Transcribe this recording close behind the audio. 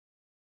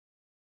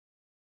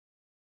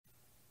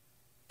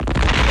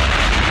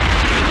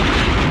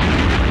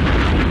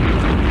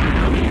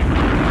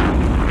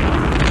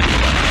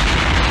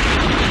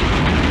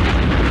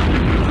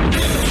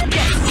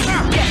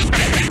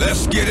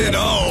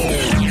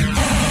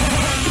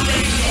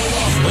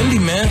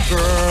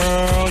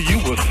Girl, you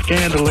were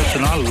scandalous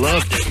and I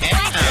loved it.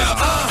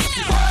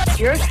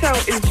 Your show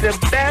is the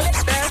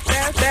best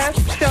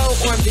show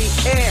on the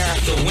air.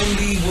 The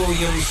Wendy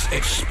Williams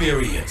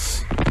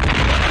Experience.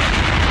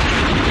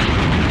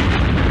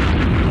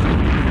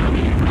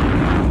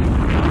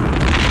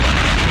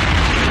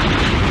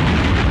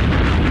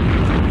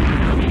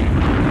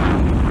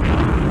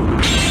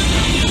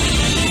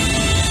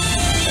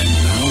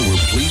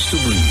 To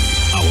bring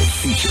you our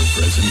feature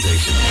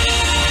presentation.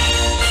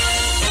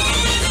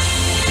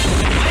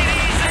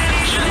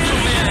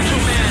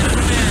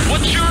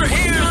 What you're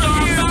here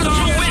about to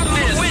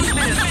witness,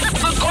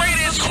 the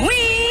greatest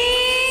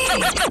queen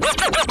of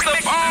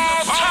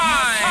all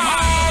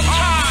time.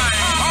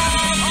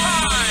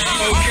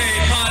 Okay,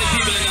 party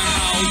people in the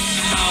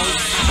house.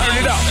 Turn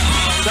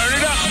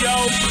it up, yo.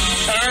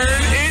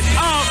 Turn it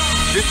up.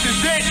 This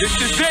is it.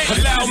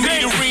 Allow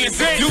me to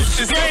reintroduce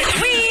this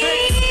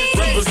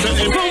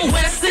From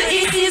west to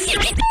east.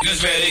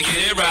 Just better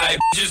get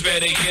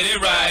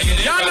it right.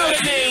 Y'all know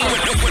the name.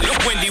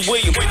 Wendy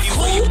Williams.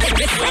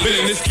 Been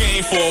in this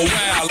game for a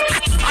while.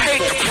 I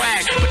hate to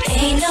brag, but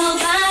Ain't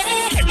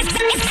nobody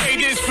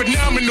it is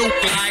phenomenal.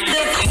 like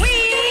the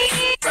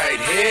queen.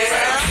 Right here.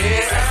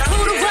 Who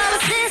the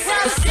world is this?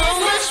 So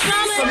much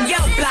drama. From yo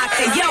block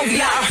to yo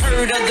block, I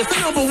heard of the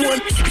number one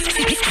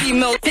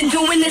female. Been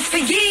doing this for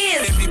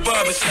years. Every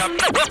barbershop,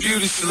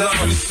 beauty salon.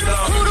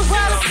 Who the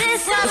world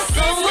is this?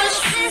 So much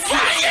this.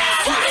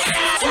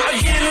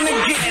 Again and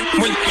again.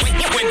 Wendy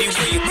Williams.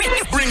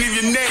 Bringing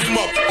your name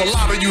up. A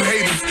lot of you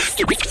haters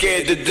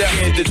scared to death.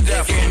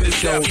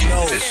 She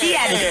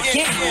at it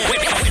again.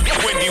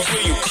 Wendy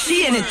Williams.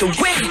 She in it to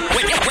win.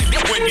 Wendy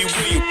Williams.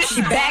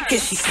 She back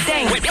and she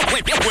staying.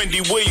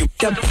 Wendy Williams.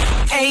 The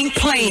ain't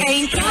playing. I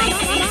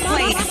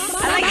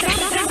like the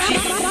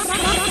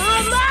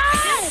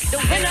the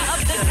winner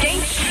of the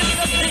Game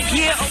of the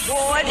Year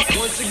award.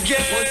 Once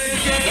again.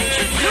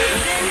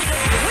 Introducing the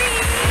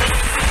queen.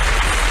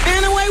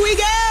 And away we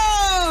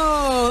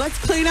go. Let's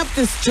clean up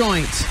this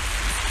joint.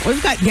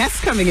 We've got guests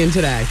coming in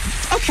today.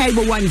 Okay,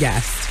 well, one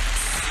guest.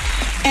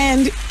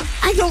 And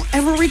I don't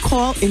ever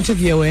recall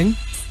interviewing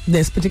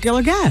this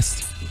particular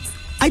guest.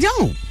 I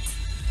don't.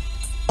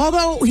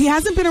 Although he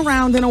hasn't been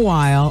around in a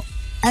while.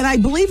 And I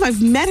believe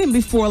I've met him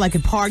before, like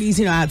at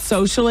parties, out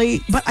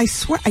socially. But I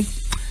swear,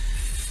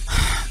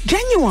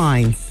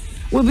 Genuine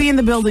will be in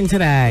the building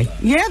today.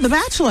 Yeah, The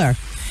Bachelor.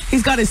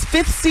 He's got his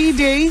 5th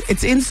CD.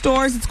 It's in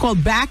stores. It's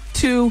called Back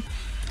to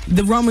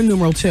the Roman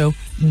numeral 2,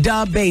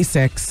 Da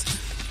Basics.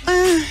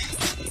 I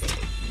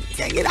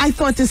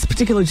thought this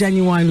particular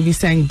Genuine would be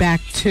saying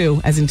back to,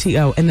 as in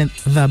T-O, and then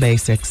The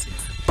Basics.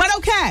 But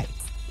okay,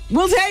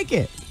 we'll take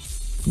it.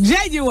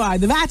 Genuine,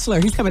 The Bachelor,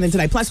 he's coming in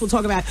today. Plus, we'll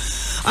talk about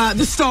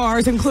the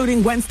stars,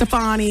 including Gwen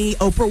Stefani,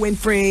 Oprah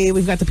Winfrey.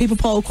 We've got the People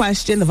Poll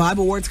question. The Vibe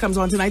Awards comes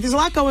on tonight. There's a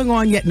lot going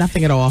on, yet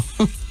nothing at all.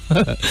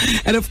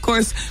 And, of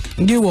course,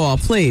 you all,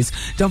 please,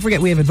 don't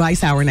forget we have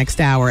Advice Hour next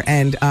hour.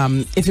 And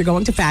if you're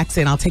going to fax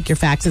in, I'll take your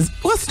faxes.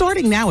 Well,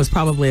 starting now is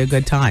probably a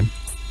good time.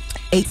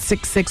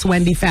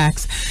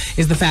 866-WENDY-FAX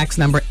is the fax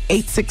number.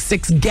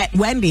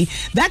 866-GET-WENDY.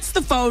 That's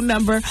the phone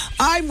number.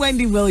 I'm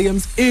Wendy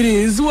Williams. It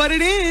is what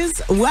it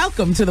is.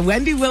 Welcome to the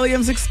Wendy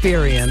Williams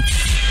Experience.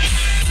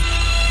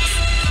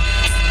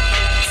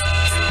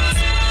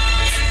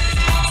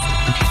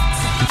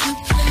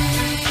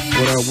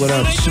 What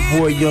up? It's your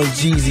boy Young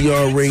Jeezy. You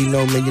already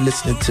know, man. You're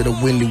listening to the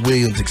Wendy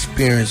Williams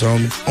Experience,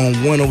 homie, on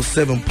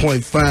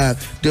 107.5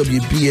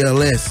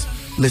 WBLS.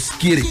 Let's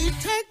get it.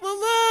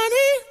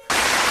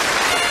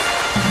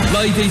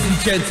 Ladies and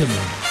gentlemen,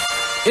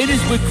 it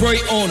is with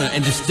great honor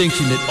and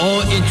distinction that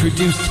I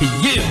introduce to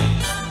you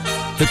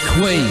the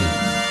queen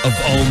of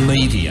all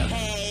media,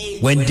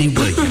 Wendy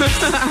Williams.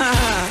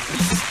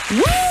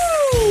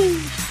 Woo!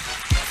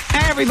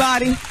 Hey,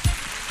 everybody.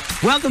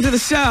 Welcome to the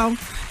show.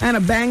 And a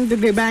bang,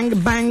 bang,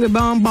 bang,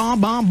 bong, bong,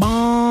 bong,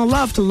 bong.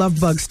 Love to Love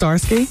Bug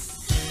Starsky.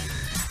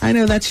 I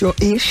know that's your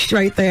ish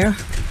right there.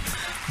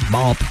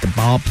 Bop, the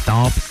bop,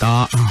 dop,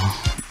 dop.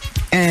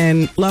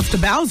 And love to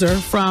Bowser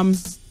from,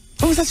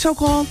 what was that show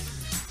called?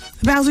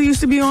 Bowser used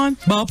to be on?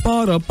 Bop,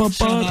 bop, bop, bop,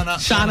 bop.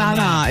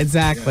 Sha-na-na.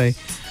 Exactly.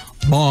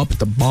 Bop,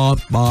 the bop,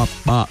 bop,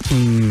 bop.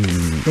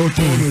 Don't do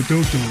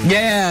it.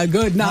 Yeah,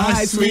 good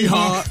night,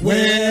 sweetheart.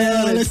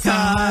 Well, it's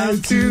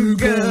time to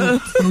go.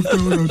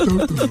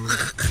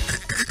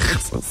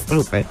 So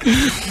stupid.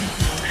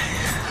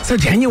 So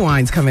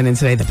Genuine's coming in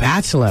today, The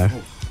Bachelor.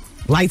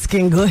 Light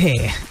skin, good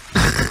hair.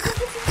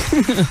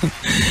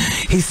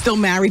 He's still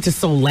married to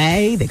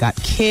Soleil. They got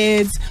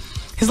kids.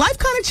 His life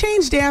kind of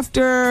changed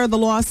after the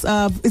loss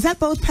of, is that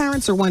both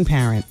parents or one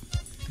parent?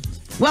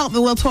 Well,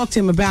 we'll talk to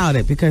him about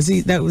it because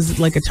that was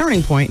like a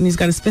turning point, and he's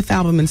got his 5th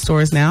album in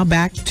stores now,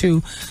 Back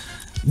to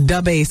Da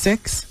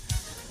Basics.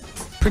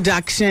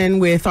 Production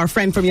with our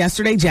friend from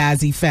yesterday,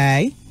 Jazzy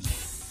Faye.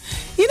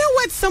 You know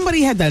what?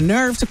 Somebody had the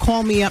nerve to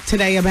call me up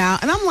today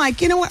about, and I'm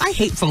like, you know what? I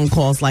hate phone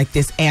calls like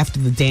this after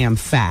the damn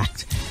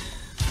fact.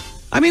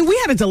 I mean, we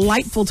had a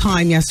delightful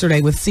time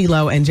yesterday with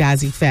CeeLo and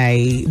Jazzy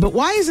Faye. But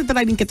why is it that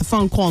I didn't get the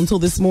phone call until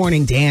this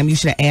morning? Damn, you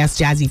should have asked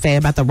Jazzy Faye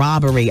about the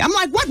robbery. I'm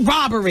like, what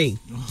robbery?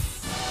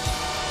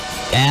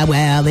 Yeah,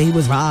 well, he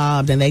was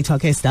robbed and they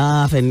took his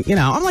stuff. And,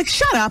 I'm like,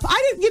 shut up.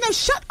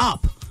 Shut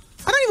up.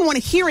 I don't even want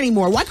to hear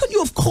anymore. Why couldn't you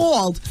have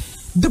called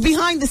the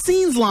behind the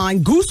scenes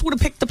line? Goose would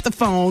have picked up the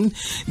phone,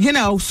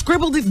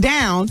 scribbled it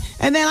down,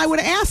 and then I would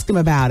have asked him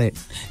about it.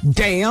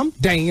 Damn.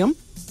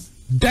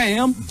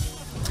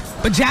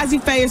 But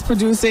Jazzy Faye is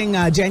producing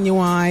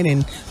Genuine,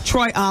 and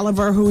Troy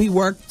Oliver, who he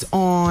worked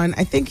on,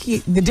 I think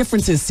the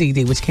Differences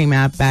CD, which came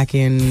out back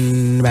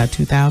in about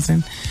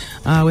 2000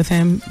 with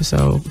him.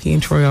 So he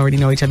and Troy already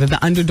know each other.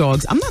 The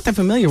Underdogs, I'm not that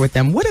familiar with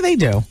them. What do they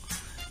do?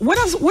 What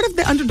else? What have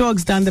the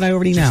Underdogs done that I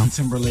already know?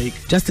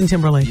 Justin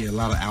Timberlake. Yeah, a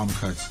lot of album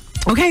cuts.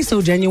 Okay,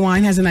 so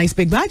Genuine has a nice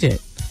big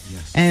budget.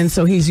 Yes. And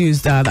so he's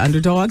used the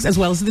Underdogs as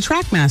well as the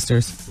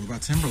Trackmasters. What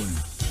about Timberland?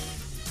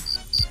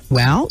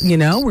 Well,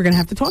 we're going to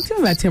have to talk to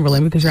him about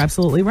Timberland because you're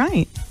absolutely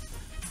right.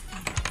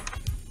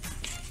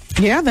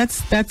 Yeah,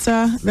 that's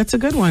a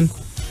good one.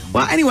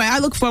 Well, anyway, I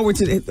look forward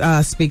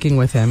to speaking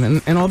with him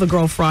and all the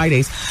Girl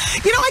Fridays.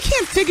 I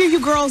can't figure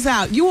you girls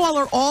out. You all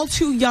are all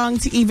too young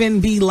to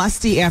even be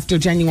lusty after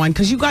Genuine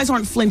because you guys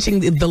aren't flinching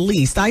the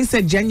least. I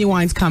said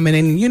Genuine's coming,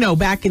 and,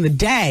 back in the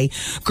day,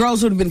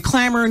 girls would have been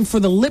clamoring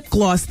for the lip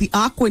gloss, the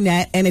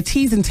Aquanet, and a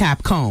tease and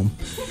tap comb.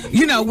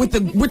 With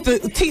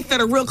the teeth that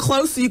are real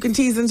close so you can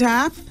tease and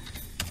tap.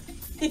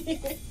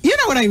 You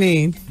know what I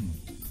mean?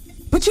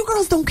 But you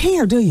girls don't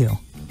care, do you?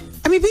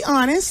 I mean, be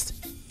honest.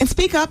 And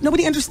speak up.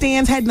 Nobody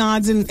understands head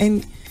nods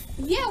and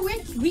yeah,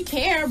 we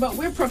care, but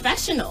we're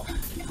professional.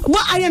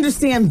 Well, I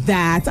understand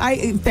that.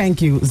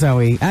 Thank you,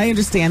 Zoe. I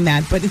understand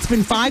that. But it's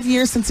been 5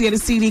 years since he had a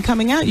CD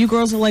coming out. You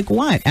girls are like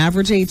what?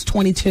 Average age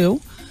 22.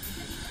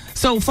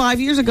 So 5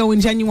 years ago when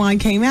Genuine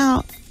came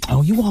out,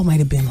 you all might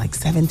have been like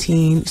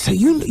 17. So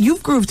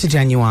you've grooved to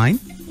Genuine.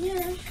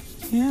 Yeah.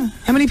 Yeah.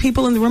 How many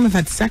people in the room have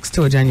had sex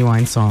to a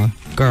Genuine song?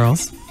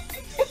 Girls.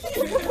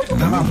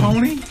 Am I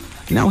Pony?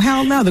 No,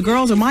 hell no. The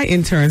girls are my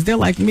interns. They're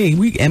like me.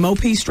 We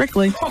MOP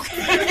strictly.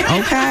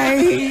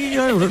 Okay.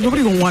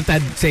 Nobody gonna want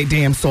that, say,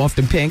 damn soft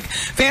and pink.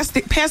 Past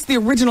the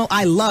original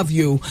I love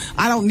you.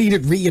 I don't need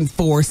it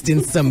reinforced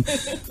in some,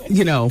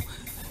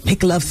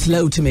 make love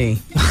slow to me.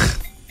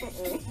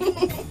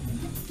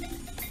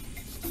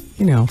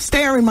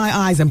 Stare in my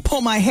eyes and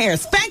pull my hair.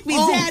 Spank me,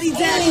 daddy.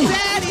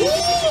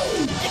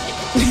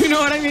 You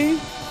know what I mean?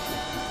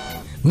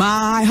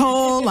 My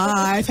whole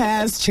life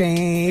has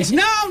changed.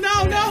 No.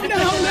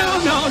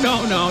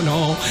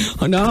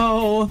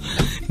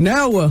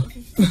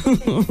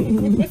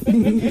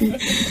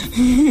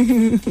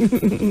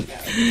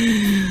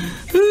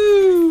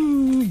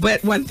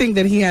 But one thing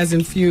that he has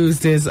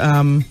infused is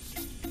the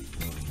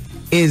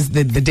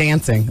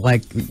dancing.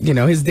 Like,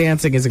 his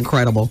dancing is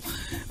incredible.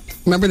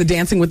 Remember the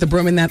dancing with the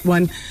broom in that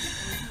one?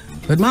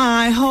 But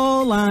my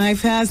whole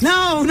life has...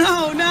 No.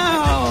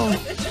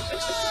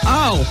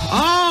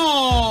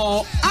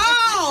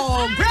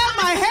 Grab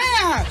my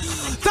hair.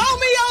 Throw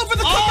me over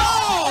the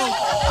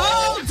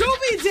commode. Do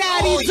me,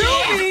 daddy. Do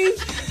me.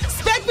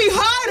 Spank me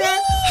harder.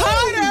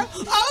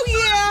 Oh,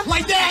 yeah.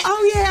 Like that?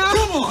 Oh, yeah.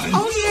 Come on.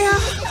 Oh, yeah.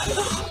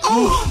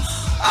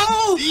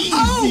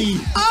 Easy.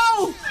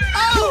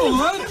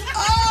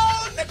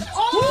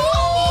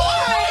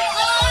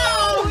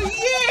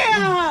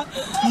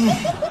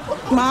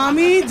 Yeah.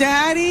 Mommy,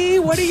 daddy,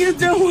 what are you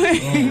doing?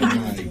 Oh, my God.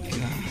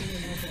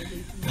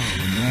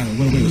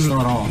 What a way to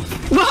start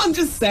off. Well, I'm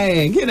just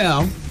saying,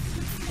 Oh.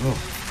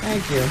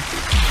 Thank you.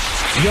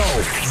 Yo,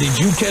 did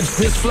you catch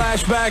this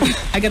flashback?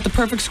 I got the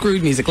perfect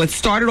Screwed music. Let's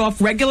start it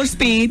off regular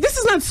speed. This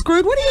is not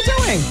Screwed. What are you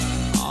doing?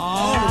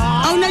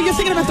 Oh, no, you're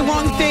thinking about the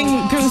wrong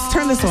thing. Goose,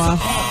 turn this off.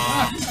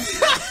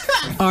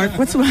 Art,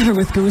 what's the matter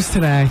with Goose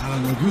today? I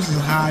don't know. Goose is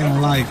high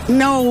on life.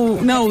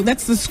 No,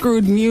 that's the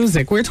Screwed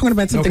music. We're talking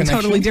about something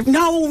totally different.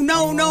 No.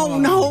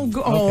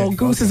 Okay,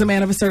 Goose is a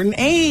man of a certain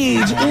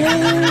age.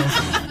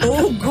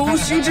 Oh,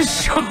 Goose, you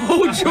just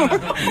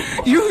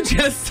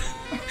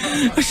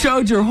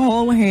showed your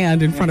whole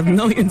hand in front of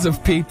millions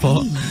of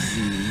people.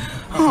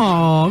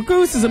 Oh,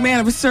 Goose is a man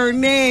of a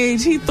certain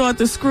age. He thought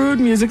the Screwed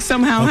music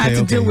somehow had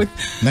to do with...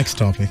 Next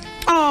topic.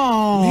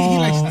 Oh. He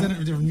likes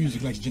different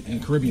music, like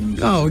Caribbean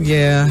music. Oh,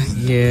 yeah.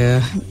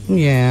 Yes.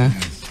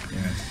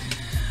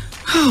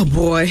 Oh,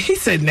 boy. He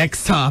said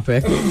next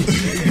topic.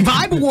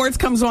 Vibe Awards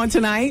comes on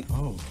tonight.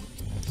 Oh.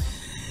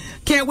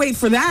 Can't wait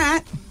for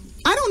that.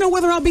 I don't know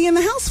whether I'll be in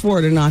the house for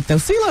it or not, though.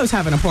 CeeLo's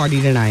having a party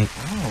tonight.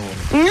 Oh.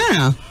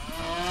 Yeah.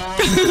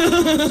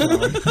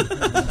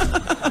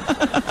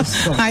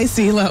 Hi,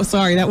 CeeLo.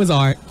 Sorry, that was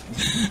Art.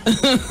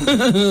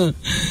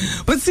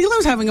 But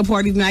CeeLo's having a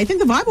party tonight. I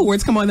think the Vibe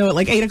Awards come on, though, at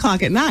like 8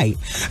 o'clock at night.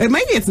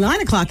 Maybe it's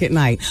 9 o'clock at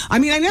night. I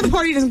mean, I know the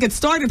party doesn't get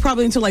started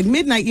probably until like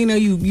midnight.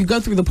 You go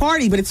through the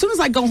party. But as soon as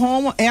I go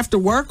home after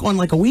work on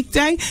like a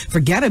weekday,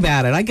 forget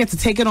about it. I get to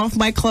taking off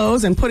my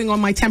clothes and putting on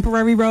my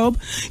temporary robe.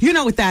 You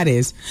know what that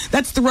is.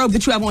 That's the robe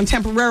that you have on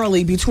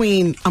temporarily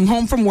between I'm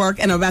home from work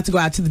and I'm about to go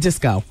out to the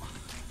disco.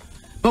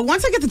 But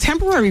once I get the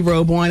temporary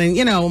robe on and,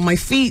 my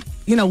feet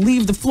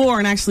leave the floor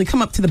and actually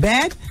come up to the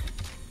bed.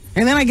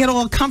 And then I get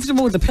all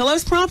comfortable with the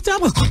pillows propped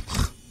up.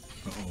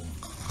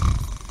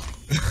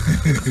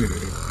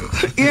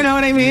 You know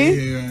what I mean?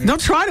 Yeah.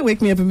 Don't try to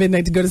wake me up at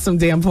midnight to go to some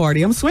damn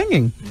party. I'm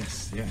swinging.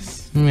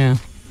 Yes. Yeah.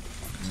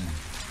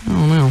 I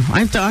don't know. I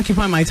have to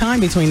occupy my time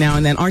between now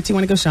and then. Art, do you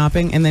want to go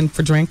shopping and then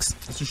for drinks?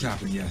 Let's do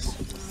shopping, yes.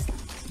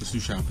 Let's do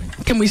shopping.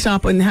 Can we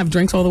shop and have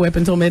drinks all the way up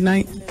until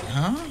midnight?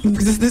 Huh?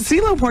 Because the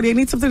CeeLo party, I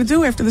need something to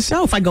do after the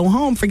show. If I go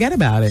home, forget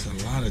about it.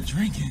 That's a lot of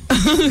drinking.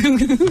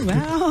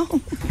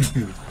 Well.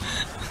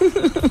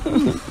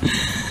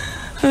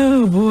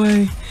 Oh,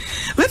 boy.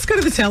 Let's go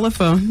to the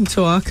telephone and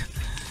talk.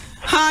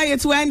 Hi,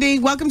 it's Wendy.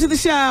 Welcome to the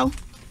show.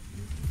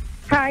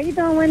 How you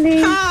doing,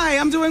 Wendy? Hi,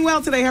 I'm doing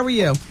well today. How are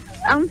you?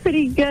 I'm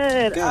pretty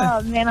good.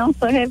 Oh, man, I'm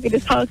so happy to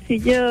talk to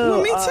you.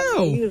 Well, me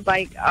too. You was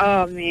like,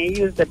 oh, man,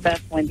 you was the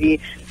best, Wendy.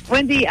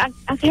 Wendy, I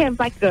have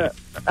like a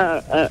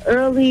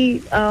early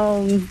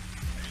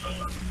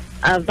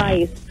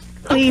advice.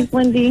 Please,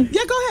 Wendy.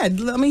 Yeah, go ahead.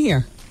 Let me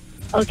hear.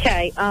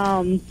 Okay.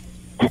 I'm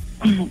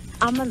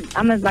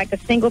like a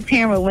single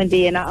parent,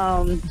 Wendy, and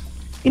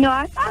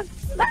I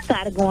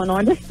got it going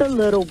on just a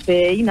little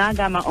bit. I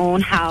got my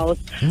own house.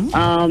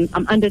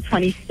 I'm under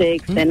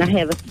 26, and I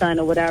have a son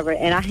or whatever,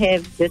 and I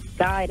have this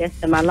guy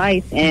that's in my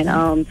life, and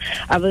I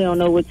really don't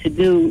know what to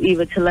do,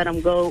 either to let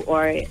him go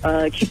or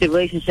keep the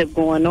relationship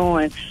going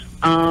on.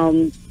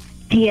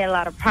 He had a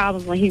lot of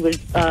problems when he was,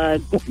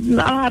 a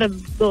lot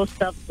of little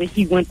stuff that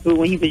he went through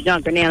when he was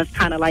younger. Now it's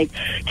kind of like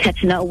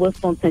catching up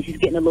with him since he's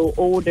getting a little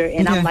older.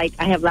 And I'm like,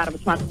 I have a lot of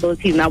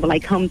responsibilities, and I would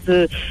like come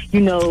to,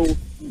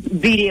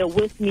 be there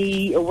with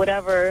me or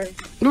whatever.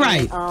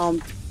 Right.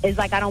 And, it's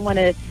like I don't want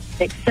to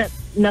accept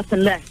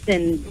nothing less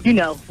than,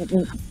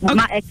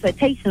 my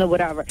expectation or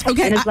whatever.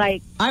 Okay. And it's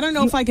like, I don't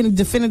know if I can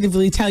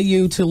definitively tell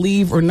you to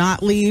leave or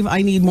not leave.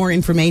 I need more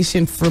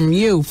information from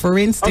you, for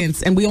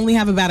instance, and we only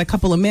have about a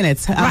couple of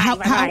minutes.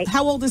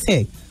 How old is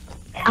he?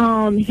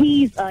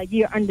 He's a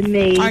year under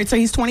me. All right, so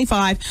he's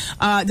 25.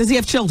 Does he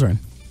have children?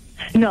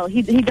 No,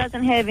 he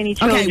doesn't have any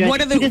children. Okay,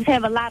 what are the... He just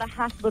have a lot of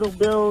hospital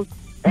bills.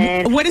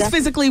 And what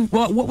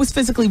was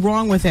physically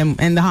wrong with him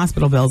and the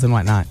hospital bills and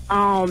whatnot?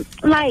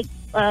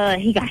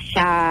 He got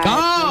shot.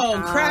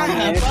 Oh,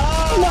 crap.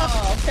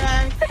 Oh,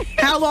 okay.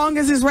 How long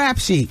is his rap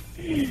sheet?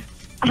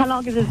 How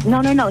long is his...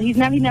 No. He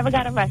never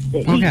got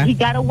arrested. Okay. He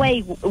got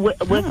away with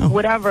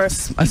whatever. A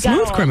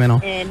smooth criminal.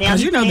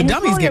 Because the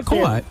dummies get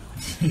caught.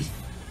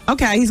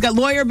 Okay, he's got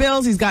lawyer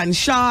bills. He's gotten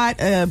shot.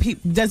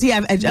 Does he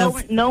have...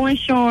 No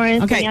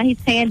insurance. Okay. And,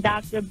 he's paying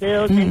doctor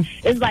bills. And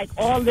it's like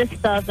all this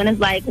stuff. And it's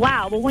like,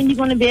 wow, well, when are you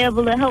going to be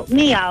able to help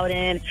me out?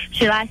 And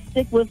should I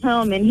stick with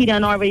him? And he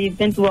done already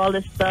been through all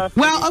this stuff.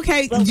 Well,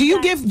 okay. Do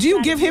you give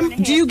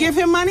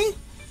him money?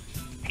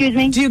 Excuse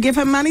me? Do you give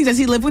him money? Does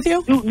he live with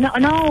you? No.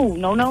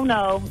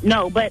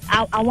 But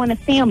I want a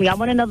family. I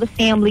want another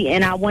family,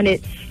 and I want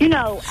it.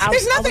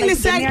 There's nothing to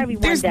say.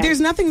 There's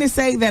nothing to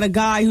say that a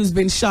guy who's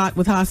been shot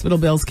with hospital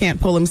bills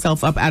can't pull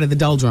himself up out of the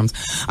doldrums.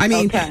 I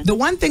mean,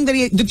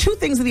 the two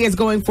things that he has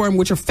going for him,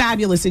 which are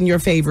fabulous in your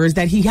favor, is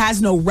that he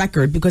has no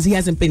record because he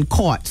hasn't been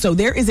caught. So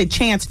there is a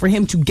chance for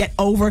him to get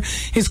over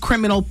his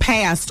criminal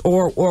past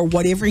or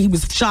whatever he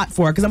was shot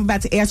for. Because I'm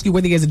about to ask you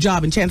whether he has a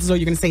job, and chances are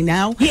you're going to say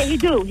no. Yeah, he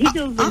do.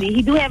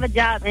 He do have a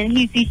job, and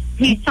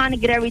he's trying to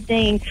get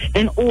everything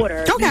in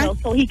order. Okay.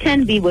 So he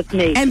can be with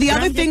me. And the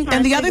other thing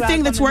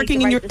that's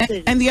working in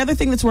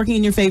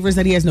your favor is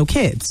that he has no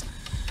kids.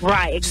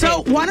 Right.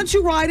 Exactly. So why don't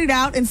you ride it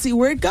out and see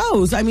where it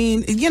goes? I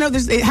mean,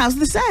 how's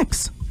the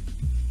sex?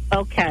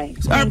 Okay.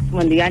 Thanks,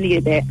 Wendy. I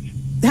needed that.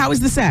 How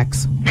is the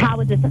sex? How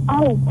is this?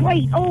 Oh,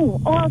 great.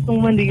 Oh,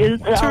 awesome, Wendy.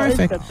 It's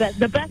terrific.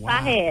 The best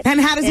I had. And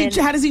how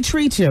does he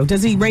treat you?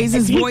 Does he raise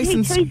his voice?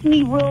 He treats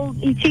me real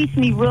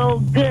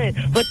good.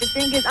 But the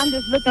thing is, I'm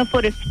just looking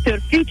for the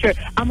future.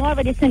 I'm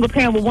already a single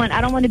parent with one.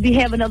 I don't want to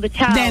have another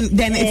child.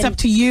 Then it's up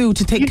to you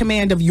to take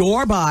command of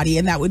your body,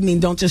 and that would mean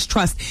don't just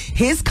trust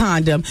his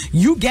condom.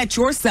 You get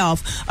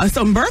yourself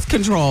some birth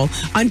control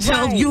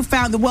until you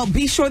found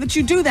be sure that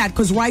you do that,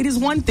 because right is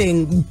one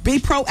thing. Be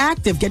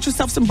proactive. Get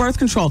yourself some birth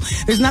control.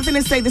 There's nothing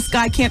to say this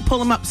guy can't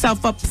pull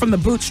himself up from the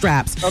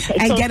bootstraps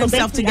and get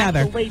himself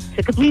together.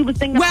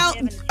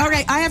 All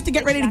right, I have to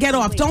get ready to get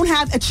off. Don't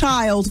have a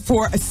child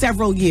for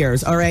several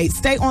years, all right?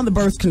 Stay on the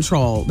birth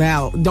control.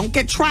 Now, don't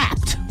get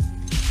trapped.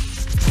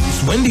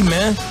 It's Wendy,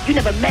 man. You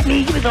never met me.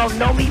 You don't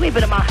know me. You ain't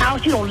been in my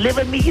house. You don't live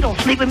with me. You don't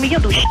sleep with me. You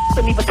don't do shit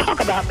with me, but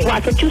talk about me.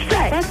 Watch what you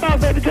say. That's all,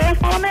 baby girl.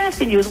 That's all I'm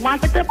asking you is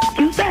watch what the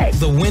you say.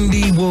 The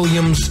Wendy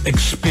Williams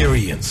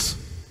Experience.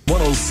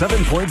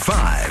 107.5.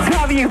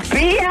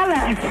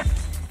 WBLS.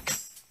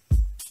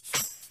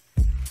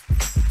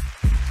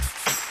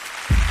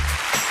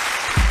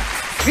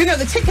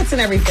 The tickets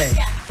and everything.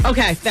 Yeah.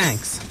 Okay,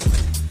 thanks.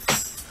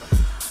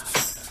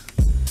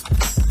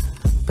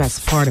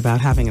 Best part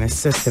about having an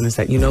assistant is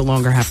that you no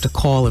longer have to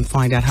call and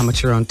find out how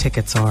much your own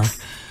tickets are.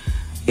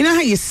 You know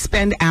how you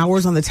spend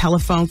hours on the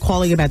telephone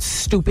calling about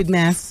stupid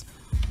mess?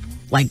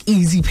 Like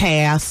Easy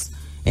Pass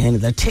and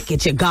the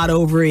ticket you got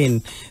over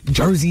in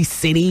Jersey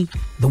City,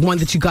 the one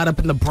that you got up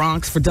in the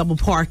Bronx for double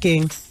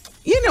parking.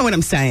 You know what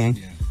I'm saying?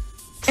 Yeah.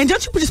 And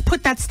don't you just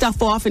put that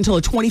stuff off until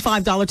a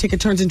 $25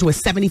 ticket turns into a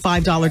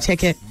 $75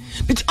 ticket?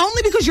 But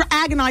only because you're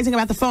agonizing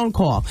about the phone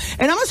call.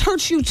 And it almost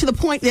hurts you to the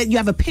point that you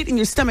have a pit in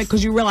your stomach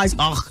because you realize,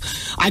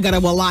 I got to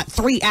allot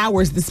 3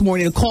 hours this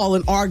morning to call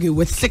and argue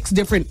with 6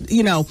 different,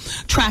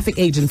 traffic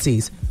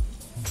agencies,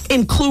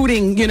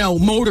 including,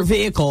 motor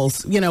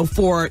vehicles,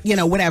 for,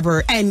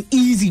 whatever, and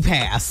Easy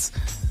Pass.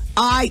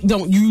 I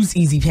don't use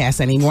Easy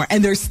Pass anymore,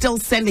 and they're still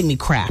sending me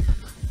crap.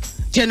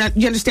 Do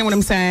you understand what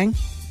I'm saying?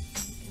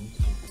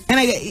 And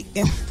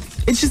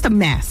it's just a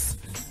mess.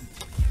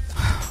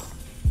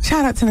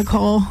 Shout out to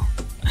Nicole.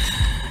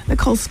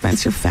 Nicole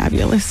Spence, you're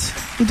fabulous.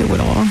 You do it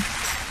all.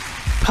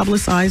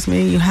 Publicize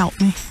me. You help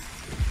me.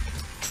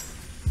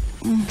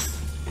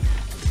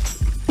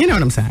 You know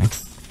what I'm saying.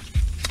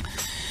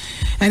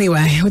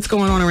 Anyway, what's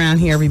going on around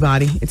here,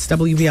 everybody? It's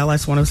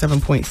WBLS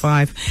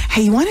 107.5.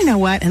 Hey, you want to know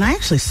what? And I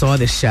actually saw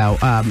this show.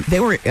 They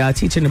were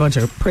teaching a bunch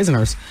of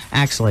prisoners,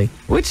 actually,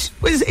 which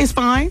is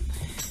fine.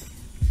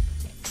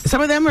 Some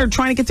of them are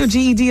trying to get their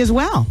GED as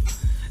well.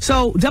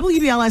 So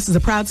WBLS is a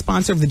proud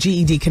sponsor of the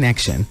GED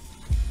Connection.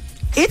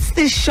 It's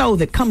this show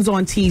that comes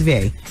on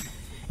TV,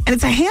 and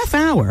it's a half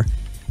hour.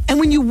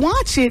 And when you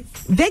watch it,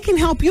 they can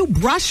help you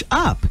brush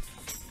up.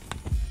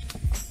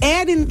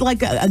 Add in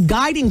like a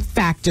guiding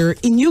factor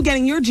in you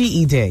getting your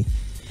GED.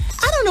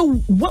 I don't know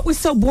what was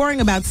so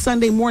boring about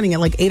Sunday morning at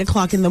like 8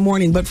 o'clock in the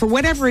morning, but for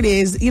whatever it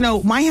is,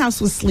 my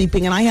house was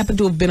sleeping and I happened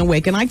to have been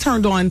awake, and I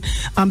turned on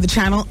the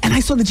channel and I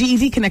saw the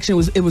GED Connection.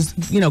 It was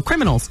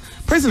criminals,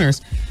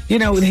 prisoners, they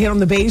had on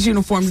the beige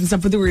uniforms and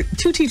stuff, but there were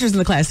 2 teachers in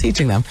the class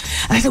teaching them.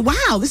 And I said,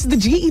 wow, this is the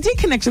GED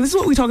Connection. This is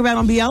what we talk about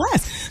on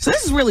BLS. So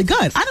this is really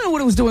good. I don't know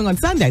what it was doing on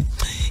Sunday.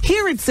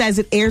 Here it says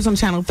it airs on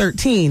Channel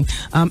 13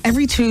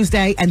 every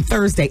Tuesday and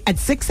Thursday at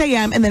 6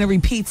 a.m. and then it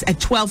repeats at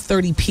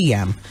 12:30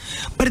 p.m.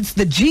 But it's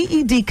the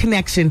GED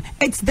Connection.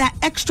 It's that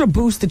extra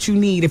boost that you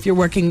need if you're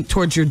working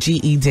towards your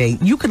GED.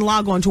 You can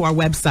log on to our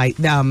website.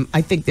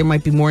 I think there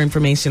might be more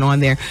information on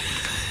there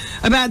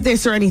about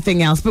this or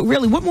anything else. But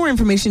really, what more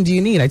information do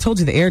you need? I told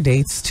you the air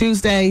dates,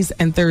 Tuesdays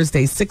and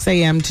Thursdays, 6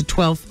 a.m.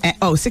 to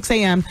 6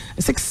 a.m.,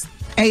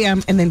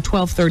 and then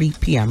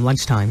 12:30 p.m.,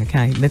 lunchtime,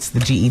 okay? That's the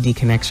GED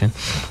Connection.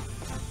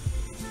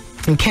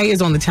 And Kay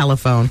is on the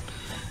telephone.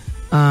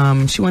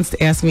 She wants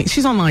to ask me.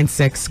 She's on line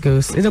 6,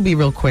 Goose. It'll be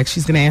real quick.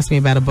 She's going to ask me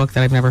about a book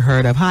that I've never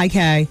heard of. Hi,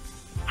 Kay.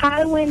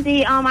 Hi,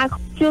 Wendy. I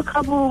called you a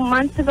couple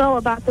months ago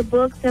about the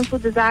book Sinful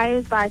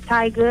Desires by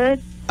Ty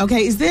Good.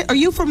 Okay, are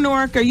you from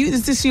Newark?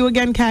 Is this you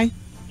again, Kay?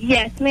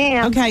 Yes,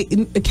 ma'am. Okay,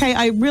 Kay,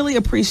 I really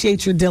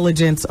appreciate your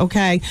diligence,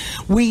 okay?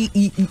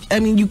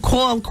 You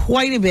call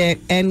quite a bit,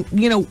 and,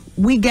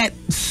 we get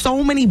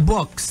so many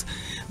books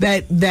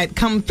that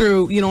come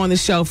through, on the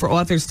show for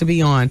authors to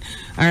be on,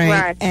 all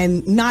right?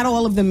 And not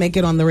all of them make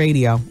it on the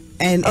radio.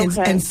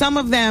 And some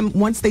of them,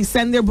 once they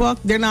send their book,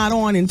 they're not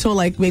on until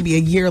like maybe a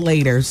year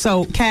later.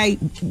 So, Kay,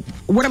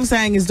 what I'm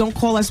saying is don't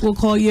call us, we'll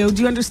call you.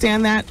 Do you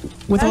understand that?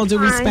 With all due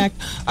respect.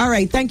 All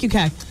right. Thank you,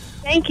 Kay.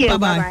 Thank you.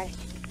 Bye-bye. Bye-bye.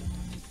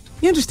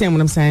 You understand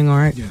what I'm saying, all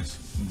right? Yes.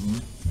 Mm-hmm.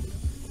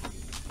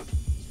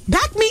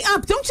 Back me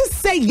up. Don't just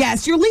say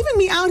yes. You're leaving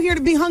me out here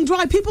to be hung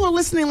dry. People are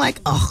listening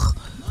like, ugh,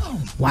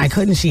 why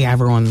couldn't she have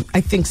her on?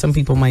 I think some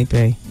people might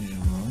be. Yeah,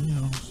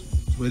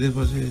 well, it is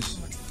what it is.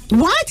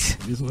 What?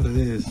 It is what it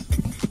is.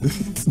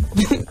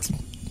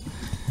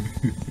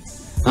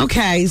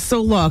 Okay,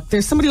 so look,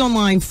 there's somebody on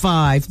line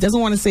 5, doesn't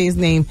want to say his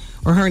name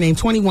or her name,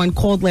 21,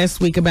 called last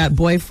week about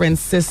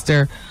boyfriend's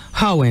sister,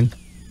 Hohen.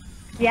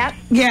 Yep.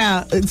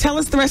 Yeah, tell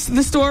us the rest of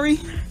the story.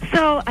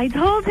 So I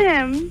told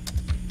him.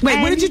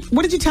 Wait,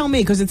 what did you tell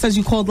me? Because it says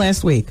you called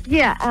last week.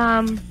 Yeah,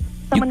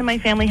 someone in my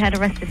family had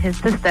arrested his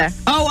sister.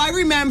 Oh, I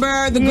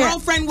remember. The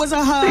girlfriend was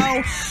a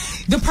hoe.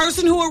 The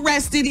person who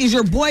arrested is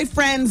your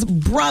boyfriend's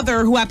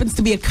brother, who happens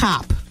to be a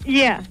cop.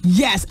 Yeah.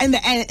 Yes, and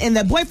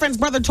the boyfriend's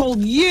brother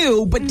told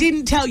you, but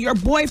didn't tell your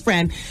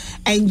boyfriend,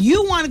 and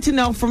you wanted to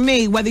know from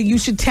me whether you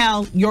should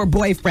tell your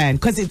boyfriend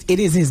because it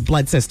is his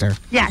blood sister.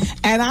 Yes.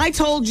 And I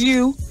told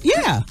you,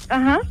 yeah.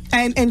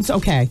 And it's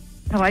okay.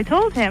 So I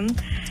told him,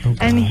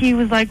 and he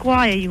was like,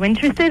 "Why? Are you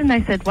interested?" And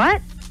I said,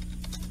 "What?"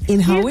 In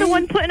Hohen? He's the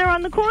one putting her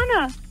on the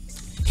corner.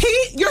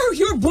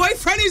 Your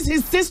boyfriend is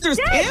his sister's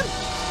pimp?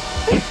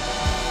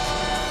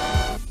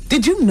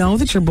 Did you know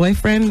that your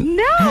boyfriend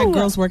had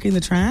girls working the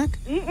track?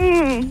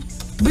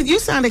 Mm-mm. But you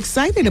sound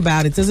excited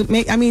about it. Does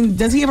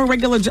he have a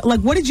regular job? Like,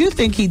 what did you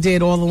think he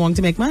did all along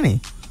to make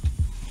money?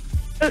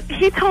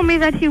 He told me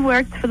that he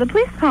worked for the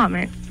police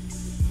department.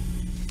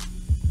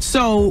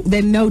 So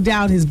then no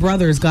doubt his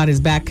brother has got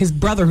his back. His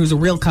brother, who's a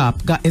real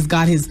cop, has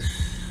got his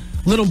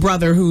little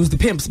brother, who's the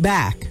pimp's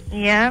back.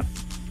 Yep.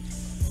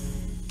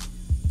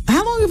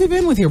 How long have you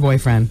been with your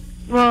boyfriend?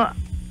 Well,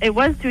 it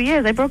was 2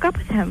 years. I broke up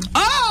with him.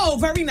 Oh,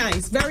 very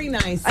nice. Very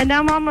nice. And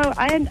now, Mama,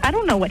 I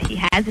don't know what he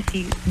has, if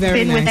he's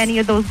been with any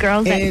of those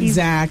girls that he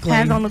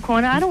has on the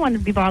corner. I don't want to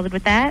be bothered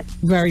with that.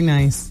 Very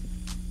nice.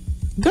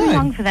 Good. Too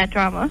long for that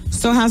drama.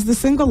 So how's the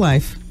single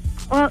life?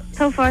 Well,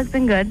 so far it's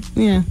been good.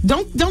 Yeah.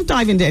 Don't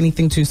dive into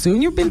anything too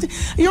soon. You're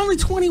only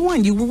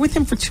 21. You were with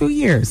him for 2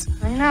 years.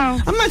 I know.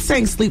 I'm not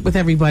saying sleep with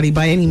everybody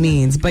by any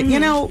means, but you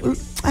know,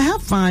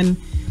 have fun.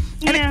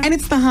 And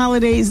it's the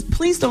holidays.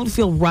 Please don't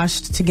feel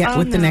rushed to get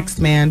with the next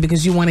man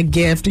because you want a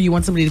gift or you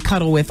want somebody to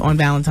cuddle with on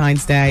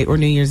Valentine's Day or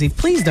New Year's Eve.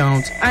 Please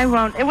don't. I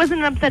won't. It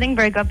wasn't an upsetting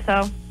breakup,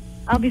 so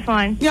I'll be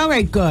fine. Yeah, all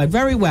right, good.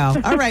 Very well.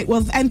 All right,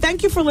 well, and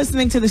thank you for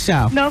listening to the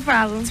show. No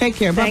problem. Take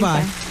care. Thanks,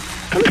 Bye-bye.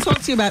 Let me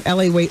talk to you about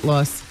LA weight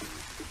loss.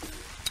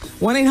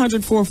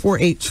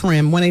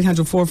 1-800-448-TRIM,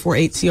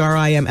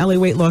 1-800-448-TRIM. LA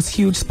Weight Loss,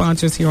 huge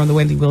sponsors here on the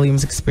Wendy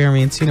Williams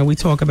Experience. You know, we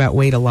talk about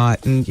weight a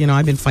lot, and, you know,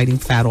 I've been fighting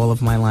fat all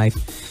of my life.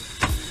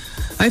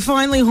 I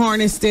finally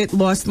harnessed it,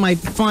 lost my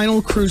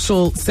final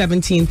crucial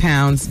 17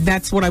 pounds.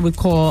 That's what I would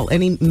call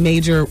any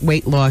major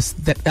weight loss.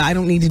 That I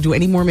don't need to do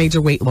any more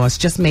major weight loss,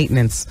 just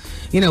maintenance.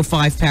 You know,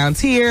 5 pounds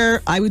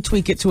here. I would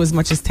tweak it to as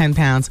much as 10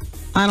 pounds.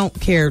 I don't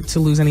care to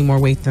lose any more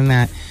weight than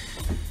that.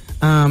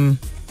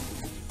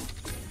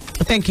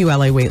 Thank you,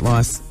 LA Weight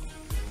Loss.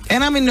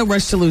 And I'm in no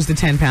rush to lose the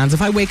 10 pounds.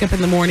 If I wake up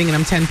in the morning and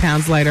I'm 10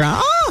 pounds lighter,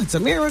 it's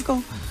a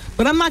miracle.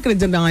 But I'm not going to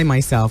deny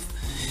myself.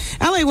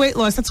 LA Weight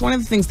Loss, that's one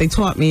of the things they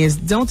taught me is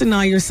don't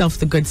deny yourself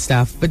the good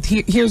stuff. But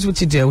here's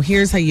what you do.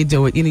 Here's how you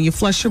do it. You know, you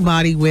flush your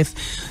body with,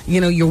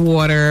 you know, your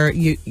water.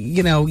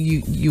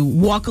 You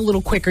walk a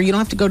little quicker. You don't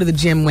have to go to the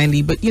gym,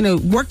 Wendy, but, you know,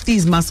 work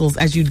these muscles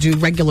as you do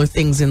regular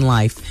things in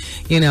life.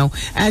 You know,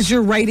 as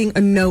you're writing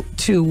a note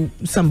to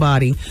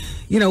somebody,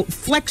 you know,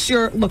 flex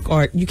your, look,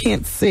 Art, you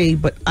can't see,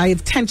 but I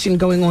have tension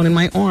going on in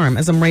my arm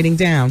as I'm writing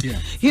down. Yeah.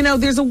 You know,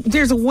 there's a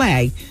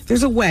way.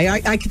 There's a way.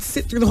 I could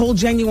sit through the whole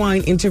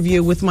Genuine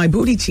interview with my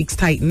booty cheeks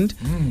tightened,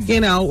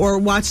 you know, or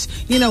watch,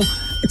 you know,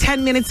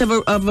 10 minutes of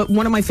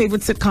one of my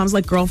favorite sitcoms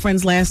like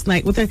Girlfriends last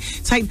night with a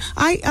tight.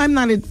 I'm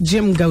not a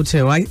gym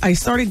go-to. I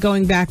started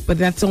going back, but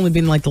that's only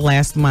been like the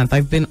last month.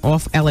 I've been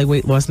off LA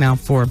Weight Loss now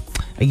for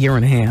a year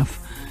and a half.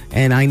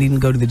 And I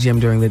didn't go to the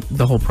gym during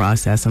the whole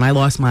process. And I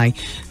lost my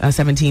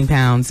 17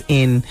 pounds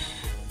in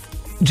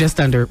just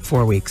under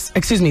 4 weeks.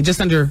 Excuse me,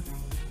 just under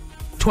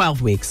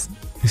 12 weeks.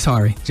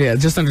 Sorry. Yeah,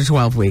 just under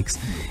 12 weeks.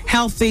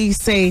 Healthy,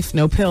 safe,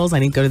 no pills. I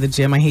didn't go to the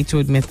gym. I hate to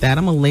admit that.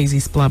 I'm a lazy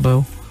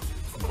splubbo.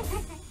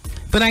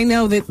 But I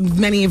know that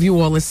many of you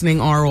all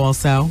listening are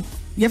also.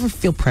 You ever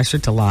feel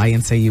pressured to lie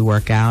and say you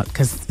work out?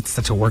 Because it's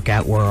such a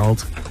workout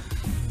world.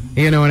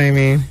 You know what I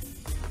mean?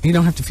 You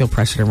don't have to feel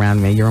pressured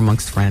around me. You're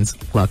amongst friends.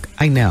 Look,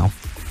 I know.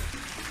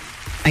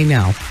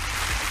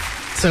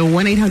 So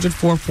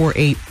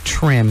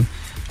 1-800-448-TRIM.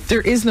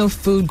 There is no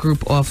food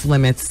group off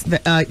limits.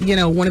 You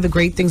know, one of the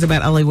great things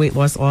about LA Weight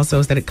Loss also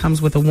is that it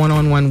comes with a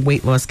one-on-one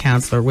weight loss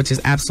counselor, which is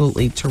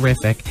absolutely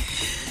terrific.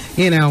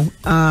 You know,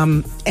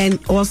 and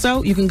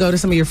also you can go to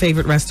some of your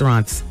favorite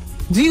restaurants.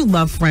 Do you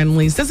love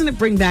Friendly's? Doesn't it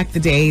bring back the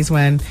days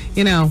when,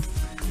 you know,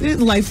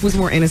 life was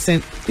more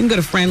innocent? You can go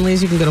to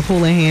Friendly's, you can go to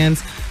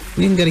Houlihan's,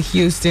 you can go to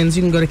Houston's,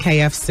 you can go to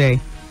KFC.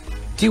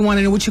 Do you want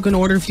to know what you can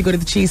order if you go to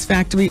the Cheese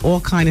Factory?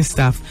 All kind of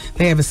stuff.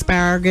 They have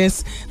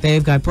asparagus,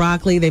 they've got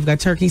broccoli, they've got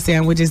turkey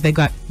sandwiches, they've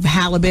got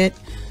halibut,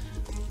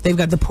 they've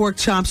got the pork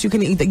chops. You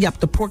can eat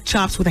the pork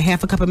chops with a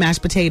half a cup of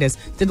mashed potatoes.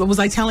 Was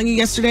I telling you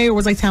yesterday or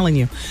was I telling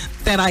you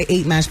that I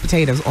ate mashed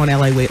potatoes on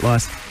LA Weight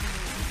Loss?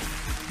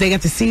 They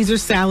got the Caesar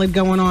salad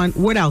going on.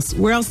 What else?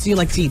 Where else do you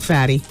like to eat,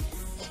 fatty?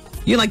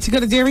 You like to go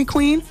to Dairy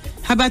Queen?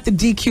 How about the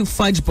DQ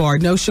fudge bar,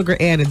 no sugar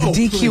added? The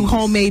DQ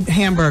homemade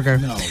hamburger.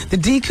 No. The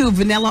DQ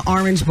vanilla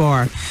orange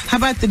bar. How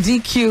about the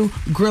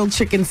DQ grilled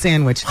chicken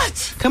sandwich?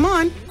 What? Come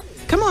on,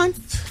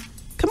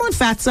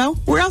 fatso.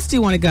 Where else do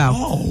you want to go?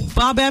 Oh.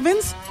 Bob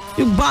Evans?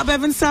 Bob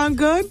Evans sound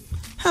good?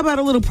 How about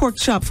a little pork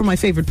chop for my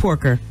favorite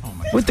porker?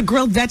 With the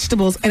grilled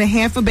vegetables and a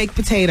half a baked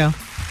potato.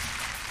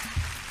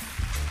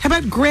 How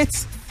about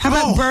grits? How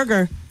about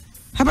burger?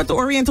 How about the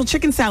Oriental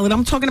chicken salad?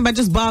 I'm talking about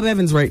just Bob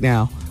Evans right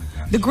now.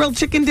 The grilled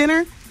chicken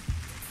dinner?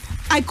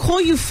 I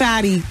call you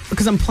fatty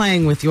because I'm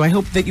playing with you. I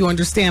hope that you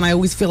understand. I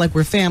always feel like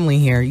we're family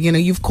here. You know,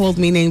 you've called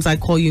me names, I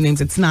call you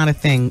names. It's not a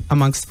thing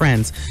amongst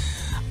friends.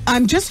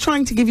 I'm just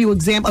trying to give you an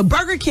example.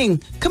 Burger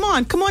King. Come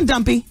on,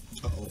 Dumpy.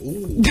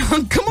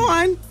 Come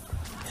on.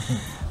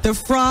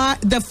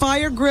 The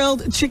fire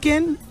grilled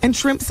chicken and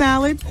shrimp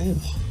salad.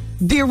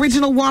 The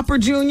original Whopper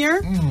Jr.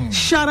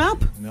 Shut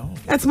up. No.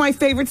 That's my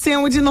favorite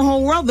sandwich in the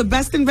whole world. The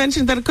best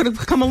invention that could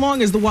have come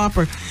along is the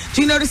Whopper.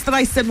 Do you notice that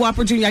I said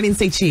Whopper Jr.? I didn't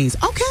say cheese.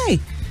 Okay.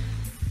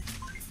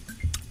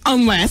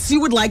 Unless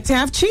you would like to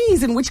have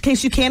cheese, in which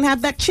case you can't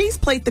have that cheese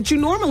plate that you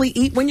normally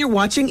eat when you're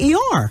watching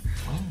ER.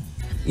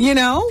 You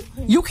know?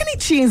 You can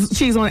eat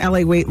cheese on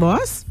LA Weight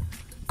Loss.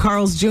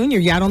 Carl's Jr.,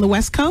 you out on the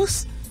West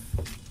Coast?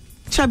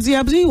 Chubsy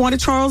Ubsy, you want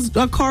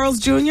a Carl's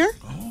Jr.?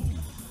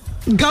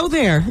 Go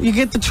there. You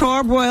get the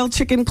charbroiled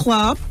chicken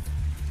club,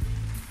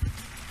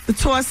 the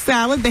tossed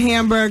salad, the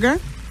hamburger,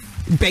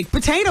 baked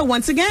potato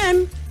once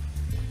again.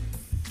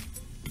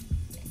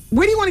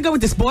 Where do you want to go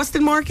with this?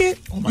 Boston Market?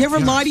 You ever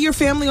lie to your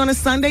family on a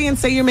Sunday and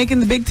say you're making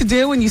the big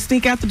to-do and you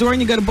sneak out the door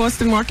and you go to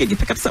Boston Market, you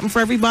pick up something for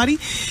everybody,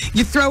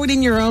 you throw it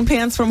in your own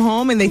pants from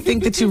home and they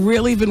think that you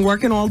really been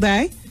working all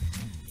day?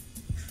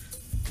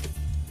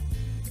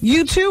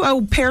 You too,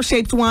 a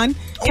pear-shaped one,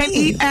 can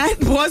eat at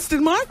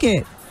Boston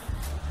Market.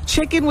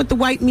 Chicken with the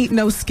white meat,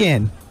 no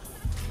skin.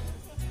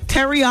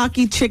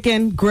 Teriyaki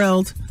chicken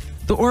grilled.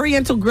 The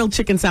Oriental grilled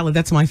chicken salad,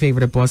 that's my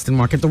favorite at Boston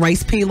Market. The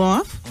rice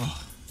pilaf.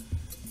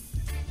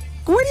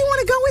 Where do you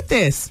want to go with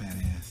this?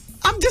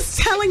 I'm just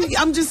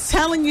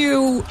telling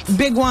you,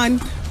 big one.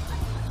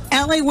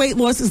 LA weight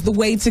loss is the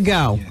way to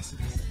go. Yes,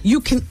 you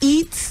can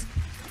eat,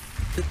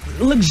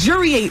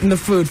 luxuriate in the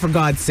food, for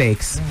God's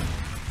sakes.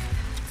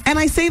 And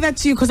I say that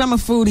to you because I'm a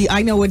foodie.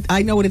 I know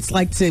what it's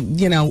like to,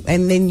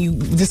 and then you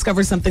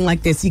discover something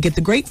like this. You get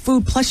the great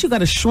food, plus you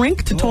got a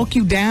shrink to talk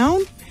you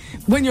down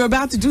when you're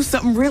about to do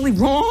something really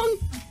wrong.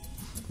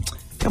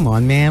 Come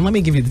on, man. Let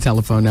me give you the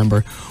telephone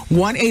number.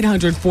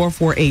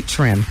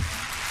 1-800-448-TRIM.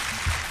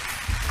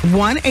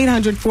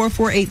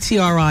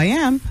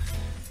 1-800-448-TRIM.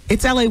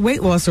 It's LA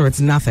Weight Loss or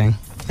it's nothing.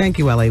 Thank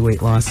you, LA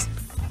Weight Loss.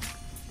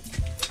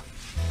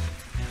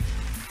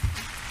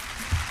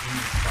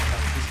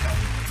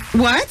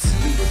 What?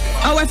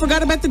 Oh, I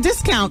forgot about the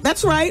discount.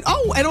 That's right.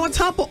 Oh, and on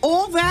top of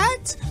all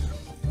that,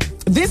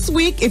 this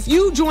week, if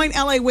you join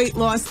LA Weight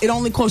Loss, it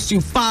only costs you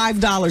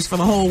 $5 for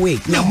the whole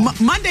week. Now,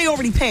 Monday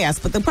already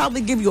passed, but they'll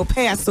probably give you a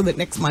pass so that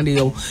next Monday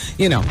it'll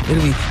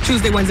be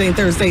Tuesday, Wednesday, and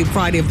Thursday,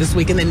 Friday of this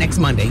week, and then next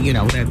Monday,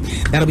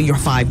 that'll be your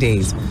 5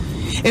 days.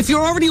 If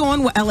you're already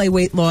on LA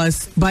Weight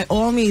Loss, by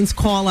all means,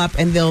 call up,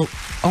 and they'll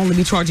only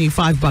be charging you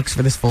 $5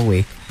 for this full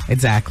week.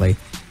 Exactly.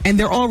 And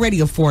they're already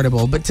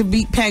affordable, but to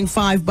be paying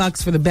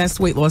 $5 for the best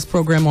weight loss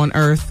program on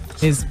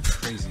earth is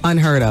crazy.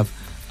 Unheard of.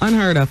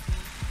 Unheard of.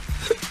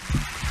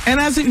 And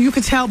as you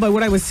could tell by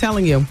what I was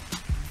telling you,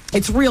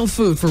 it's real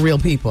food for real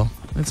people.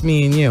 That's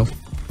me and you.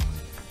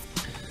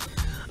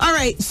 All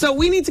right, so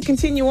we need to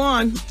continue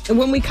on. And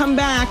when we come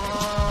back,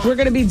 we're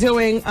going to be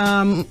doing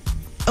a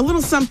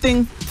little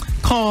something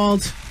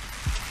called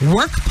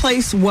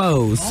Workplace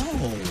Woes.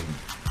 Oh,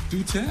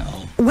 do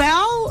tell.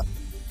 Well,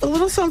 a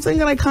little something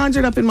that I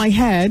conjured up in my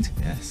head.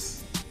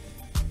 Yes.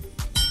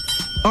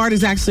 Art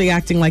is actually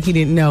acting like he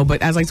didn't know,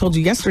 but as I told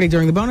you yesterday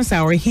during the bonus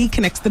hour, he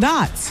connects the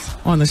dots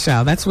on the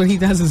show. That's what he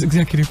does as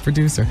executive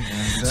producer.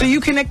 So you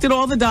connected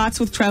all the dots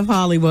with Trev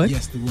Hollywood.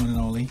 Yes, the one and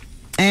only.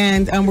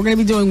 And we're going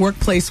to be doing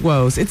Workplace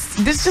Woes.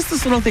 It's just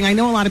this little thing. I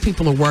know a lot of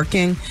people are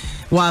working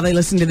while they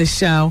listen to this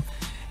show.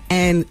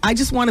 And I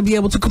just want to be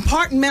able to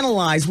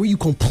compartmentalize where you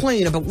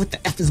complain about what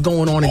the F is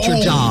going on at your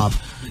job.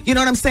 You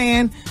know what I'm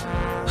saying?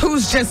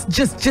 Who's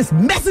just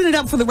messing it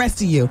up for the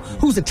rest of you?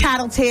 Who's a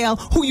tattletale?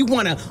 Who you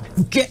want to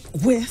get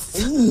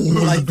with?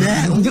 Ooh, like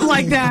that.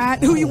 Like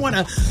that. Who you want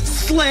to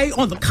slay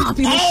on the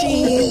copy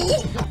machine?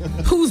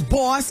 Whose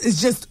boss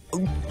is just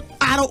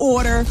out of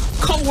order?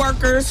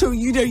 Co-workers who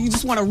you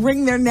just want to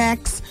wring their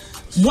necks?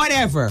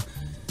 Whatever.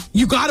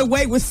 You got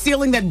away with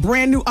stealing that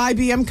brand new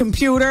IBM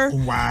computer.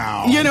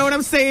 Wow. You know what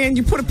I'm saying?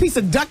 You put a piece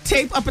of duct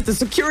tape up at the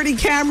security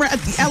camera at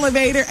the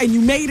elevator and you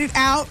made it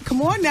out.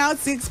 Come on now,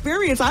 it's the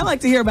experience. I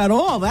like to hear about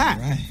all that.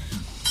 Right.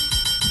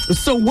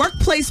 So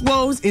Workplace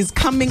Woes is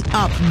coming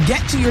up.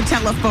 Get to your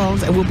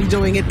telephones and we'll be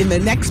doing it in the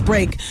next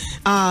break.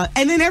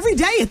 And then every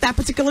day at that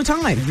particular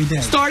time. Every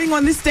day. Starting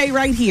on this day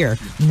right here.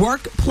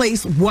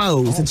 Workplace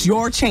Woes. It's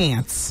your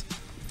chance.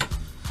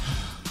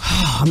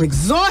 I'm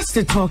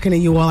exhausted talking to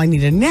you all. I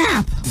need a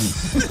nap.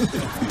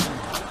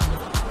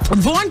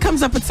 Vaughn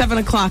comes up at 7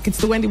 o'clock. It's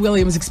the Wendy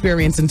Williams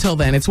Experience. Until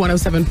then, it's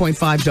 107.5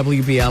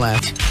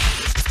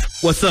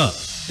 WBLS. What's up?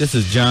 This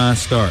is John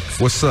Starks.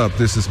 What's up?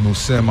 This is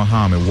Musa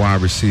Muhammad,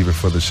 wide receiver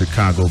for the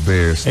Chicago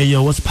Bears. Hey,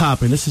 yo, what's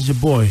poppin'? This is your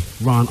boy,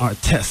 Ron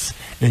Artest,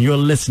 and you're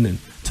listening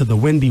to the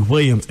Wendy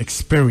Williams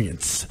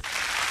Experience.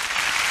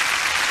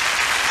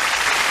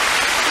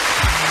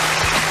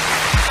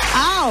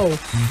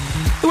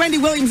 The Wendy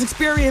Williams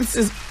Experience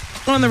is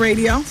on the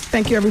radio.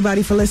 Thank you,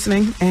 everybody, for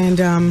listening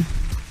and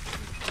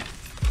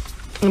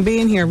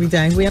being here every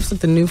day. We have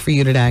something new for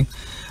you today.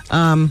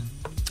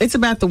 It's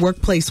about the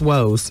workplace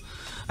woes.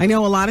 I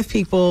know a lot of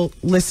people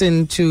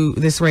listen to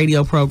this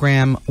radio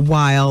program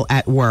while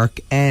at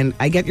work, and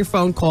I get your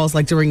phone calls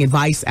like during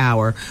advice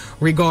hour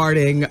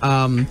regarding,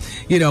 one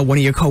of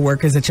your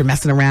coworkers that you're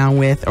messing around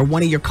with, or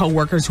one of your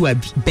coworkers who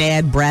have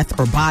bad breath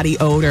or body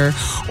odor,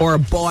 or a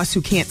boss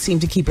who can't seem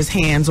to keep his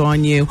hands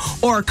on you,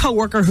 or a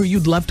coworker who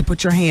you'd love to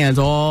put your hands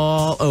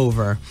all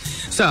over.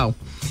 So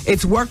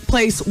it's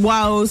Workplace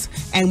Woes,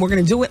 and we're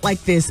going to do it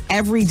like this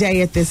every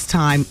day at this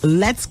time.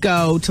 Let's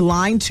go to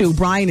line 2.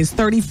 Brian is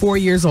 34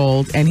 years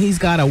old, and he's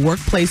got a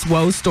Workplace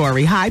Woes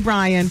story. Hi,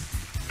 Brian.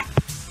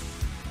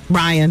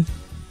 Brian.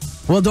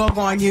 Well,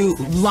 doggone you.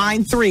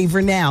 Line 3,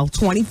 Vernell,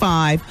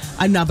 25.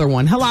 Another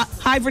one. Hello.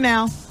 Hi,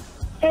 Vernell.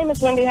 Hey,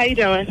 Miss Wendy. How you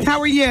doing? How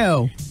are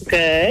you?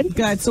 Good.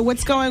 Good. So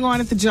what's going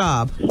on at the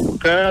job?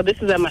 Girl, this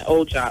is at my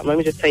old job. Let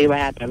me just tell you what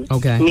happened.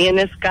 Okay. Me and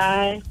this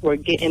guy were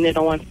getting it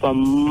on for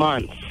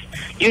months.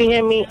 You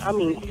hear me? I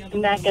mean,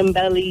 smacking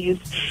bellies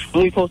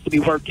when we're supposed to be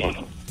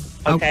working.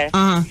 Okay?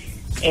 Uh-huh.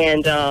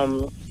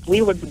 And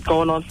we were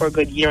going on for a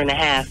good year and a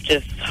half,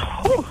 just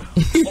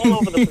all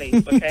over the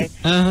place, okay?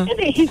 Uh-huh. And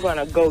then he's going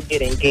to go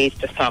get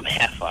engaged to some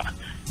heifer.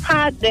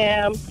 Hot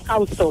damn. I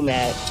was so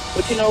mad.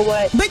 But you know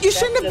what? But you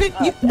shouldn't have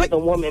been. But the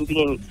woman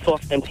being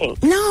soft and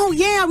pink. No,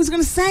 yeah, I was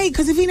going to say,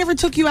 because if he never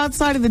took you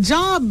outside of the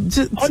job.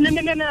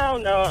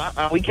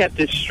 No. We kept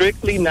it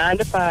strictly 9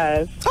 to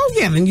 5. Oh,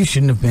 yeah, then you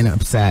shouldn't have been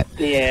upset.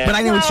 Yeah. But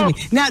I know what you mean.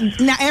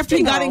 Now, after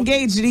he got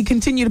engaged, did he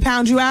continue to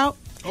pound you out?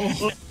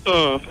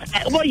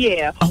 Well,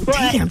 yeah. Oh, but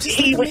damn.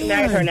 He went and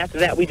married her, and after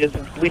that, we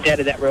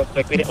deaded that real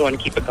quick. We didn't want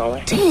to keep it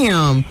going.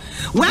 Damn.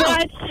 Wow.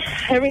 But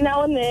every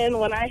now and then,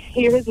 when I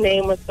hear his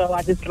name or so,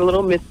 I just get a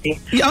little misty.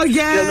 Oh,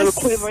 yes. Get a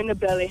little quiver in the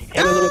belly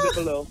and a little bit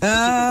below.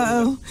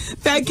 Oh,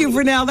 thank you,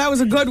 Vernell. That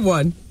was a good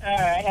one. All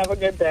right. Have a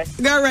good day.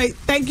 All right.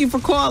 Thank you for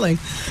calling.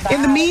 Bye.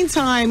 In the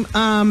meantime,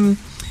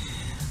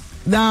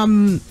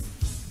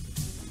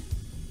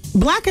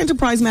 Black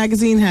Enterprise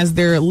Magazine has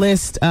their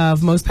list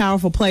of most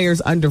powerful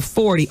players under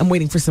 40. I'm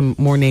waiting for some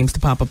more names to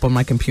pop up on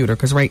my computer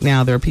because right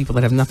now there are people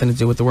that have nothing to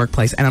do with the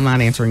workplace, and I'm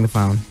not answering the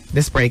phone.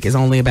 This break is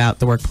only about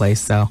the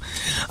workplace. So,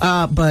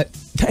 but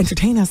to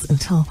entertain us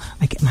until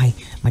I get my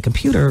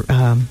computer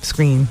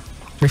screen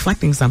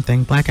reflecting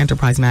something, Black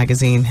Enterprise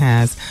Magazine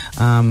has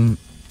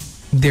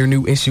their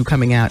new issue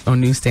coming out on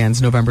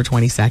newsstands November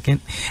 22nd,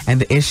 and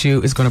the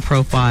issue is going to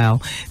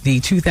profile the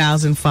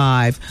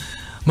 2005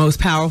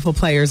 most powerful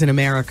players in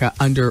America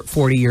under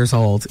 40 years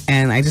old.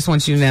 And I just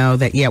want you to know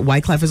that,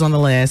 Wyclef is on the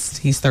list.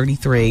 He's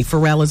 33.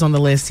 Pharrell is on the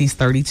list. He's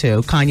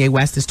 32. Kanye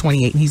West is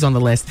 28. He's on the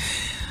list.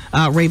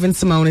 Raven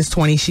Simone is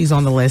 20. She's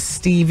on the list.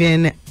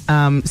 Steven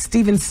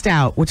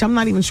Stout, which I'm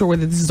not even sure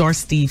whether this is our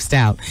Steve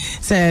Stout,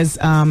 says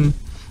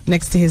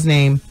next to his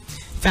name,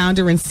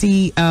 founder and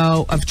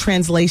CEO of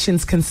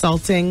Translations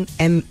Consulting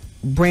and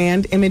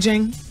Brand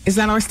Imaging. Is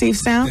that our Steve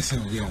Stout? Yes,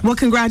 yeah. Well,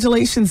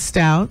 congratulations,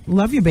 Stout.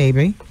 Love you,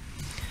 baby.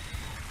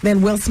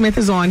 Then Will Smith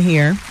is on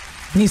here.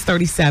 He's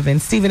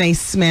 37. Stephen A.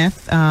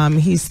 Smith,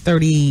 he's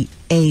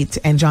 38.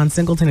 And John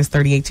Singleton is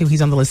 38, too.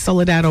 He's on the list.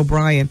 Soledad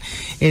O'Brien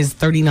is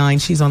 39.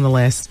 She's on the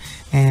list.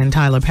 And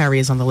Tyler Perry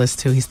is on the list,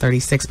 too. He's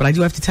 36. But I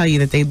do have to tell you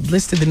that they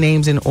listed the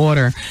names in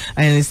order.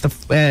 And it's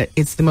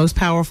the most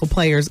powerful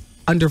players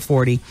under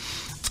 40.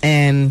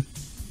 And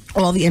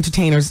all the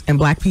entertainers and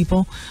black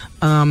people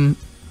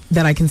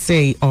that I can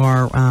see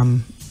are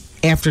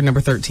after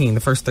number 13.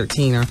 The first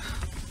 13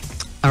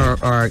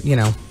 are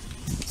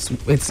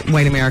it's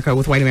white America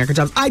with white America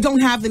jobs. I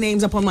don't have the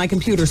names up on my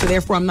computer, so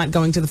therefore I'm not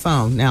going to the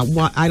phone. Now,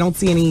 I don't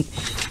see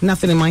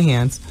nothing in my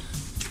hands.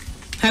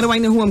 How do I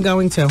know who I'm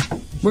going to?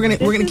 We're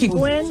gonna keep.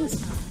 Gwen.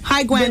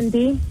 Hi, Gwen.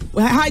 Wendy.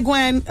 Hi,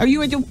 Gwen. Are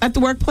you at the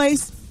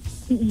workplace?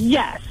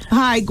 Yes.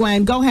 Hi,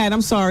 Gwen. Go ahead.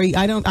 I'm sorry.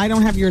 I don't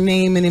have your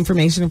name and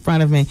information in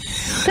front of me.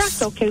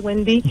 That's okay,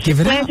 Wendy.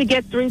 Give it Glad up. to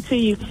get through to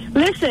you.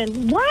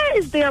 Listen, why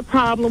is there a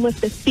problem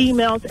with the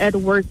females at the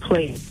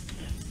workplace?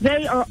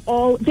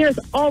 There's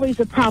always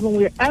a problem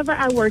wherever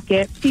I work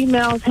at.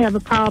 Females have a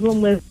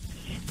problem with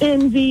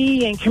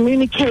envy and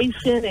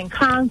communication and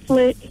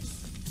conflict.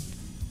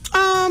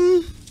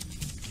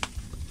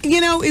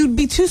 It would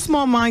be too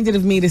small-minded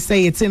of me to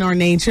say it's in our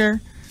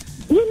nature.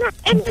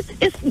 And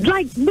it's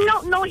like we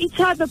don't know each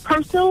other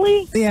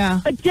personally. Yeah.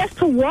 But just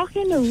to walk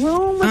in the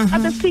room with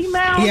other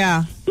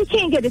females, you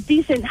can't get a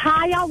decent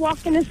hi. I'll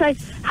walk in and say,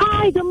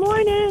 hi, good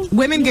morning.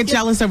 Women get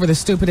jealous over the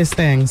stupidest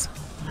things.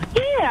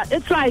 Yeah,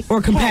 it's like...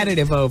 Or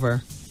competitive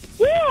over.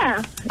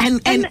 Yeah. And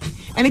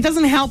it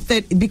doesn't help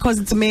that because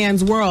it's a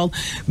man's world,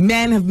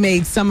 men have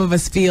made some of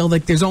us feel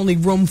like there's only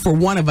room for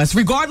one of us,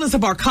 regardless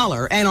of our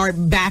color and our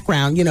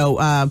background,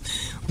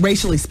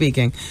 racially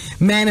speaking.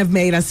 Men have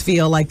made us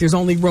feel like there's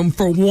only room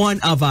for one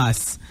of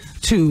us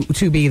to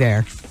be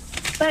there.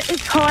 But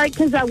it's hard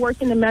because I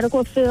work in the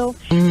medical field,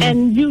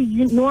 and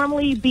you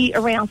normally be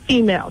around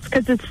females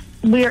because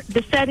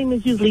the setting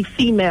is usually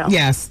female.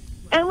 Yes.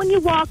 And when you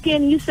walk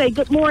in, you say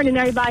good morning,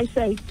 everybody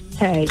say,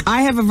 hey.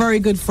 I have a very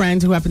good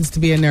friend who happens to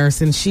be a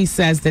nurse, and she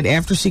says that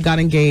after she got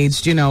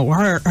engaged,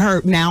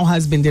 her now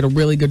husband did a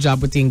really good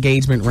job with the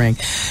engagement ring.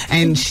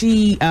 And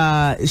she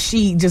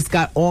just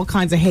got all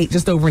kinds of hate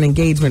just over an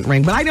engagement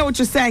ring. But I know what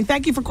you're saying.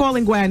 Thank you for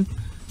calling, Gwen.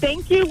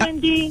 Thank you,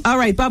 Wendy. All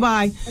right,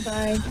 bye-bye.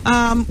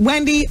 Bye-bye.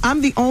 Wendy, I'm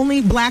the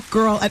only black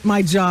girl at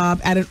my job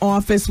at an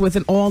office with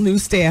an all-new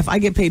staff. I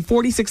get paid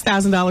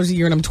 $46,000 a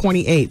year, and I'm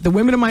 28. The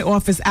women in my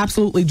office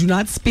absolutely do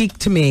not speak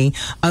to me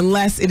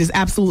unless it is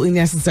absolutely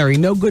necessary.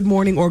 No good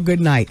morning or good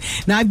night.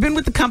 Now, I've been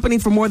with the company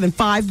for more than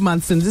 5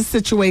 months, and this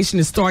situation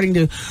is starting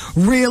to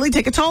really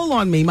take a toll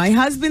on me. My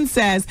husband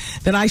says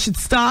that I should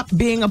stop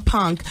being a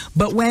punk,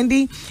 but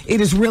Wendy, it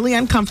is really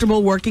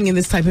uncomfortable working in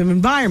this type of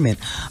environment.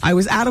 I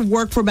was out of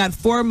work for about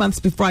 4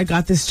 months before I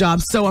got this job,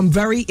 so I'm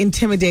very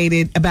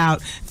intimidated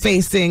about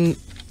facing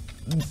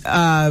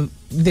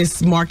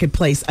this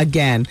marketplace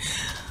again.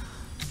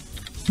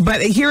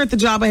 But here at the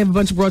job, I have a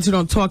bunch of broads who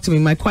don't talk to me.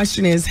 My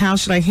question is, how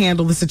should I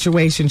handle the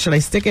situation? Should I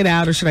stick it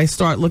out, or should I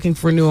start looking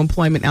for new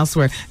employment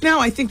elsewhere? No,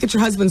 I think that your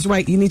husband's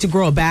right. You need to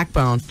grow a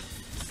backbone.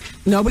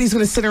 Nobody's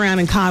going to sit around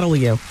and coddle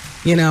you.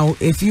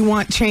 If you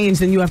want change,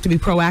 then you have to be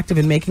proactive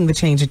in making the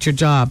change at your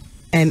job.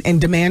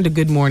 And demand a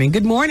good morning.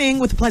 Good morning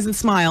with a pleasant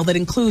smile that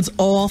includes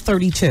all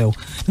 32.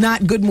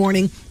 Not good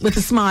morning with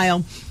a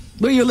smile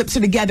Where your lips are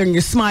together and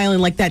you're smiling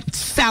like that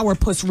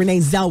sourpuss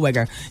Renee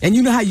Zellweger. And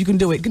you know how you can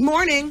do it. Good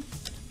morning.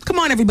 Come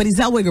on, everybody.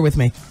 Zellweger with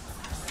me.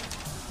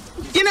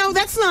 You know,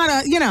 that's not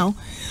a, you know.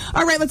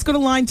 All right, let's go to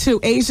line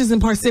 2. Asia's in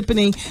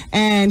Parsippany,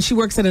 and she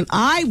works at an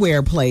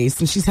eyewear place,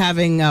 and she's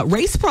having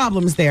race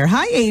problems there.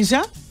 Hi,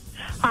 Asia.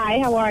 Hi,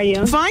 how are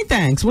you? Fine,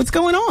 thanks. What's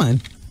going on?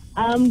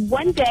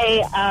 One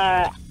day,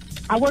 I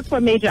work for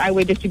a major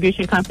eyewear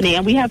distribution company,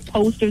 and we have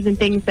posters and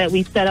things that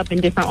we set up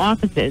in different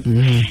offices.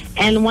 Mm-hmm.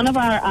 And one of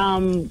our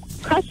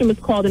customers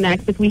called and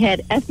asked if we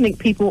had ethnic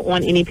people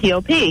on any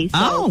POP.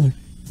 So,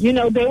 you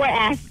know, they were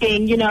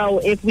asking, you know,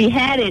 if we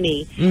had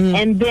any. Mm-hmm.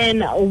 And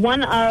then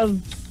one of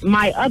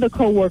my other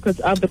coworkers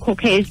of the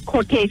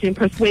Caucasian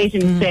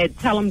persuasion said,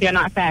 tell them they're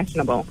not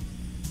fashionable.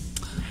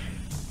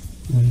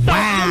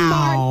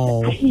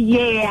 Wow.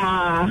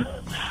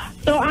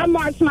 So I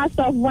marched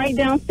myself right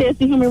downstairs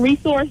to Human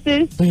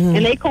Resources,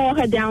 and they called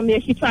her down there.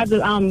 She tried to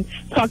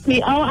talk to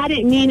me. Oh, I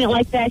didn't mean it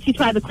like that. She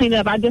tried to clean it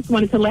up. I just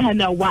wanted to let her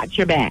know, watch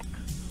your back.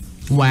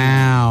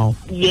 Wow.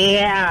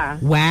 Yeah.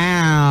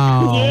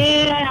 Wow.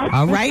 Yeah.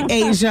 All right,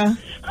 Asia.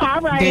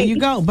 All right. There you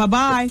go.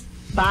 Bye-bye.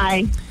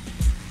 Bye.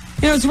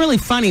 You know, it's really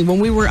funny. When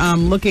we were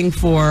looking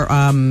for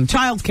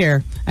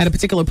childcare at a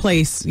particular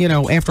place, you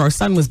know, after our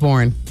son was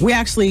born, we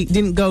actually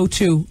didn't go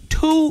to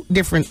 2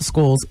 different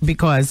schools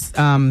because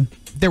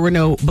there were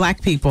no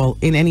black people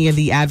in any of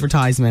the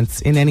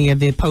advertisements, in any of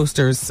the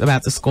posters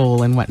about the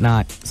school and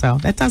whatnot. So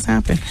that does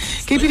happen.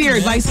 Keep it here.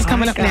 Advice is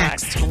coming up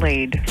next.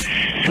 Played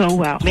so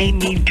well. Made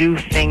me do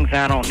things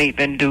I don't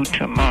even do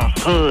to my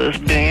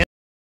husband.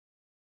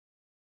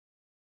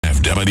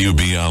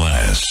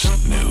 WBLS,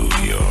 New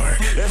York.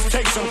 Let's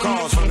take some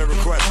calls from the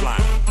request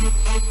line.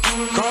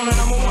 Caller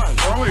number 1.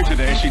 Earlier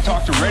today, she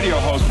talked to radio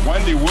host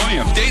Wendy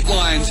Williams.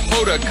 Dateline's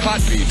Hoda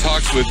Kotb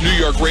talks with New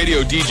York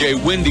radio DJ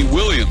Wendy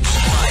Williams.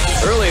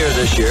 Earlier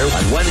this year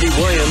on Wendy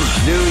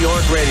Williams' New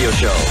York radio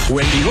show.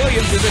 Wendy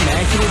Williams is a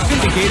national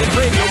syndicated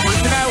radio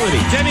personality.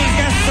 Demi's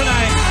guest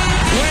tonight,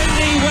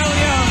 Wendy Williams.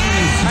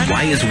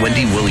 Why is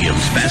Wendy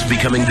Williams fast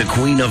becoming the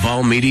queen of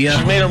all media?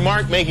 She's made her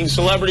mark making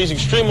celebrities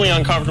extremely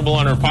uncomfortable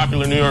on her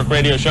popular New York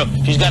radio show.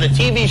 She's got a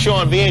TV show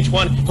on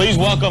VH1. Please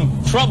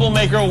welcome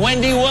troublemaker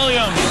Wendy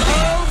Williams.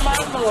 Oh, my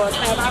Lord.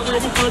 Am I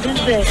ready for this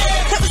day?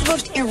 That was the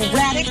most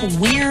erratic,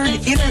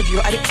 weird interview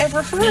I'd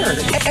ever heard.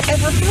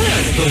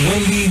 The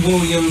Wendy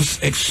Williams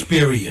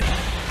Experience.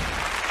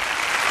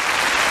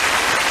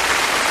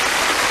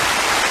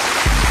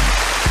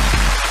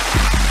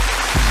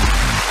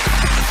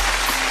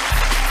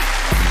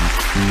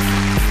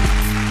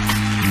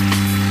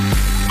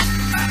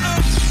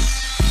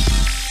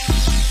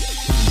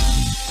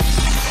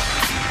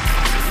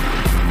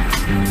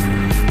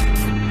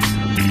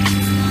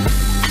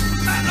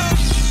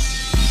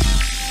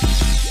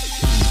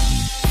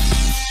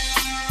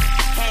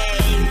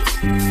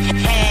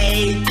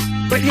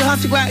 But you'll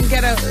have to go out and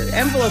get an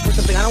envelope or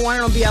something. I don't want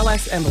it on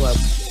BLS envelope.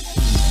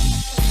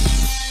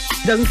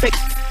 Doesn't say.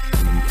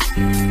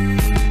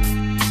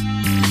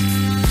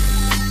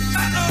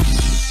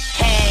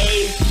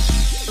 Hey.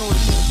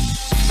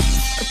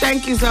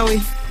 Thank you,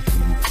 Zoe.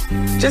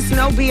 Just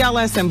no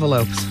BLS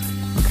envelopes.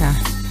 Okay.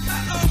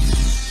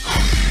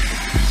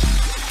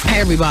 Hey,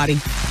 everybody.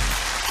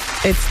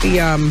 It's the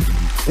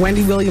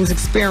Wendy Williams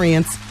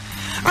Experience.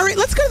 All right,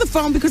 let's go to the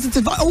phone because it's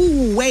a...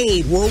 Oh,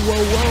 wait. Whoa.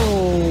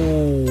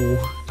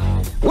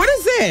 What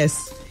is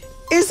this?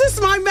 Is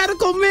this my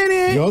medical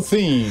minute? Your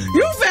theme.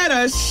 You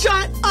better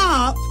shut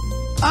up.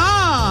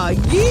 Ah,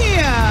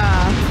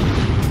 yeah.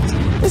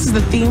 This is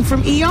the theme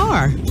from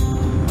ER.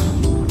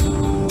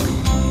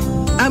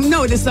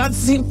 No, it is not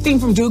the theme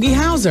from Doogie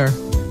Howser.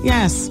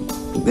 Yes.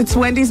 It's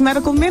Wendy's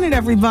Medical Minute,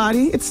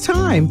 everybody. It's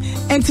time.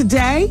 And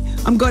today,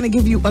 I'm going to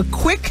give you a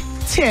quick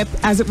tip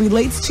as it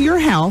relates to your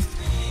health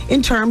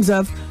in terms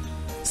of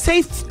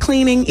safe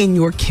cleaning in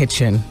your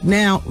kitchen.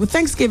 Now,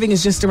 Thanksgiving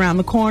is just around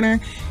the corner.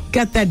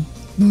 Got that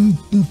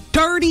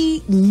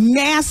dirty,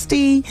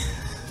 nasty...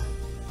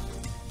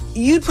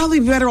 You'd probably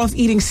be better off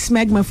eating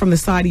smegma from the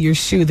side of your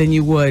shoe than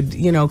you would,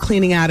 you know,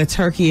 cleaning out a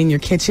turkey in your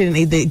kitchen.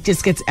 It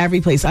just gets every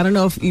place. I don't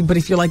know but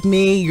if you're like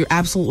me, you're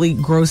absolutely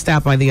grossed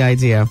out by the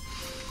idea.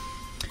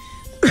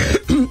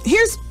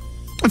 Here's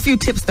a few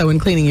tips, though, in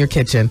cleaning your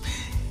kitchen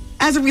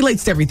as it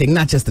relates to everything,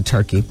 not just the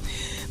turkey.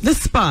 The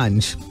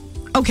sponge.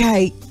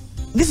 Okay,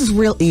 this is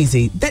real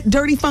easy. That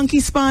dirty, funky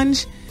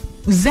sponge,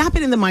 zap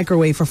it in the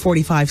microwave for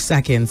 45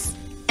 seconds.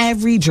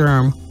 Every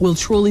germ will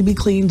truly be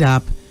cleaned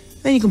up.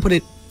 Then you can put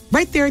it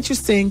right there at your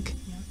sink,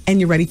 and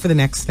you're ready for the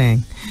next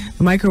thing.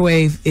 The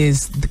microwave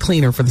is the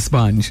cleaner for the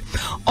sponge.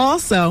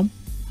 Also,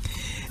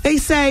 they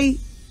say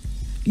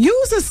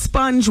use a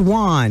sponge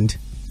wand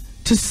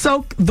to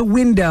soak the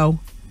window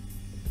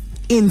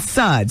in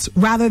suds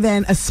rather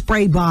than a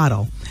spray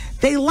bottle.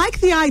 They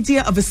like the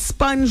idea of a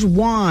sponge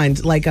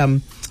wand, like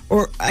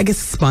or I guess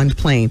a sponge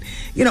plane.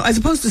 You know, as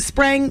opposed to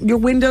spraying your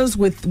windows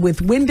with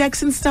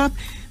Windex and stuff,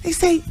 they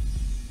say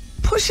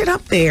push it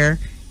up there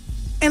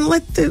and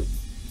let the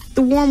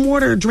warm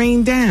water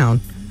drain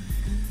down.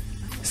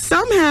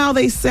 Somehow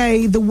they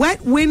say the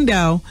wet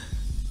window,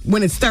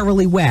 when it's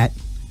thoroughly wet,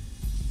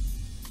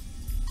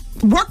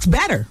 works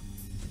better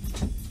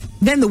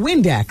than the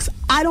Windex.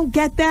 I don't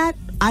get that.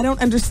 I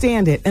don't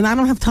understand it, and I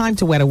don't have time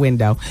to wet a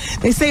window.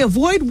 They say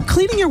avoid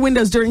cleaning your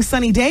windows during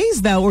sunny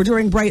days, though, or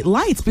during bright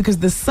lights, because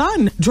the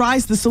sun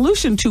dries the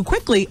solution too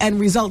quickly and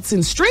results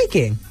in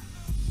streaking.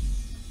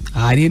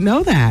 I didn't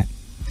know that.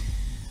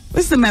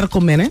 This is the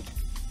Medical Minute.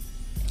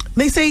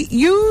 They say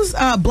use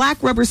a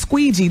black rubber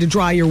squeegee to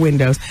dry your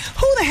windows.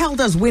 Who the hell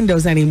does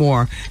windows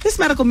anymore? This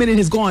Medical Minute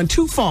has gone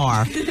too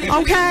far,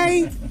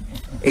 okay?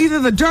 Either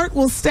the dirt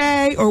will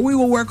stay or we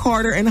will work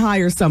harder and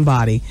hire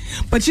somebody.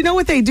 But you know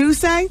what they do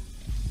say?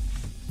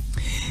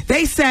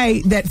 They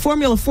say that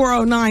Formula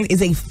 409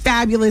 is a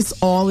fabulous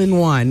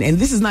all-in-one. And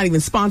this is not even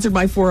sponsored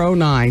by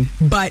 409,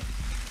 but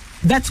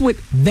that's what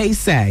they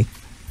say.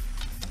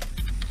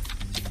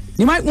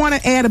 You might want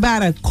to add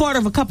about a quarter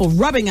of a cup of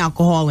rubbing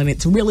alcohol in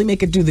it to really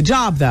make it do the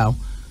job, though.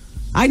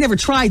 I never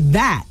tried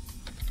that.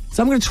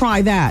 So I'm going to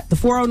try that. The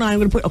 409, I'm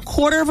going to put a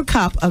quarter of a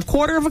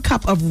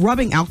cup of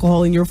rubbing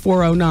alcohol in your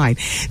 409.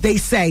 They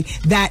say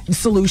that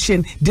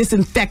solution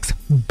disinfects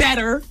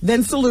better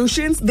than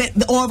solutions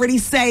that already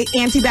say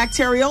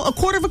antibacterial. A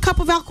quarter of a cup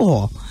of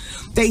alcohol.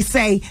 They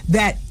say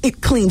that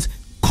it cleans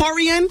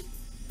corian,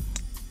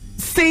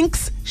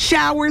 sinks,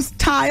 showers,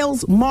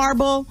 tiles,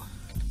 marble.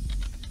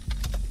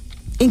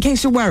 In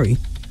case you're worried.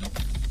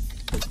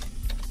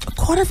 A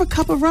quarter of a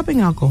cup of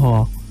rubbing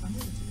alcohol.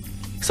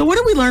 So what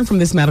did we learn from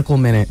this Medical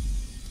Minute?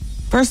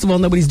 First of all,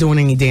 nobody's doing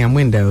any damn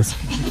windows.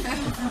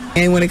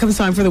 And when it comes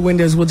time for the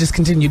windows, we'll just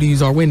continue to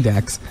use our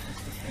Windex.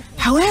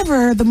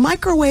 However, the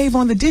microwave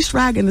on the dish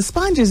rag and the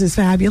sponges is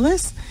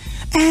fabulous.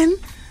 And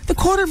the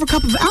quarter of a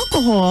cup of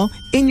alcohol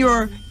in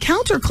your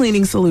counter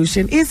cleaning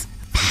solution is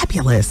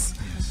fabulous.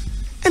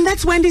 And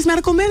that's Wendy's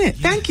Medical Minute.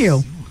 Thank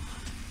you.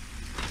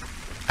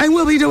 And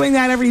we'll be doing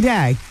that every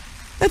day.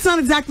 That's not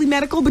exactly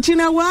medical, but you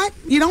know what?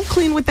 You don't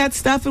clean with that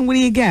stuff, and what do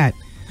you get?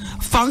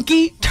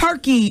 Funky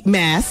turkey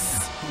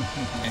mess.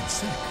 And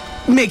sick.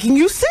 Making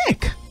you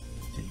sick.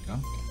 There you go.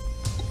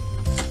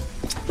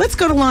 Let's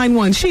go to line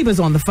 1.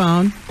 Sheba's on the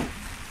phone.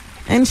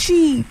 And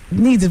she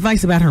needs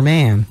advice about her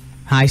man.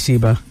 Hi,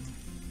 Sheba.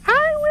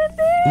 Hi,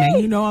 Wendy. Now,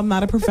 you know I'm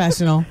not a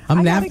professional.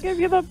 I gotta give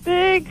you the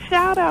big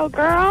shout out,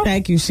 girl.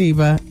 Thank you,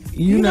 Sheba.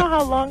 You know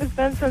how long it's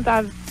been since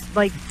I've,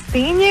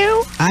 seen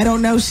you? I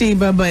don't know,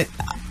 Sheba, but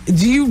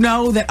do you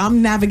know that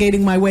I'm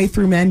navigating my way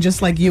through men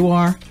just like you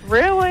are?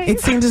 Really?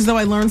 It seems as though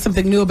I learn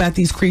something new about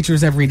these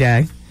creatures every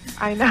day.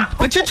 I know.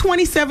 But you're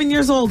 27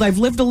 years old. I've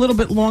lived a little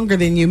bit longer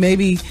than you.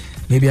 Maybe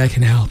I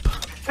can help.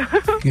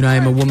 You know, I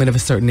am a woman of a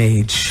certain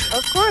age.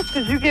 Of course,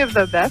 because you give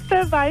the best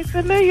advice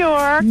in New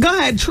York. Go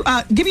ahead.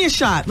 Give me a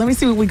shot. Let me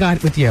see what we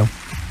got with you.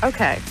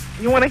 Okay.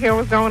 You want to hear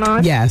what's going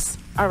on? Yes.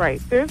 All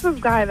right. There's this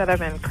guy that I've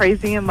been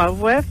crazy in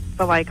love with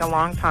for a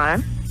long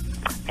time.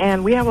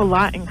 And we have a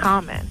lot in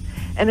common.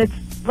 And it's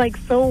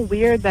so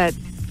weird that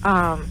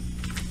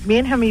me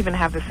and him even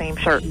have the same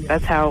shirt.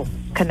 That's how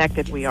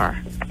connected we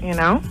are, you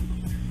know?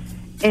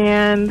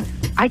 And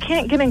I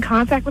can't get in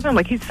contact with him.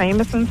 He's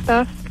famous and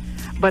stuff,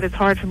 but it's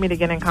hard for me to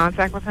get in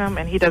contact with him,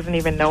 and he doesn't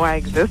even know I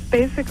exist,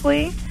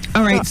 basically.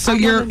 All right, so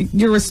you're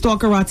a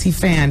Stalkerazzi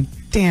fan.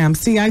 Damn,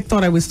 see, I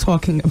thought I was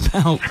talking to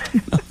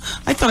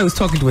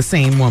a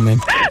sane woman.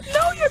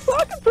 No, you're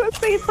talking to a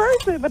sane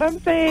person, but I'm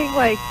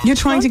saying you're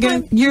trying to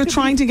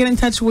get in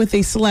touch with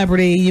a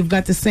celebrity. You've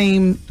got the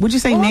same. Would you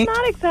say name? I'm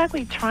not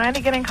exactly trying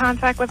to get in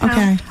contact with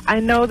him. I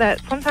know that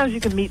sometimes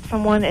you can meet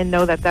someone and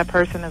know that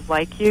person is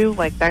like you.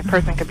 That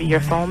person could be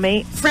your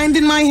soulmate. Friend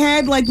in my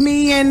head, like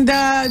me and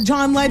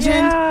John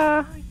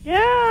Legend.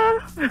 Yeah.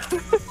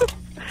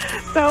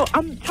 So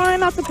I'm trying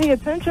not to pay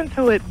attention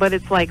to it, but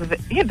it's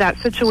that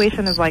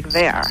situation is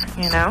there,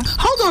 you know?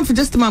 Hold on for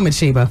just a moment,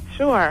 Sheba.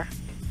 Sure.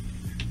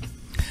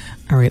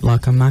 All right,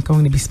 look, I'm not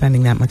going to be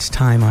spending that much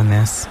time on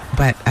this,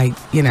 but it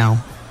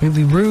would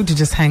be rude to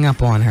just hang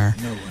up on her.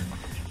 No way.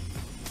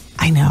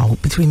 I know,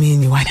 between me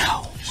and you, I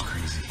know.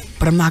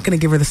 But I'm not going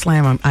to give her the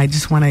slam. I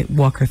just want to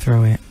walk her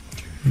through it.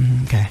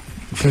 Okay.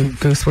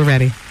 Goose, we're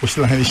ready. Which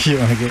line is she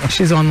on again?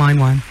 She's on line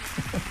 1.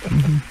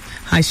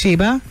 Hi,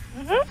 Sheba.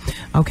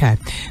 Okay,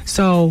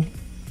 so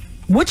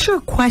what's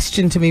your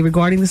question to me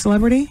regarding the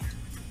celebrity?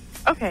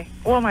 Okay,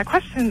 well, my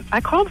question,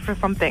 I called for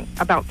something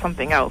about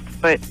something else,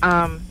 but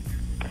I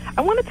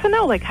wanted to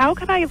know, how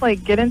can I,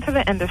 get into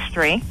the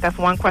industry? That's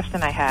one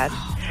question I had.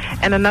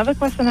 And another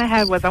question I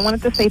had was I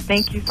wanted to say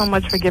thank you so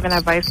much for giving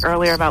advice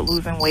earlier about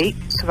losing weight,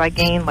 because I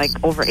gained,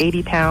 over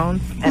 80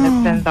 pounds, and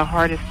it's been the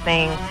hardest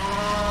thing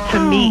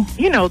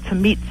to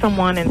meet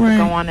someone and to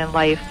go on in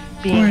life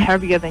being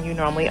heavier than you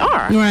normally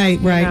are. Right.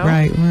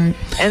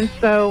 And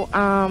so,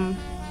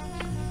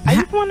 I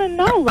just want to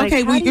know,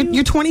 okay,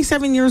 you're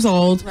 27 years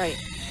old. Right.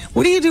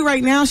 What do you do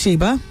right now,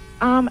 Sheba?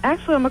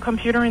 Actually, I'm a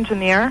computer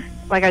engineer.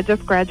 I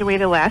just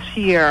graduated last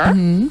year.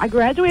 Mm-hmm. I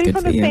graduated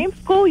from the same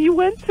school you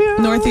went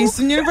to.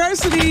 Northeastern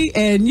University,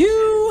 and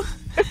you.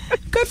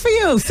 Good for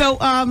you. So,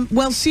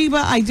 Sheba,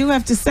 I do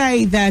have to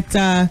say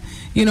that,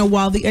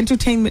 while the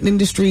entertainment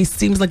industry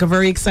seems like a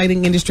very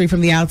exciting industry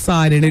from the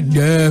outside, and it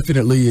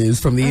definitely is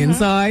from the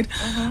inside,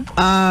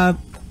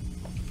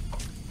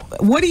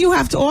 What do you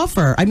have to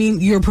offer? I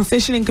mean, you're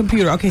proficient in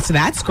computer. Okay, so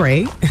that's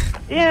great.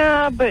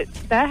 Yeah, but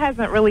that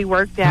hasn't really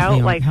worked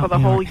out for the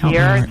whole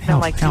year. It's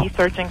been me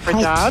searching for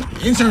jobs.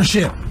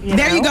 Internship.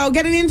 There you go.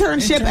 Get an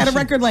internship at a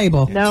record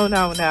label. No.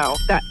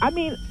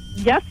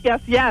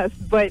 Yes.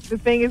 But the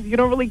thing is, you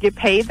don't really get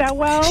paid that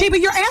well. But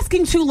you're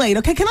asking too late,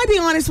 okay? Can I be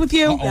honest with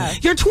you?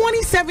 Yes. You're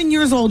 27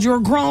 years old. You're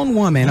a grown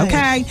woman,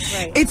 okay?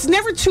 Right. It's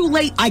never too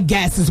late, I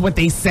guess, is what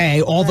they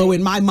say. Although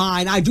in my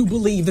mind, I do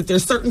believe that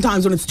there's certain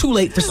times when it's too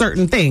late for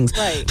certain things.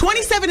 Right.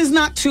 27 is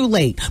not too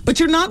late, but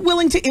you're not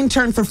willing to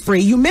intern for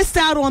free. You missed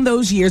out on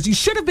those years. You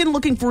should have been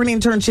looking for an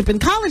internship in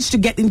college to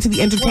get into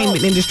the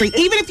entertainment industry.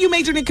 Even if you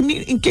majored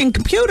in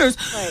computers,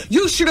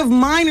 you should have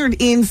minored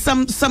in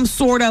some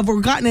sort of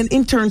or gotten an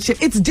internship.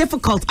 It's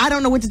difficult. I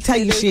don't know what to tell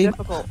you, She.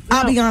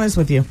 I'll be honest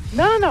with you.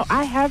 No.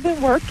 I have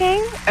been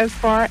working as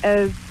far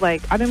as,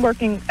 I've been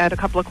working at a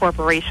couple of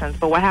corporations,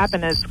 but what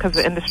happened is because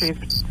the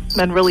industry's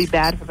been really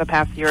bad for the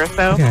past year or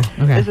so,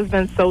 this has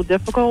been so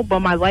difficult, but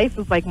my life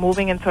is,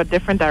 moving into a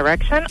different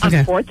direction,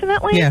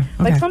 unfortunately. Yeah.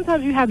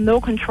 Sometimes you have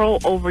no control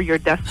over your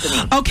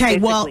destiny. Okay, basically.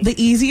 Well, the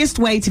easiest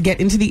way to get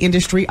into the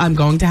industry, I'm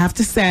going to have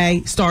to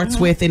say, starts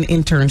with an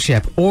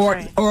internship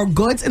or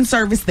goods and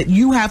service that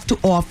you have to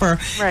offer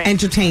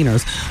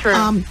entertainers.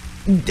 True.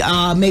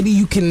 Maybe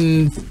you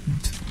can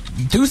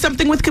do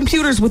something with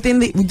computers within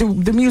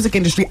the music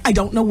industry. I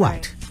don't know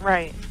what.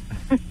 Right.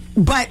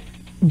 But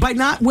by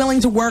not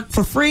willing to work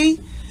for free.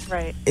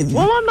 Right.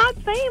 Well, I'm not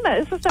saying that.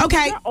 It's just that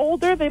when you're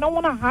older, they don't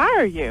want to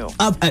hire you.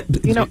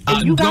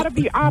 You got to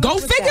be honest. Go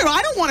figure.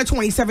 I don't want a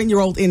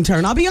 27-year-old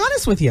intern. I'll be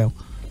honest with you.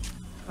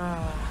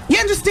 You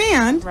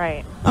understand?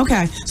 Right.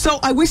 Okay. So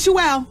I wish you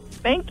well.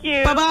 Thank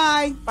you.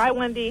 Bye-bye. Bye,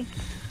 Wendy.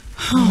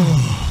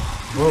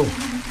 Whoa.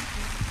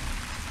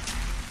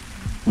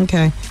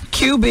 Okay.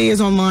 QB is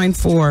on line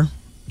 4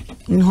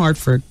 in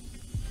Hartford.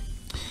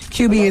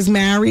 QB is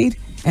married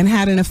and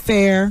had an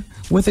affair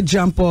with a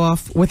jump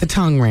off with a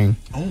tongue ring.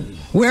 Oh.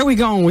 Where are we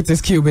going with this,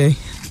 QB?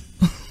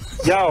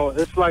 Yo,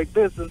 it's like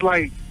this. It's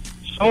like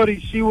Shorty,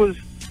 she was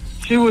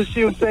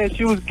saying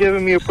she was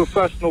giving me a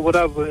professional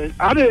whatever. And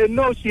I didn't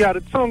know she had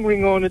a tongue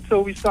ring on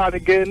until we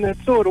started getting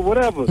into it or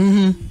whatever.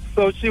 Mm-hmm.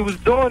 So she was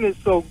doing it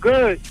so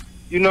good,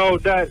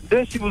 that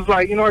then she was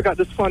like, I got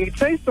this funny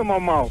taste in my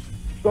mouth.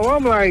 So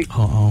I'm like,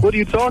 what are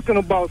you talking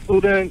about?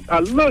 So then I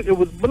look, it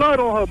was blood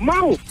on her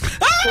mouth.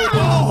 So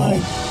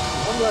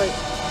I'm like,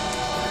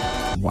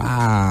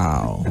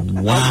 wow.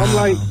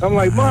 I'm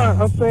like,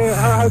 Mom, I'm saying,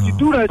 how'd you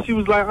do that? She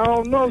was like, I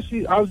don't know.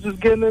 I was just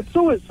getting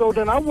into it. So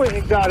then I went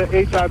and got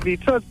an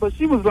HIV test, but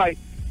she was like,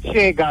 she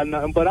ain't got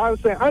nothing. But I was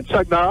saying, I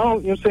checked her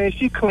out.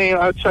 She clean.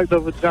 I checked her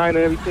vagina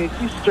and everything.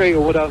 She's straight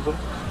or whatever.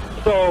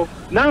 So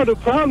now the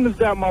problem is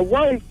that my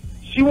wife,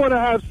 she want to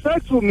have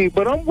sex with me,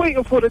 but I'm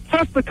waiting for the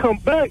test to come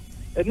back.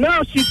 And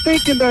now she's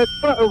thinking that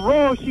something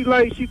wrong. She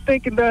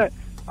thinking that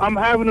I'm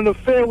having an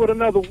affair with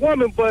another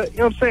woman, but, you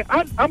know what I'm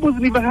saying, I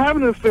wasn't even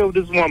having an affair with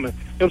this woman.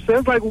 You know what I'm saying?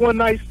 It's like one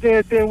night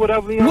stand thing,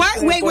 whatever. You know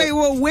wait,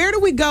 well, where do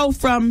we go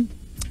from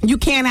you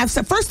can't have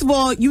sex? First of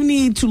all, you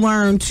need to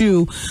learn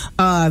to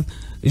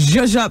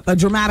zhuzh up a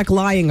dramatic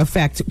lying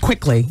effect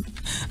quickly.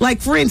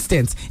 Like, for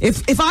instance,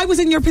 if I was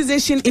in your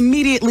position,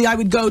 immediately I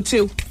would go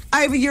to,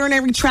 I have a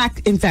urinary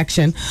tract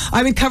infection.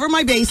 I would cover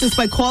my bases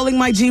by calling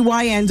my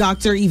GYN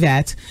Dr.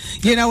 Yvette.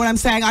 You know what I'm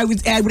saying? I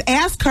would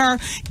ask her,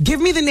 give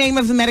me the name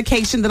of the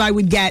medication that I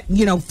would get,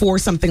 for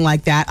something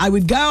like that. I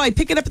would go, I'd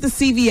pick it up at the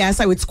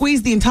CVS. I would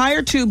squeeze the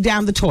entire tube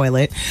down the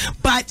toilet.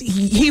 But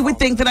he would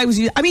think that I was,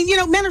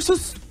 men are so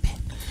stupid.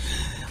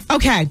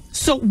 Okay,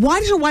 so why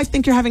does your wife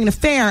think you're having an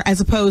affair as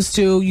opposed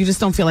to you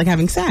just don't feel like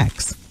having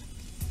sex?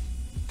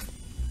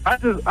 I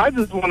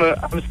just want to,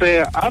 I'm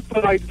saying, I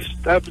feel like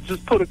I would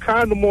just put a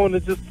condom on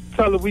and just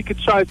tell her we could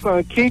try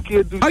something kinky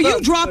or do something. Are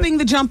you dropping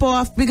the jump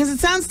off? Because it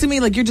sounds to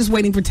me like you're just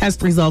waiting for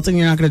test results and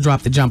you're not going to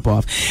drop the jump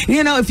off.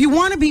 If you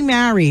want to be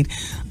married,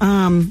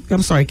 I'm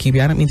sorry,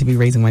 QB, I don't mean to be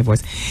raising my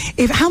voice.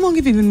 How long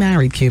have you been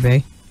married,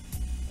 QB?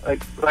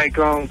 Like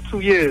 2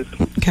 years.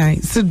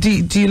 Okay, so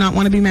do you not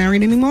want to be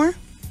married anymore?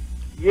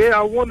 Yeah,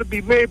 I want to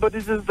be married, but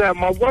it's just that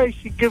my wife,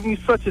 she gives me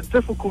such a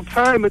difficult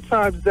time at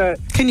times that...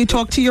 Can you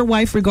talk to your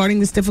wife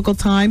regarding this difficult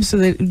time so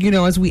that,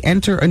 as we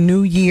enter a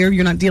new year,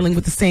 you're not dealing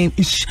with the same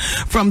ish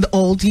from the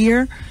old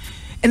year?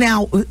 And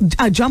now,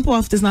 a jump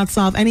off does not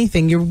solve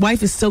anything. Your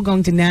wife is still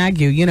going to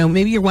nag you.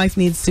 Maybe your wife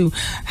needs to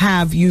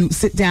have you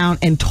sit down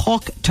and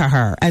talk to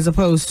her as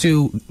opposed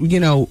to,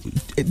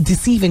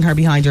 deceiving her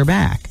behind your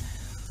back.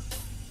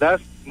 But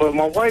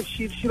my wife,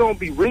 she don't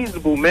be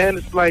reasonable, man.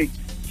 It's like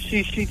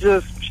she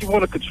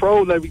want to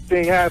control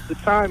everything half the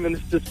time, and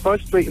it's just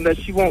frustrating that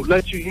she won't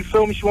let you. You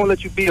feel me? She won't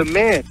let you be a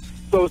man.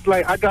 So it's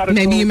like I gotta.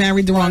 Maybe you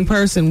married the wrong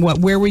person.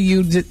 Where were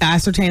you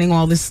ascertaining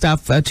all this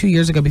stuff 2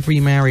 years ago before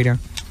you married her?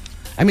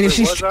 I mean,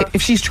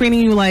 if she's treating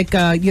you like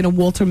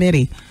Walter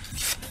Mitty,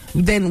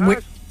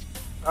 then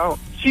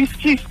she's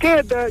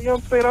scared that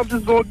I'm saying I'm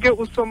just gonna get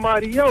with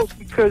somebody else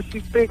because she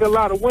think a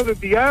lot of women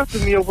be after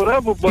me or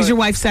whatever. But is your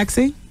wife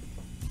sexy?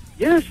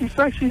 Yeah, she's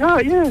sexy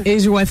hot. Yeah.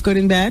 Is your wife good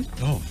in bed?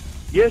 Oh.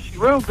 Yeah, she's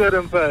real good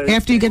in bed.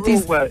 After you get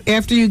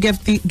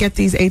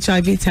these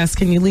HIV tests,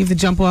 can you leave the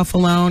jump off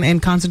alone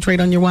and concentrate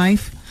on your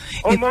wife?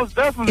 Most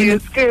definitely.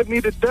 It scared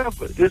me to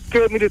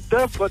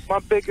death. But my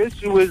big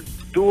issue is,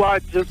 do I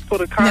just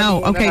put a condom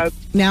on? No, okay.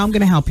 Now I'm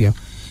going to help you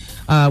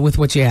with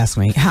what you asked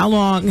me. How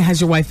long has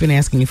your wife been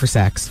asking you for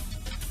sex?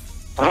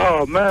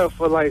 Oh, man,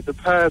 for like the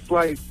past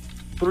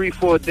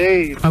 3-4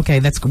 days. Okay,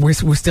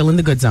 we're still in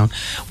the good zone.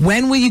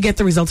 When will you get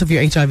the results of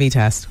your HIV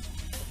test?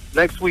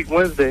 Next week,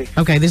 Wednesday.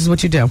 Okay, this is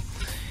what you do.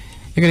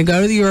 You're going to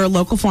go to your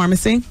local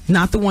pharmacy,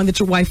 not the one that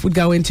your wife would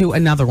go into,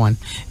 another one,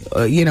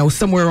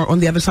 somewhere on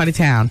the other side of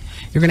town.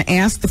 You're going to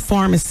ask the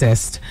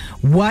pharmacist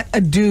what a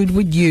dude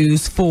would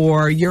use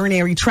for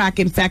urinary tract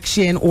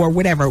infection or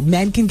whatever.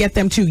 Men can get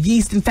them too.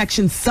 Yeast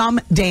infection, some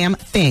damn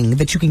thing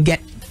that you can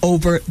get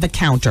over the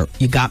counter.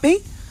 You got me?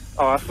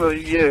 Oh, I feel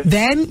you, yeah.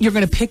 Then you're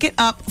going to pick it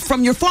up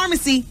from your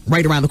pharmacy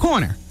right around the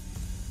corner.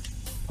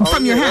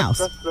 From your house.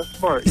 That's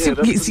smart. You see what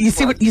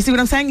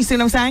I'm saying? You see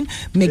what I'm saying?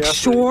 Make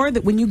sure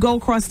that when you go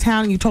across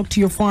town and you talk to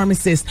your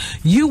pharmacist,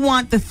 you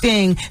want the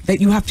thing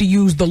that you have to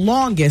use the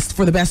longest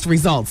for the best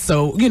results.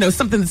 So,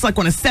 something that's like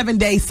on a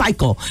 7-day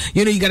cycle.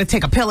 You got to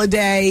take a pill a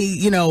day,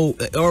 or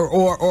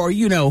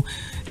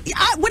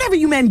whatever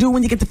you men do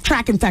when you get the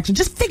tract infection.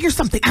 Just figure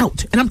something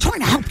out. And I'm trying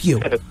to help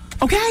you.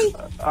 Okay?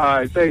 All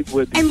right, thanks,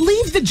 Wendy. And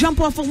leave the jump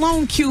off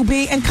alone,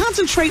 QB, and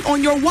concentrate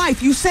on your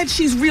wife. You said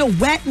she's real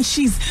wet and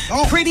she's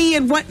pretty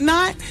and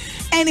whatnot.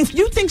 And if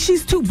you think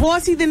she's too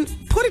bossy, then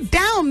put it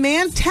down,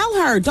 man. Tell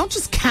her. Don't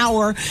just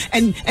cower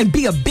and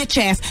be a bitch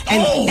ass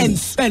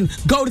and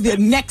go to the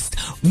next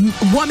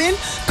woman,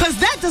 because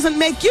that doesn't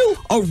make you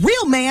a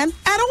real man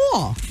at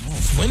all.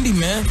 It's Wendy,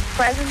 man.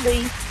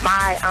 Presently,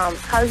 my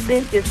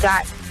husband just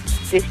got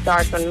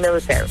discharged from the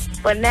military.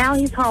 But now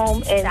he's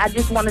home, and I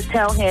just want to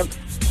tell him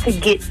to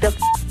get the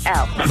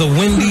out. The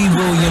Wendy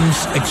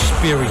Williams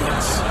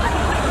Experience.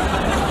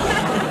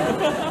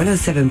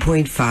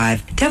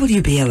 107.5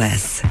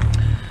 WBLS.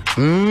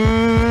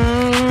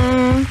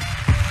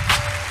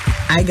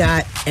 I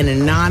got an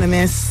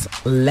anonymous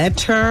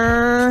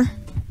letter.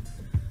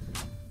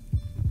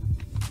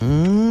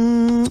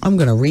 I'm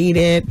going to read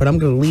it, but I'm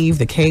going to leave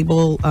the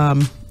cable.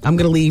 I'm going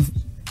to leave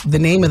the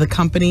name of the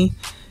company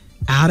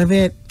out of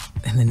it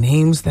and the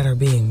names that are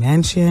being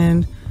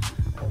mentioned.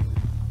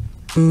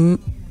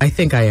 I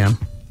think I am.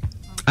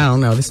 I don't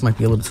know. This might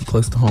be a little too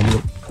close to home, a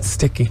little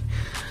sticky.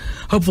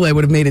 Hopefully I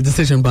would have made a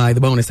decision by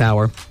the bonus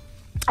hour.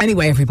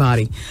 Anyway,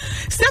 everybody,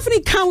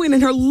 Stephanie Cohen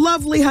and her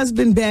lovely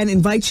husband, Ben,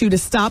 invite you to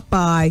stop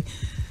by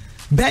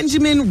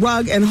Benjamin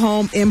Rug and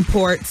Home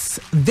Imports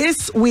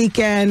this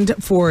weekend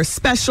for a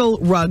special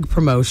rug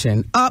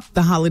promotion.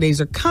 The holidays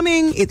are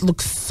coming. It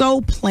looks so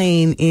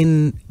plain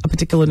in a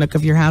particular nook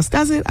of your house,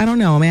 does it? I don't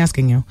know. I'm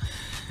asking you.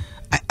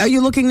 Are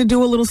you looking to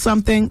do a little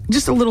something?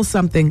 Just a little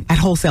something at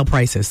wholesale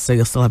prices, so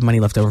you'll still have money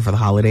left over for the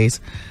holidays.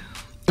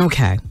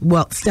 Okay.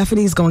 Well,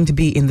 Stephanie's going to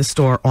be in the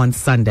store on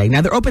Sunday.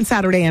 Now, they're open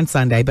Saturday and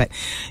Sunday, but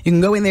you can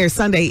go in there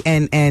Sunday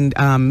and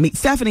meet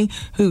Stephanie,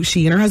 who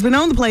she and her husband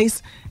own the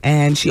place,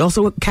 and she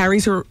also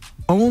carries her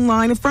own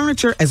line of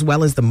furniture, as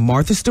well as the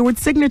Martha Stewart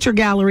Signature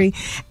Gallery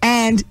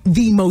and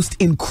the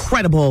most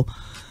incredible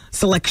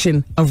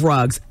selection of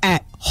rugs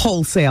at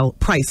wholesale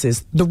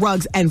prices. The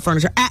rugs and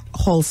furniture at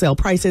wholesale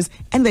prices.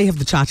 And they have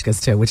the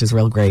tchotchkes too, which is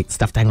real great.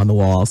 Stuff to hang on the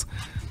walls.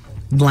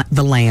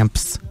 The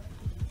lamps.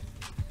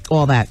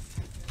 All that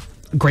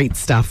great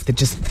stuff that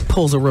just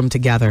pulls a room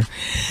together.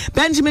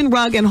 Benjamin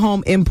Rug and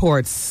Home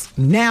Imports,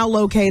 now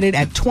located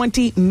at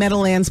 20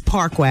 Meadowlands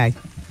Parkway.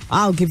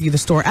 I'll give you the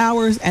store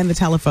hours and the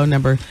telephone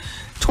number.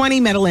 20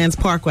 Meadowlands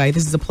Parkway.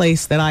 This is a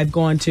place that I've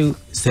gone to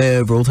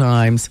several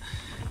times.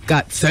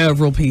 Got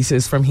several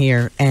pieces from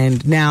here,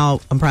 and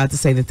now I'm proud to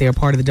say that they are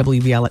part of the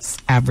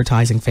WBLS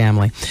advertising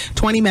family.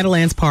 20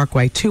 Meadowlands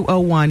Parkway,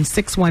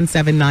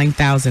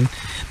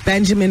 201-617-9000.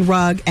 Benjamin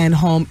Rug and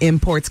Home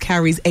Imports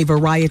carries a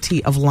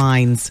variety of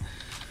lines.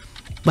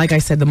 Like I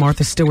said, the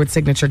Martha Stewart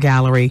Signature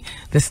Gallery,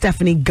 the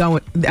Stephanie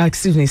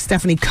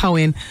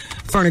Cohen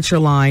furniture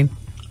line,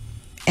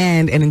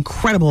 and an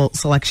incredible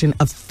selection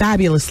of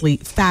fabulously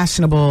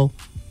fashionable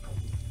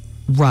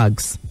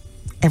rugs.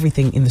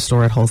 Everything in the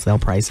store at wholesale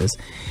prices.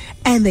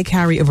 And they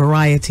carry a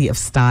variety of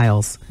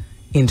styles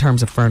in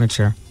terms of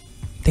furniture.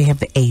 They have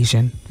the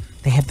Asian.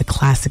 They have the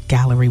classic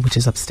gallery, which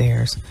is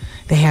upstairs.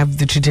 They have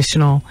the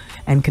traditional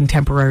and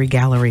contemporary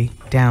gallery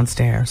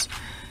downstairs.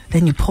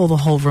 Then you pull the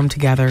whole room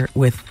together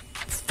with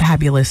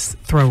fabulous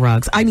throw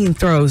rugs. I mean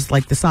throws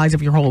like the size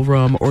of your whole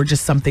room, or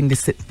just something to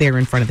sit there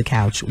in front of the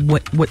couch.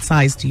 What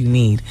size do you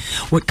need?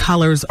 What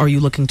colors are you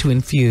looking to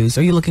infuse?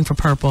 Are you looking for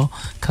purple?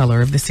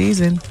 Color of the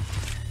season.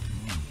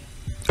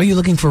 Are you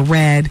looking for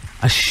red?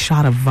 A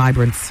shot of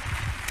vibrance.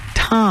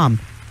 Tom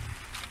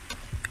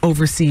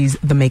oversees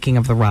the making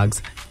of the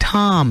rugs.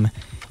 Tom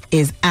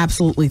is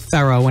absolutely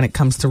thorough when it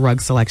comes to rug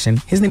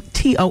selection. His name,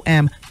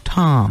 T-O-M,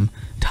 Tom.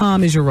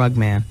 Tom is your rug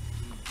man.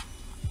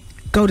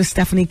 Go to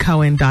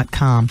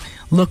StephanieCohen.com.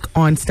 Look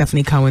on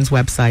Stephanie Cohen's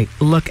website.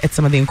 Look at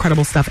some of the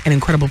incredible stuff and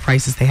incredible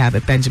prices they have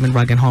at Benjamin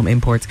Rug and Home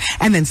Imports.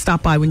 And then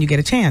stop by when you get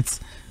a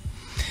chance.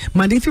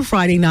 Monday through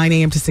Friday, 9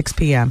 a.m. to 6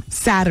 p.m.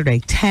 Saturday,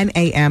 10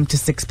 a.m. to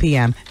 6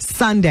 p.m.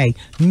 Sunday,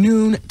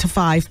 noon to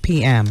 5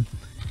 p.m.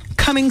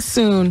 Coming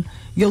soon,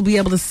 you'll be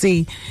able to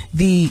see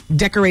the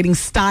decorating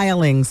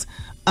stylings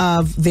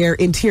of their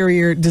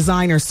interior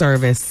designer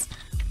service.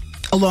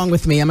 Along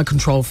with me, I'm a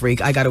control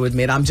freak. I got to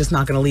admit, I'm just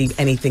not going to leave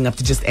anything up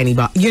to just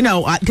anybody.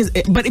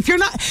 But if you're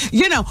not,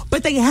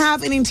 but they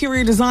have an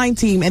interior design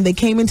team, and they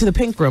came into the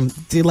Pink Room,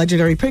 the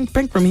legendary Pink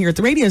Room here at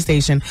the radio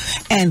station,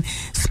 and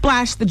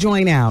splashed the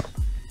joint out.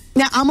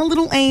 Now, I'm a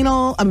little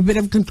anal. I'm a bit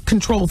of a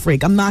control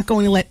freak. I'm not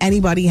going to let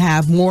anybody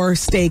have more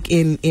stake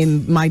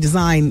in my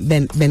design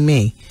than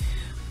me.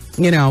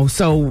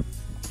 So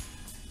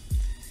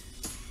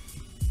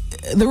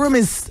the room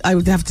is, I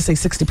would have to say,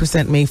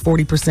 60% me,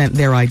 40%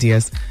 their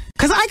ideas.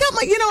 Because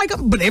I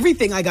got but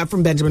everything I got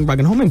from Benjamin Rugg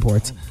and Home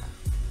Imports.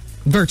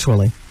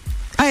 Virtually.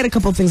 I had a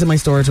couple of things in my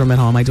storage room at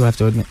home, I do have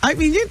to admit. I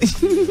mean,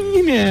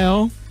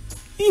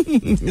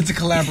 It's a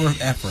collaborative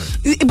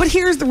effort. But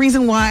here's the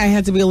reason why I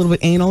had to be a little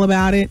bit anal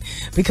about it.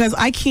 Because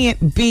I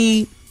can't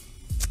be,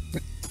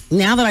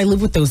 now that I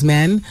live with those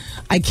men,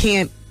 I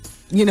can't,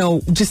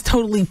 just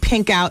totally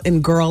pink out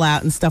and girl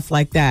out and stuff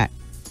like that.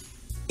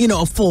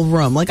 A full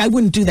room. Like, I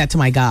wouldn't do that to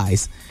my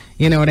guys.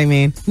 You know what I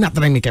mean? Not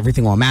that I make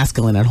everything all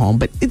masculine at home,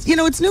 but it's,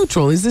 it's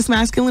neutral. Is this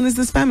masculine? Is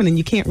this feminine?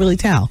 You can't really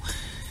tell.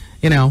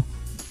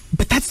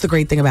 But that's the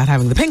great thing about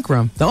having the Pink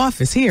Room, the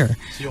office here.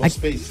 It's your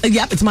space.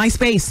 Yep, it's my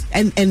space.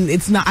 And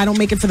it's not, I don't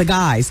make it for the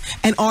guys.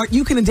 And Art,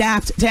 you can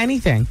adapt to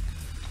anything.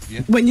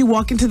 Yeah. When you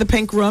walk into the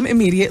Pink Room,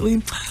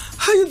 immediately,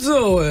 how you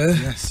doing?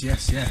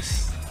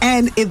 Yes.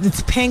 And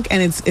it's pink,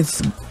 and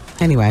it's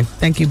anyway,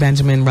 thank you,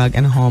 Benjamin Rugg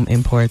and Home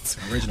Imports.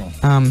 Original.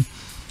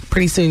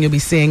 Pretty soon you'll be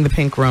seeing the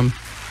Pink Room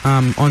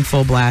on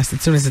full blast.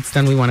 As soon as it's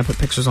done, we want to put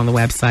pictures on the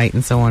website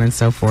and so on and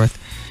so forth.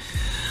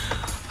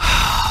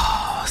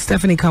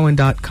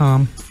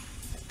 StephanieCohen.com.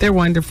 They're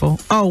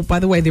wonderful. Oh, by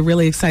the way, they're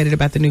really excited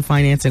about the new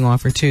financing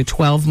offer, too.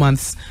 12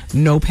 months,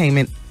 no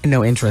payment,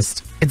 no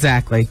interest.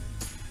 Exactly.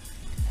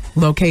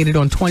 Located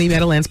on 20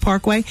 Meadowlands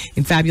Parkway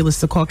in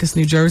fabulous Secaucus,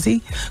 New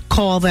Jersey.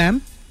 Call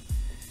them,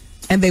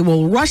 and they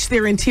will rush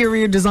their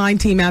interior design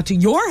team out to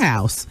your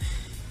house.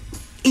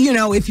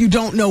 If you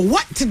don't know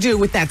what to do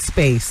with that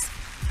space.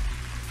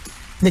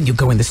 Then you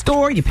go in the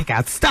store, you pick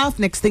out stuff.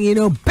 Next thing you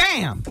know,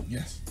 bam!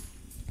 Yes.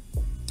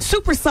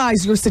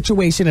 Supersize your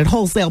situation at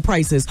wholesale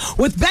prices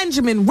with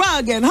Benjamin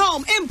Rugg and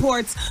Home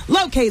Imports,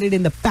 located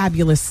in the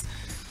fabulous,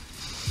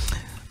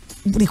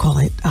 what do you call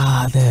it?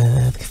 What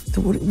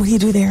do you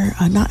do there?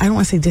 I don't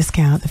want to say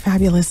discount. The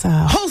fabulous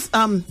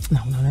outlet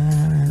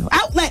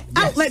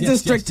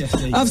district of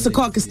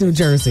Secaucus, New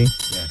Jersey.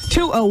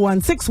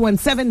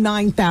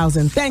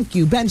 201-617-9000. Thank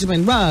you,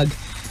 Benjamin Rugg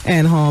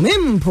and Home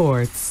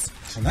Imports.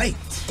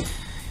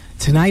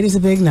 Tonight is a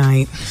big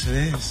night. Yes,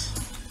 it is.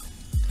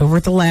 Over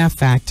at the Laugh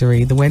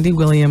Factory, the Wendy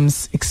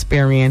Williams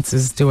Experience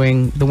is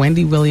doing the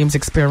Wendy Williams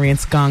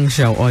Experience Gong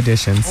Show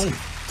auditions. Oh.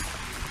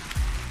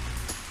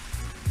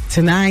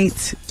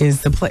 Tonight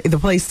is the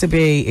place to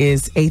be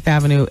is 8th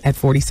Avenue at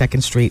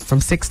 42nd Street. From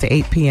 6 to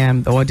 8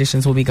 p.m., the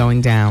auditions will be going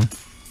down.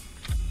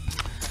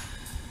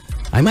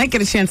 I might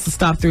get a chance to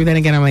stop through, then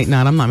again I might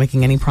not. I'm not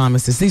making any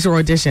promises. These are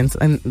auditions,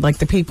 and like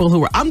the people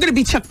who are, I'm going to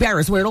be Chuck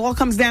Barris, where it all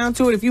comes down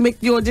to it. If you make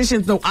the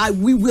auditions,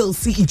 we will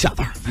see each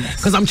other,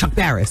 because I'm Chuck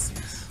Barris.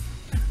 Yes.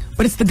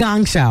 But it's the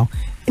Gong Show.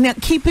 Now,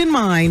 keep in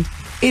mind,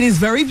 it is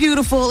very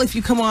beautiful if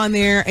you come on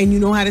there and you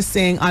know how to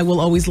sing I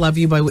Will Always Love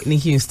You by Whitney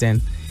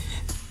Houston.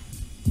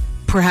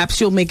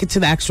 Perhaps you'll make it to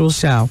the actual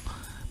show.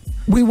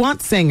 We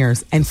want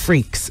singers and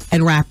freaks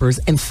and rappers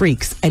and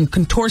freaks and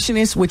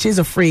contortionists, which is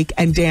a freak,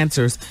 and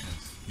dancers.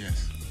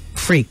 Yes.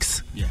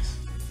 Freaks. Yes.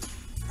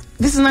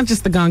 This is not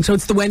just the Gong Show.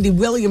 It's the Wendy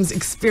Williams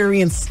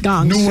Experience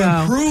Gong Show. New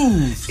and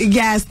improved.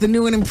 Yes, the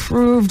new and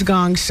improved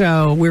Gong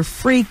Show, where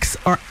freaks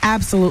are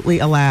absolutely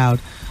allowed.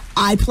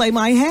 I play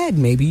my head.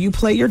 Maybe you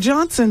play your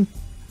Johnson.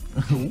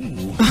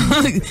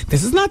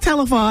 This is not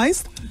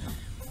televised.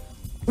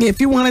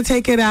 If you want to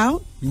take it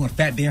out. You want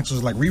fat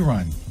dancers like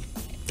Rerun.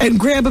 And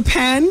grab a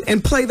pen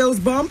and play those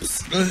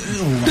bumps.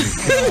 Oh my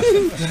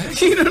God!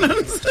 You know what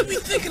I'm saying? I be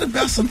thinking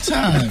about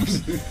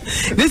sometimes.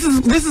 This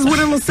is what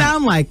it'll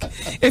sound like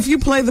if you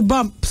play the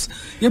bumps.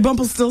 Your bump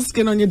will still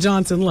skin on your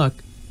Johnson. Look.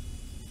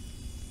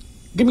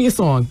 Give me a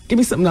song. Give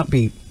me something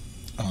upbeat.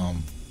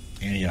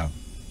 Annie out.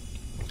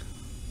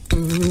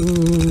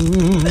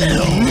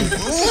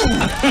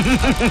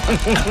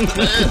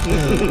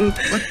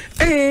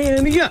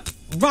 And yeah,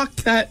 rock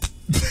that.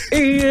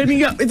 And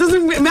yeah, it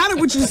doesn't matter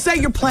what you say.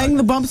 You're playing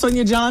the bumps on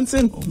your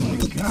Johnson. Oh my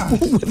God!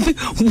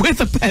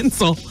 with a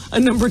pencil, a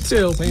number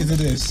 2. Play to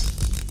this.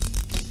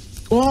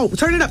 Oh,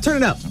 turn it up! Turn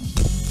it up.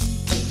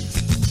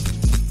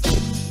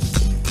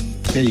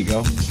 There you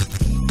go.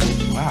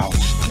 Wow,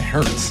 it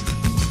hurts.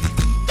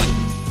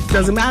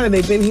 Doesn't matter.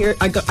 They've been here.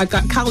 I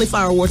got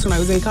cauliflower awards when I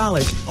was in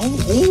college.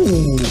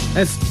 Oh,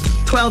 that's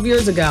 12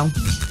 years ago.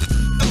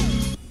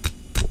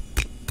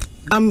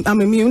 I'm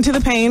immune to the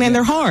pain, and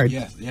they're hard.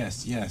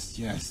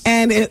 Yes.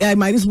 And I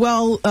might as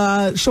well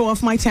show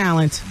off my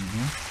talent.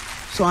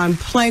 Mm-hmm. So I'm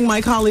playing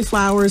my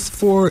cauliflowers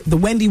for the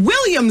Wendy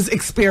Williams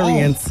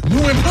Experience. You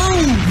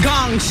improved.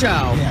 Gong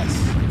Show.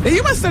 Yes. Now,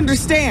 you must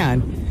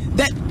understand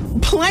that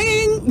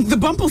playing the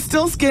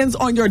Bumplestiltskins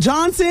on your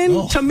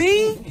Johnson, to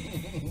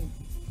me,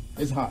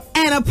 it's hot.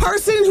 And a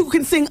person who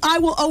can sing I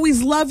Will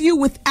Always Love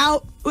You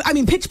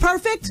pitch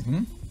perfect,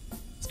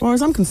 as far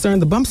as I'm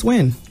concerned, the Bumps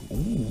win.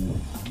 Ooh,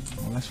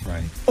 well, that's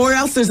right. Or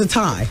else there's a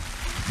tie.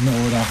 No,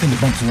 I think the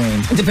Bumps win.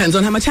 It depends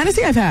on how much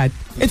Hennessy I've had.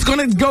 It's going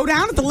to go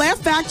down at the Laugh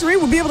Factory.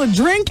 We'll be able to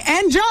drink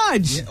and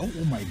judge. Yeah. Oh,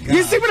 my God.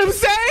 You see what I'm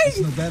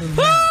saying? No better than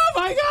that. Oh,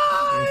 my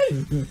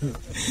God.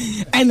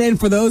 And then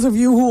for those of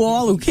you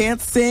who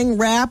can't sing,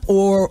 rap,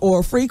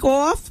 or freak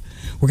off,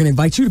 we're going to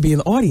invite you to be in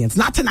the audience.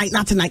 Not tonight.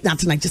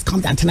 Just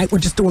calm down. Tonight we're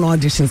just doing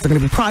auditions. They're going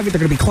to be private. They're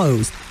going to be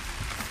closed.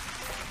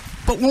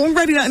 But when we're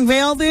ready to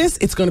unveil this,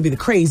 it's going to be the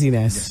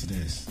craziness. Yes, it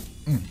is.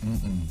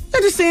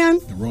 Understand?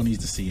 The world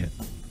needs to see it.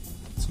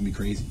 It's going to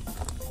be crazy.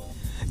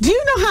 Do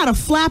you know how to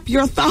flap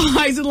your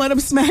thighs and let them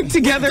smack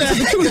together? I'm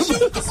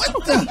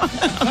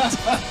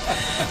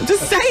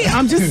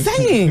just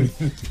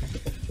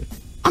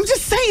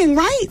saying,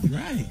 right?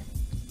 Right.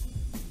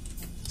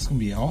 It's going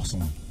to be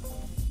awesome.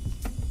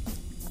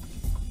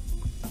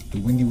 The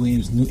Wendy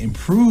Williams new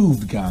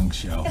improved Gong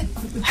Show.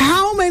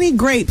 How many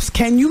grapes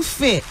can you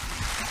fit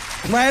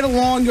right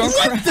along your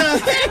What the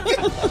heck?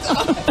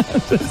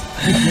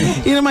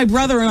 You know, my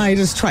brother and I are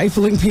just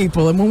trifling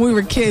people. And when we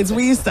were kids,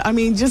 we used to,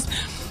 just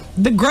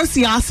the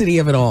grossiosity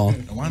of it all.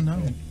 Oh, I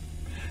know.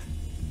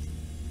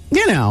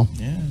 You know.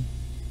 Yeah.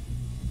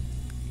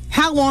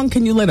 How long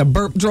can you let a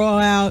burp draw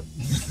out?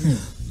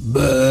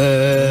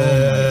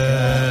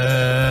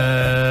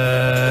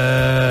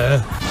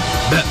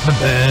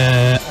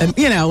 And,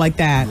 like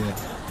that. Yeah.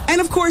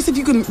 And of course, if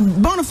you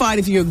can, bona fide,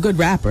 if you're a good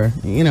rapper,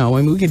 we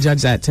can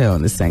judge that too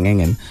in the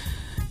singing and,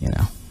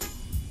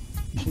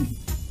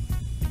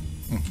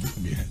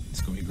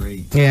 It's going to be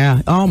great.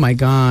 Yeah. Oh my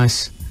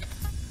gosh.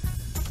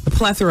 The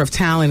plethora of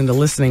talent in the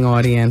listening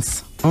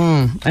audience.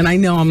 And I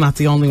know I'm not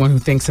the only one who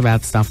thinks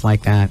about stuff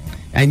like that.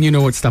 And you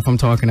know what stuff I'm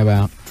talking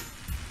about.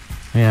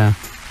 Yeah.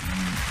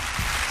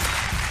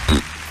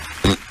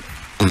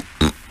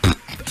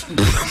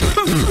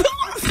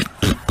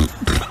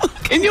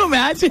 Can you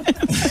imagine? Come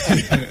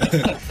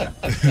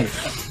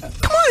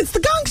on, it's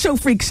the Gong Show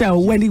Freak Show.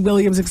 Wendy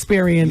Williams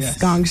Experience. Yes.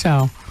 Gong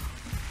Show.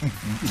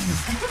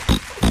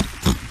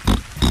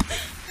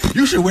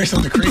 You should wear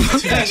something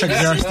crazy.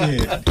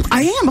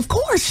 I am, of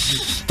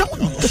course. Don't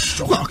look.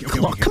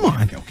 Come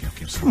on.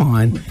 Come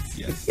on.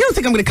 Yes. You don't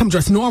think I'm going to come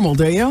dressed normal,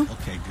 do you?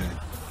 Okay,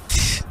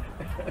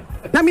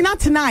 good. Not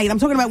tonight. I'm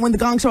talking about when the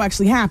Gong Show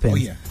actually happens. Oh,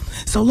 yeah.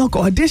 So look,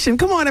 audition.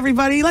 Come on,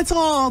 everybody. Let's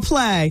all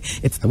play.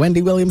 It's the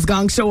Wendy Williams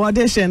Gong Show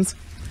auditions.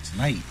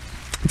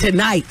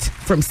 Tonight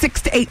from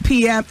 6 to 8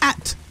 p.m.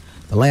 at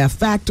the Laugh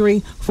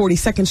Factory,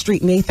 42nd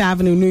Street and 8th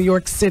Avenue, New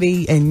York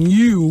City. And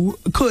you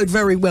could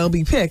very well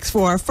be picked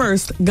for our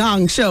first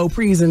Gong Show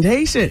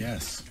presentation.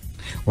 Yes.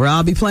 Where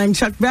I'll be playing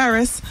Chuck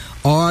Barris.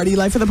 Artie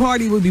Life of the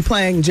Party will be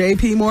playing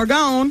J.P.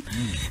 Morgone.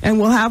 And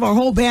we'll have our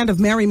whole band of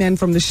merry men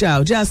from the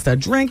show. Just a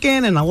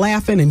drinking and a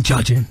laughing and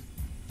judging.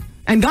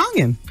 And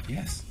gonging.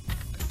 Yes.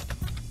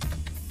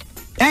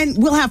 And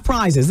we'll have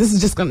prizes. This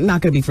is just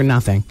not going to be for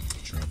nothing.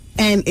 True.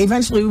 And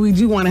eventually we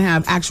do want to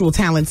have actual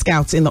talent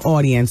scouts in the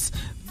audience.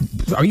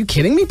 Are you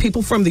kidding me?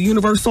 People from the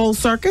Universal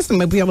Circus and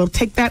might be able to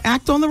take that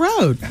act on the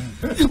road.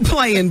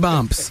 Playing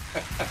bumps.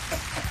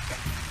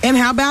 And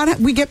how about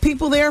we get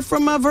people there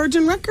from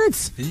Virgin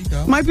Records? There you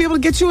go. Might be able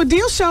to get you a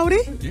deal,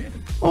 Shody. Yeah.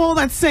 All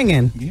that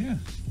singing. Yeah.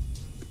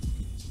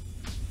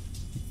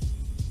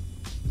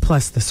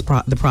 Plus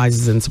the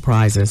prizes and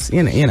surprises.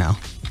 You know.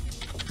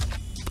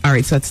 All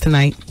right, so that's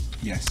tonight.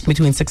 Yes.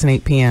 Between 6 and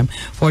 8 p.m.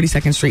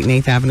 42nd Street and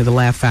 8th Avenue. The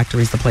Laugh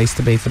Factory is the place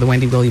to be for the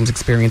Wendy Williams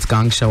Experience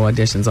Gong Show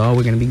auditions. Oh,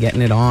 we're going to be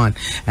getting it on.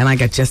 And I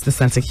got just a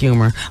sense of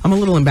humor. I'm a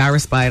little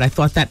embarrassed by it. I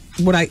thought that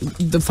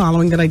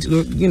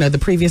the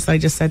previous that I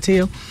just said to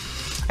you,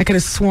 I could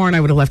have sworn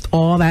I would have left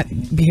all that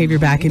behavior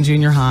back in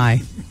junior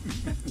high.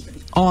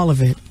 All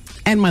of it.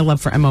 And my love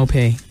for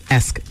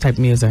MOP-esque type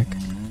music.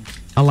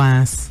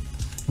 Alas,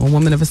 a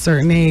woman of a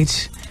certain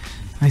age,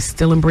 I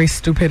still embrace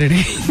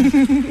stupidity.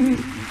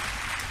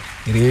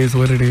 It is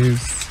what it is.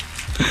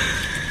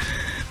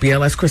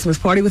 BLS Christmas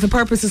Party with a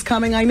Purpose is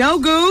coming. I know,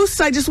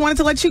 Goose. I just wanted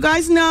to let you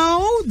guys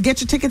know.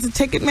 Get your tickets at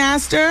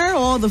Ticketmaster.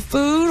 All the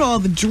food, all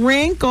the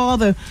drink, all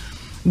the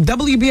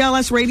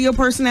WBLS radio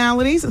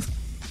personalities.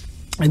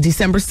 On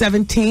December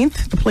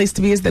 17th, the place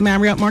to be is the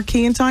Marriott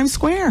Marquis in Times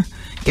Square.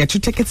 Get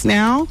your tickets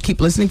now.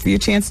 Keep listening for your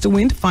chance to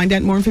win. To find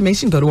out more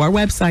information, go to our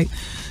website,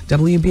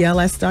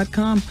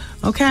 WBLS.com.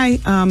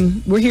 Okay,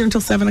 we're here until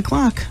 7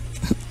 o'clock.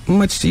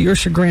 Much to your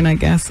chagrin, I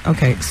guess.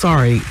 Okay,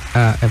 sorry,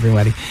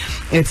 everybody.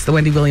 It's the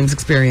Wendy Williams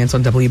Experience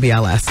on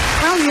WBLS.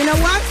 Well, you know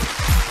what?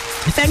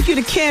 Thank you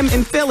to Kim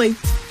in Philly.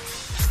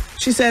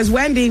 She says,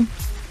 Wendy,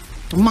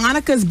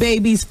 Monica's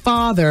baby's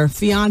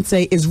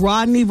fiance, is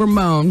Rodney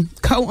Ramone,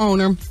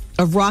 co-owner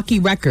of Rocky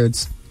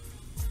Records.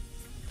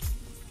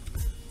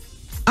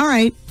 All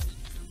right.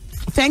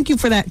 Thank you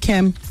for that,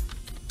 Kim.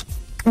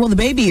 Well, the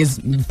baby is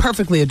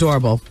perfectly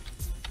adorable,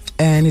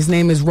 and his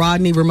name is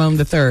Rodney Ramon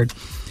III.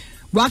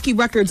 Rocky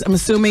Records, I'm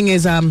assuming,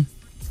 is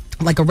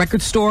like a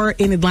record store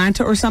in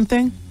Atlanta or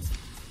something.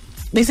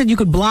 They said you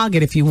could blog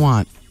it if you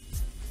want.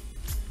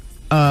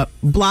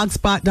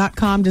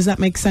 Blogspot.com. Does that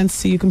make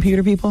sense to you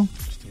computer people?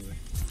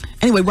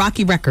 Anyway,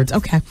 Rocky Records.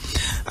 Okay.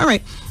 All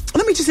right.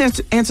 Let me just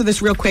answer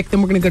this real quick,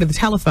 then we're going to go to the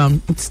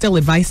telephone. It's still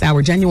advice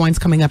hour. Genuine's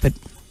coming up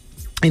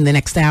in the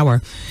next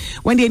hour.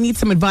 Wendy, I need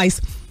some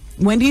advice.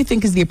 When do you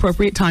think is the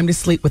appropriate time to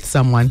sleep with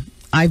someone?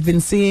 I've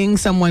been seeing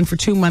someone for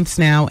 2 months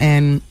now,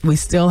 and we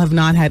still have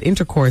not had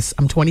intercourse.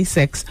 I'm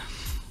 26.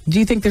 Do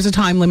you think there's a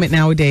time limit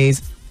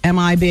nowadays? Am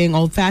I being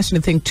old-fashioned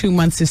to think 2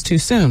 months is too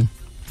soon?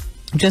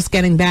 Just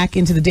getting back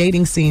into the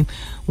dating scene.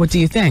 What do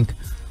you think?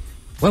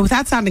 Well,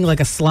 without sounding like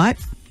a slut,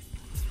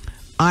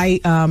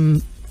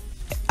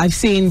 I've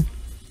seen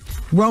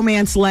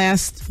romance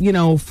last,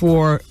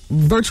 for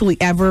virtually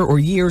ever or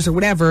years or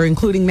whatever,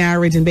 including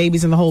marriage and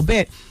babies and the whole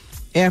bit,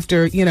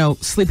 after,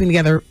 sleeping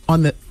together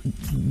on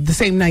the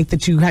same night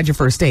that you had your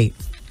first date.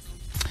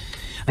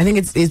 I think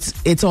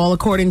it's all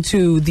according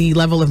to the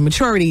level of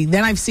maturity.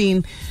 Then I've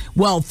seen,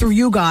 through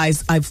you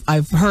guys,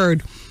 I've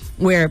heard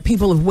where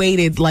people have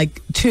waited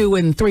like 2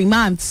 and 3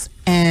 months,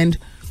 and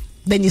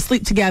then you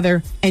sleep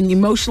together and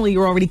emotionally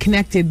you're already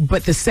connected,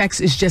 but the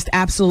sex is just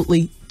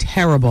absolutely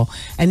terrible.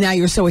 And now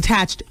you're so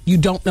attached, you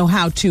don't know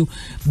how to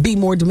be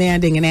more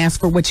demanding and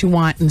ask for what you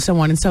want and so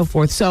on and so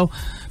forth. So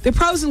there are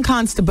pros and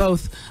cons to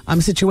both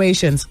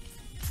situations.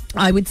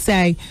 I would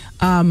say,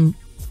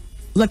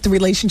 let the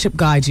relationship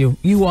guide you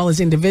all as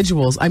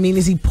individuals. I mean,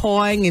 is he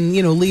pawing and,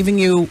 leaving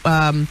you,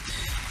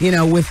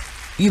 with,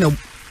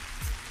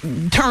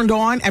 turned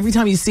on every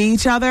time you see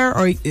each other?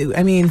 Or,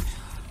 I mean,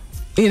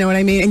 you know what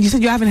I mean? And you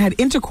said you haven't had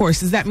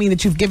intercourse. Does that mean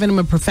that you've given him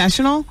a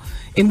professional?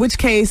 In which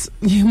case,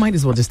 you might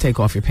as well just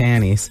take off your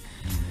panties.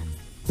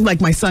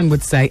 Like my son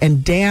would say.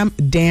 And damn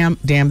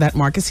that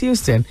Marcus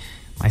Houston.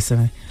 My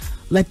son,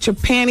 let your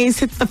panties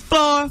hit the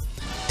floor.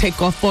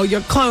 Take off all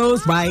your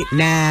clothes right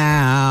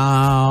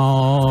now.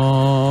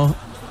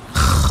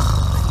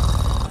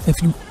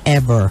 If you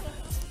ever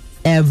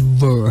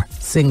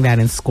sing that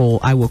in school,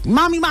 I will.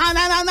 Mommy,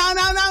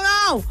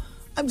 no.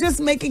 I'm just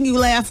making you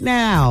laugh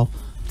now.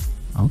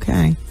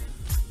 Okay.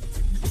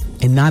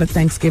 And not at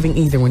Thanksgiving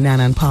either when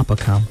Nana and Papa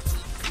come.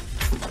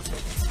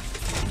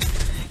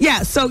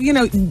 Yeah, so,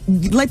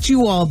 let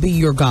you all be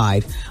your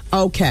guide.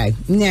 Okay,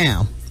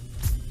 now,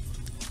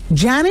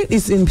 Janet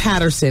is in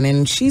Patterson,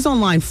 and she's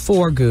on line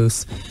 4,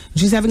 Goose.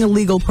 She's having a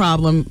legal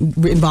problem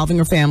involving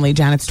her family.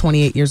 Janet's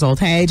 28 years old.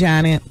 Hey,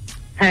 Janet.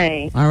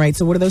 Hey. All right,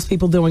 so what are those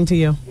people doing to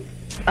you?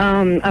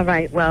 All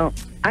right, well,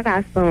 I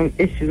got some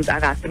issues.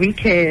 I got 3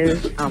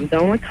 kids. I'm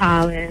done with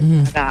college.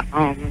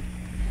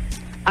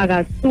 I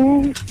got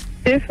 2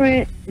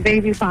 different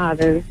baby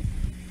fathers,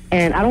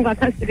 and I don't got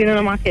custody of none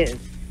of my kids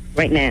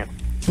right now.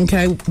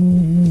 Okay,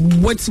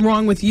 what's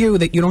wrong with you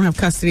that you don't have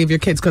custody of your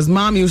kids? Because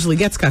mom usually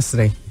gets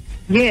custody.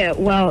 Yeah,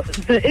 well,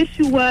 the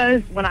issue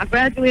was when I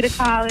graduated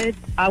college,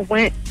 I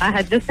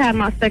had just had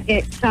my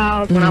second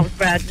child when I was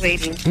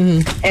graduating,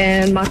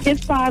 and my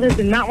kid's father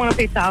did not want to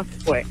pay child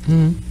support.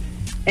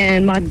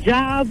 And my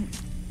job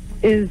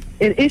is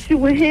an issue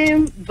with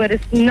him, but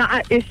it's not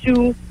an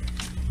issue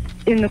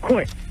in the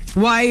courts.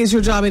 Why is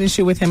your job an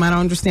issue with him? I don't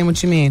understand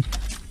what you mean.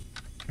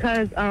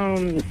 Because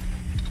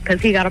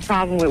he got a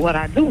problem with what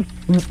I do.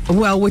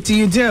 Well, what do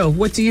you do?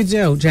 What do you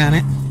do,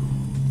 Janet?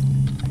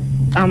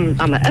 I'm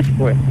an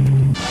escort.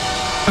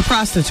 A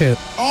prostitute.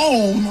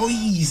 Oh, no,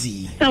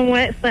 easy.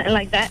 Somewhat, something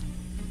like that.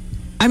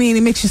 I mean,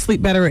 it makes you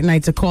sleep better at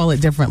night to call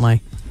it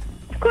differently.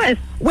 Of course.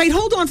 Wait,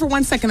 hold on for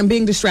 1 second. I'm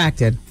being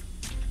distracted.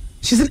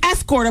 She's an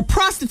escort, a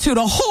prostitute,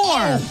 a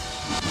whore.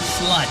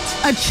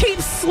 Slut. A cheap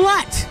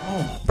slut.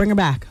 Oh. Bring her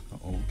back.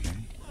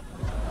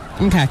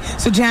 Okay.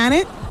 So,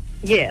 Janet?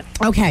 Yeah.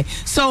 Okay.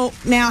 So,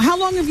 now, how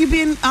long have you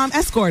been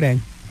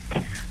escorting?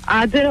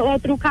 I did it all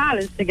through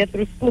college to get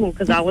through school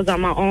because I was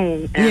on my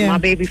own. And my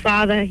baby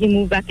father, he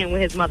moved back in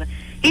with his mother.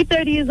 He's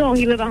 30 years old.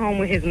 He lives at home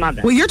with his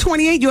mother. Well, you're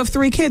 28. You have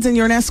 3 kids, and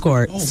you're an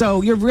escort. Oh.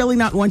 So you're really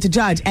not one to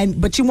judge.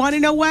 But you want to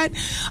know what?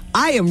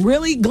 I am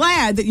really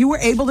glad that you were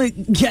able to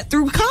get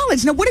through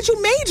college. Now, what did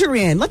you major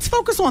in? Let's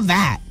focus on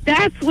that.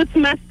 That's what's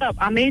messed up.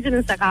 I majored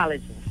in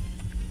psychology.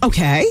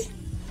 Okay.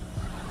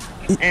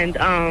 And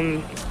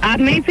I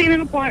maintain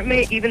an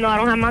apartment even though I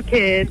don't have my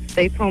kids.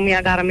 They told me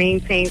I got to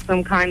maintain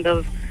some kind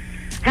of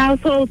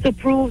household to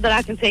prove that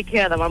I can take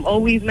care of them. I'm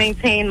always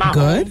maintaining my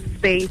own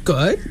space.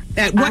 Good.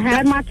 I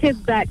had my kids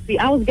back. See,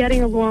 I was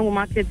getting along with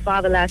my kid's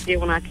father last year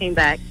when I came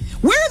back.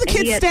 Where are the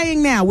kids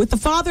staying now? With the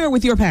father or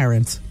with your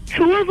parents?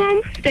 2 of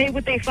them stay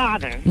with their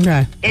father.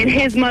 Okay. In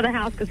his mother's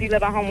house because he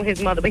lives at home with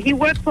his mother. But he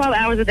works 12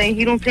 hours a day and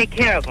he don't take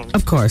care of them.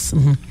 Of course.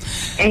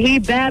 Mm-hmm. And he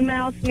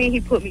badmouths me.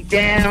 He put me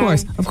down.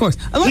 Of course.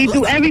 He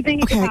do everything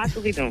he can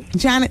possibly do.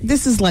 Janet,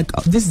 this is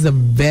a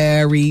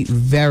very,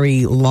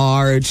 very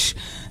large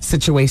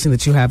situation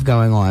that you have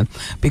going on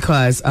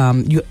because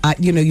you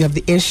have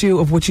the issue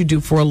of what you do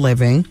for a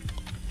living,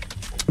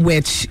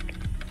 which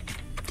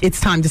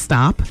it's time to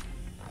stop.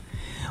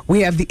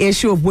 We have the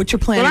issue of what you're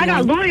planning Well, I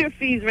got on. lawyer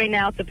fees right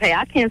now to pay.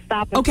 I can't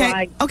stop until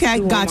Okay,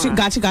 got you.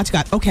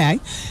 Okay.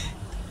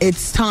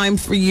 It's time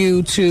for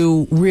you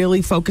to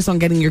really focus on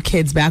getting your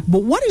kids back.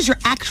 But what is your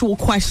actual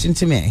question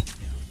to me?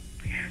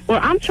 Well,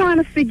 I'm trying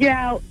to figure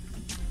out,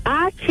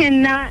 I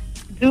cannot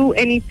do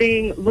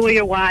anything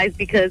lawyer-wise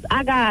because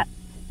I got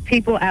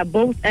people at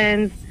both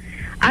ends.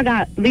 I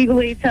got legal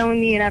aid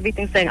telling me and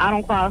everything saying I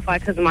don't qualify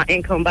because of my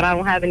income, but I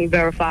don't have any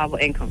verifiable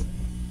income.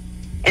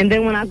 And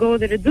then when I go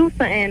there to do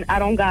something, I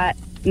don't got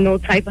no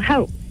type of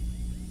help.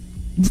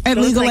 At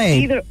So legal it's like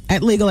aid.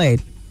 At legal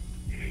aid.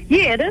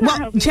 Yeah, they're not Well,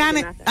 helping me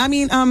Janet, with nothing. I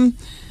mean,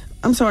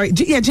 I'm sorry.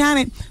 Yeah,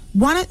 Janet,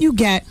 why don't you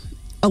get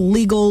a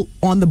legal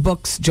on the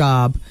books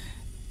job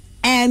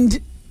and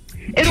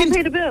it don't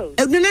pay the bills.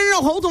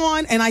 No, hold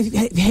on. And I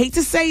hate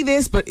to say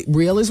this, but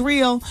real is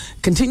real.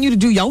 Continue to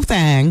do your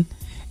thing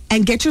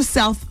and get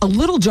yourself a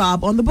little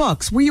job on the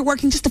books where you're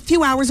working just a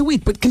few hours a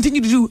week, but continue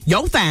to do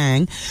your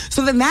thing.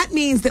 So then that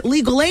means that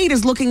legal aid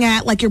is looking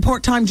at like your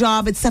part-time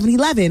job at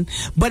 7-Eleven,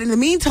 but in the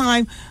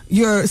meantime,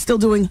 you're still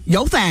doing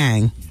your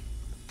thing.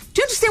 Do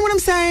you understand what I'm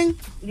saying?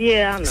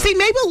 Yeah, I know. See,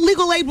 maybe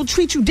legal aid will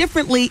treat you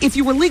differently if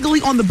you were legally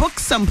on the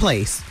books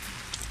someplace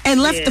and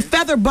left the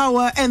feather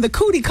boa and the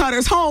cootie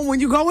cutters home when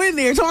you go in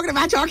there talking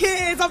about your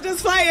kids. I'm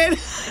just playing.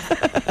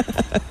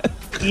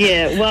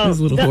 Yeah, well, a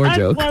little whore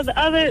joke. Well, the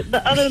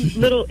other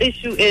little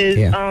issue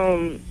is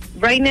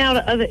right now.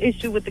 The other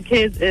issue with the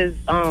kids is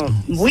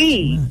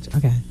weed.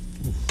 Okay,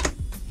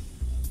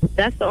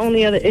 that's the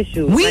only other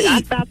issue. Weed,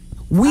 I stopped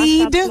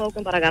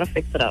smoking, but I gotta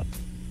fix it up.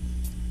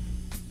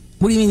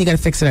 What do you mean you gotta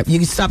fix it up? You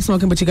can stop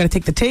smoking, but you gotta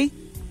take the T?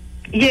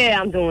 Yeah,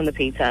 I'm doing the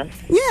P test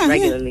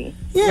regularly.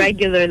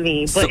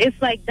 But So-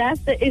 it's like that's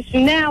the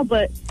issue now.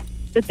 But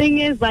the thing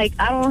is, like,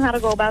 I don't know how to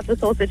go about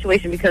this whole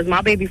situation because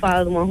my baby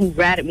father is the one who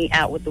ratted me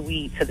out with the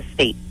weed to the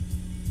state.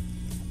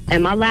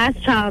 And my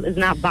last child is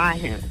not by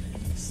him.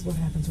 This is what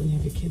happens when you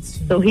have your kids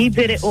too. So he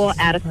did it all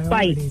out of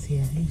spite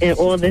and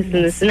all this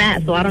and this and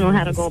that. So I don't know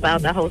how to go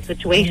about that whole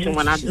situation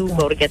when I do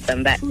go to get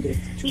them back.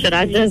 Should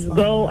I just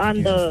go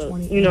on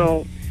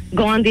the,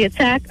 go on the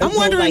attack? I'm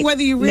wondering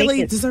whether you really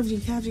make it- deserve to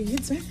have your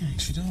kids back.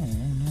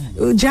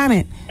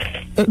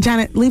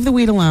 Janet, leave the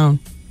weed alone.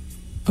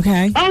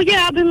 Okay? Oh,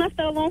 yeah, I've been left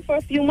alone for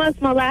a few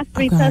months. My last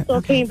 3 tests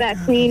all came back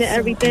clean and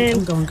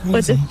everything.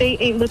 But the state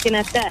ain't looking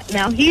at that.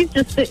 Now, he's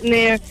just sitting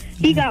there.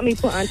 He got me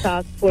put on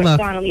task force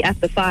finally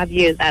after 5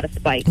 years out of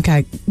spite.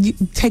 Okay, you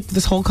take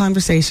this whole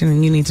conversation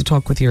and you need to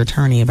talk with your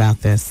attorney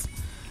about this.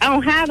 I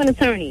don't have an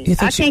attorney. You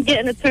thought I can't get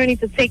an attorney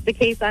to take the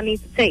case I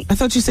need to take. I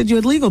thought you said you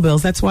had legal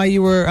bills. That's why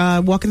you were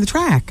walking the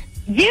track.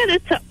 Yeah,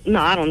 no,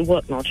 I don't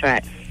walk no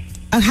track.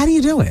 How do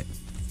you do it?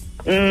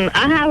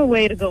 I have a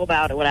way to go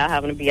about it without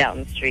having to be out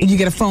in the street. You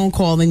get a phone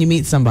call, then you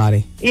meet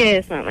somebody. Yeah,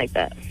 it's not like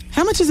that.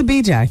 How much is a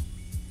BJ?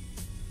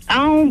 I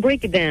don't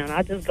break it down.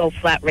 I just go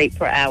flat rate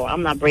per hour.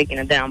 I'm not breaking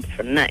it down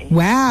for nothing.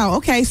 Wow.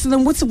 Okay. So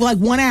then what's like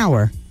 1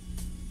 hour?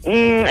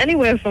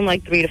 Anywhere from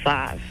like 3 to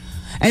 5.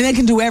 And they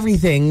can do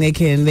everything. They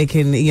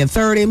can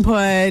third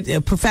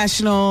input,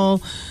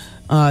 professional,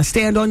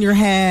 stand on your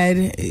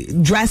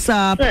head, dress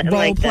up, Something role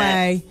like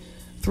play.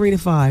 3 to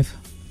 5.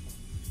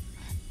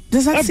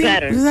 Does that seem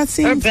better? Does that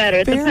seem or better?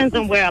 It fair? depends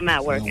on where I'm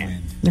at working.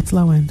 It's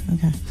low end.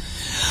 Okay.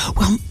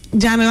 Well,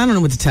 Janet, I don't know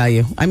what to tell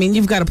you. I mean,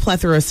 you've got a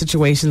plethora of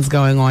situations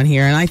going on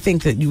here, and I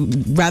think that you,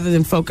 rather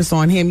than focus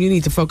on him, you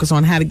need to focus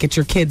on how to get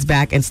your kids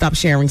back and stop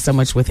sharing so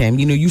much with him.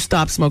 You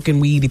stop smoking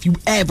weed. If you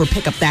ever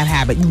pick up that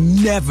habit, you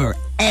never,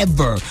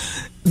 ever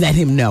let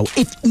him know.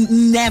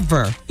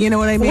 Never. You know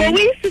what I mean? Well,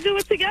 we used to do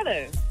it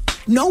together.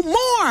 No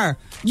more.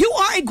 You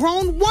are a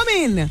grown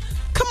woman.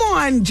 Come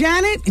on,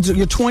 Janet.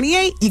 You're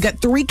 28. You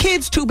got 3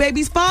 kids, 2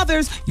 babies'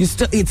 fathers.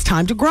 It's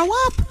time to grow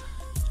up.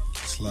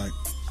 It's like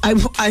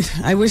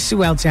I wish you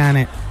well,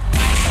 Janet.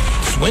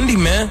 It's Wendy,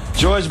 man.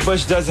 George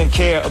Bush doesn't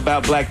care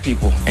about black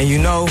people. And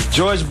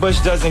George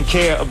Bush doesn't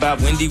care about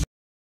Wendy.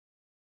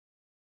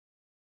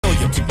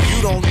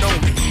 You don't know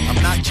me.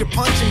 I'm not your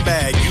punching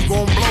bag. You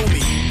gon' blow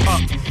me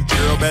up.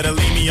 Girl, better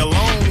leave me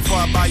alone before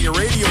I buy your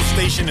radio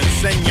station and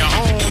sing your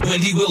own.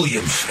 Wendy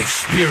Williams.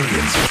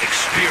 Experience.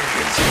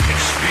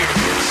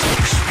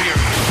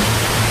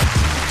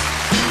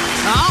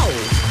 Oh.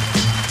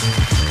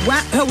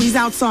 Wow. Oh, he's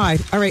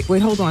outside. All right,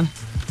 wait, hold on.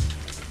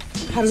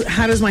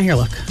 How does my hair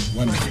look?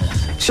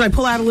 Wonderful. Should I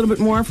pull out a little bit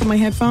more from my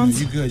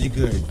headphones? You good.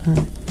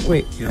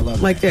 Wait,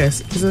 like this.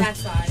 That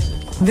side.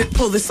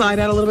 Pull this side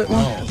out a little bit more?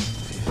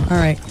 All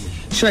right.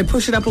 Should I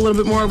push it up a little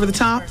bit more over the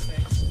top?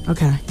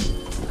 Okay.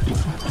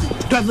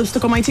 Do I have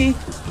lipstick on my teeth?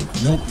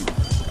 Nope.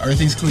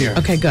 Everything's clear.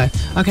 Okay, good.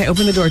 Okay,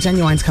 open the door.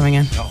 Genuine's coming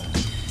in. So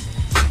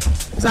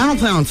I don't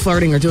plan on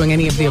flirting or doing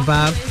any of the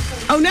above.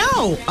 Oh,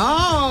 no.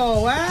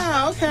 Oh,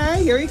 wow.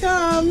 Okay, here he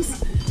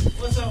comes.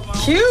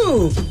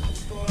 Cute.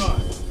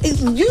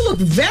 You look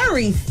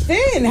very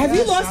thin. Have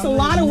you lost a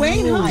lot of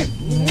weight? Hi.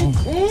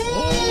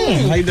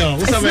 How you doing?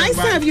 What's It's up, nice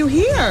to have you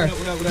here.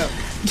 What up?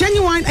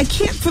 Genuine, I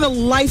can't for the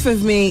life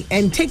of me,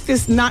 and take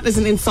this not as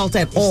an insult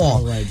at all.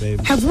 All right,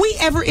 baby. Have we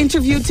ever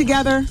interviewed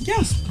together?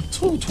 Yes.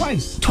 Who?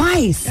 Twice.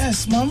 Twice?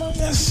 Yes, mama.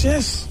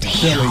 Yes.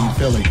 Damn.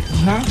 Philly.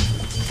 Huh?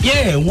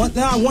 Yeah,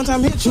 one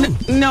time hit you.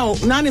 No,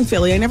 not in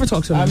Philly. I never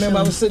talked to him. I remember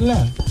I was sitting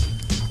there.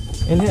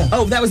 In here.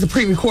 Oh, that was the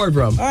pre-record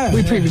room.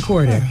 We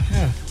pre-recorded.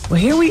 Yeah. Well,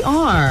 here we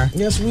are.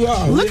 Yes, we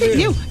are. Look at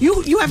you.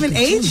 You haven't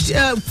aged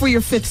for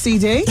your 5th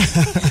CD.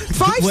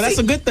 Well, that's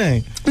a good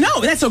thing.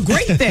 No, that's a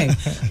great thing.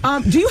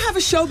 Do you have a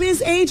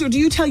showbiz age, or do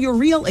you tell your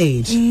real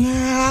age? Nah,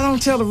 I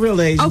don't tell the real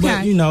age. Okay.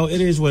 But, you know,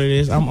 it is what it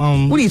is.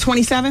 I'm. What are you,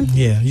 27?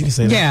 Yeah, you can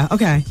say that. Yeah,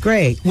 okay,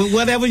 great.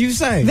 Whatever you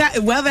say. That's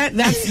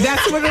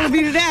what it'll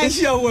be today. It's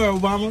your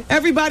world, mama.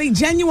 Everybody,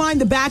 Genuine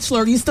The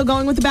Bachelor. Are you still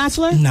going with The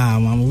Bachelor? Nah,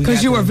 mama.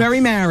 Because you were very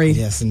married.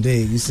 Yes,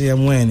 indeed. You see,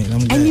 I'm winning. I'm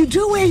good. And you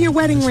do wear your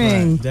wedding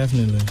ring. Right.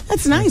 Definitely.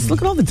 That's nice.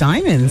 Look at all the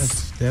diamonds.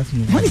 Yes,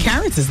 definitely. How many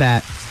carats is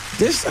that?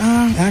 This,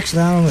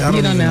 actually, I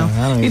don't know.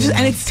 And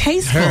it's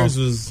tasteful. Hers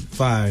was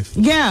 5.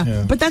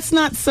 Yeah, but that's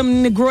not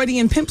some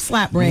Negroidian pimp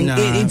slap ring. Nah.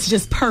 It's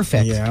just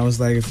perfect. Yeah, I was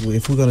like, if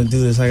we're going to do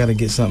this, I got to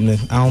get something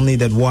that, I don't need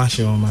that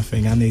washer on my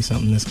finger. I need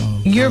something that's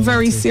going to... You're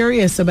very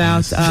serious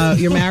about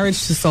your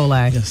marriage to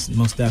Soleil. Yes,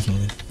 most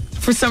definitely.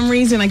 For some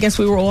reason, I guess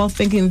we were all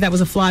thinking that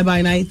was a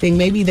fly-by-night thing.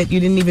 Maybe that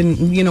you didn't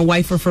even,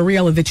 wife her for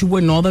real, or that you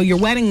wouldn't. Although your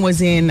wedding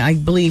was in, I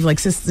believe, like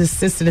Sister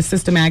to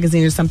Sister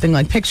magazine or something,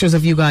 like pictures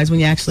of you guys when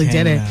you actually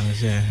did it.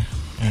 Yeah.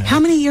 How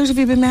many years have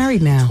you been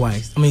married now?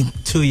 Twice.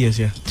 2 years,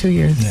 yeah. 2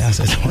 years. Yeah, I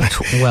said twice.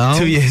 Well,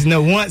 2 years.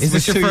 No, once. Is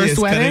this your first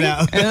wedding?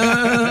 Cut it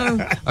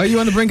out. Are you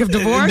on the brink of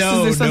divorce?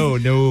 No.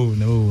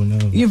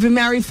 You've been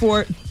married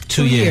for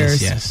 2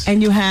 years, yes.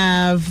 And you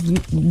have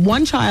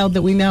one child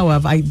that we know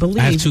of, I believe.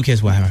 I have 2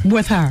 kids with her.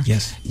 With her?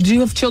 Yes. Do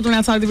you have children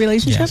outside of the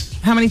relationship? Yes.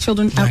 How many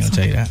children outside? I'm not going to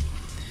tell you that.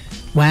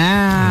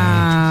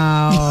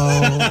 Wow.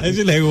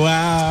 She's like,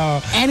 wow.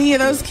 Any of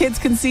those kids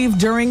conceived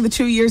during the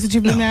 2 years that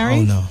you've been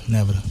married? Oh,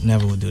 no.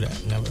 Never would do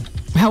that. Never.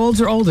 How old's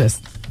your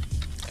oldest?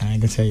 I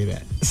ain't going to tell you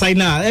that. It's like,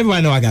 nah,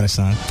 everybody know I got a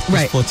son.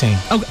 Right. He's 14.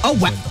 Oh,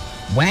 wow.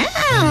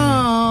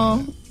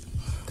 Wow.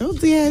 Go,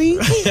 Daddy.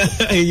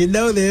 You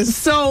know this.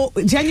 So,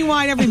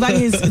 Genuine, everybody,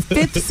 his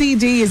 5th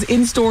CD is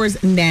in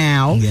stores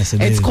now. Yes,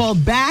 it is. It's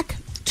called Back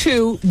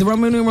to the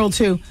Roman numeral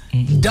 2,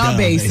 Da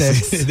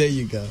Basics. There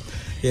you go.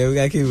 Yeah, we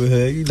got to keep it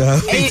hood. You know how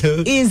we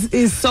do.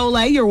 Is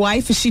Soleil, your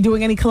wife, is she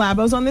doing any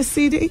collabos on this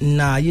CD?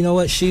 Nah, you know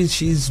what?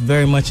 She's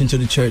very much into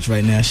the church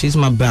right now. She's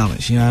my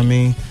balance, you know what I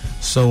mean?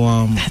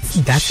 So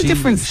that's a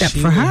different step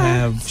for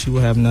her. She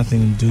will have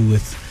nothing to do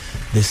with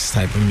this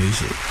type of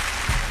music.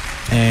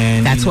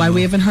 And that's why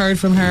we haven't heard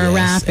from her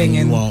rapping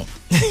and you won't.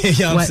 You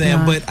know what I'm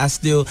saying? But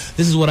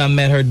this is what I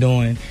met her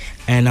doing,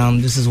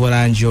 and this is what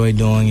I enjoy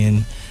doing,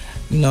 and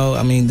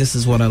this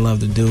is what I love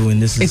to do,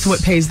 and it's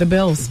what pays the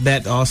bills.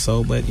 That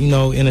also, but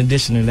in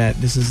addition to that,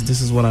 this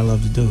is what I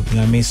love to do. You know what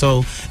I mean?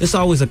 So it's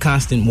always a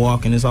constant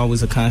walk, and it's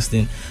always a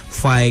constant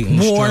fight and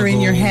war struggle,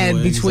 in your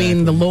head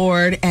between the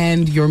Lord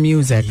and your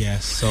music.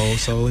 Yes. So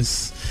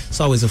it's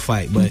always a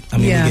fight, but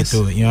we get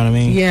through it. You know what I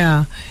mean?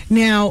 Yeah.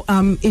 Now,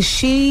 is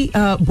she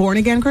born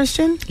again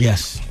Christian?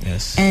 Yes.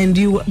 And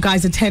you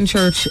guys attend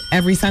church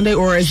every Sunday,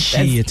 or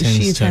she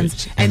attends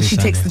church, and she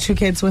Sunday. Takes the 2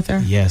 kids with her?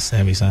 Yes,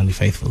 every Sunday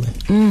faithfully.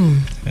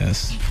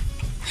 Yes.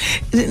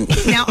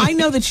 Now, I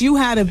know that you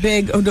had a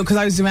big, because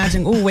I was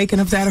imagining, waking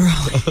up that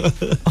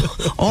early.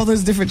 All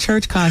those different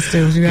church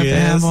costumes you have to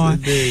have on.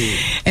 Indeed.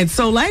 And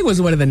Soleil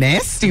was one of the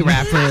nasty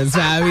rappers.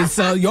 I mean,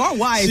 so your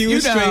wife, she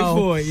was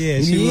straightforward. Yeah,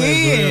 she was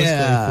real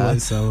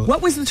straightforward. So.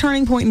 What was the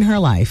turning point in her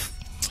life?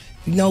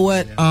 You know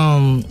what?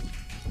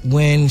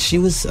 When she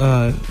was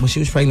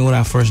pregnant with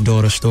our first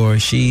daughter,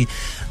 Story,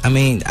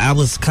 I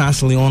was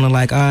constantly on her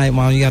like, all right,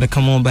 Mom, you got to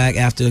come on back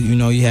after,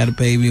 you had a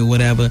baby or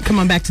whatever. Come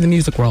on back to the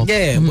music world.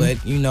 Yeah, but,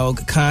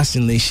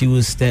 constantly she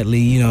was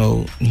steadily,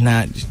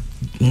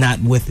 not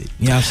with it.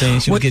 You know what I'm saying?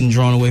 She was getting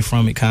drawn away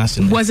from it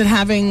constantly. Was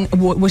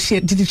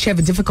it did she have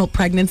a difficult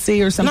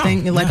pregnancy or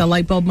something? No. A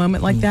light bulb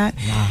moment like that?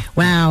 Nah.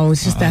 Wow, it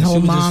was just that whole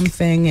mom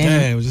thing.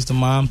 It was just a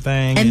mom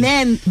thing. And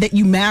then that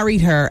you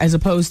married her as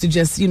opposed to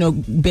just,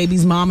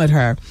 baby's mom at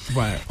her.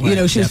 Right.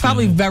 She was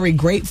probably very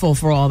grateful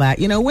for all that.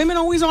 Women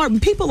always are.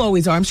 People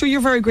always are. I'm sure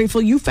you're very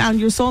grateful. You found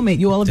your soulmate.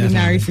 You all have been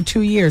married for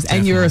 2 years.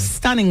 And you're a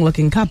stunning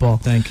looking couple.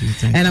 Thank you.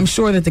 And I'm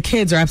sure that the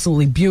kids are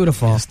absolutely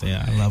beautiful. Yes, they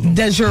are. I love them.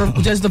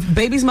 Does the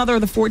baby's mother or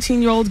the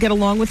 14-year-old get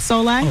along with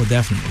Soleil? Oh,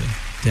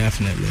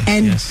 definitely.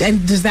 And yes.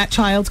 And does that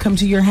child come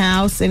to your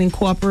house and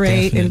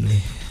incorporate?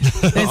 Definitely.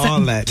 All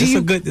that. It's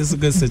a good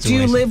situation. Do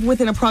you live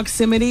within a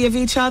proximity of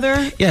each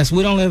other? Yes,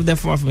 we don't live that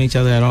far from each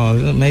other at all.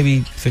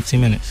 Maybe 15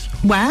 minutes.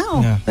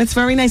 Wow. Yeah. That's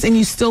very nice. And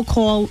you still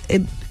call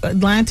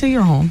Atlanta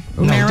your home?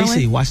 No, Maryland?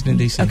 D.C., Washington,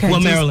 D.C. Okay.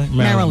 Well,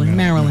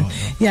 Maryland.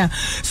 Yeah.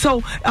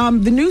 So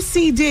the new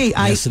CD,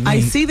 I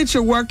see that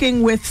you're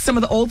working with some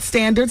of the old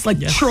standards like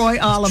Troy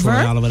Oliver.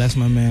 Troy Oliver, that's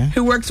my man.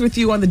 Who works with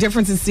you on the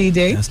Differences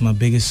CD. That's my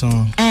biggest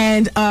song. And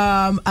And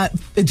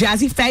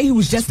Jazzy Faye, who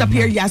was just up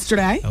here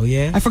yesterday. Oh,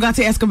 yeah? I forgot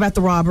to ask him about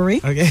the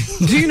robbery. Okay.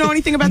 Do you know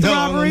anything about the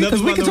robbery?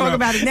 Because we can talk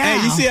about it now.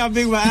 Hey, you see how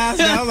big my eyes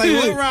are? I was like,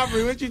 what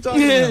robbery? What you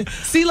talking about?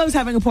 CeeLo's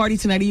having a party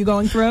tonight. Are you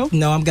going through?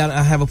 No,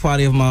 I have a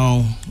party of my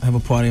own.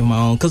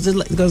 Because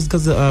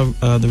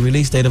the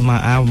release date of my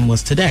album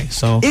was today.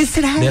 So it's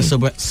today.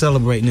 They're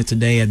celebrating it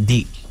today at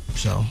Deep.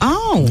 So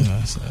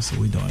that's what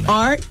we're doing now.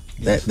 Art,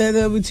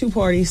 there will be 2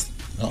 parties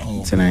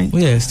tonight.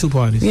 Well, yeah, it's 2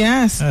 parties.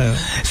 Yes.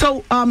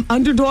 So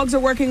Underdogs are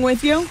working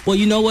with you? Well,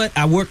 you know what?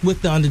 I worked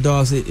with the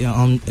Underdogs,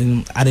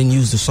 and I didn't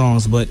use the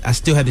songs, but I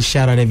still had to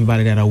shout out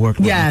everybody that I worked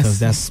with because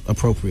that's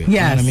appropriate. Yes.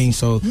 You know what I mean?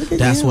 So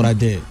that's what I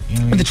did. You know what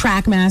I mean? The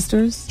Track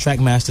Masters? Track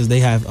Masters, they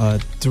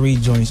have 3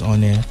 joints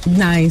on there.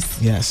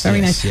 Nice. Yes.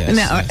 Very nice. Yes, and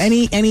now,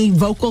 any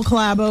vocal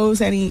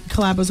collabos? Any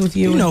collabos with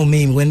you? You know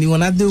me, Wendy.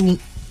 When I do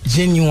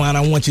Genuine,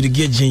 I want you to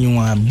get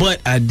Genuine, but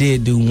I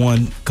did do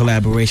one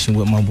collaboration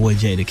with my boy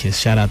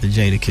Jadakiss. Shout out to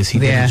Jadakiss. He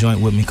did a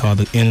joint with me called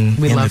In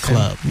the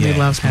Club. We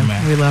love him.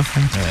 We love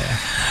him. Yeah.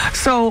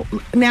 So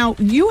now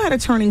you had a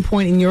turning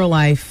point in your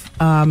life,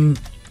 and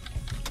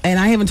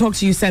I haven't talked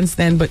to you since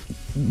then, but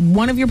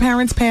one of your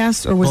parents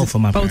passed, or was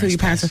both of your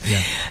parents?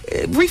 Yeah.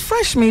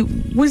 Refresh me.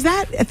 Was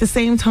that at the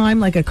same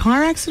time, like a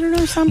car accident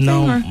or something?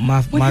 No, or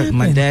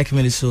my dad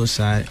committed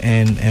suicide,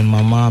 and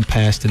my mom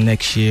passed the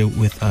next year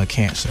with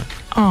cancer.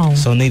 Oh.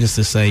 So needless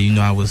to say,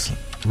 I was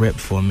ripped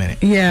for a minute.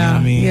 Yeah. You know what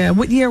I mean? Yeah.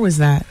 What year was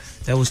that?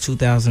 That was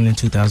 2000 and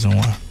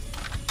 2001.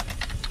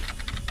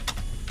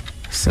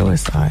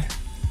 Suicide.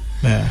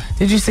 Yeah.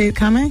 Did you see it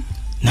coming?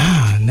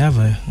 Nah,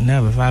 never.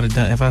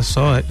 If I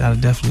saw it, I'd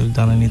definitely have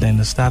done anything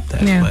to stop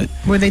that. Yeah. But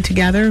were they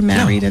together,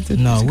 married at the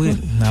No,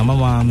 my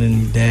mom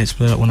and dad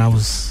split up when I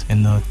was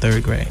in the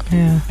 3rd grade.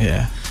 Yeah.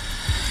 Yeah.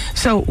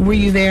 So were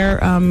you there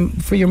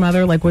for your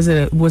mother? Like, was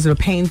it a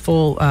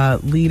painful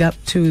lead up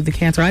to the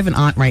cancer? I have an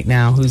aunt right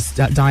now who's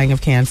dying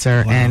of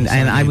cancer, and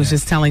I was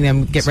just telling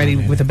them, get ready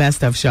with the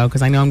Best Of show,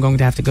 because I know I'm going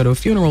to have to go to a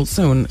funeral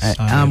soon.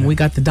 We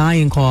got the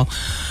dying call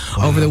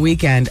over the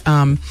weekend.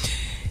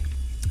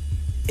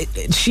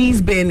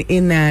 She's been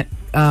in that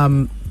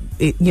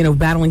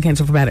battling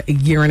cancer for about a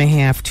year and a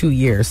half, 2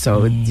 years.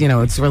 So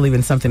it's really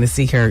been something to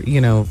see her.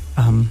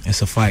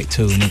 It's a fight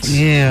too. And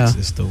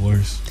it's the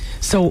worst.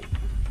 So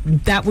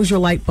that was your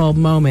light bulb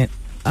moment.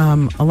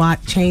 A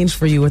lot changed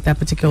for you at that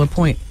particular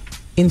point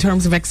in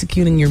terms of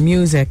executing your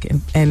music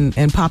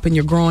and popping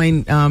your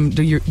groin in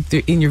your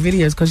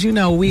videos, because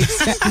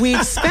we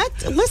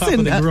expect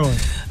listen,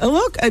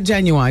 look,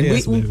 Genuine,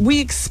 yes,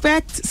 we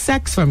expect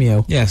sex from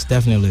you. Yes,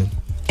 definitely.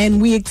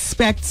 And we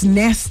expect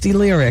nasty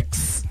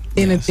lyrics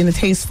in a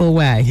tasteful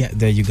way. Yeah,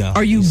 there you go.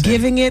 Are you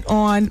giving it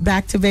on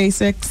Back to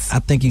Basics? I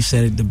think you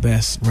said it the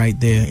best right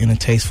there, in a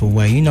tasteful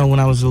way. When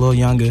I was a little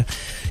younger,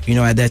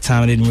 at that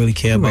time I didn't really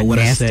care about what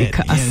I said.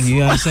 You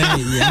know what I'm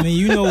saying? Yeah, I mean,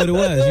 you know what it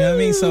was. You know what I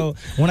mean? So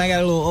when I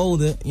got a little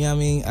older, you know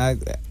what I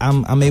mean,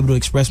 I'm able to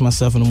express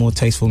myself in a more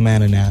tasteful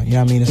manner now. You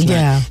know what I mean?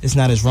 It's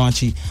not as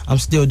raunchy. I'm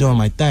still doing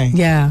my thing.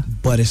 Yeah.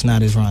 But it's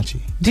not as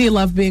raunchy. Do you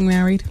love being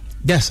married?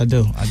 Yes, I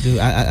do.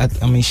 I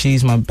mean,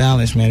 she's my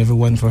balance, man. If it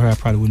wasn't for her, I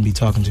probably wouldn't be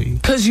talking to you.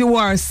 Because you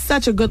are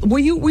such a good... Were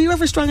you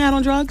ever strung out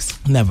on drugs?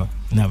 Never.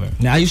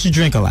 Now, I used to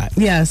drink a lot.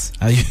 Yes.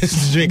 I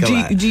used to drink a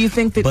lot. Do you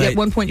think that at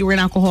one point you were an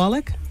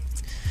alcoholic?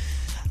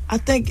 I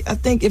think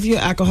if you're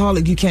an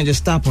alcoholic, you can't just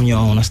stop on your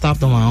own. I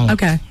stopped on my own.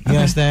 Okay. You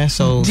understand?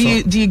 So do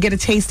you get a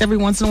taste every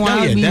once in a while?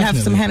 Oh, yeah, you have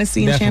some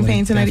Hennessy and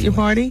champagne tonight at your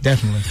party?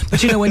 Definitely.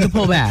 But you know when to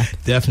pull back.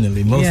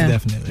 Definitely. Most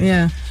definitely.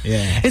 Yeah.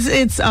 Yeah.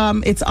 It's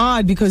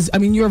odd because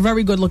you're a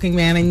very good looking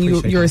man and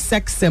you're a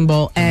sex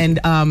symbol, and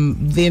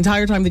the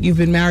entire time that you've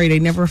been married, I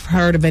never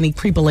heard of any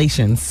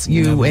creepulations,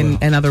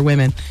 and other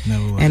women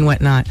and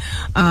whatnot.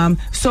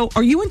 So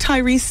are you and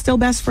Tyrese still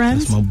best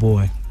friends? That's my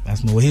boy.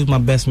 He was my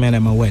best man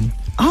at my wedding.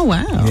 Oh,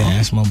 wow. Yeah,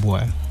 that's my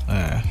boy.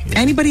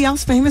 Anybody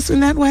else famous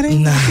in that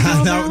wedding?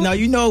 No,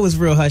 it was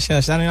real hush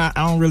hush. I mean, I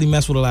don't really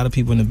mess with a lot of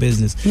people in the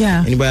business.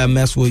 Yeah. Anybody I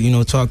mess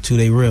with, talk to,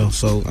 they real.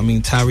 So, I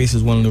mean, Tyrese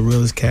is one of the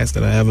realest cats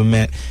that I ever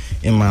met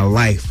in my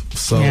life.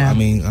 So, I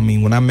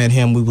mean, when I met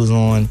him, we was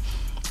on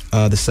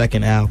the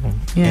second album.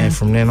 Yeah. And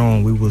from then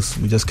on, we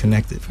just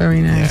connected.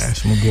 Very nice. Yeah,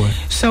 that's my boy.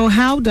 So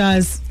how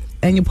does...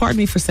 And you pardon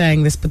me for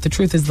saying this, but the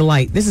truth is the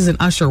light. This is an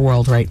Usher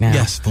world right now.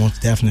 Yes,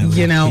 definitely.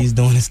 He's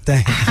doing his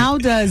thing. How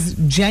does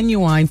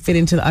Genuine fit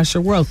into the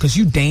Usher world? Because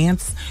you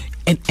dance,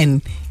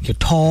 and you're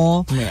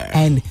tall,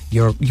 and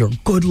you're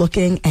good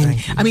looking, and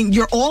I mean,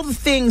 you're all the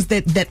things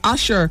that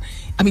Usher.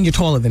 I mean, you're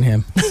taller than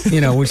him,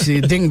 which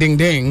is ding ding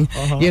ding,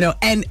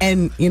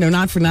 and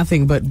not for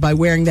nothing, but by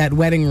wearing that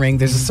wedding ring,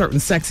 there's a certain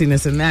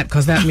sexiness in that,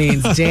 because that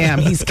means, damn,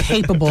 he's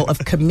capable of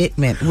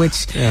commitment,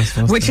 which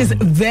is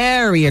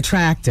very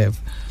attractive.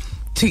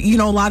 To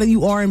a lot of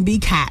you R&B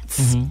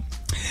cats,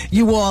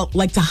 you all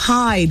like to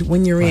hide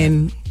when you're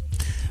in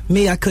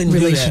me. I couldn't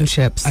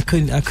relationships. Do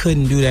that. I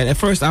couldn't do that at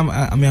first. I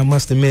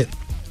must admit,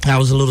 I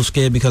was a little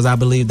scared because I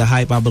believed the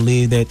hype. I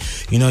believed that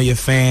your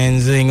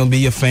fans ain't gonna be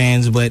your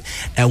fans, but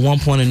at one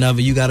point or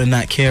another, you gotta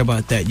not care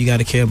about that. You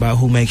gotta care about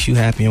who makes you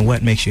happy and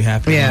what makes you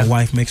happy. Yeah. My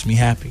wife makes me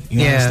happy.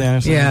 You understand what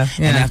I'm saying? Yeah.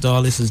 And after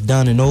all this is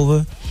done and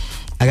over,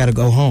 I got to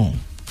go home.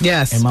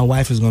 Yes. And my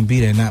wife is going to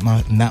be there, not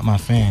my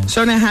fans.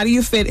 So now, how do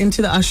you fit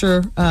into the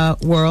Usher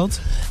world?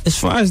 As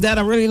far as that,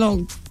 I really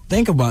don't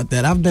think about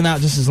that. I've been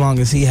out just as long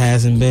as he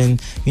has and been,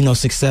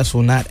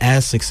 successful, not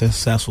as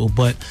successful,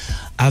 but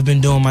I've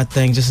been doing my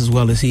thing just as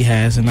well as he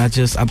has, and I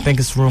think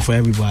it's room for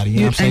everybody. You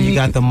know what I'm saying? You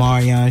got the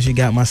Marians, you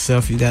got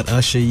myself, you got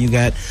Usher, you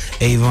got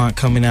Avant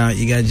coming out,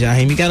 you got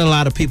Jaheim, you got a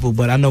lot of people,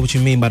 but I know what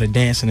you mean by the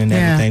dancing and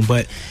everything,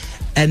 but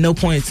at no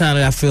point in time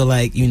did I feel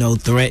like,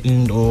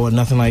 threatened or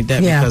nothing like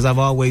that, because I've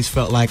always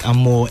felt like I'm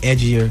more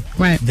edgier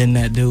than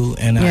that dude,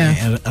 and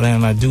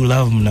I do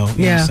love him, though.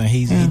 You know what I'm saying?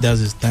 He does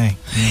his thing.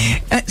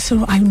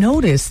 So I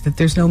noticed that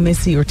there's no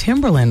Missy or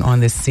Timberland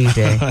on this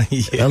CD.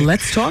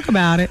 Let's talk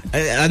about it.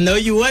 I know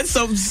you want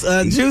something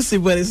juicy,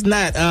 but it's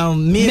not.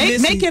 Me and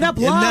Missy, make it up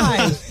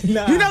live.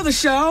 No. You know the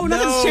show.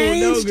 Nothing's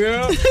changed. No,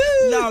 girl.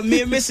 No,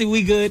 me and Missy,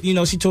 we good.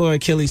 She tore her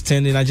Achilles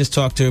tendon. I just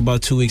talked to her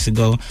about 2 weeks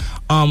ago.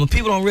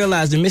 People don't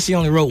realize that Missy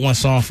only wrote one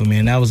song for me,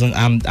 and that was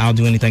I'll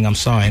Do Anything, I'm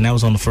Sorry, and that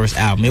was on the first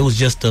album. It was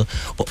just a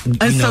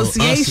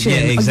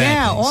association.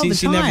 Exactly. All the time.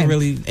 She never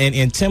really,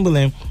 and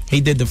Timberland, he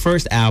did the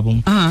first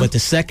album, but the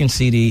second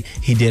CD,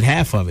 he did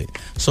half of it.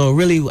 So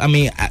really,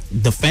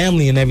 the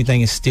family and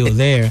everything is still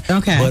there.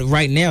 Okay. But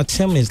right now,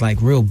 Tim is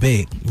like real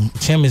big.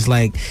 Tim is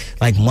like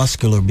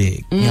muscular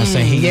big. You know what I'm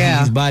saying?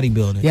 He's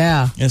bodybuilding.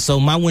 Yeah. And so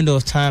my window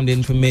of time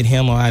didn't permit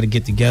him or I to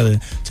get together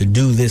to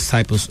do this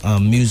type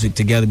of music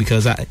together,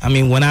 because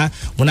when I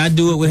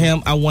do it with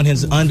him, I want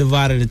his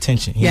undivided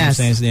attention. You know what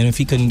I'm saying? And if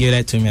he couldn't give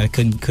that to me, I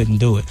couldn't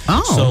do it.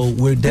 Oh.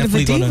 So we're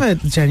definitely going to.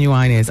 Diva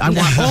Genuine is. I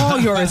want all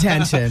your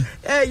attention.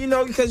 Hey,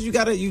 because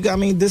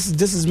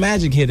this is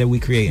magic here that we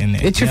create in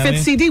there. It's your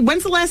fifth CD.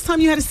 When's the last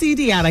time you had a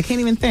CD out? I can't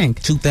even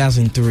think.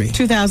 2003.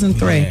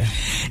 2003. Yeah.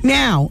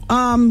 Now,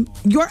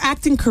 your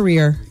acting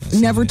career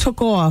never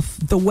took off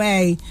the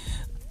way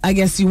I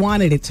guess you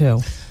wanted it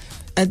to.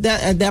 At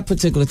that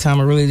particular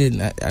time, I really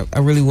didn't. I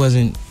really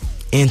wasn't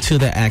into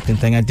the acting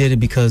thing. I did it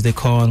because they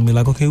called me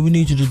like, okay, we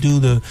need you to do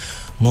the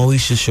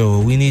Moesha show,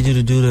 or we need you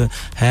to do the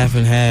half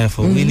and half,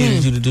 or we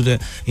needed you to do the, you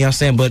know what I'm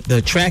saying? But the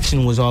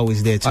attraction was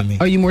always there to me.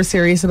 Are you more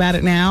serious about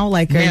it now?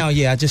 Now,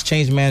 I just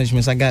changed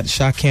managements. I got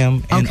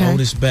Shakim and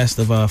Otis Best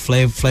of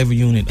Flavor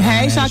Unit.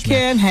 Hey,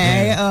 Shakim.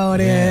 Hey,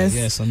 Otis.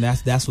 Yeah, so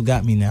that's what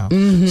got me now.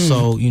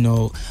 So,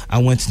 I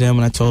went to them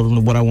and I told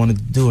them what I wanted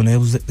to do, and they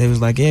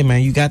was like, yeah,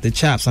 man, you got the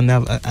chops. I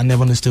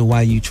never understood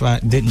why you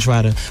didn't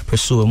try to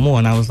pursue it more.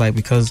 And I was like,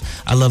 because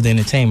I love the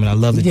entertainment. I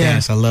love the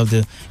dance. I love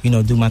to,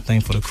 do my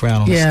thing for the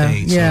crowd on the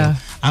stage. Yeah.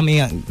 So,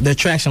 the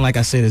attraction, like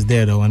I said, is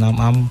there though, and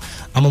I'm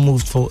gonna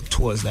move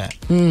towards that.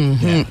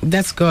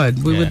 That's good.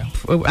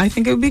 I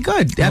think it would be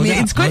good.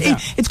 It's good.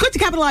 It's good to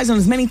capitalize on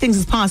as many things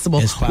as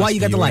possible while you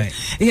got the light.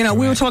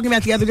 We were talking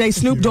about the other day.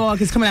 Snoop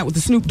Dogg is coming out with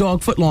the Snoop Dogg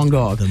footlong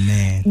dog. The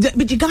man.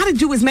 But you got to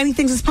do as many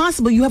things as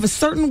possible. You have a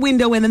certain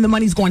window, and then the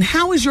money's going.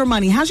 How is your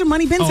money? How's your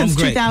money been since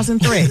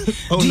 2003?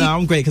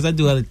 I'm great because I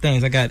do other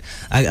things.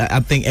 I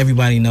think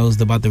everybody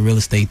knows about the real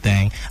estate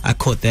thing. I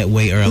caught that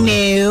way early.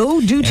 No,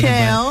 do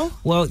tell.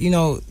 Well,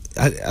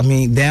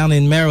 down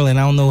in Maryland,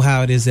 I don't know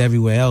how it is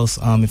everywhere else.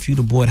 If you'd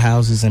have bought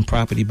houses and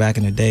property back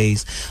in the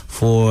days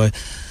for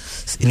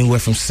anywhere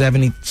from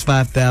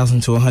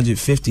 $75,000 to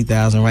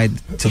 $150,000, right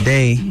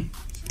today,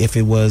 if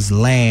it was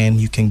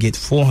land, you can get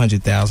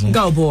 $400,000.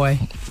 Go, boy.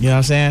 You know what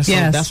I'm saying? So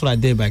yes. That's what I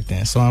did back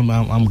then. So I'm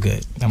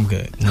good. I'm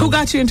good. Who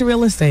got you into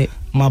real estate?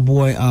 My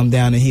boy down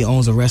there, he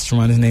owns a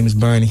restaurant. His name is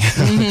Bernie.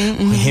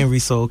 Henry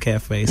Soul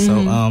Cafe.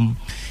 So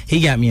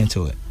he got me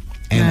into it.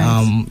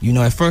 And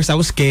nice. At first I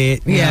was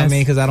scared, you know what I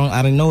mean, because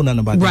I didn't know nothing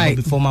about that. Right.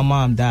 But before my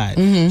mom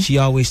died, she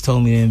always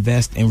told me to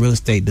invest in real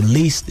estate. The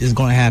least is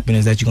going to happen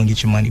is that you're going to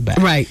get your money back.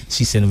 Right.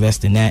 She said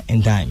invest in that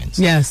and diamonds.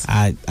 Yes.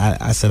 I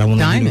said I want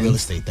to do the real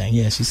estate thing.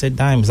 Yeah, she said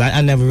diamonds. I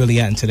never really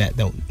got into that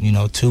though,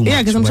 too much.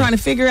 Yeah, because I'm trying to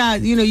figure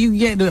out, you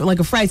get like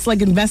a fright. It's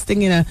like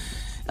investing in a.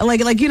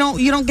 Like you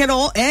don't get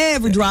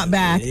every drop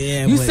back.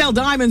 You sell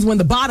diamonds when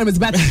the bottom is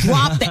about to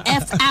drop the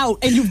F out,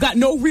 and you've got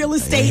no real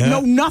estate,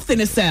 no nothing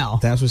to sell.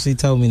 That's what she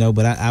told me, though.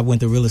 But I went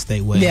the real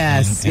estate way.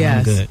 Yes, and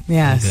I'm good.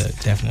 Yes, I'm good,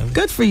 definitely.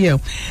 Good for you.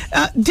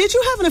 Did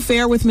you have an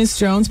affair with Miss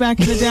Jones back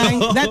in the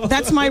day?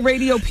 That's my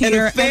radio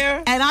peer. An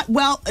affair? And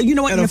you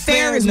know what? An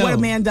affair is what a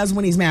man does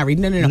when he's married.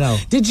 No.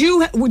 Did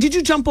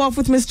you jump off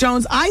with Miss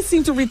Jones? I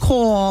seem to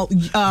recall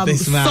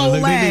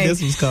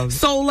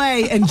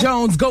Soleil and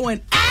Jones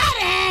going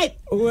at it.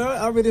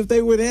 Well, if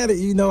they were at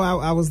it,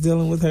 I was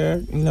dealing with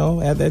her,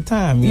 at that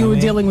time. You were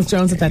dealing with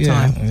Jones at that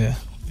time?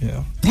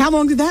 Yeah. How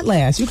long did that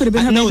last? You could have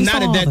been her baby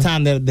not father. at that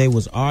time that they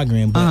was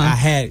arguing, but I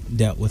had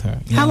dealt with her.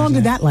 How long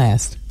did that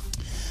last?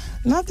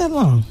 Not that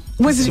long.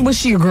 Was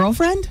she your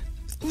girlfriend?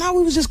 No,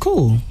 we was just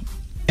cool.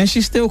 And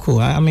she's still cool.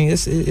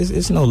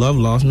 It's no love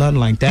lost, nothing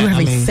like that. You were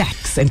having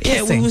sex and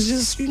kissing. Yeah, it was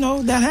just,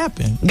 that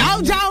happened.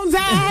 Go, Jonesy!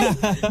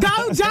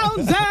 Go,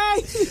 Jonesy!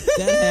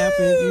 That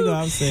happened, you know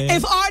what I'm saying.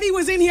 If Artie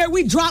was in here,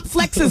 we'd drop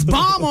Flex's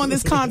bomb on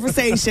this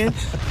conversation.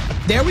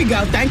 There we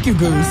go. Thank you,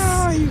 Goose.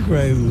 Oh, you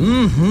crazy.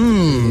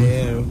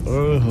 Yeah.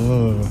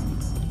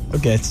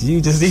 Okay,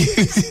 you just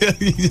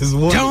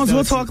won. Jones,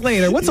 we'll talk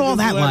later. What's all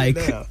that like?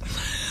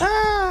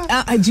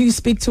 Do you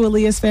speak to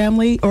Aaliyah's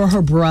family or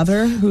her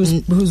brother,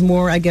 who's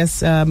more, I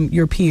guess,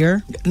 your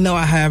peer? No,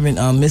 I haven't.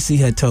 Missy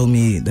had told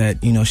me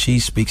that, you know, she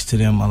speaks to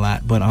them a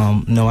lot, but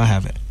no, I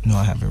haven't. No,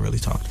 I haven't really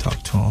talked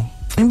to them.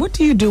 And what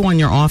do you do on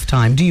your off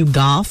time? Do you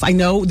golf? I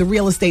know the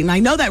real estate, and I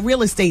know that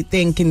real estate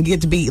thing can get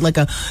to be like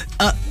a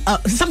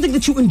something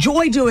that you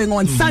enjoy doing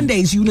on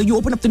Sundays. You know, you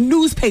open up the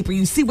newspaper,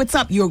 you see what's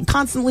up. You're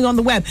constantly on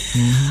the web.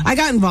 I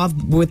got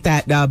involved with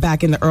that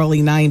back in the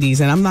early 90s,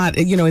 and I'm not,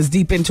 you know, as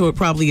deep into it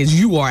probably as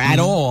you are at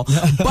all.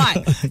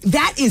 But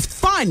that is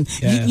fun.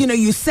 Yeah. You know,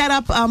 you set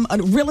up a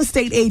real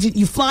estate agent,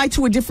 you fly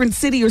to a different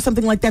city or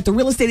something like that. The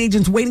real estate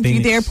agent's waiting for you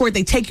at the airport.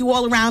 They take you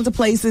all around to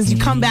places. You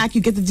come back,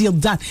 you get the deal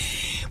done.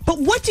 But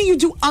what do you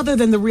do other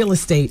than the real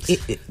estate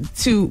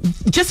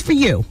just for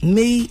you?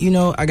 Me, you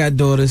know, I got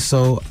daughters,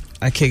 so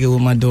I kick it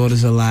with my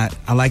daughters a lot.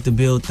 I like to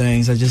build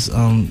things. I just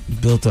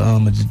built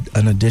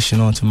an addition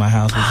onto my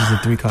house, which is a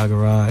 3-car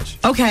garage.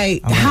 Okay,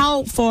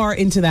 how far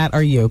into that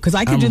are you? Because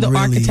I can do the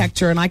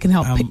architecture and I can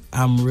help.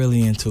 I'm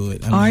really into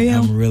it. Are you?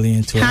 I'm really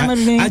into it.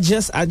 I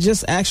just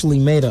actually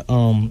made a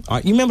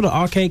you remember the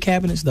arcade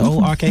cabinets, the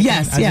old arcade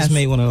cabinets? I just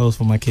made one of those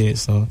for my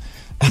kids. So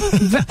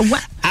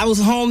I was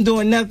home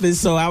doing nothing,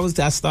 so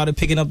I started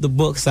picking up the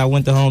books. I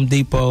went to Home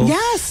Depot.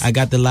 Yes. I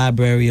got the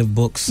library of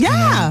books.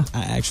 Yeah.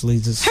 I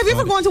actually just. Have you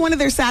ever gone to one of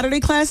their Saturday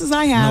classes?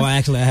 I have. No,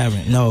 I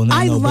haven't. No.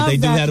 But they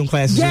do have them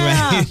classes.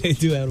 Yeah. Right? They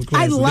do have them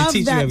classes. I love they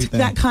teach you everything.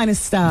 that kind of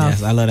stuff.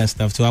 Yes, I love that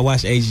stuff too. I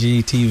watch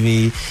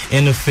HGTV,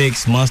 In the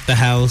Fix, Monster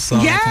House.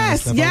 All that kind of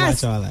stuff. I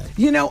watch all that.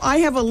 You know, I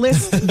have a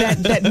list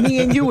that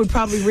me and you would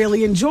probably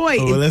really enjoy.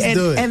 Oh, let's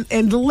do it.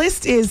 And the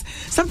list is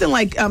something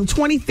like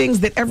 20 things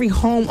that every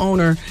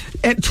homeowner,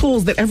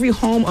 tools that every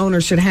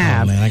homeowner should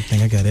have. Oh, man, I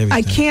think I got everything.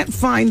 I can't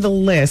find the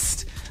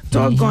list.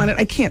 Doggone it,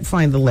 I can't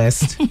find the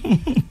list.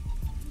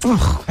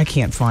 Oh, I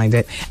can't find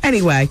it.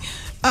 Anyway,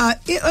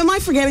 am I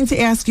forgetting to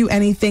ask you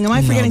anything? Am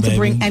I forgetting to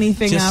bring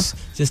anything up?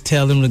 Just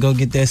tell them to go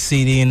get that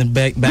CD in the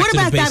back. What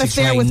about that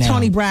affair with now.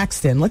 Tony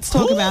Braxton? Let's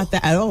talk about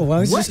that. Oh, I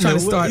was just trying to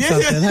start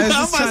something.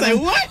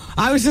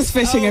 I was just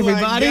fishing,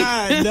 everybody.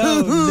 My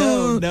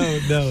God.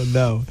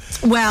 No.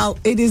 Well,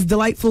 it is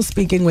delightful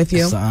speaking with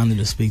you. It's an honor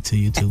to speak to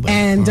you too. Baby.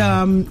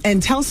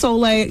 And tell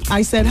Soleil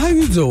I said how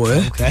you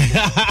doing. Okay.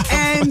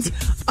 And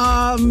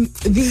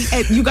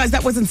you guys,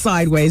 that wasn't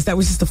sideways. That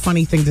was just a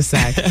funny thing to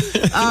say.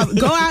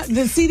 Go out.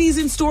 The CD's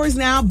in stores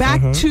now.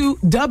 Back to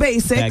the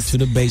basics. Back to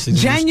the basics.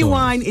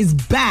 Genuine is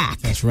back.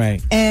 That's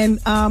right. And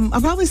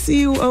I'll probably see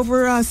you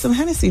over some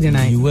Hennessy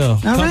tonight. You will.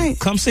 All right.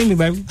 Come see me,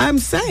 baby. I'm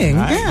saying,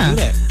 all right, yeah. Do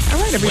that. All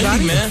right, everybody.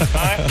 Wendy, man.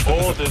 My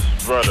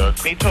oldest brother,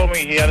 he told me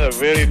he had a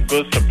very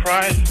good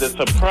surprise. The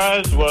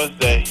surprise was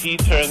that he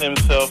turned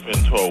himself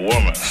into a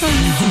woman.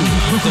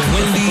 The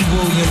Wendy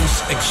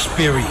Williams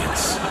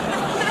Experience.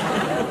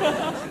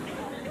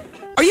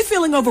 Are you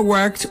feeling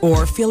overworked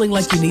or feeling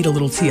like you need a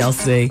little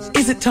TLC?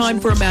 Is it time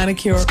for a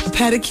manicure, a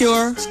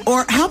pedicure,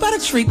 or how about a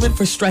treatment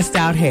for stressed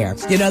out hair?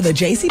 You know, the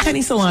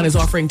JCPenney Salon is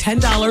offering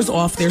 $10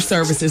 off their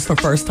services for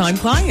first-time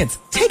clients.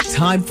 Take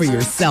time for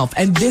yourself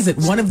and visit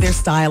one of their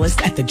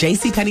stylists at the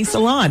JCPenney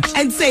Salon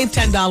and save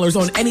 $10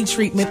 on any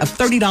treatment of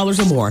 $30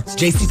 or more.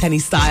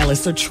 JCPenney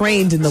stylists are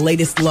trained in the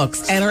latest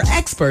looks and are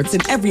experts in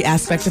every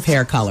aspect of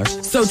hair color.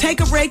 So take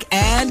a break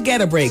and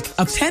get a break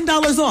of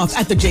 $10 off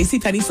at the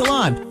JCPenney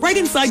Salon, right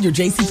inside your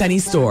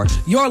JCPenney store.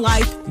 Your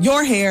life,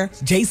 your hair,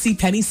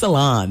 JCPenney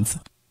Salons.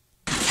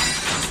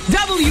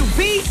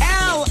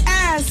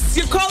 WBLS,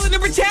 you're calling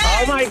number 10.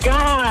 Oh my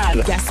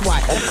God. Guess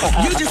what?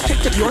 You just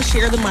picked up your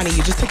share of the money.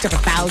 You just picked up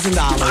 $1,000.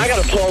 I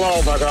gotta pull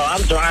over, girl.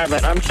 I'm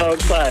driving. I'm so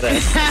excited.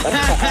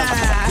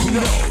 Who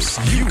knows?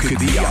 You could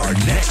be our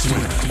next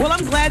winner. Well,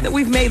 I'm glad that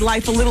we've made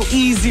life a little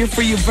easier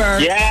for you,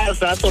 Bert. Yes,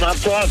 that's what I'm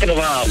talking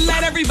about.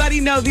 Let everybody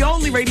know the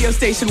only radio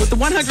station with the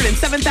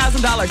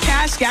 $107,000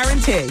 cash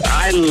guarantee.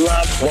 I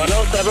love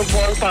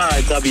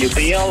 107.5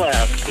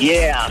 WBLS.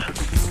 Yeah.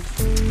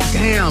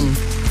 Damn.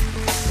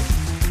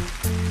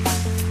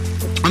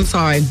 I'm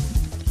sorry.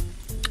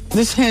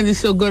 This hand is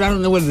so good, I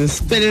don't know whether to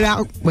spit it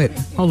out. Wait,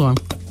 hold on.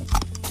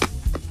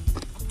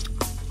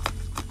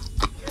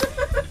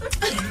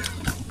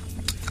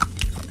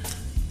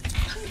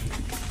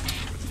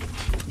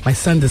 My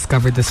son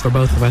discovered this for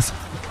both of us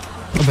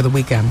over the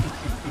weekend.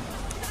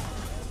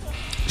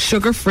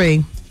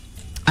 Sugar-free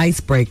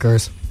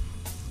icebreakers,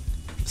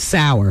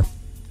 sour.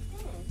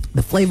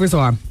 The flavors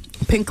are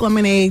pink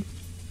lemonade,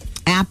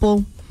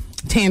 apple,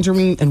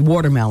 tangerine, and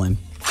watermelon.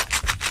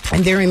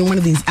 And they're in one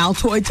of these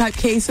Altoid type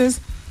cases.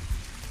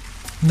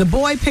 The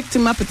boy picked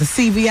him up at the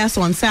CVS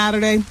on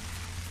Saturday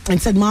and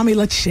said, "Mommy,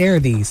 let's share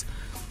these."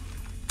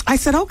 I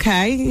said,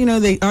 "Okay, you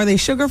know, are they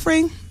sugar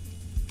free?"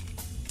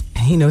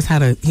 And he knows how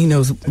to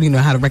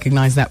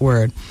recognize that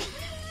word.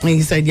 And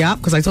he said, "Yep,"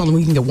 because I told him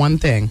we can get one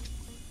thing.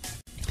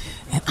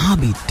 And I'll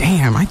be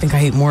damned, I think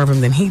I ate more of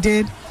them than he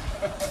did.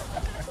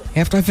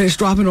 After I finished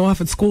dropping off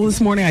at school this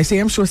morning, I say,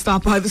 I'm sure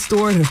stop by the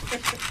store.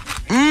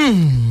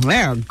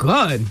 They're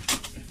good.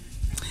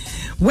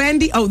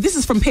 Wendy, this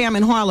is from Pam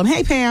in Harlem.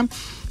 Hey, Pam.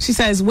 She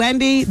says,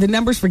 Wendy, the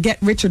numbers for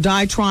Get Rich or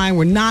Die Trying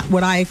were not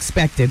what I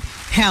expected.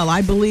 Hell,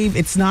 I believe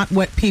it's not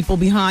what people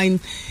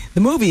behind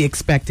the movie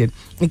expected.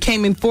 It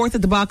came in fourth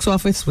at the box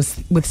office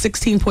with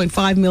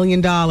 $16.5 million.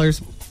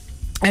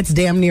 That's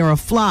damn near a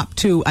flop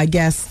to, I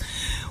guess,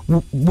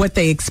 what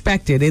they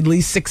expected, at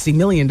least $60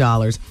 million.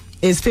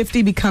 Is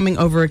 50 becoming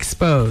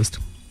overexposed?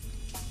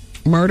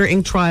 Murder,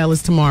 Inc. trial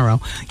is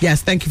tomorrow.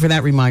 Yes, thank you for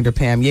that reminder,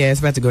 Pam. Yeah, it's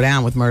about to go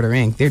down with Murder,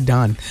 Inc. They're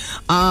done.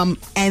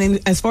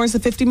 As far as the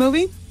 50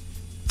 movie,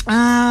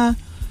 I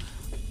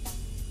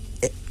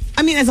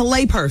mean, as a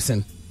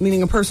layperson,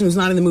 meaning a person who's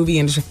not in the movie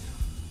industry,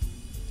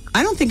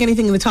 I don't think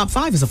anything in the top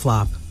 5 is a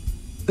flop.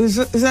 Is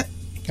that?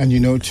 And you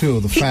know, too,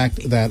 the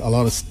fact that a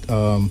lot of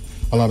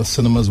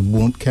cinemas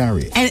won't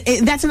carry it.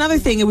 And that's another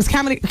thing. It was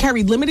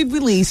carried limited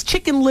release.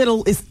 Chicken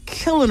Little is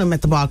killing them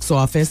at the box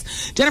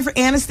office. Jennifer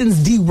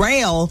Aniston's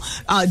Derail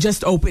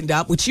just opened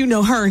up, which you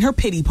know her and her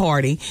pity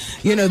party.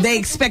 You know, they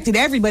expected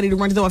everybody to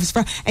run to the office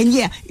for. And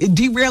yeah,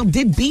 Derail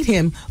did beat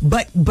him,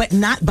 but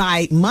not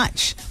by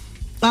much.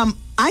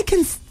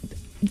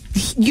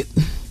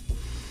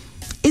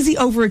 Is he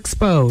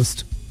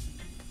overexposed?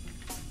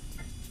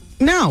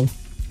 No.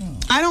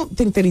 I don't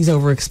think that he's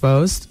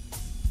overexposed.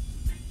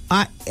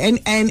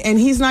 And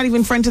he's not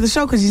even friend to the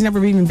show because he's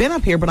never even been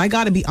up here. But I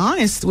got to be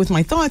honest with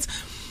my thoughts.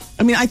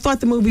 I mean, I thought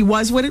the movie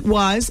was what it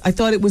was. I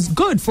thought it was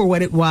good for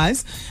what it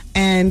was.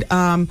 And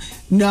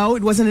no,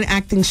 it wasn't an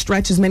acting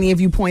stretch, as many of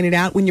you pointed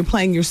out, when you're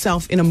playing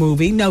yourself in a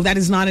movie. No, that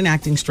is not an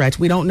acting stretch.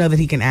 We don't know that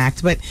he can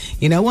act. But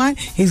you know what?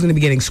 He's going to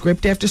be getting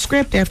script after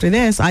script after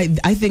this. I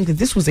think that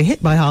this was a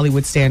hit by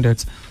Hollywood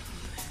standards.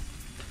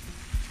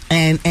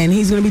 And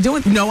he's going to be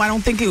doing... No, I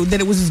don't think that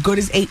it was as good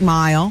as 8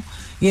 Mile.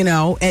 You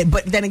know,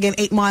 but then again,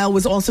 8 Mile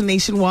was also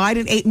nationwide.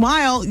 And 8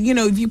 Mile, you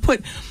know, if you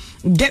put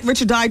Get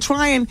Rich or Die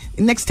Trying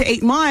next to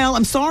 8 Mile,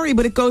 I'm sorry,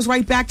 but it goes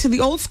right back to the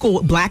old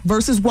school. Black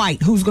versus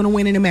white. Who's going to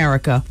win in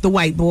America? The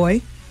white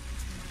boy.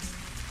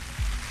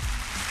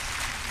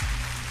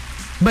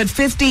 But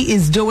 50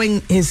 is doing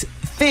his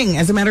thing.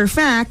 As a matter of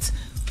fact,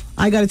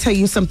 I got to tell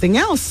you something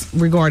else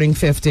regarding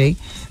 50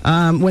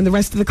 when the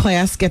rest of the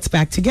class gets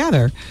back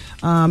together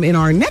in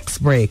our next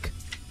break.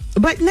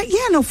 But,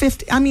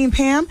 50. I mean,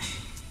 Pam...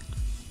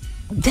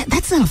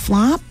 That's not a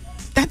flop.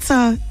 That's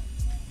I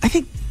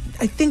think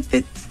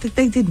that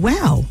they did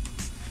well.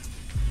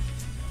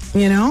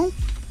 You know?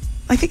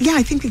 I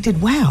think they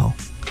did well.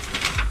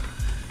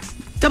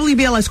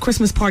 WBLS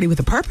Christmas Party with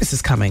a Purpose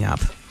is coming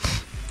up.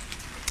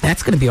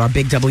 That's going to be our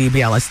big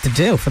WBLS to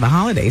do for the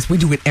holidays. We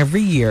do it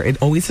every year.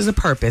 It always has a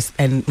purpose.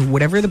 And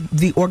whatever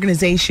the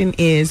organization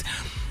is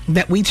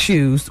that we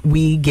choose,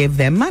 we give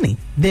them money.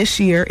 This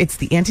year, it's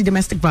the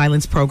Anti-Domestic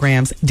Violence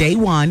Program's Day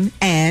One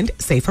and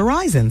Safe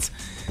Horizons.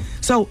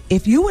 So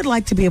if you would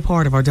like to be a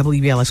part of our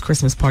WBLS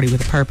Christmas Party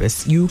with a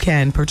Purpose, you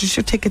can purchase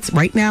your tickets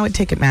right now at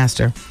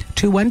Ticketmaster,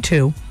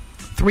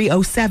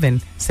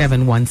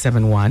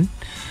 212-307-7171.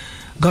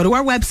 Go to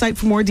our website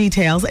for more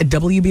details at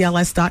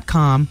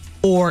WBLS.com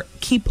or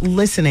keep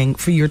listening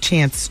for your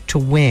chance to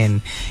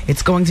win.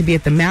 It's going to be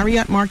at the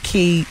Marriott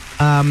Marquis,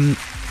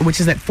 which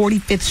is at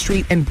 45th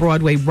Street and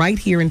Broadway, right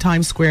here in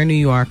Times Square, New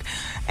York.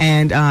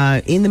 And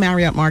in the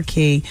Marriott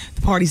Marquis,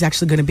 the party's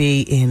actually going to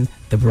be in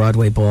the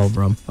Broadway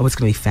Ballroom. Oh, it's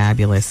going to be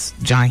fabulous.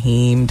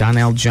 Jaheim,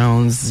 Donnell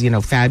Jones,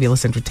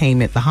 fabulous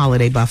entertainment, the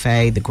holiday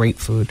buffet, the great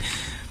food,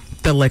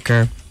 the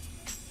liquor,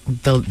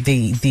 the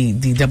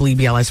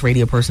WBLS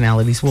radio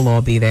personalities will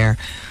all be there.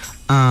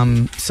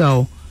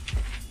 So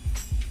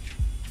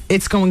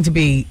it's going to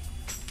be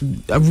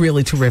a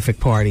really terrific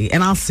party,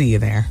 and I'll see you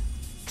there.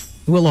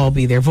 We'll all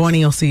be there.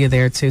 Vonnie will see you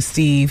there too.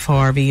 Steve,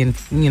 Harvey, and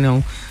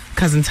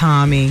cousin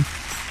Tommy,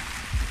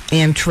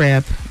 Ann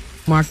Tripp,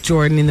 Mark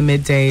Jordan in the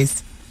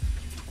middays.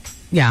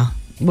 Yeah,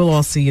 we'll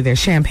all see you there.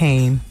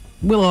 Champagne.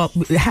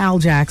 Hal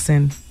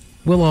Jackson.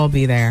 We'll all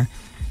be there.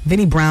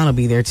 Vinnie Brown will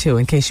be there too,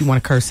 in case you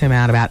want to curse him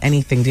out about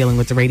anything dealing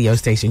with the radio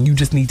station. You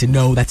just need to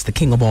know that's the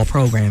king of all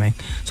programming.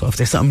 So if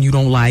there's something you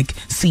don't like,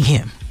 see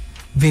him.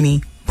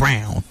 Vinnie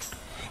Brown.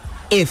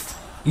 If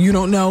you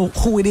don't know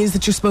who it is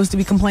that you're supposed to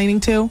be complaining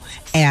to,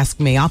 ask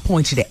me. I'll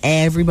point you to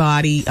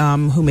everybody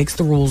who makes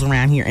the rules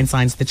around here and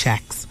signs the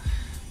checks.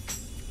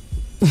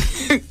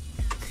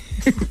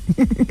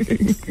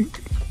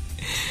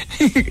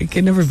 It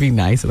can never be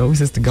nice. It always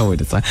has to go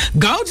with it.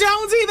 Go,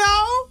 Jonesy,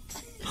 though!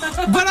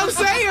 But I'm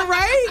saying,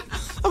 right?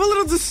 I'm a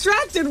little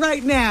distracted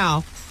right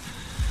now.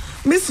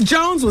 Miss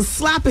Jones was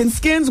slapping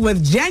skins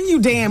with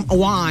Genuine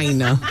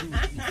wine.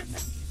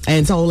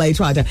 And Soleil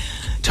tried to...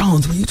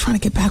 Jones, were you trying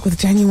to get back with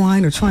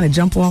Genuine or trying to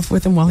jump off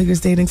with him while he was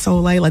dating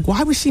Soleil? Like,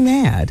 why was she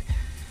mad?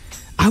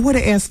 I would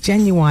have asked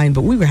Genuine,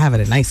 but we were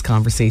having a nice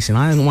conversation.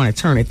 I didn't want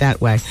to turn it that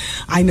way.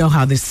 I know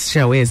how this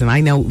show is, and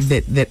I know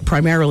that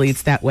primarily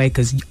it's that way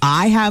because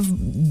I have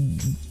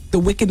the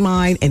wicked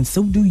mind, and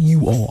so do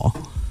you all.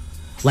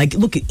 Like,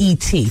 look at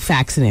E.T.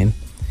 faxing in.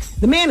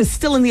 The man is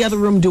still in the other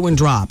room doing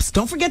drops.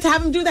 Don't forget to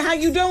have him do the how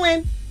you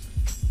doing.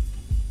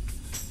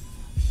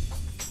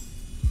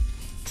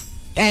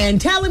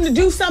 And tell him to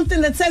do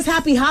something that says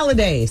happy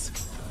holidays.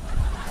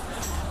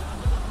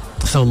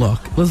 So look,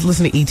 let's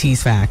listen to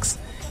E.T.'s fax.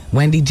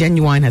 Wendy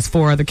Genuine has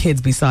 4 other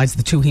kids besides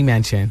the 2 he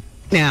mentioned.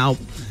 Now,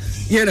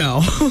 he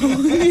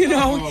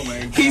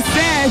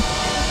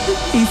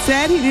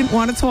said he didn't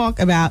want to talk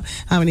about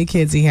how many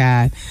kids he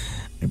had.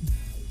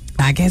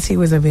 I guess he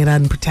was a bit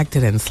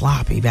unprotected and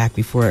sloppy back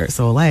before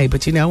Soleil,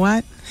 but you know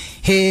what?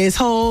 His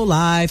whole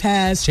life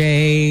has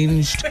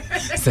changed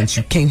since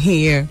you came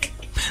here.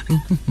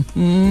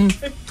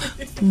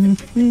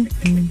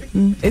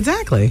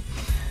 Exactly.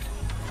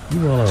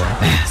 You all are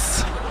a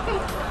mess.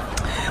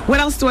 What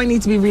else do I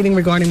need to be reading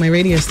regarding my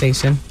radio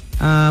station?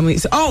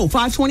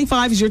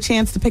 525 is your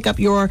chance to pick up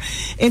your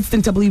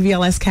instant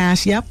WVLS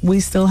cash. Yep, we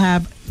still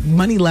have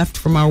money left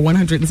from our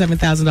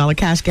 $107,000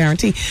 cash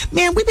guarantee.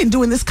 Man, we've been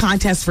doing this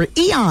contest for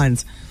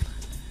eons.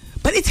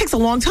 But it takes a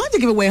long time to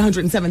give away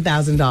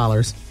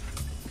 $107,000.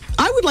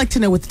 I would like to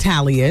know what the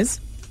tally is.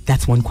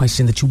 That's one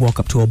question that you walk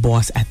up to a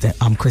boss at the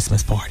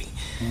Christmas party.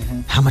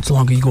 Mm-hmm. How much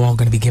longer are you all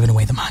going to be giving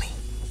away the money?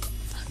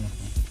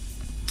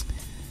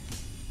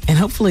 And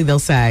hopefully they'll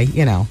say,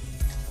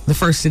 the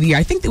first of the year.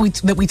 I think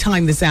that we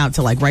time this out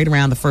to like right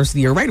around the first of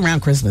the year, right around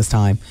Christmas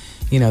time.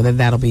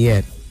 That'll be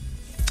it.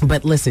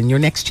 But listen, your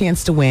next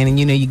chance to win, and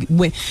you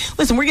win.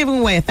 Listen, we're giving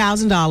away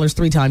 $1,000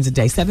 3 times a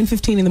day.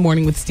 7:15 in the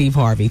morning with Steve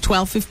Harvey,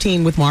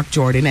 12:15 with Mark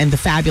Jordan and the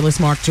fabulous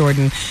Mark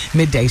Jordan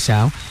midday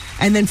show,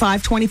 and then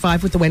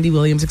 5:25 with the Wendy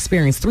Williams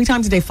Experience. 3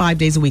 times a day, 5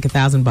 days a week,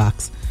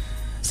 $1,000.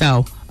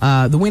 So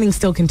the winning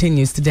still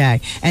continues today.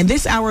 And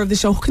this hour of the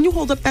show, can you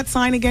hold up that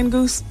sign again,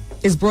 Goose?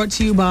 Is brought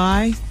to you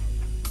by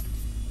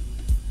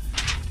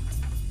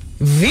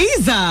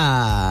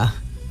Visa.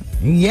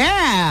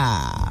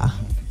 Yeah.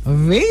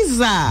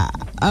 Visa.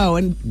 Oh,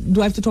 and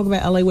do I have to talk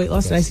about LA weight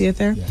loss? Yes. Did I see it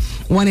there? Yes.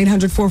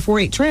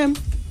 1-800-448-TRIM.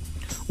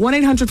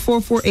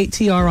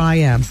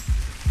 1-800-448-TRIM.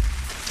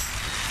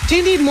 Do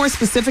you need more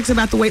specifics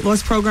about the weight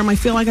loss program? I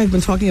feel like I've been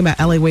talking about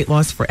LA Weight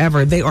Loss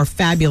forever. They are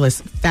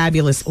fabulous,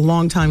 fabulous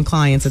longtime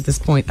clients at this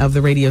point of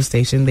the radio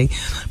station. They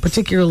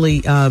particularly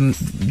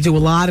do a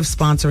lot of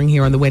sponsoring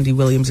here on the Wendy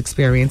Williams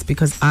Experience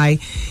because I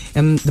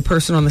am the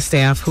person on the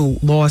staff who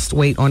lost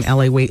weight on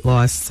LA Weight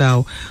Loss.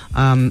 So,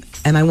 and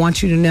I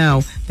want you to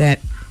know that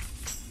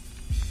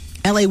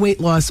LA Weight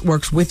Loss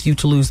works with you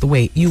to lose the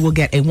weight. You will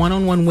get a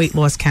one-on-one weight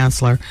loss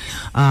counselor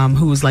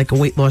who's like a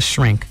weight loss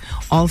shrink.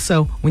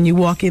 Also, when you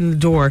walk in the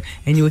door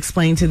and you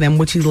explain to them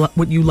what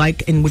you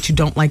like and what you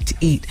don't like to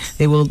eat,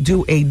 they will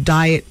do a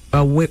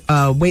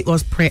weight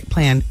loss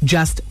plan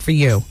just for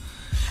you.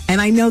 And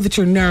I know that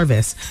you're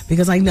nervous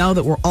because I know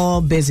that we're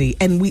all busy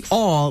and we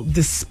all,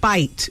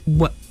 despite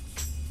what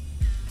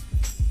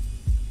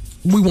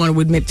we want to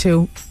admit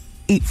to,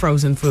 eat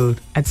frozen food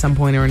at some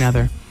point or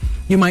another.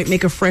 You might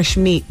make a fresh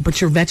meat,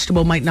 but your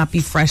vegetable might not be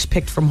fresh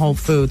picked from Whole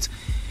Foods.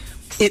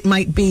 It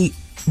might be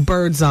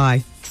Bird's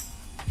Eye.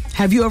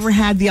 Have you ever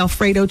had the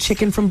Alfredo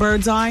chicken from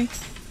Bird's Eye?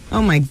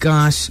 Oh my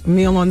gosh,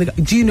 meal on the go.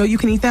 Do you know you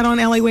can eat that on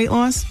LA Weight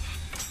Loss?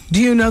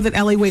 Do you know that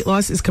LA Weight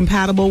Loss is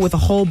compatible with a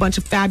whole bunch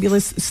of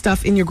fabulous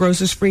stuff in your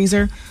grocer's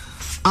freezer?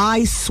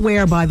 I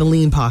swear by the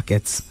lean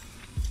pockets.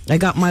 I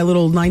got my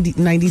little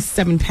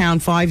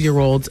 97-pound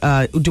 5-year-old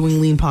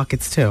doing lean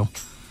pockets too.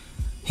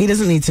 He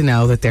doesn't need to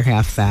know that they're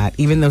half fat,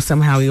 even though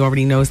somehow he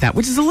already knows that,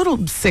 which is a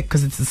little sick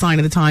because it's a sign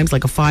of the times.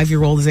 Like a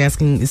 5-year-old is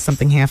asking, is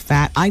something half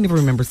fat? I never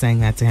remember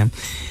saying that to him.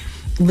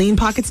 Lean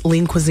pockets,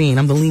 lean cuisine.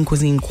 I'm the lean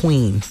cuisine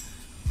queen.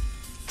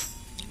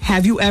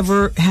 Have you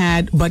ever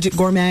had Budget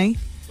Gourmet?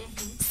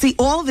 See,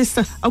 all of this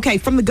stuff. Okay,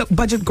 from the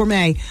Budget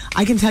Gourmet,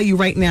 I can tell you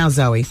right now,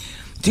 Zoe.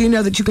 Do you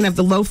know that you can have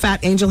the low-fat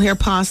angel hair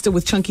pasta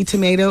with chunky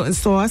tomato and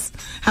sauce?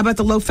 How about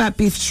the low-fat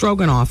beef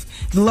stroganoff?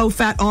 The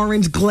low-fat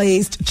orange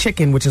glazed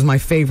chicken, which is my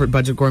favorite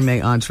Budget Gourmet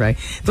entree.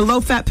 The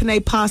low-fat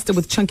penne pasta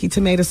with chunky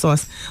tomato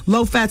sauce.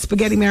 Low-fat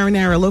spaghetti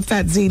marinara.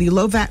 Low-fat ziti.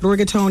 Low-fat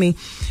rigatoni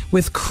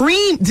with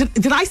cream.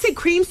 Did I say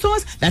cream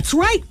sauce? That's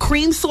right.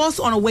 Cream sauce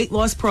on a weight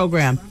loss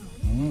program.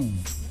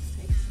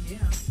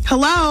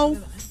 Hello?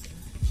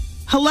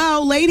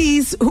 Hello,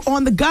 ladies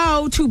on the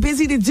go, too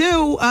busy to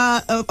do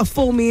a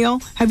full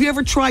meal. Have you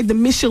ever tried the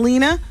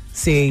Michelina?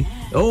 See?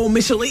 Oh,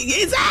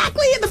 Michelina.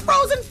 Exactly, in the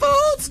frozen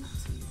foods.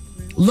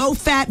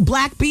 Low-fat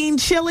black bean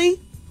chili.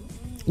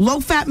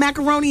 Low-fat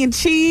macaroni and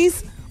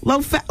cheese.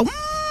 Low-fat.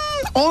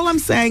 All I'm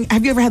saying,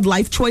 have you ever had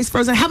Life Choice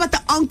frozen? How about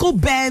the Uncle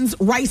Ben's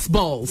rice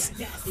bowls?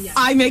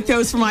 I make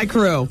those for my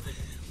crew.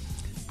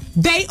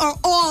 They are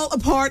all a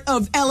part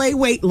of LA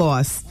Weight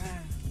Loss.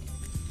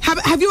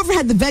 Have you ever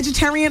had the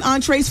vegetarian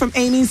entrees from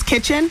Amy's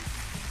Kitchen?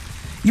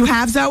 You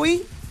have,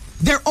 Zoe?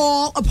 They're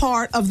all a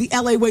part of the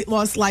LA Weight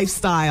Loss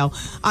lifestyle.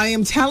 I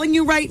am telling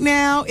you right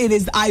now,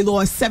 I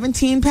lost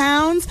 17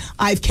 pounds.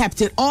 I've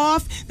kept it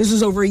off. This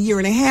was over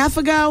 1.5 years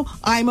ago.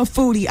 I'm a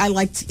foodie. I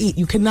like to eat.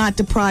 You cannot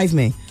deprive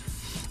me.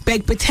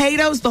 Baked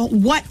potatoes,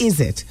 what is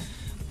it?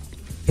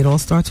 It all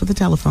starts with a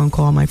telephone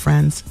call, my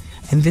friends.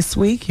 And this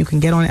week, you can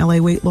get on LA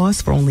Weight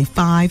Loss for only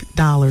 $5.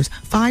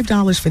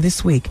 $5 for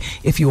this week.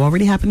 If you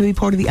already happen to be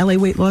part of the LA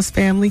Weight Loss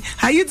family,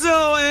 how you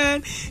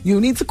doing? You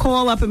need to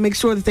call up and make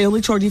sure that they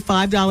only charge you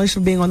 $5 for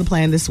being on the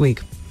plan this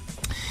week.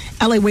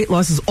 LA Weight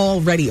Loss is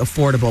already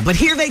affordable, but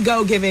here they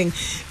go giving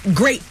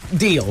great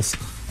deals.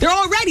 They're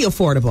already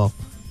affordable.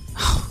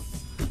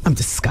 I'm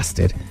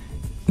disgusted.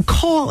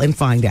 Call and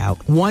find out.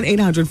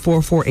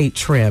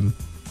 1-800-448-TRIM.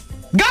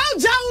 Go,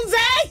 Jonesy!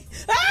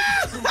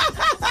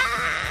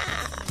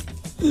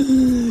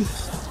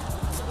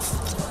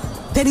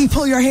 Did he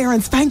pull your hair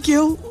and spank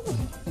you?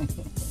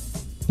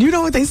 You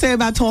know what they say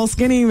about tall,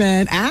 skinny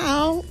men.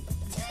 Ow.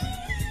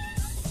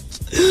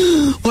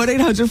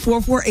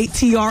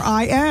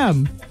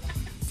 1-800-448-TRIM.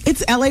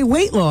 It's LA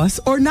weight loss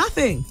or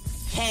nothing.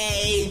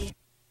 Hey.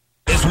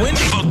 It's Wendy,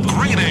 the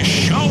greatest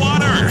show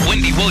on earth.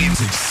 Wendy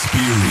Williams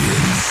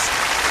Experience.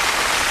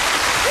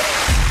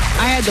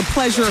 I had the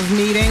pleasure of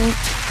meeting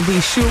the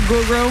shoe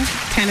guru,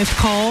 Kenneth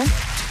Cole,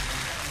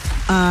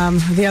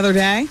 the other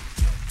day.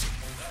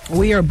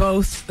 We are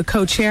both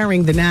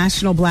co-chairing the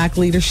National Black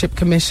Leadership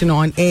Commission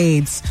on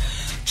AIDS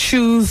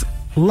Choose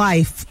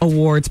Life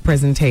Awards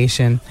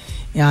presentation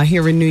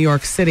here in New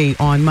York City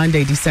on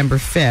Monday, December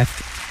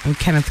 5th. And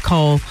Kenneth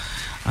Cole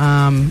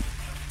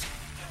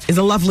is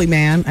a lovely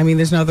man. I mean,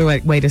 there's no other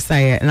way to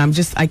say it. And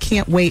I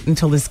can't wait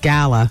until this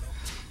gala.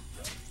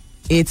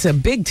 It's a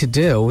big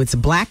to-do. It's a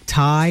black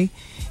tie.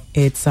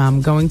 It's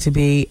going to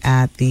be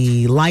at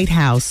the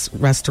Lighthouse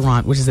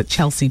restaurant, which is at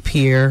Chelsea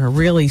Pier, a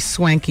really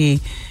swanky,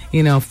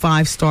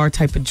 5-star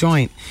type of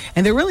joint.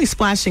 And they're really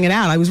splashing it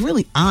out. I was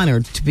really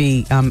honored to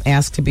be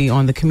asked to be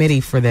on the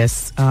committee for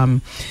this.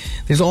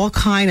 There's all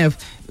kind of,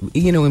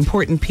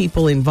 important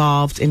people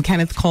involved, and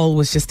Kenneth Cole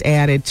was just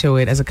added to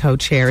it as a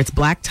co-chair. It's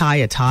black tie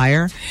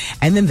attire.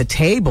 And then the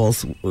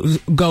tables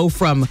go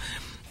from,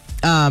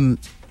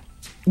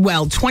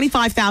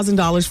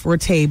 $25,000 for a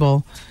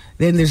table.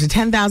 Then there's a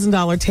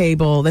 $10,000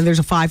 table. Then there's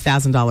a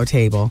 $5,000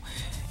 table.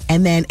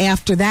 And then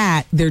after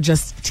that, they're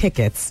just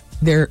tickets.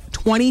 They're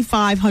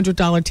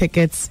 $2,500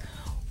 tickets,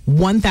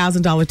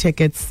 $1,000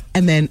 tickets,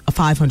 and then a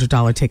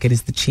 $500 ticket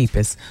is the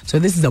cheapest. So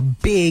this is a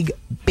big,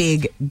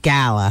 big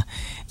gala.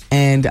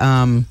 And,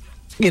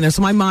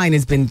 so my mind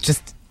has been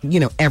just,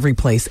 every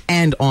place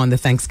and on the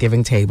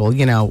Thanksgiving table.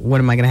 What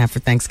am I going to have for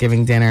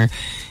Thanksgiving dinner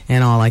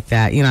and all like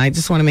that? I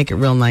just want to make it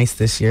real nice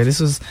this year. This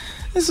was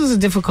a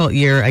difficult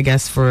year, I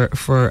guess, for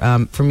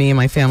me and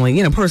my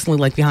family, personally,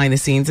 like behind the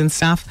scenes and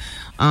stuff.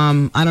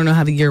 I don't know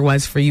how the year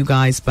was for you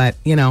guys, but,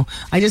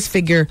 I just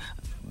figure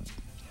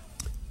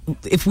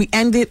if we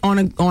end it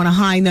on a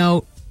high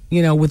note,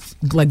 with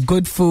like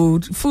good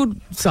food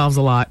solves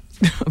a lot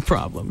of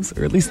problems,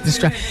 or at least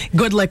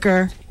good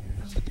liquor,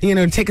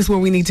 take us where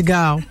we need to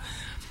go.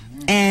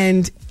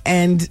 And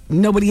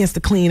nobody has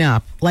to clean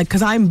up.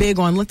 Because I'm big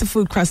on let the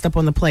food crust up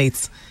on the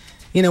plates.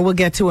 We'll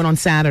get to it on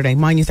Saturday.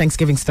 Mind you,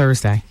 Thanksgiving's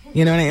Thursday.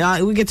 We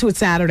get to it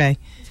Saturday.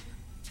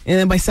 And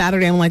then by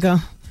Saturday, I'm like,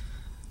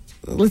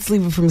 let's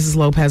leave it for Mrs.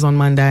 Lopez on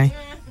Monday.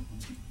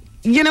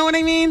 You know what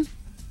I mean?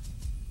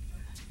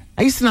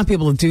 I used to not be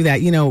able to do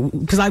that,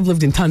 because I've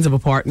lived in tons of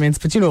apartments.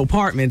 But,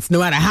 apartments, no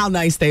matter how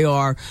nice they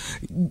are,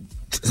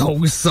 there's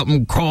always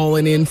something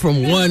crawling in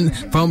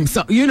from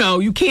some,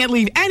 you can't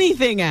leave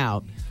anything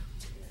out.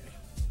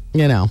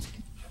 But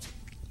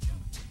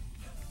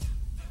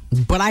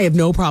I have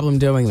no problem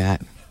doing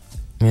that,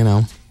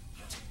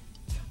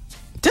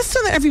 just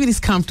so that everybody's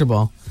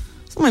comfortable.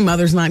 So my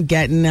mother's not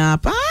getting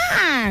up,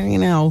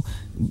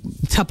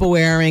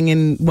 Tupperwaring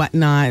and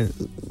whatnot.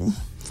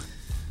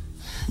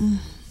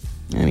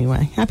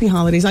 Anyway, happy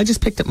holidays. I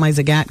just picked up my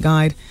Zagat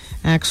guide,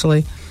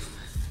 actually.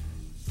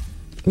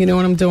 You know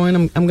what I'm doing?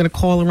 I'm going to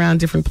call around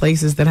different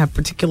places that have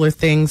particular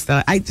things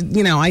that I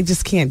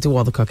just can't do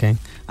all the cooking.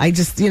 I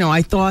just,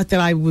 I thought that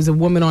I was a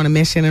woman on a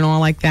mission and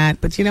all like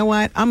that. But you know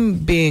what? I'm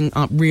being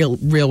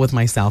real with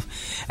myself.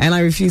 And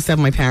I refuse to have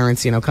my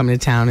parents, come to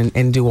town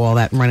and do all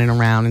that running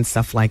around and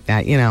stuff like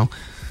that,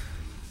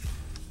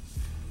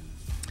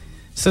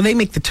 So they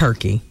make the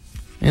turkey.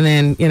 And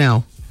then,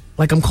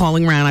 like I'm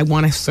calling around. I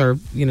want to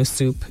serve,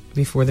 soup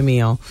before the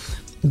meal.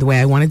 The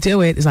way I want to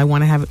do it is I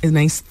want to have a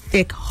nice,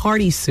 thick,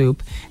 hearty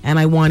soup, and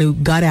I want to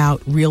gut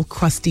out real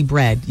crusty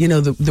bread.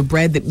 The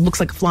bread that looks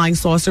like a flying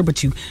saucer,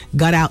 but you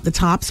gut out the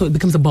top so it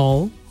becomes a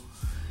bowl.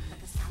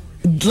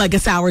 Like a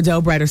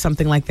sourdough bread or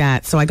something like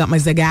that. So I got my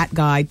Zagat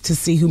guide to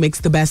see who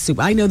makes the best soup.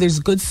 I know there's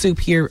good soup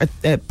here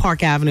at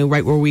Park Avenue,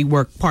 right where we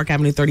work, Park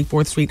Avenue,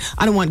 34th Street.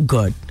 I don't want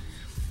good.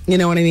 You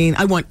know what I mean?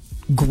 I want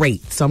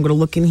great. So I'm going to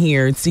look in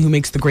here and see who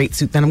makes the great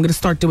soup. Then I'm going to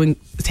start doing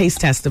a taste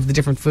test of the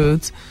different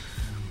foods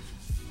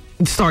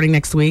starting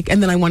next week.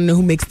 And then I want to know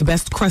who makes the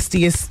best,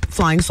 crustiest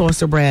flying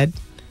saucer bread.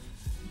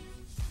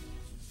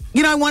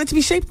 I want it to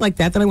be shaped like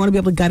that. Then I want to be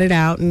able to gut it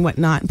out and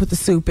whatnot and put the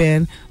soup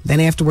in. Then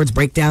afterwards,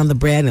 break down the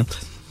bread. And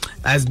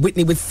as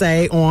Whitney would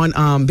say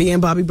on B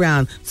and Bobby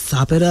Brown,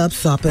 sop it up,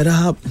 sop it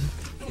up.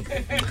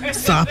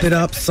 Sop it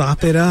up,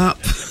 sop it up.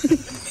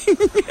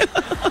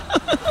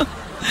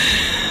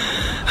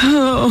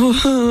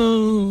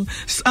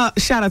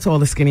 Shout out to all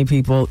the skinny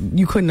people.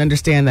 You couldn't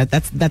understand that.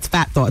 That's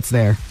fat thoughts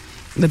there.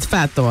 That's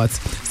fat thoughts.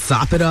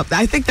 Sop it up.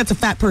 I think that's a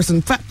fat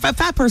person.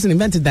 Fat person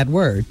invented that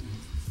word.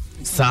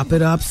 Sop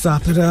it up,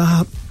 sop it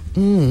up.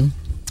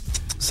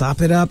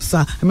 Sop it up.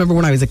 I remember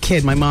when I was a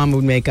kid, my mom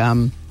would make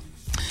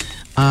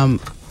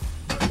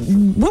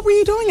What were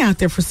you doing out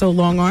there for so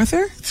long,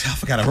 Arthur? I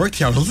forgot I worked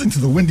here. I was listening to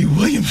the Wendy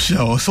Williams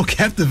show. It was so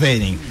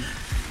captivating.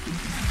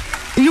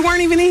 You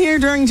weren't even here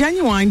during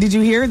Genuine. Did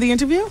you hear the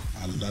interview?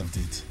 I loved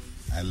it.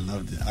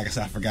 Like I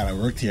said, I forgot I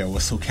worked here. I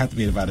was so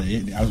captivated by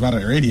it. I was by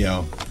the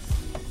radio.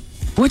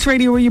 Which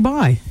radio were you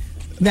by?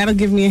 That'll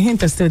give me a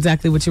hint as to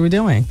exactly what you were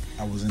doing.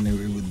 I was in there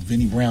with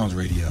Vinnie Brown's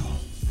radio.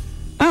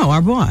 Oh,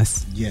 our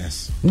boss.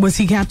 Yes. Was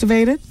he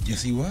captivated?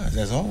 Yes, he was,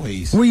 as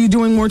always. Were you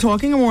doing more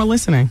talking or more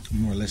listening?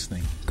 More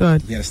listening.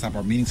 Good. We had to stop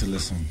our meeting to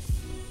listen.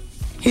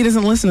 He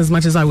doesn't listen as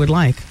much as I would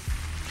like.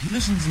 He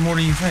listens more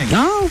than you think.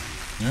 Oh.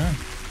 Yeah.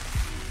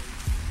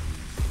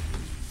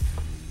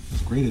 It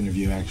was a great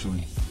interview,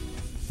 actually.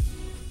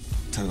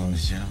 Talk about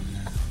Miss Jones.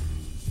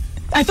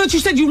 I thought you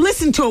said you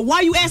listened to it.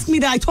 Why you ask me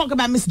that I talk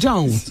about Miss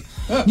Jones?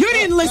 You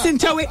didn't listen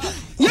to it.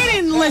 You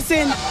didn't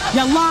listen,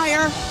 you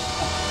liar.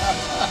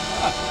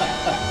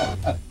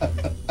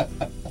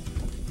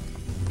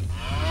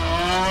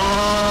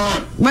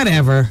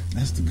 Whatever.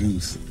 That's the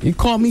goose. You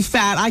call me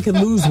fat, I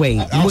can lose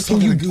weight. What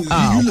can you do?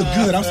 Oh. You look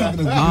good. I was talking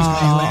to the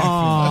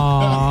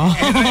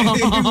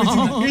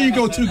goose. Here you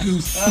go, too,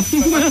 goose.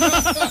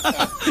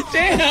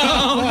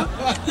 Damn.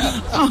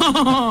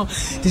 Oh.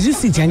 Did you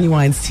see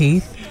Genuine's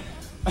teeth?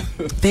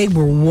 They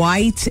were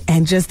white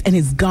and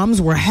his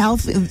gums were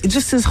healthy.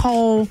 Just his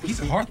whole. He's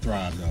a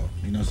heartthrob, though.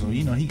 So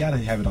he got to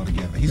have it all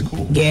together. He's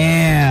cool.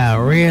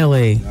 Yeah,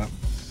 really. Yeah.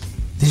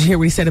 Did you hear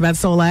what he said about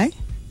Soleil?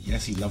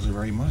 Yes, he loves her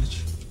very much.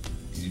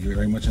 He's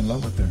very much in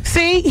love with her.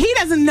 See, he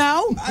doesn't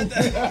know.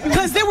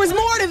 Because there was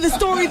more to the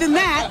story than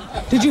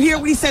that. Did you hear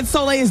what he said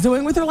Soleil is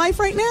doing with her life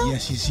right now?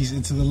 Yes, she's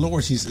into the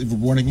Lord. She's a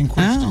born-again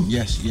Christian. Oh.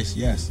 Yes.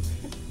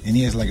 And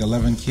he has like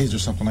 11 kids or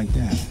something like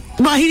that.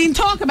 Well, he didn't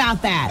talk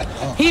about that.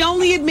 He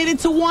only admitted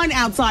to one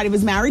outside of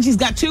his marriage. He's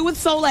got 2 with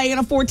Soleil and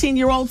a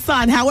 14-year-old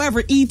son.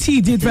 However,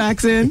 E.T. did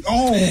fax in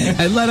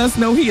and let us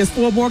know he has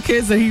 4 more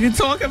kids that he didn't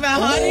talk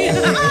about, honey.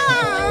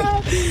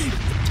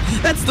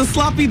 That's the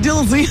sloppy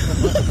dilsy.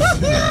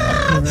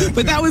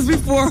 But that was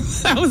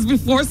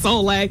before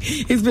Soleil.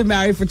 He's been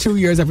married for 2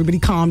 years. Everybody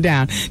calm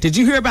down. Did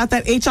you hear about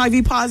that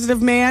HIV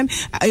positive man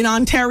in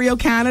Ontario,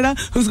 Canada,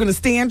 who's going to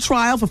stand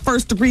trial for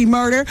first-degree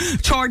murder,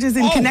 charges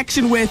in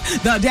connection with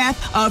the death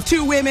of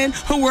 2 women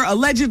who were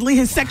allegedly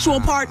his sexual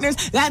partners?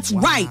 That's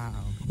right.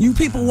 You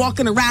people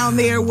walking around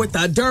there with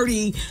the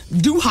dirty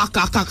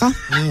doo-ha-ka-ka-ka,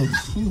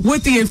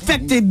 with the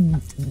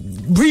infected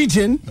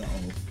region.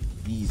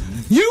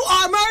 You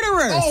are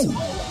murderers.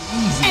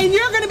 And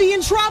you're going to be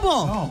in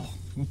trouble.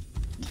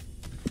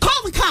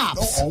 Call the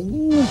cops.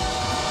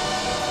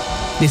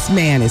 This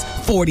man is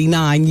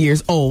 49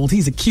 years old.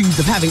 He's accused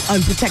of having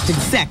unprotected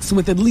sex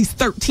with at least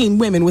 13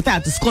 women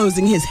without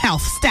disclosing his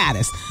health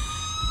status.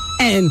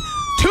 And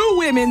 2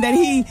 women that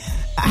he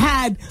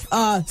had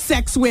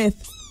sex with.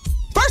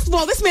 First of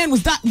all, this man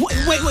was...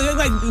 Wait,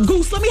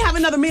 Goose, let me have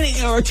another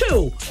minute or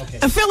 2. Okay.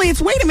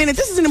 Affiliates, wait a minute.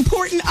 This is an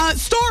important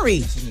story.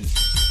 Yes, it is.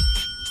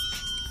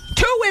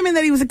 2 women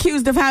that he was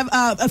accused of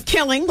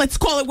killing, let's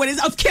call it what it is,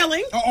 of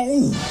killing,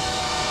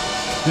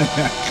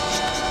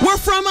 were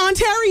from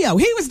Ontario.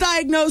 He was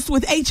diagnosed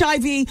with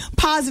HIV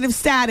positive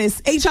status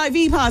in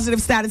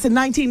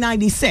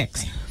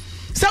 1996.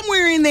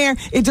 Somewhere in there,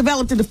 it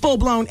developed into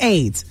full-blown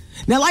AIDS.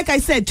 Now, like I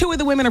said, 2 of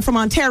the women are from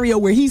Ontario,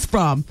 where he's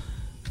from.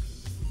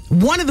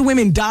 One of the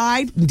women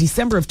died in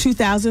December of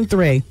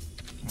 2003.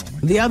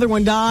 The other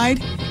one died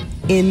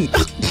in...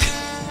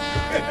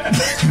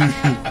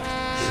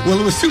 Well,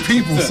 it was 2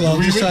 people, so I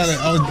was just trying to...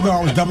 I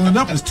was doubling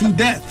up. It's 2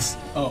 deaths.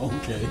 Oh,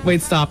 okay.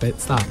 Wait, stop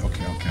it. Stop.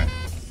 Okay.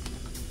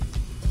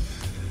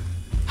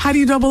 How do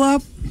you double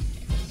up?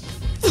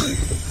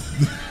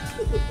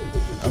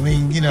 I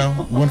mean,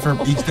 one for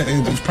each day.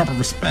 It was proper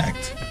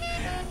respect.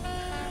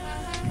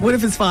 What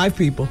if it's 5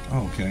 people?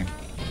 Oh, okay.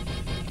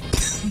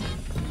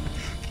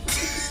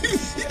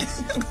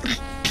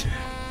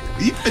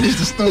 You finished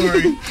the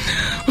story.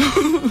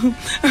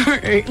 All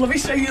right, let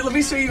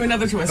me show you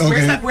another twist.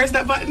 Okay. Where's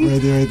that button?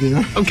 Right there.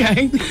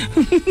 Okay.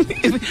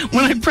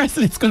 When I press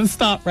it, it's going to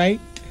stop, right?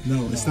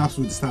 No, it stops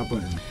with the stop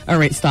button. All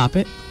right, stop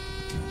it.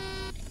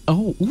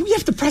 Oh, you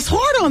have to press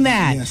hard on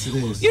that. Yes, it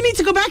is. You need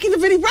to go back into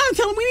Vinnie Brown and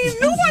tell him we need a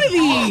new one of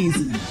these.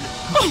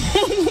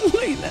 Oh,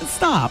 wait,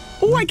 stop.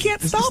 Oh, I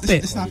can't stop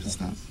it. Stop.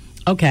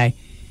 Okay.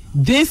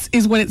 This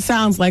is what it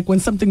sounds like when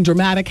something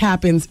dramatic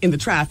happens in the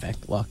traffic.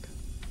 Look.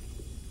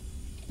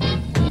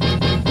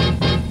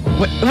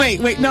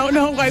 Wait, no,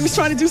 I was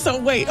trying to do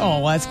so. Wait,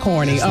 oh, that's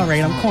corny. All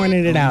right, I'm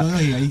corning it out.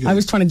 I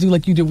was trying to do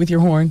like you did with your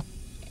horn.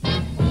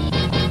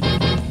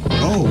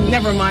 Oh.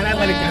 Never mind, I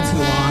let it go too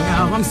long.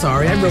 Oh, I'm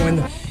sorry, I ruined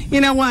it.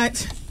 You know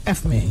what?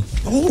 F me.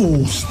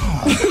 Oh,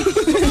 stop.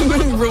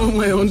 I ruined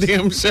my own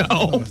damn show. I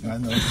know,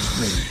 it's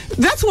great.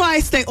 That's why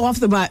I stay off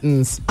the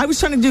buttons. I was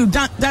trying to do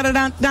dun da da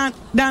dun dun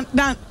dun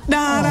dun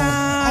da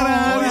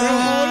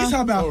da. What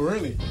about? Oh,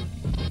 really?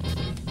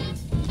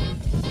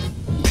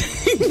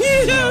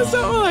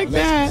 Something like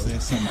that.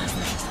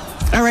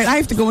 All right, I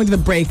have to go into the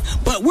break,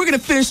 but we're going to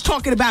finish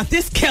talking about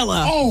this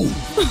killer. Oh.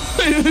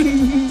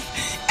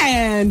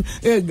 and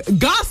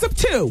gossip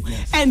too.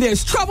 Yes. And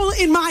there's trouble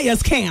in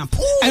Maya's camp.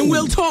 Ooh. And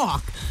we'll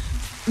talk.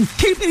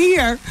 Keep it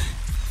here.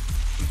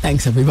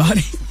 Thanks,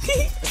 everybody.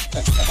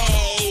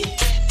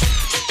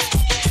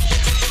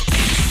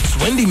 It's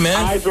Wendy,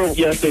 man. I wrote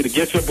yesterday to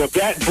get your book.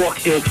 That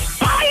book is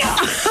fire.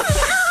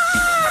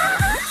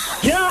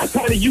 Yeah, I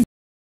thought of you.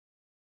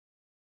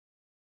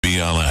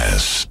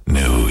 BLS,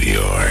 New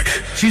York.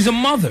 She's a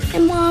mother. Hey,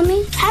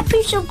 Mommy,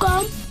 happy so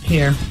gum.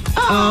 Here.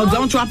 Oh,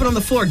 don't drop it on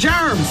the floor.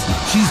 Germs.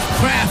 She's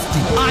crafty.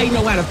 I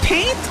know how to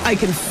paint. I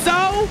can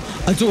sew.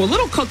 I do a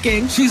little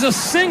cooking. She's a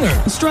singer.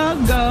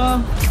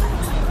 Struggle.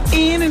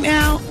 In and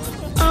out.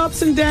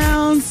 Ups and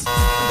downs.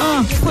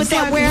 Put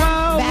that like, where?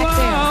 Whoa, Back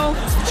whoa.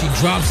 there. She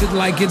drops it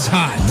like it's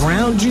hot.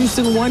 Brown juice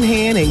in one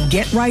hand and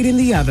get right in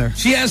the other.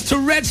 She has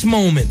Tourette's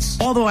moments.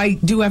 Although I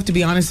do have to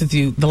be honest with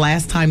you, the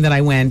last time that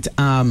I went,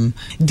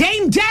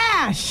 Dame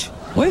Dash!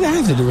 What did that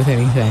have to do with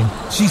anything?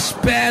 She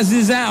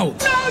spazzes out.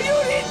 No, you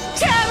didn't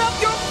tear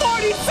up your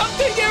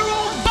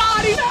 40-something-year-old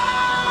body!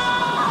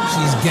 No!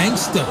 She's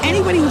gangster.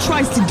 Anybody who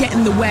tries to get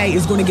in the way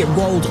is going to get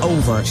rolled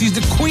over. She's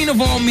the queen of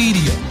all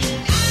media.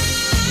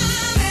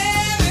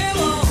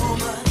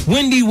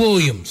 Wendy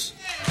Williams.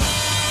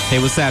 Hey,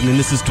 what's happening?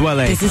 This is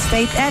Dwelle. This is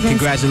Faith Evans.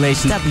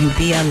 Congratulations.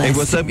 WBLS. Hey,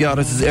 what's up, y'all?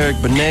 This is Eric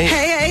Benet.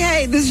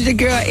 Hey, this is your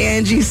girl,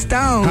 Angie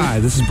Stone. Hi,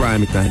 this is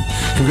Brian McKnight.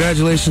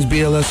 Congratulations,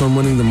 BLS, on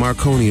winning the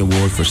Marconi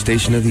Award for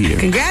Station of the Year.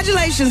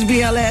 Congratulations,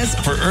 BLS.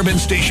 For Urban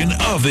Station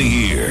of the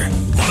Year.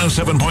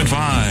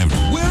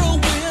 107.5. We're a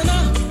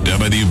winner.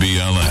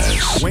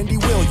 WBLS. Wendy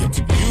Williams,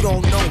 you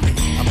don't know me.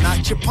 I'm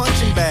not your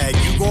punching bag.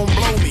 You gon'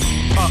 blow me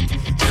up.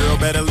 Girl,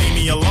 better leave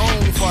me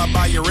alone before I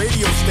buy your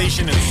radio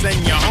station and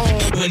send you home.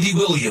 Wendy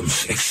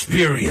Williams.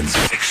 Experience.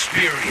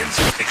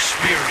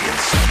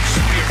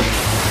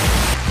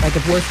 Like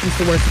if worst comes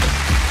to worst,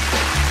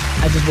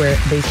 I just wear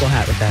a baseball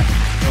hat with that.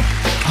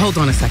 Hold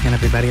on a second,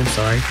 everybody. I'm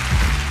sorry.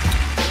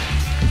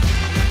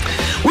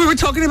 We were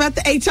talking about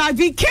the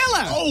HIV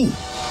killer. Oh.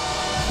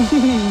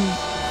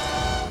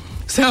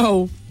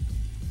 So,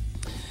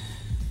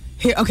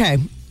 here, okay.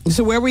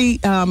 So where we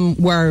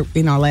were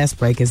in our last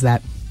break is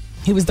that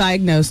he was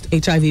diagnosed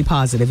HIV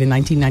positive in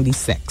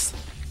 1996.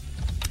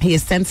 He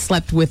has since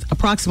slept with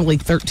approximately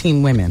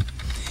 13 women.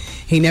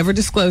 He never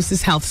disclosed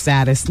his health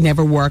status,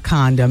 never wore a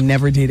condom,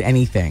 never did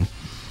anything.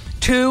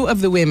 2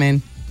 of the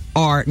women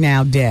are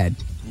now dead.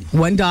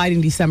 One died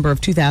in December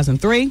of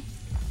 2003.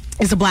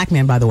 It's a black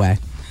man, by the way.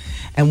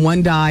 And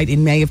one died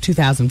in May of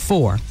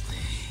 2004.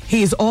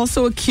 He is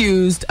also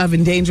accused of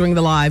endangering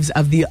the lives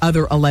of the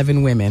other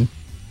 11 women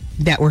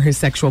that were his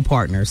sexual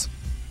partners.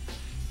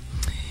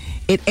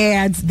 It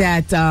adds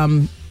that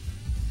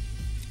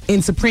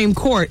in Supreme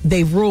Court,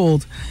 they've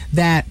ruled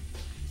that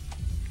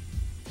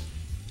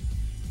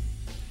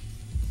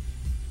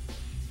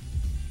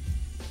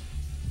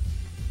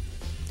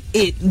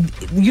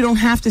you don't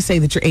have to say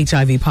that you're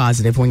HIV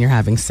positive when you're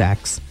having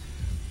sex.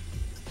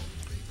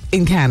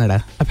 In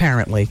Canada,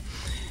 apparently.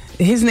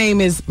 His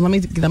name is, let me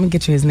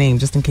get you his name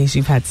just in case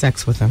you've had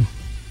sex with him.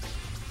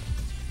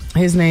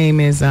 His name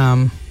is,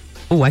 I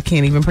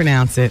can't even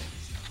pronounce it.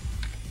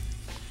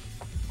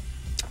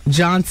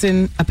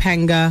 Johnson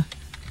Apenga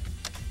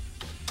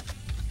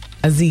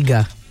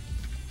Aziga.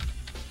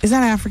 Is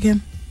that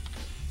African?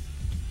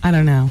 I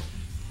don't know.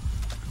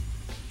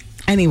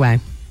 Anyway.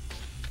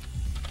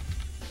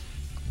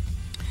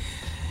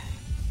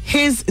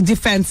 His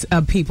defense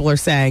people are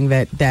saying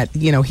that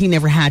he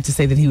never had to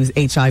say that he was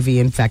HIV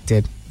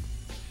infected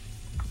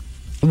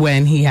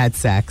when he had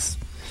sex.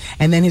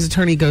 And then his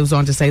attorney goes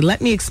on to say,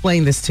 let me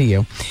explain this to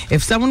you.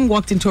 If someone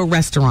walked into a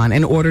restaurant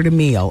and ordered a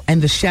meal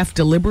and the chef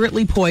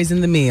deliberately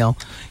poisoned the meal,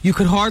 you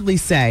could hardly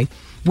say,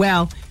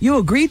 well, you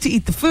agreed to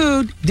eat the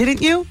food,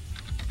 didn't you?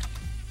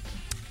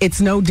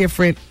 It's no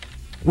different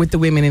with the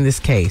women in this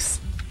case.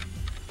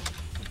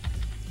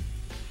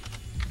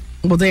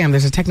 Well, damn,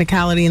 there's a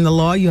technicality in the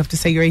law. You have to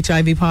say you're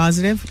HIV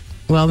positive.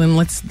 Well, then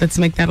let's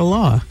make that a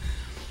law.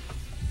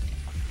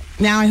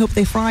 Now I hope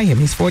they fry him.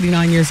 He's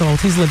 49 years old.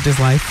 He's lived his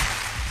life.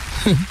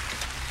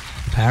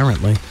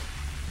 Apparently.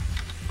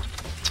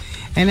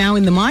 And now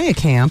in the Maya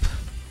camp,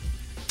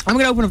 I'm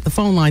going to open up the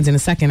phone lines in a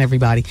second,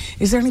 everybody.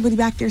 Is there anybody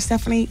back there,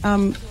 Stephanie,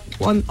 on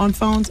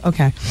phones?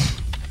 Okay.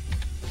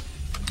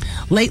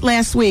 Late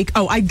last week,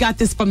 I got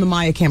this from the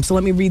Maya camp, so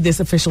let me read this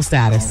official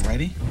status.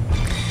 Alrighty.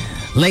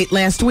 Late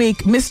last week,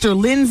 Mr.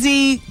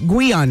 Lindsey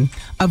Guion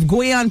of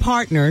Guion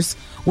Partners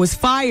was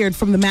fired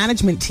from the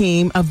management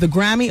team of the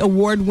Grammy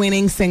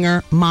Award-winning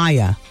singer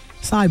Maya.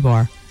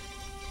 Sidebar.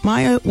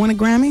 Maya won a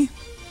Grammy?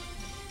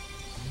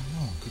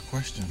 Oh, good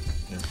question.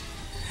 Yeah.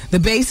 The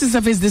basis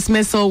of his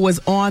dismissal was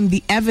on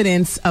the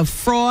evidence of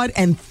fraud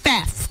and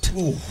theft.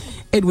 Ooh.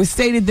 It was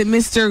stated that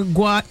Mr.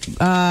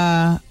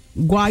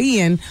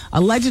 Guion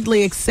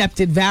allegedly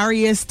accepted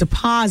various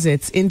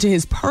deposits into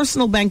his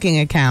personal banking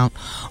account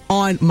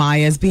on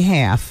Maya's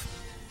behalf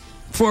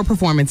for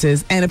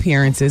performances and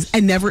appearances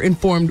and never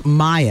informed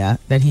Maya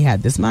that he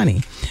had this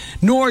money.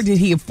 Nor did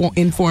he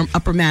inform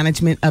upper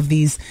management of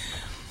these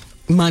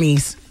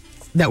monies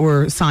that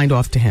were signed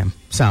off to him.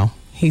 So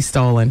he's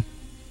stolen.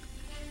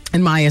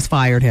 And Maya's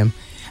fired him.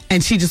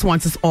 And she just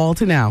wants us all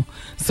to know.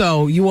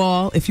 So you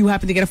all, if you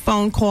happen to get a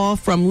phone call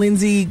from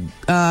Lindsey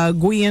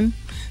Guian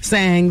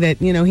saying that,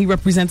 he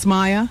represents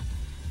Maya,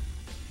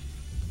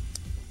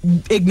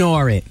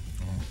 ignore it.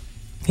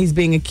 He's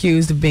being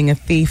accused of being a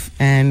thief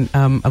and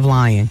of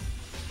lying.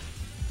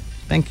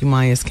 Thank you,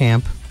 Maya's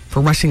camp, for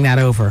rushing that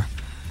over.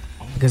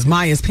 Because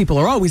Maya's people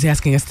are always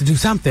asking us to do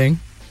something.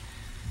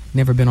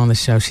 Never been on the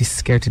show. She's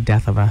scared to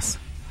death of us.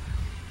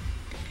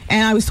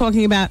 And I was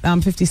talking about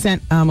 50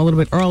 Cent a little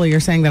bit earlier,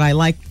 saying that I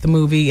liked the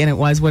movie and it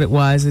was what it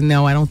was. And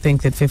no, I don't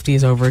think that 50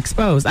 is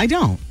overexposed. I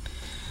don't.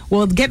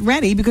 Well, get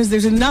ready because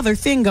there's another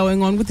thing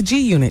going on with the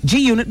G-Unit.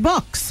 G-Unit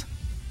books.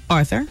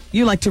 Arthur,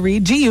 you like to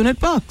read G-Unit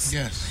books.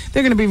 Yes.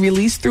 They're going to be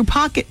released through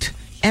Pocket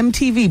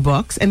MTV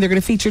Books, and they're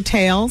going to feature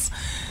tales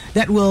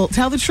that will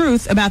tell the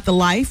truth about the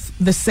life,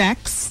 the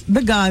sex,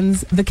 the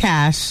guns, the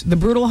cash, the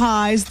brutal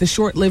highs, the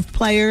short-lived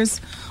players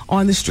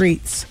on the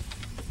streets.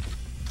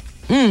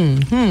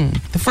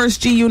 The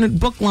first G-Unit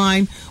book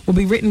line will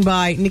be written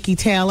by Nikki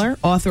Taylor,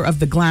 author of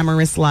The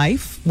Glamorous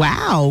Life.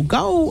 Wow.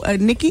 Go,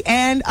 Nikki,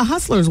 and A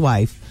Hustler's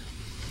Wife.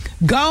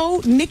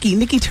 Go,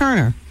 Nikki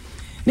Turner.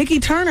 Nikki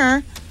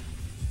Turner,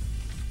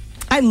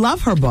 I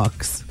love her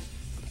books.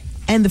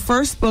 And the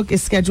first book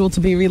is scheduled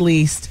to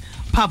be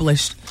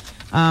published,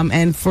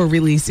 and for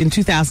release in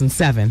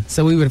 2007.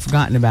 So we would have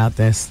forgotten about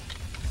this.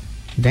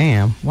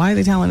 Damn. Why are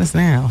they telling us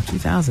now?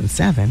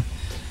 2007.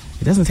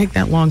 It doesn't take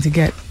that long to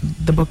get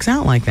the books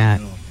out like that.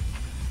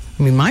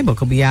 I mean, my book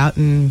will be out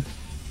in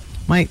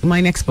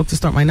my next book to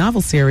start my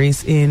novel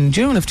series in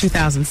June of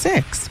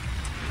 2006.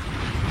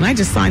 And I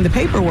just signed the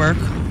paperwork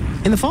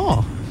in the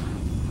fall.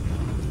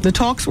 The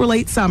talks were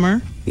late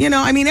summer.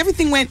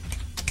 Everything went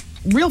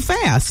real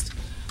fast.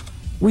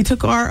 We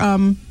took our,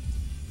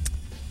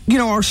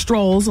 our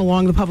strolls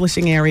along the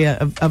publishing area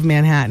of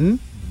Manhattan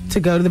to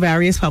go to the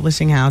various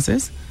publishing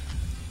houses.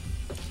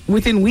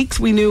 Within weeks,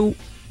 we knew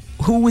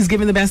who was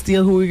given the best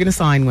deal, who we were going to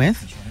sign with.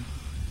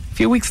 A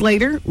few weeks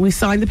later, we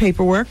signed the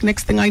paperwork.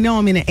 Next thing I know,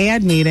 I'm in an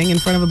ad meeting in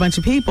front of a bunch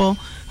of people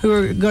who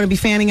are going to be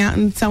fanning out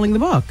and selling the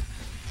book.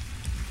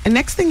 And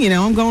next thing you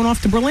know, I'm going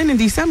off to Berlin in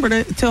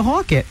December to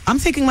hawk it. I'm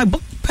taking my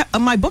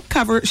book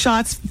cover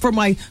shots for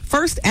my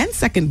first and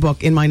second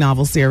book in my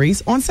novel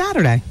series on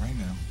Saturday. Right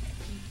now.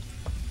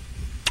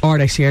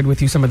 Art, I shared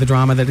with you some of the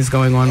drama that is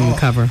going on in the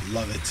cover.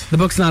 Love it. The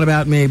book's not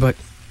about me, but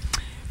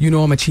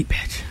I'm a cheap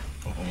bitch.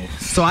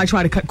 So I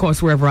try to cut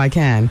costs wherever I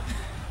can.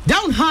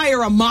 Don't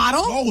hire a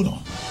model. Hold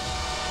on.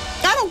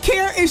 I don't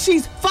care if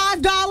she's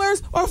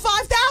 $5 or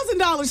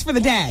 $5,000 for the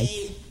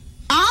day.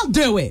 I'll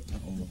do it.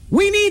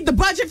 We need the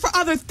budget for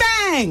other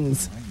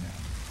things.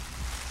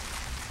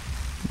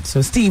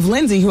 So Steve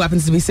Lindsay, who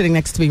happens to be sitting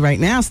next to me right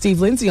now,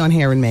 Steve Lindsay on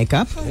hair and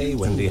makeup. Hey,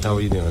 Wendy, how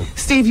are you doing?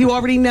 Steve, you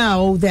already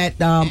know that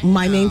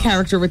my main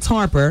character, Ritz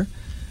Harper,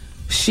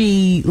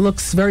 she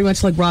looks very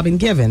much like Robin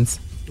Givens.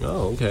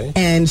 Oh, okay.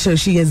 And so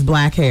she has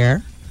black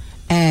hair.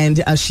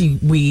 And she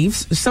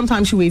weaves.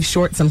 Sometimes she weaves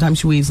short, sometimes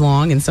she weaves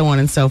long, and so on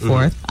and so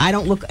forth. I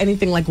don't look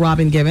anything like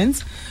Robin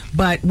Givens,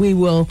 but we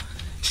will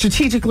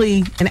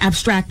strategically and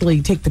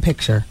abstractly take the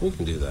picture. We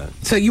can do that.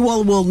 So you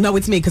all will know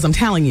it's me because I'm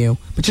telling you,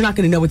 but you're not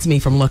going to know it's me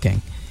from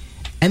looking.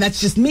 And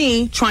that's just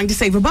me trying to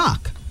save a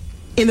buck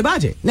in the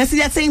budget. Now, see,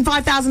 that same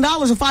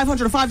 $5,000 or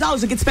 $500 or $5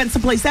 that gets spent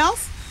someplace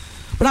else,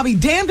 but I'll be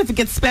damned if it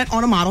gets spent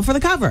on a model for the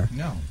cover.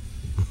 No.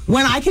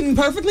 When I can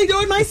perfectly do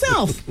it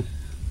myself.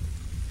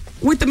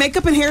 With the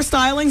makeup and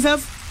hairstylings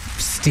of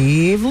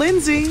Steve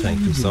Lindsay.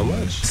 Thank you so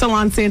much.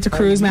 Salon Santa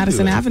Cruz,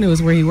 Madison Avenue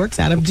is where he works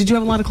out of. Did you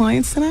have a lot of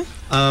clients today?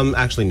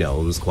 Actually, no.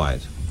 It was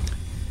quiet.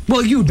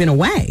 Well, you've been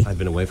away. I've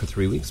been away for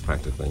 3 weeks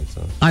practically.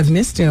 So I've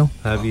missed you.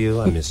 Have you?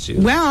 I missed you.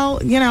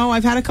 Well,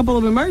 I've had a couple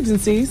of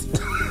emergencies.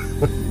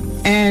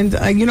 And,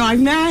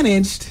 I've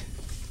managed.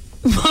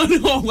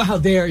 Oh, how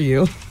dare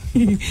you.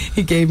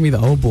 He gave me the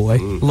oh boy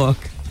look.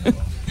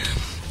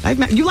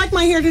 You like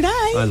my hair today?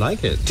 I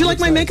like it. Do you like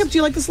my makeup? Do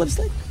you like this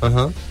lipstick?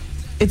 Uh-huh.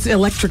 It's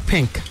electric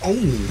pink.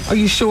 Oh. Are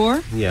you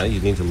sure? Yeah,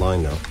 you need to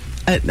line though.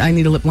 I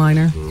need a lip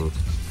liner.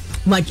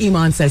 Like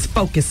Iman says,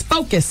 focus,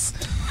 focus.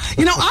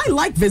 I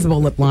like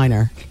visible lip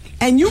liner.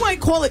 And you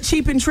might call it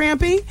cheap and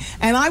trampy.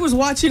 And I was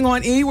watching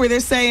on E! Where they're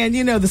saying,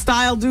 the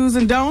style do's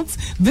and don'ts.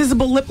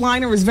 Visible lip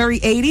liner is very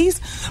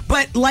 80s.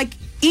 But like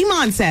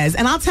Iman says,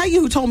 and I'll tell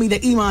you who told me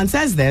that Iman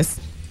says this.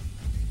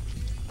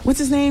 What's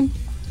his name?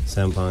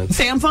 Sam Fine.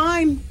 Sam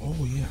Fine. Oh,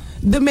 yeah.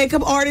 The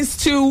makeup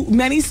artist to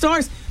many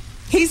stars.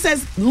 He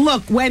says,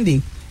 look,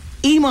 Wendy,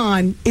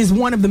 Iman is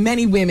one of the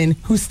many women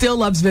who still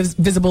loves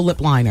visible lip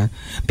liner.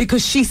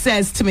 Because she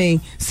says to me,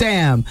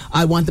 Sam,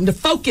 I want them to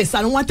focus.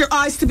 I don't want their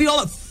eyes to be all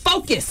up.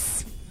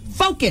 Focus.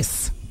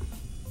 Focus.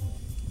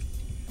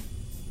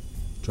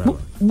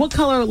 What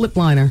color lip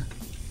liner?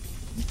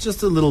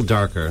 Just a little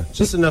darker.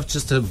 Just enough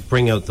just to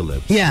bring out the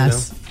lips.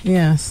 Yes.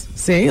 Yes.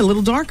 See, a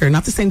little darker.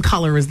 Not the same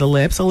color as the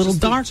lips, a little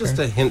darker. Just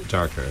a hint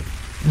darker.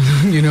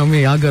 You know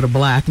me, I'll go to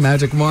black,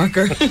 magic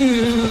marker.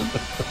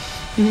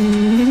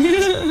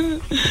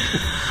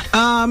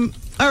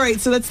 All right,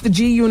 so that's the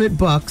G-Unit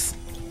books.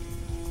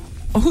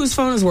 Oh, whose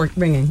phone is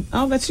ringing?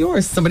 Oh, that's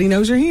yours. Somebody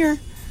knows you're here.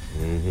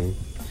 Mm-hmm.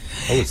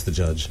 Oh, it's the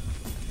judge.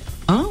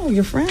 Oh,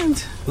 your friend.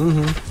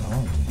 Mm-hmm.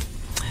 Oh.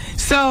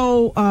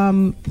 So,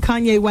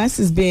 Kanye West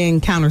is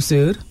being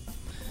countersued.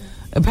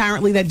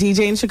 Apparently, that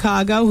DJ in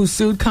Chicago who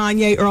sued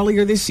Kanye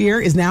earlier this year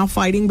is now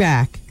fighting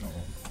back.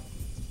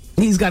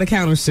 He's got a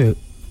countersuit.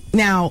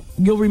 Now,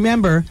 you'll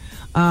remember,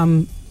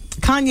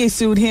 Kanye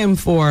sued him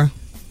for,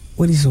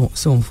 what did he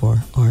sue him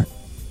for, Art?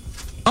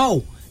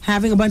 Oh,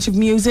 having a bunch of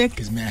music.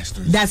 His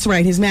masters. That's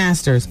right, his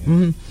masters. Yeah.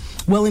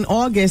 Mm-hmm. Well, in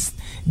August,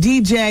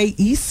 DJ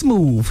E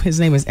Smooth, his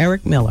name is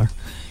Eric Miller,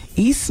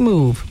 E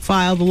Smooth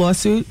filed a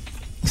lawsuit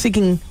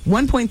seeking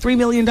 $1.3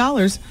 million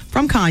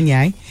from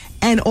Kanye.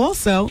 And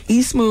also,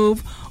 E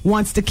Smooth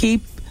wants to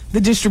keep the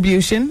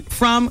distribution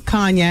from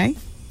Kanye.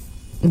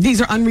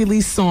 These are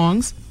unreleased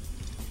songs.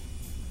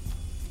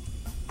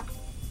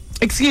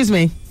 Excuse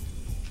me.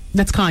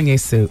 That's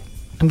Kanye's suit.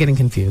 I'm getting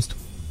confused.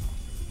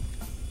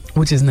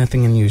 Which is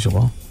nothing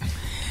unusual.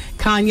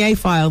 Kanye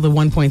filed a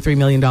 $1.3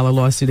 million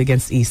lawsuit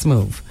against E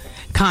Smooth.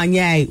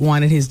 Kanye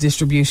wanted his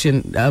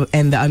distribution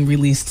and the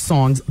unreleased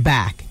songs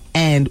back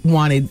and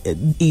wanted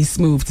E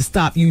Smooth to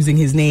stop using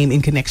his name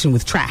in connection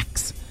with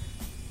tracks.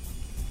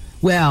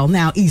 Well,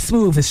 now E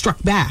Smooth has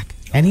struck back,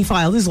 and he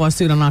filed his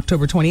lawsuit on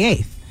October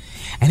 28th.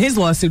 And his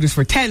lawsuit is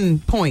for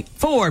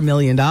 $10.4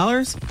 million.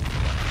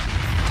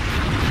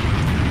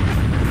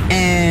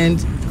 And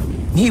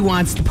he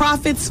wants the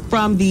profits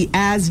from the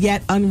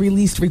as-yet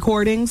unreleased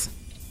recordings.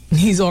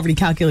 He's already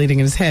calculating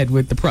in his head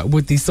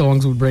what these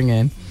songs would bring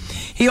in.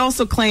 He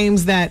also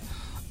claims that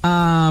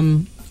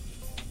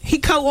he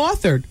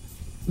co-authored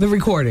the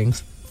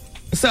recordings.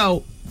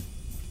 So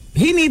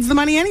he needs the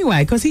money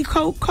anyway because he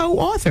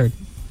co-authored.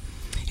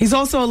 He's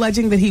also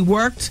alleging that he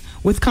worked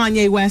with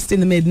Kanye West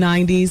in the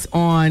mid-'90s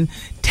on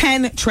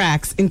 10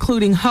 tracks,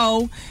 including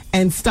Ho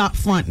and Stop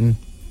Frontin'.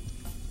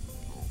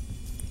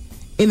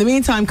 In the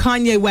meantime,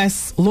 Kanye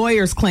West's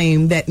lawyers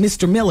claim that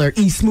Mr. Miller,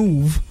 E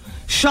Smooth,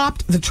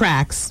 shopped the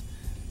tracks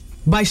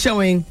by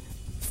showing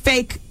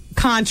fake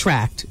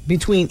contract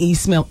between E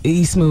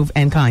Smooth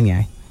and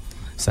Kanye.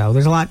 So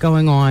there's a lot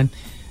going on,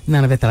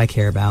 none of it that I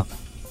care about.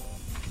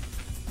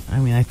 I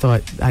mean, I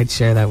thought I'd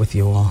share that with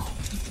you all.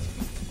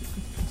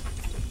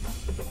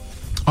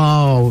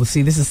 Oh,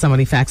 see, this is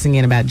somebody faxing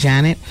in about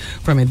Janet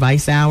from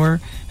Advice Hour,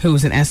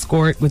 who's an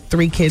escort with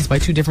 3 kids by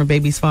 2 different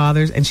babies'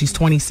 fathers, and she's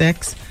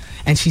 26,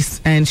 and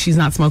she's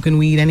not smoking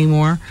weed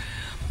anymore.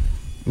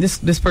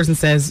 This person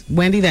says,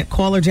 Wendy, that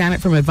caller Janet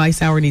from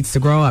Advice Hour needs to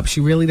grow up. She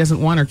really doesn't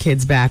want her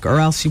kids back, or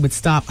else she would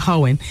stop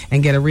hoeing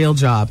and get a real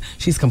job.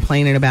 She's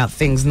complaining about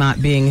things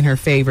not being in her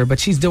favor, but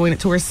she's doing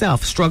it to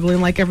herself,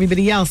 struggling like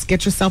everybody else.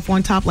 Get yourself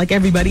on top like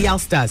everybody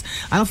else does.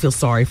 I don't feel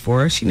sorry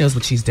for her. She knows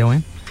what she's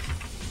doing.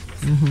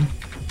 Mm-hmm.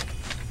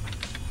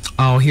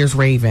 Oh, here's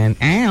Raven.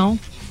 Ow.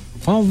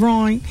 All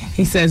right.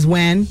 He says,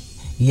 when?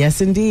 Yes,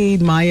 indeed.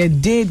 Maya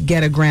did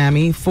get a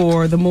Grammy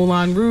for the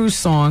Moulin Rouge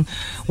song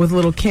with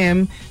Little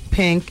Kim,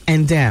 Pink,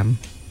 and Dem.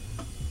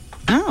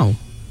 Oh.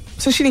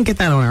 So she didn't get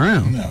that on her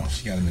own. No,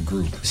 she got in the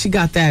group. She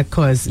got that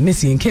because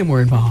Missy and Kim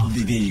were involved.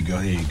 There you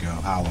go.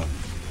 Holla.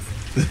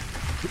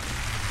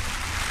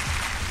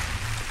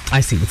 I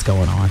see what's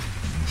going on.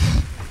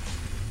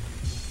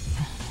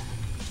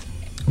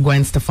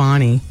 Gwen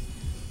Stefani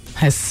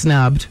has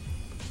snubbed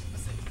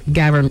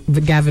Gavin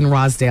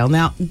Rossdale.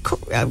 Now,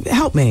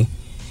 help me.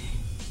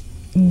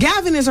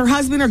 Gavin is her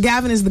husband, or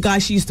Gavin is the guy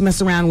she used to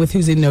mess around with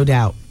who's in No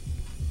Doubt?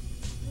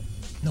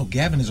 No,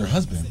 Gavin is her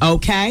husband.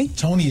 Okay.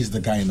 Tony is the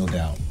guy in No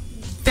Doubt.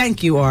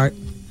 Thank you, Art.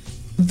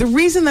 The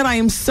reason that I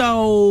am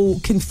so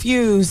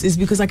confused is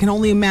because I can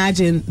only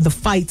imagine the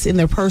fights in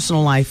their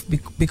personal life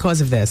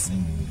because of this.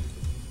 Mm.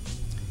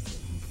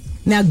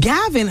 Now,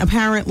 Gavin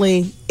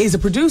apparently is a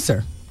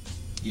producer.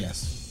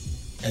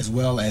 Yes. As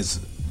well as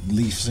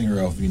lead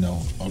singer of,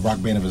 a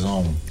rock band of his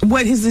own.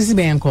 What is this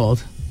band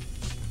called?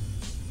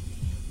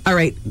 All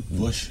right.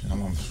 Bush?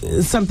 I'm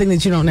sure. Something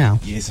that you don't know?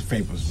 Yeah, it's a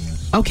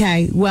famous one.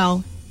 Okay,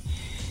 well,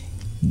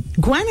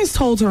 Gwen has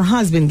told her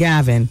husband,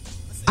 Gavin,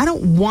 I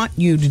don't want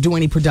you to do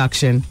any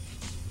production.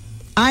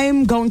 I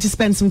am going to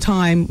spend some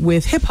time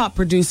with hip-hop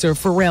producer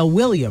Pharrell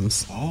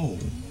Williams. Oh.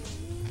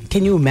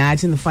 Can you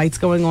imagine the fights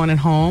going on at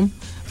home?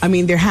 I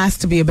mean, there has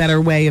to be a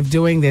better way of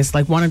doing this.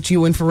 Like, why don't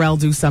you and Pharrell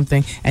do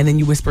something, and then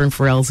you whisper in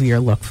Pharrell's ear,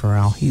 look,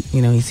 Pharrell,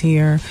 he's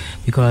here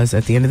because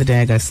at the end of the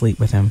day, I got to sleep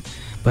with him.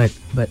 But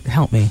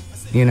help me,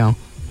 and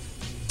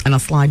I'll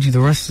slide you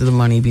the rest of the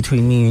money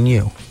between me and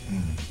you.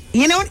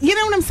 You know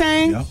what I'm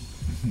saying? Yep.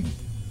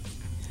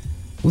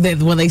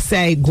 When they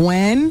say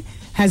Gwen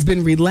has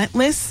been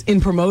relentless in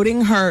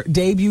promoting her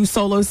debut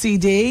solo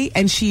CD,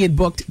 and she had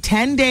booked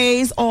 10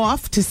 days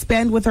off to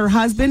spend with her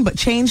husband, but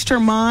changed her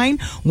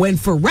mind when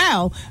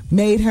Pharrell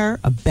made her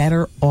a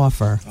better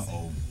offer.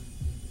 Uh-oh.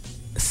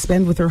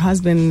 Spend with her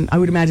husband, I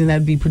would imagine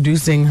that'd be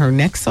producing her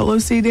next solo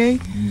CD.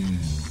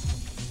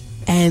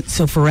 And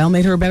so Pharrell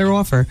made her a better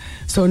offer.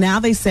 So now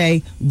they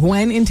say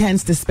Gwen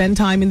intends to spend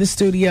time in the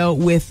studio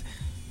with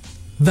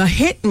the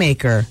hit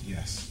maker,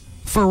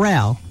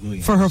 Pharrell,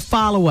 Williams, for her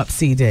follow-up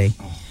CD.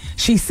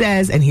 She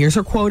says, and here's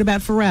her quote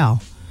about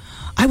Pharrell.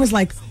 I was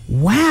like,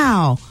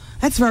 wow,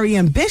 That's very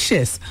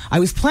ambitious. I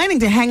was planning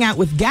to hang out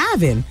with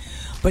Gavin,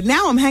 but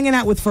now I'm hanging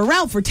out with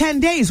Pharrell for 10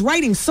 days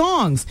writing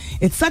songs.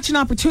 It's such an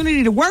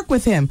opportunity to work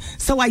with him.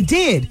 So I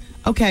did.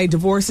 Okay,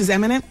 divorce is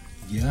imminent?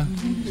 Yeah.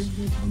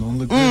 Don't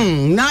look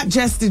good. Not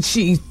just did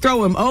she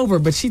throw him over,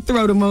 but she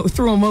threw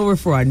him over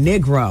for a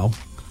Negro.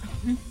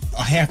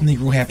 A half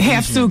Negro,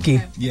 half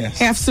Suki. Yes.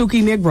 Half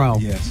Suki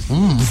Negro. Yes.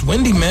 It's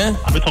Wendy, man.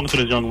 I've been talking to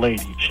this young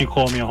lady. She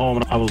called me at home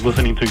and I was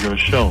listening to your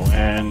show,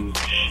 and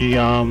she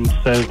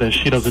says that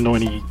she doesn't know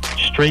any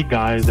straight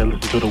guys that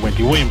listen to the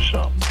Wendy Williams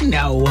show.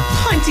 No.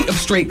 Plenty of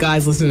straight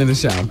guys listen to the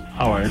show.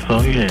 All right,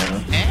 so yeah.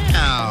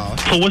 Ow.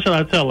 So what should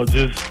I tell her?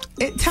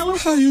 Tell her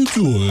how you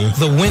doing.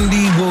 The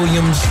Wendy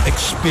Williams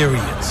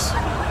Experience.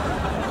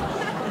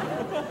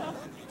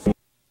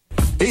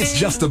 It's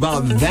just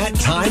about that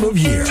time of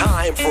year.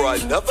 Time for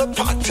another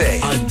party.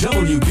 A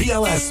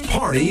WBLS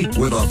party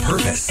with a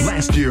purpose.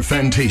 Last year,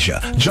 Fantasia,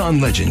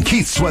 John Legend,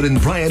 Keith Sweat, and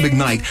Brian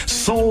McKnight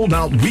sold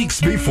out weeks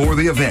before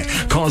the event,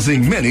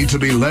 causing many to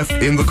be left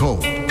in the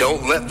cold.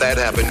 Don't let that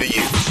happen to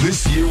you.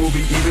 This year will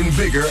be even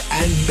bigger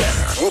and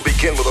better. We'll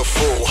begin with a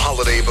full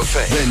holiday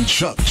buffet. Then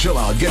Chuck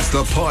Chillout gets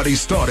the party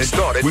started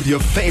with your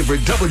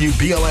favorite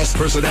WBLS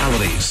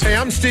personalities. Hey,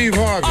 I'm Steve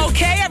Harvey.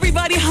 Okay,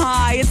 everybody,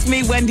 hi. It's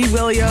me, Wendy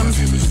Williams.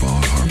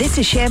 This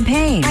is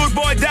Champagne. Rude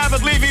boy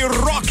David Levy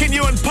rocking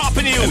you and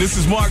popping you. And this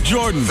is Mark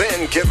Jordan.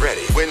 Then get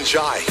ready when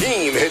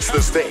Jaheim hits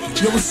the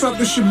stage. Yo, what's up?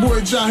 This your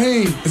boy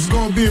Jaheim. It's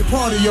gonna be a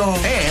party, y'all.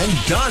 And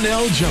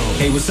Donnell Jones.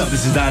 Hey, what's up?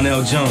 This is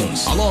Donnell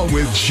Jones. Along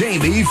with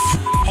Jamie.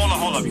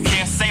 Hold up. You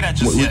can't say that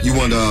just yet. You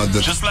want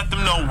Just let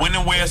them know when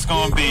and where it's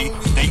gonna be.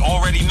 They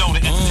already know the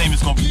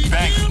entertainment's gonna be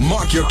banging.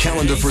 Mark your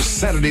calendar for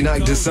Saturday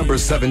night, December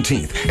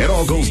 17th. It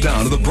all goes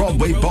down to the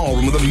Broadway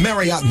Ballroom of the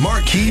Marriott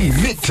Marquis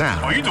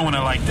Midtown. Oh, you doing it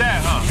like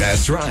that, huh?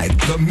 That's right,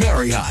 the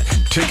Marriott.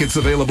 Tickets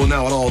available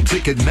now at all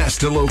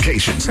Ticketmaster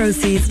locations.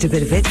 Proceeds to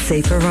benefit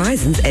Safe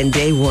Horizons and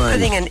Day One,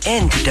 putting an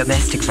end to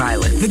domestic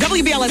violence. The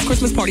WBLS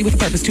Christmas Party with a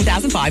Purpose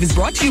 2005 is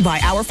brought to you by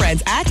our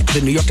friends at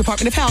the New York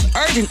Department of Health,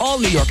 urging all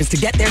New Yorkers to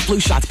get their flu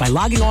shots by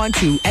logging on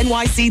to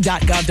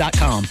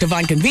nyc.gov.com to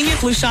find convenient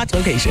flu shot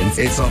locations.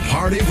 It's a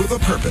party with a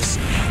purpose.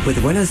 With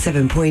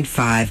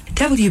 107.5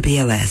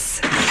 WBLS.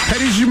 Hey,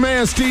 this is your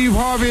man Steve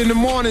Harvey in the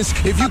mornings.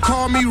 If you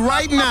call me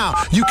right now,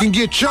 you can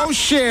get your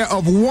share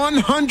of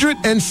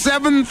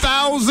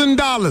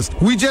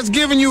 $107,000. We just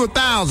giving you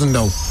 $1,000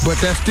 though, but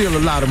that's still a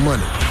lot of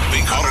money.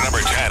 Be caller number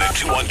 10 at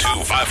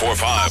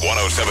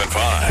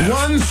 212-545-1075.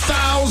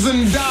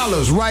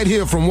 $1,000 right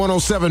here from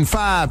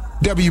 107.5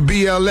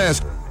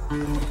 WBLS.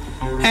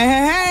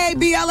 Hey,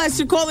 BLS,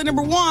 you're calling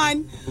number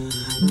 1.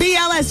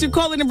 BLS, you're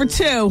calling number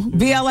 2.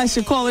 BLS,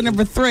 you're calling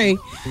number 3.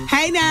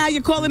 Hey, now,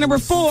 you're calling number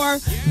 4.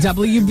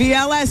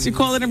 WBLS, you're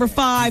calling number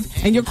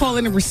 5. And you're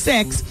calling number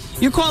 6.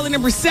 You're calling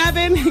number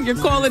 7. You're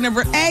calling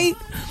number 8.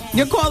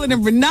 You're calling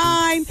number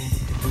 9.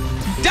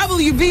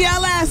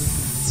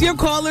 WBLS, you're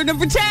caller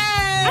number 10.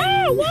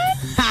 Oh, what?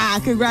 Ha,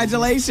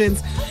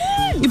 congratulations.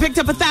 You picked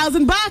up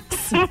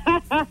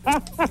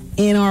 $1,000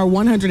 in our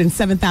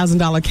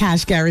 $107,000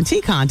 cash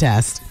guarantee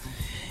contest.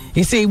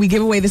 You see, we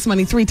give away this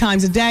money 3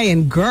 times a day,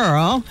 and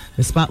girl,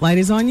 the spotlight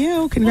is on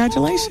you.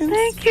 Congratulations. Oh,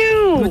 thank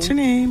you. What's your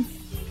name?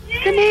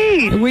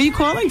 Denise. Where are you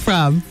calling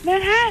from?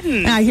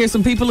 Manhattan. I hear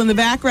some people in the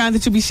background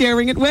that you'll be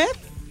sharing it with.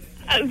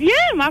 Yeah,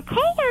 my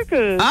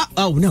coworkers.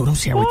 Oh, no, don't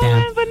share with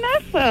them. And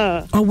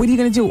Vanessa. Oh, what are you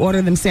going to do?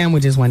 Order them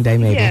sandwiches one day,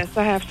 maybe? Yes,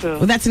 I have to.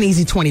 Well, that's an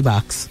easy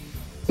 $20.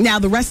 Now,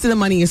 the rest of the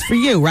money is for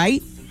you,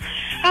 right?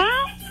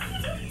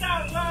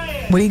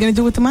 What are you going to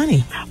do with the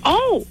money?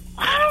 Oh,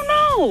 I don't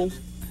know.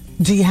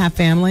 Do you have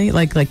family,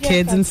 like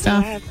kids and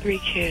stuff? I have 3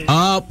 kids.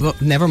 Oh, well,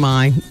 never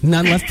mind.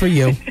 None left for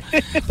you.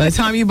 By the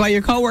time you buy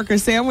your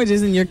coworkers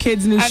sandwiches and your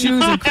kids' new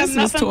shoes and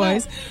Christmas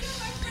toys.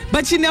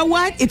 But you know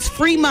what? It's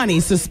free money,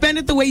 so spend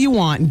it the way you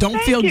want.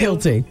 Don't feel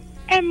guilty.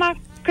 And my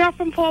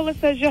girlfriend Paula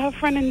says you're her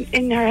friend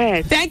in her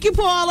head. Thank you,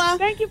 Paula.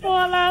 Thank you,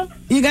 Paula.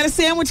 You got a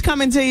sandwich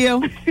coming to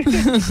you.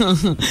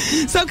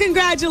 So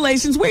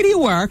congratulations. Where do you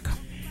work?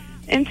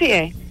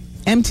 MTA.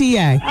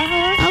 MTA.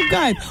 Oh,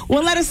 good.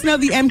 Well, let us know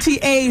the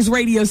MTA's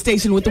radio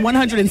station with the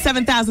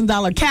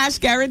 $107,000 cash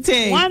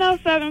guarantee.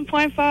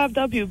 107.5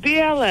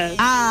 WBLS.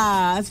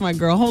 That's my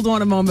girl. Hold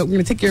on a moment. We're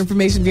going to take your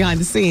information behind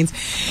the scenes.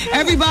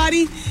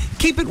 Everybody,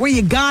 keep it where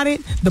you got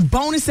it. The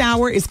bonus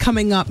hour is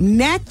coming up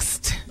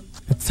next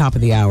at the top of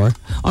the hour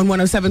on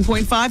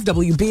 107.5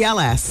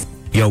 WBLS.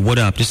 Yo, what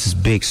up? This is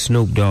Big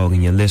Snoop Dogg,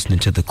 and you're listening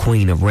to the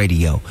Queen of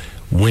Radio,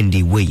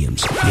 Wendy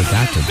Williams. You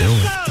got to do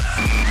it.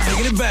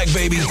 Taking it back,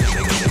 baby.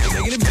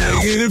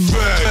 Taking it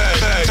back.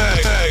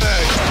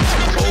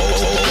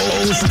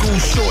 Old school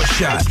short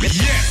shot.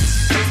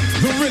 Yes.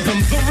 The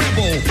rhythm, the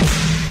ribble.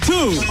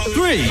 2,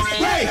 3.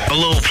 A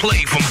little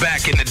play from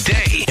back in the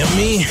day. And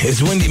me,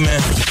 it's Wendy, man.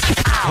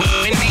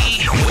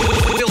 Wendy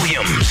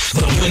Williams.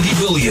 The Wendy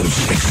Williams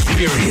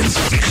Experience.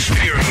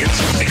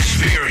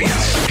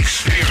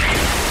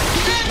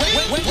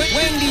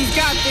 Wendy's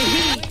got the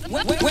heat.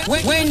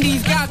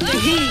 Wendy's got the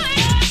heat.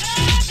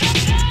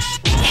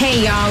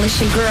 Hey y'all, it's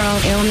your girl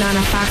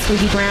L9 Fox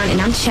Wendy Brown,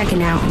 and I'm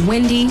checking out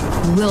Wendy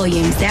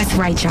Williams. That's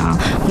right, y'all.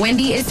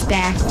 Wendy is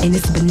back, and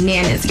it's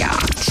bananas, y'all.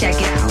 Check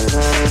it out.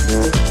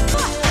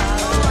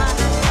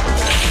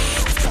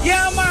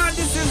 Yeah, man,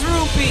 this is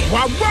Rupee.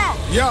 Wow, wow.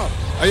 Yo,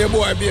 are your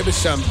boy Baby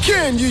Sam.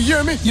 Can you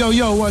hear me?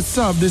 Yo, what's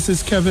up? This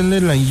is Kevin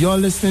Little, and you're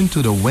listening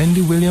to the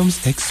Wendy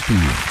Williams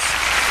Experience.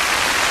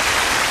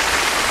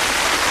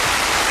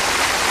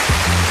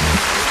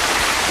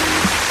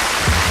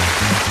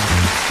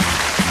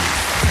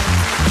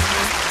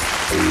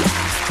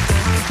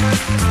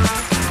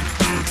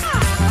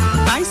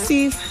 Hi,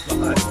 Steve.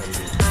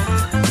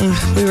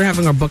 We were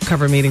having our book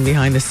cover meeting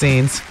behind the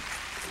scenes.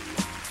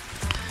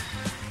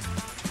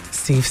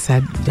 Steve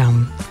said,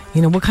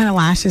 what kind of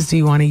lashes do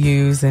you want to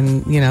use?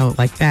 And,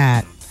 like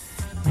that.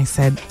 I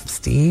said,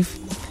 Steve,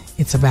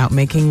 it's about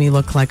making me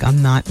look like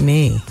I'm not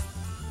me.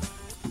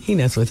 He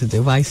knows what to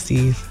do. Bye,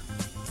 Steve.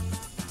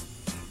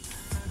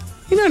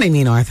 You know what I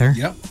mean, Arthur?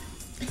 Yep.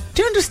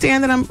 Do you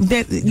understand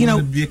that You know,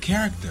 to be a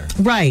character.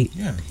 Right.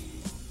 Yeah.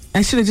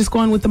 I should have just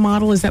gone with the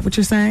model. Is that what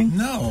you're saying?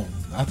 No,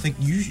 I think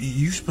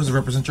you're supposed to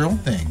represent your own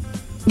thing.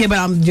 Yeah,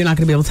 but you're not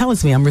going to be able to tell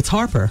it's me. I'm Ritz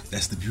Harper.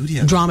 That's the beauty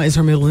of it. Drama is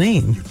her middle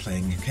name. You're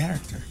playing your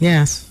character.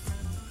 Yes.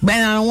 But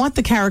I don't want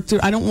the character,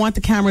 I don't want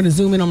the camera to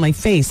zoom in on my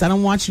face. I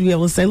don't want you to be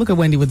able to say, look at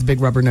Wendy with the big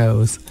rubber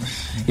nose.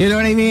 You know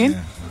what I mean?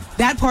 Yeah.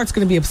 That part's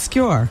going to be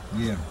obscure.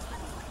 Yeah.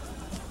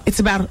 It's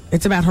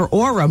about her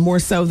aura more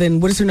so than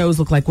what does her nose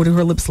look like, what do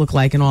her lips look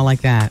like, and all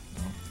like that.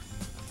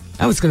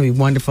 That was going to be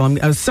wonderful.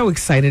 I was so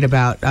excited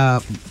about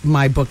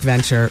my book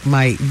venture,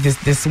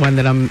 this one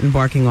that I'm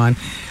embarking on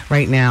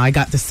right now. I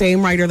got the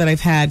same writer that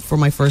I've had for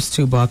my first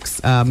two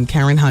books,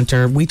 Karen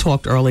Hunter. We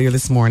talked earlier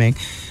this morning.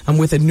 I'm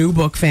with a new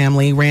book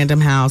family,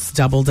 Random House,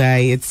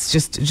 Doubleday. It's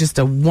just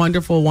a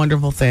wonderful,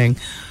 wonderful thing.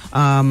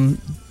 And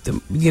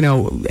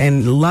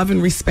love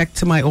and respect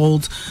to my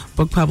old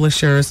book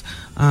publishers.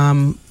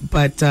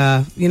 But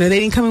they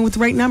didn't come in with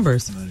the right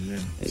numbers. And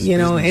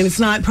it's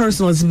not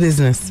personal, it's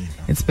business.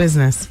 It's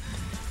business.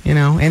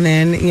 And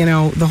then,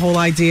 the whole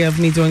idea of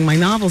me doing my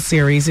novel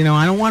series,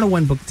 I don't want a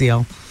one book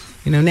deal.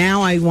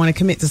 Now I want to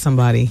commit to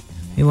somebody.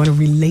 I want a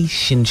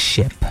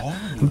relationship.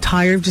 I'm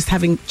tired of just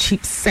having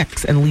cheap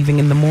sex and leaving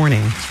in the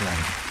morning. That's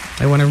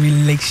right. I want a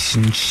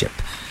relationship.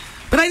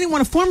 But I didn't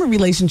want to form a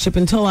relationship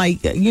until I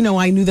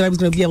knew that I was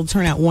going to be able to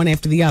turn out one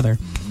after the other.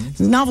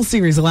 The novel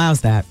series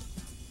allows that.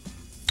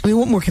 I mean,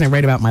 what more can I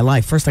write about my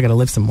life? First, I got to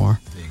live some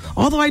more.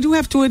 Although I do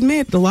have to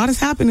admit, a lot has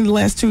happened in the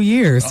last 2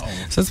 years. Uh-oh.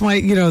 So that's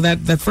why,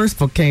 that first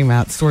book came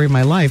out, Story of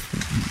My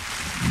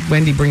Life.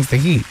 Wendy Brings the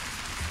Heat.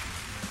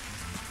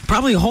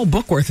 Probably a whole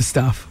book worth of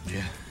stuff.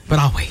 Yeah. But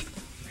I'll wait.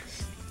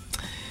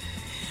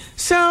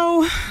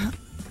 So,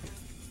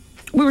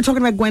 we were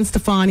talking about Gwen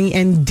Stefani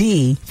and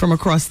Dee from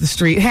across the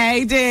street.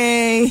 Hey,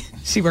 Dee!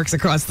 She works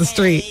across the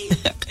street.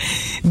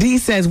 Dee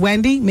says,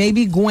 Wendy,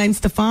 maybe Gwen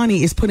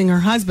Stefani is putting her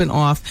husband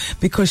off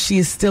because she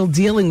is still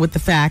dealing with the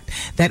fact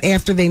that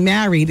after they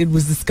married, it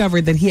was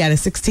discovered that he had a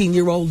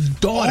 16-year-old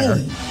daughter.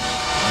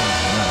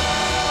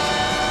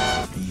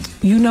 Oh.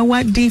 You know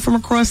what, Dee from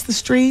across the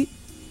street?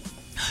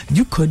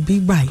 You could be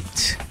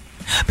right.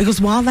 Because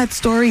while that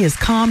story has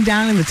calmed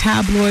down in the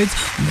tabloids,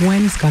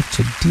 Gwen's got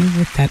to deal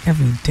with that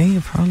every day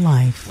of her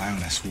life. Lie on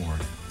that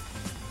sword.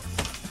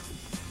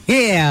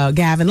 Yeah,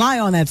 Gavin, lie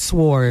on that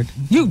sword.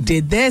 You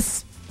did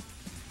this.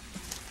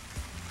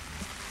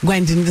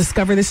 Gwen didn't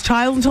discover this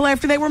child until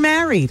after they were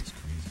married.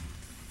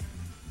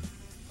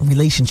 A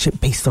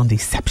relationship based on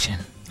deception.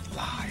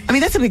 Lies. I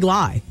mean, that's a big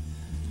lie.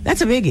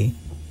 That's a biggie.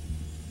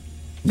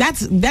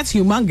 That's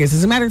humongous.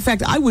 As a matter of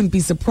fact, I wouldn't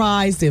be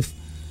surprised if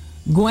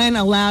Gwen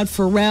allowed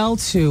Pharrell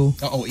to...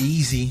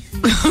 easy.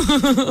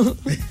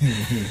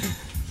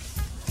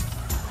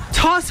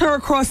 toss her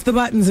across the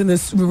buttons in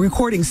this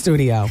recording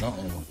studio.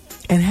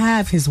 And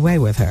have his way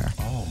with her.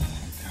 Oh, my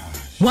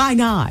gosh. Why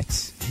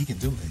not? He can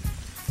do it.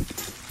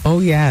 Oh,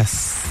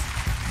 yes.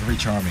 Very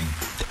charming.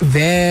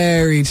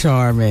 Very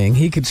charming.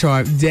 He could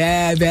charm.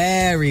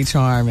 Very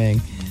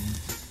charming.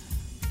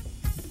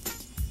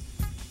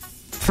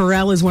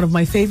 Pharrell is one of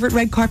my favorite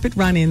red carpet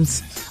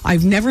run-ins.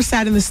 I've never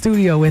sat in the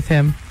studio with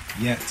him.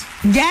 Yet.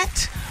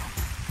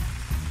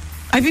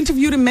 I've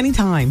interviewed him many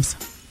times.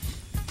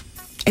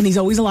 And he's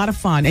always a lot of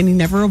fun. And he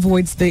never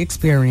avoids the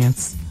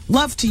experience.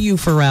 Love to you,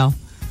 Pharrell.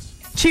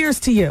 Cheers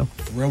to you.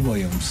 Pharrell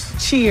Williams.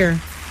 Cheer.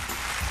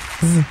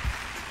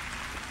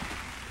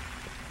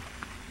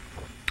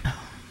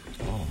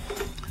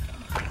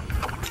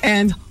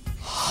 And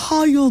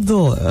how you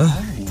doing?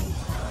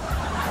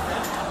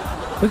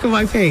 Look at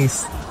my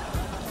face.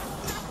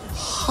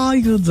 How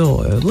you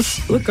doing?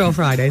 Look, Girl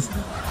Fridays.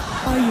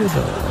 How you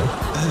doing?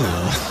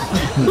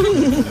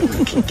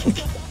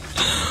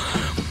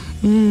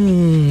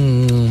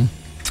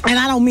 And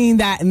I don't mean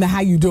that in the how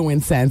you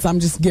doing sense.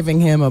 I'm just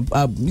giving him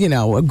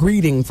a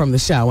greeting from the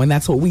show, and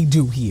that's what we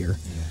do here.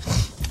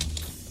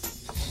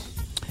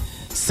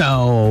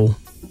 So,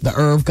 the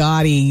Irv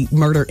Gotti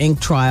Murder Inc.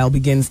 trial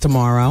begins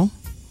tomorrow.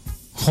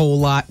 Whole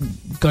lot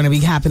going to be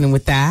happening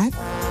with that.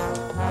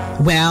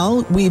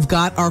 Well, we've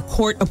got our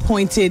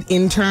court-appointed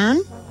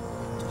intern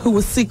who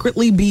will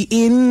secretly be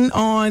in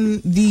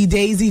on the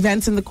day's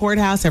events in the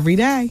courthouse every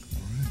day.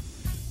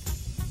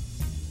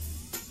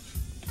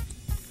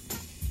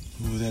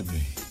 Who would that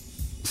be?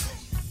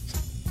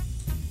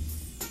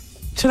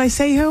 Should I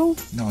say who?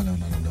 No,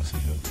 don't say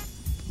who.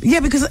 Yeah,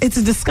 because it's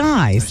a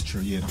disguise. That's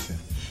true, yeah, don't say.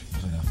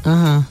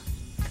 Uh-huh.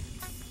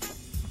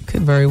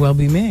 Could very well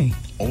be me.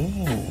 Oh.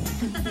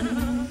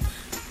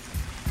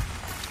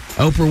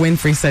 Oprah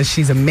Winfrey says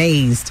she's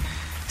amazed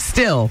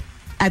still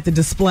at the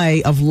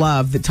display of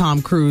love that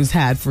Tom Cruise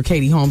had for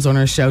Katie Holmes on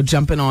her show,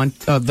 jumping on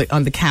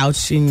the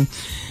couch in,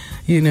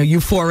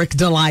 euphoric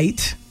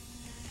delight.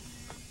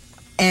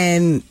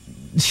 And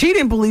she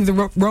didn't believe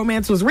the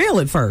romance was real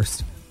at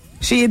first.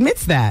 She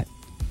admits that.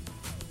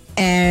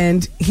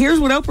 And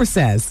here's what Oprah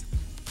says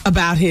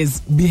about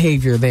his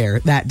behavior there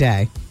that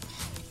day.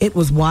 It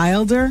was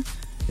wilder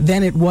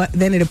than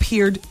it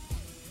appeared.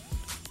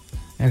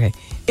 Okay.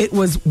 It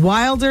was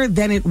wilder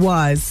than it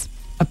was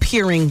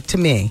appearing to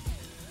me.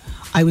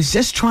 I was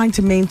just trying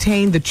to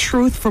maintain the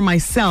truth for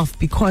myself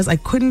because I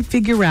couldn't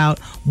figure out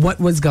what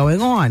was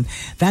going on.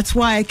 That's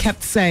why I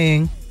kept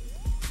saying,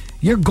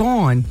 "You're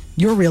gone.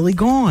 You're really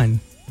gone."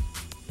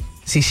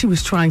 See, she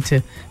was trying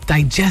to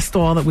digest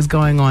all that was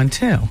going on,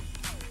 too.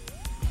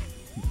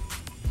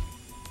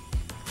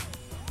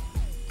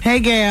 Hey,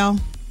 Gail.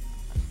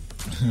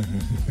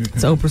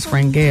 It's Oprah's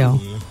friend,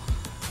 Gail.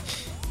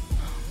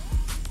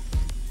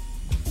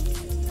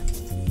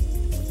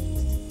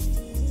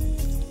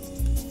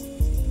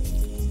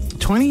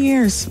 $20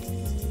 years.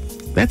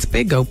 That's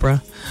big,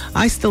 Oprah.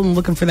 I still am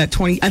looking for that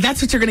 20.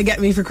 That's what you're going to get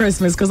me for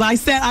Christmas, because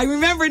I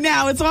remember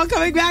now. It's all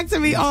coming back to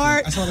me,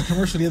 Art. I saw the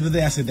commercial the other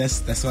day. I said,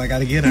 that's what I got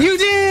to get her. You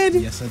did?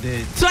 Yes, I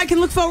did. So I can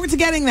look forward to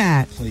getting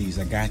that. Please,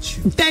 I got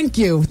you. Thank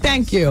you.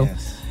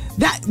 Yes.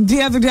 That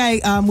the other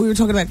day, we were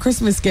talking about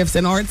Christmas gifts,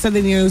 and Art said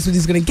that he knows what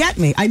he's going to get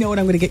me. I know what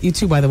I'm going to get you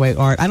too, by the way,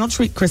 Art. I don't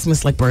treat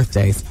Christmas like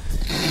birthdays.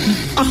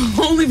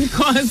 Only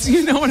because,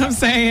 you know what I'm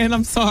saying?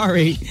 I'm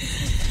sorry.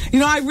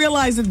 I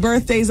realize that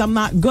birthdays I'm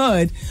not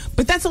good,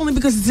 but that's only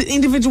because it's an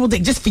individual day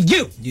just for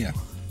you. Yeah.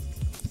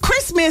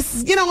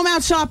 Christmas, I'm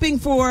out shopping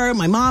for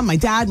my mom, my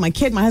dad, my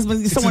kid, my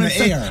husband. It's in the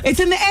air. It's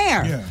in the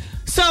air. Yeah.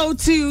 So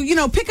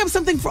to, pick up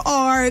something for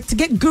Art, to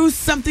get Goose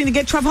something, to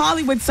get Trev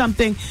Hollywood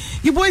something,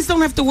 you boys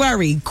don't have to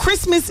worry.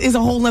 Christmas is a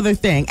whole other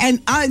thing.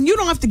 And you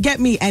don't have to get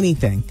me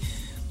anything.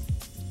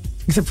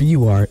 Except for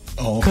you, Art.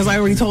 Oh. Because I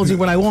already told you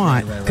what I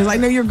want. Because I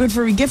know you're good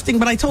for regifting,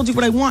 but I told you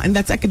what I want, and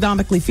that's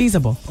economically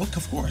feasible. Oh,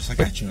 of course. I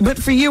got you. But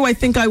for you, I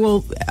think I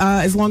will,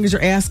 as long as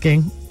you're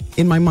asking.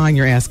 In my mind,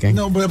 you're asking.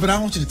 No, but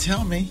I want you to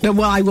tell me. No,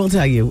 well, I will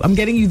tell you. I'm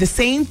getting you the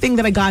same thing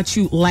that I got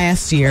you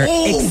last year,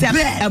 except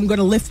I'm going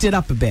to lift it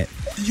up a bit.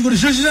 You're going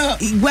to zhuzh it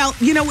up? Well,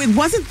 it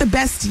wasn't the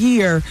best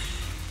year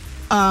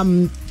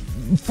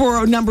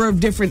for a number of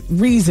different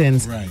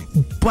reasons. Right.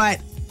 But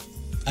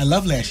I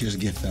love last year's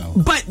gift, though.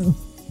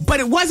 But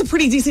it was a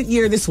pretty decent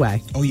year this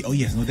way. Oh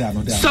yes, no doubt.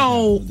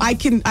 So I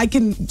can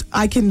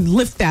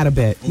lift that a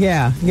bit.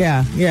 Yeah.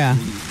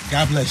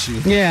 God bless you.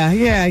 Yeah.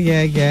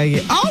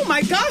 Oh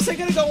my gosh, I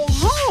gotta go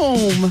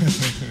home.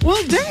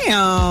 Well,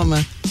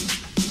 damn.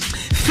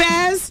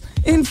 Fez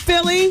in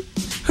Philly,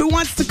 who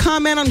wants to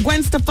comment on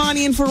Gwen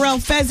Stefani and Pharrell.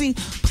 Fezzy,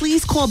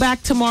 please call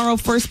back tomorrow,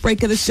 first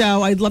break of the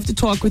show. I'd love to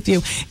talk with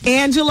you.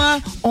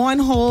 Angela on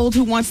hold,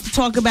 who wants to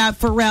talk about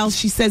Pharrell.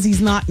 She says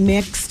he's not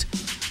mixed.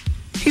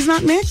 He's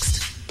not mixed?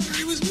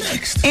 He was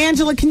mixed.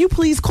 Angela, can you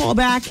please call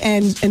back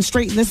and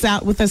straighten this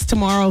out with us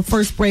tomorrow,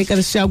 first break of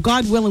the show?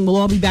 God willing, we'll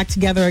all be back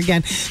together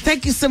again.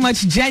 Thank you so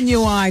much,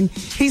 Genuine.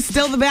 He's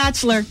still the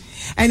Bachelor,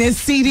 and his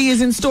CD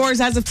is in stores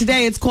as of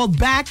today. It's called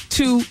Back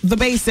to the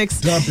Basics.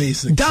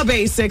 The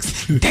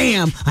Basics.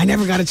 Damn, I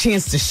never got a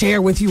chance to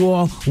share with you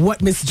all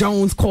what Miss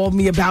Jones called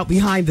me about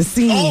behind the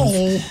scenes.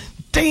 Oh.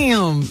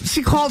 Damn,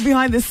 she called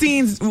behind the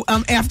scenes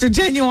after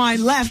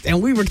Genuine left,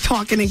 and we were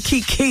talking and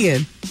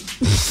kikiing.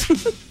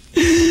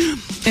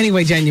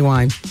 Anyway,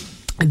 Genuine,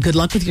 good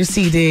luck with your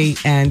CD,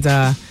 and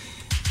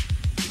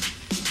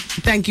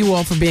thank you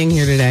all for being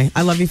here today.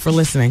 I love you for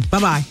listening.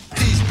 Bye-bye.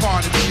 Peace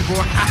party,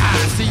 people.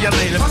 See you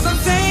later. I'm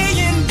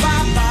saying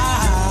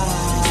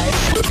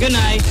bye-bye. Good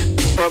night.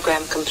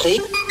 Program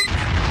complete.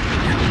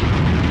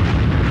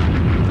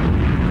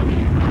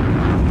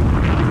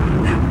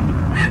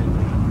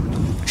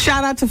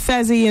 Shout out to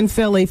Fezzy in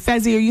Philly.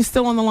 Fezzy, are you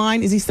still on the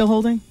line? Is he still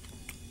holding?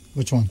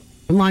 Which one?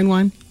 Line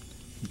one?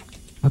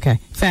 Okay.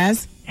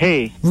 Fez?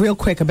 Hey. Real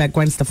quick about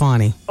Gwen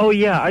Stefani. Oh,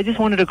 yeah. I just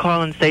wanted to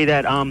call and say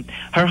that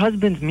her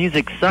husband's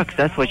music sucks.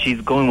 That's why she's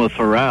going with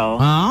Pharrell.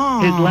 Oh.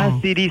 His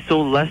last CD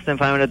sold less than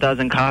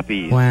 500,000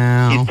 copies.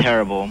 Wow. He's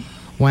terrible.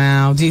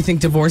 Wow. Do you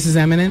think divorce is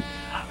imminent?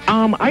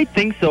 I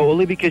think so,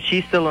 only because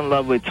she's still in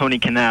love with Tony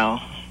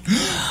Canal.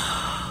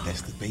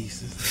 That's the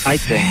basis. I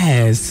think.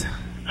 Fez.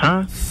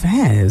 Huh?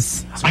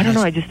 Fez. I don't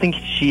know. I just think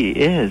she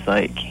is.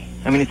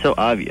 It's so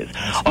obvious.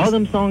 All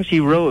them songs she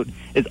wrote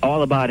is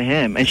all about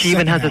him. And she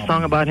even has a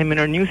song about him in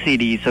her new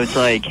CD. So it's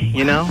I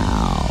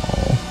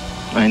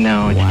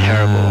know. It's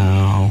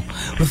terrible.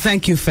 Well,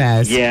 thank you,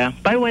 Fez. Yeah.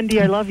 Bye, Wendy.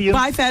 I love you.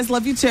 Bye, Fez.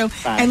 Love you, too.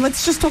 Bye. And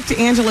let's just talk to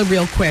Angela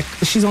real quick.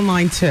 She's on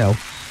line 2.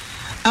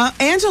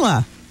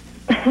 Angela.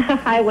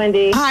 Hi,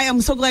 Wendy. Hi,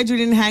 I'm so glad you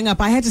didn't hang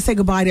up. I had to say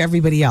goodbye to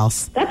everybody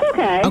else. That's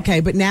okay. Okay,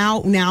 but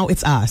now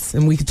it's us,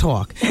 and we can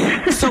talk.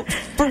 So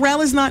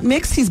Pharrell is not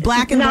mixed? He's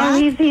black and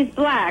black? No, he's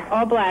black,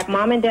 all black.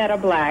 Mom and Dad are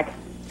black.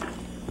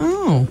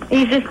 Oh.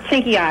 He's just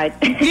kinky-eyed.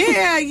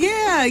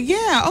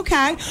 Yeah,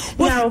 okay.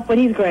 Well, no, but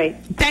he's great.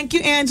 Thank you,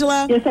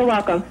 Angela. You're so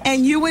welcome.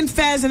 And you and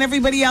Fez and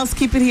everybody else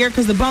keep it here,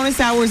 because the bonus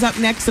hour is up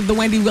next of the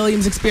Wendy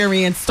Williams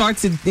Experience.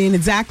 Starts in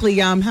exactly,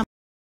 how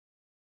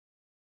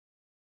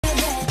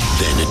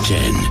Then at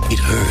 10, it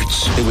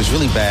hurts. It was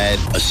really bad.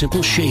 A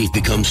simple shave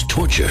becomes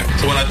torture.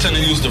 So when I tend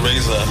to use the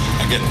razor,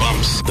 I get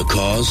bumps. The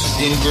cause?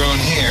 Ingrown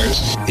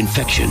hairs.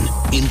 Infection.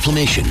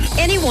 Inflammation.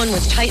 Anyone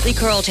with tightly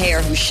curled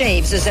hair who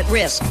shaves is at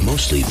risk.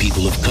 Mostly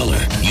people of color.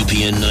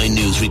 UPN 9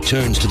 News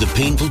returns to the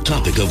painful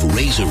topic of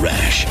razor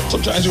rash.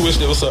 Sometimes you wish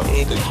there was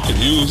something that you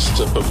could use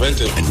to prevent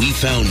it. And we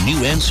found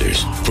new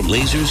answers. From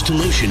lasers to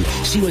lotion,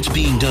 see what's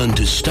being done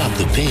to stop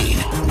the pain.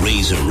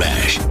 Razor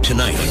rash.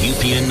 Tonight on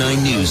UPN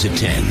 9 News at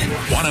 10.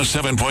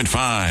 107.5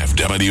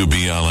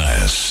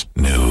 WBLS,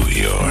 New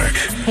York.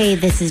 Hey,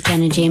 this is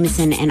Jenna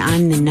Jameson, and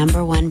I'm the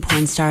 #1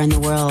 porn star in the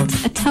world.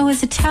 A toe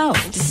is a toe.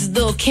 This is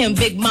Lil' Kim,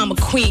 Big Mama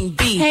Queen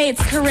B. Hey,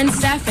 it's Corinne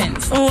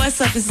Steffens. Oh, what's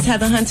up? This is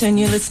Heather Hunter, and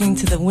you're listening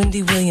to the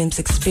Wendy Williams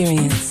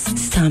Experience.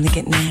 It's time to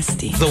get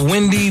nasty. The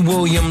Wendy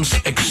Williams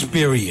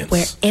Experience.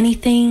 Where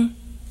anything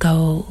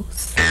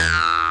goes.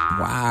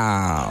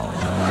 Wow.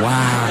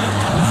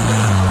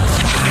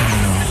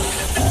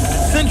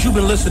 Since you've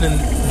been listening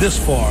this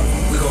far,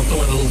 we're going to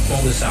throw in a little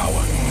bonus hour.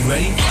 You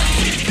ready?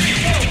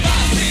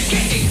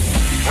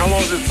 How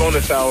long is this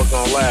bonus hour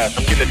going to last?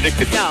 I'm getting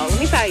addicted. No, let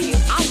me tell you.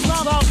 I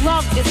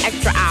love this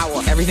extra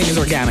hour. Everything is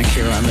organic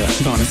here on the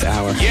bonus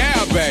hour.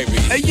 Yeah, baby.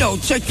 Hey, yo,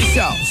 check this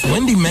out. It's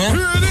Wendy, man.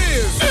 Here it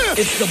is.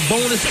 It's the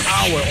bonus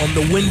hour on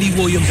the Wendy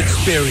Williams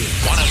Experience.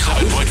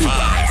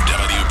 107.5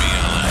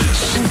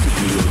 WBLS.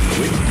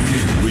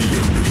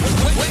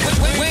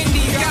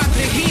 Wendy got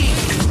the heat.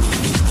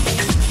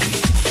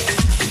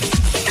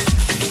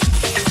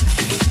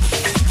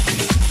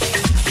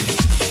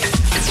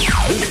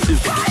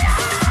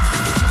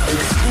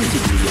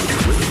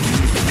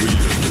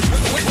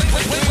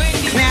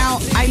 Now,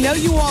 I know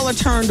you all are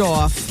turned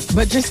off,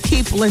 but just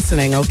keep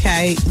listening,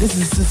 okay? This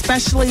is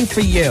especially for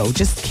you.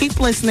 Just keep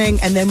listening,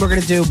 and then we're going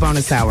to do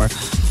bonus hour.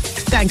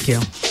 Thank you.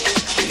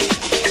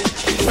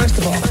 First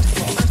of all.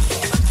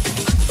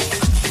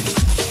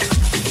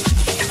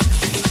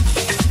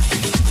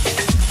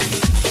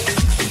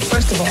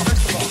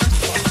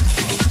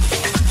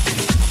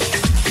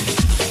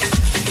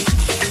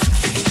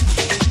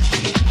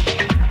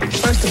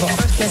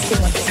 Let's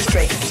get one thing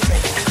straight.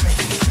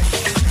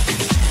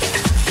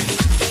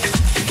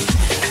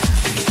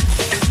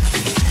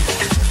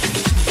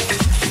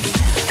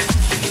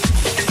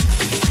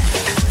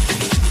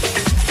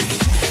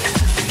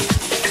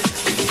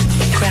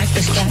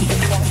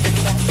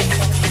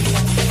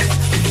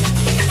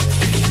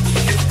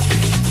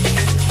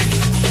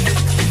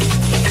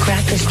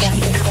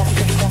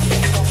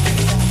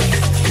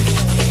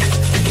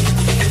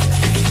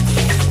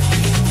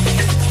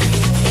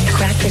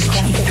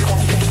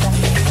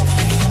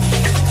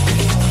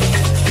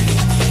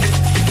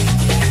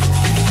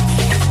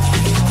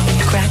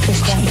 Crack the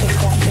sky.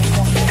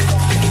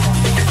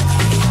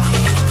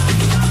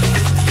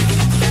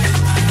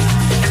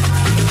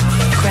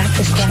 Crack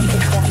the sky.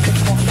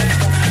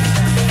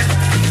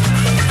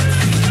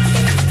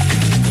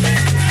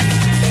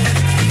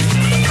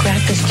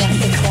 Crack the sky.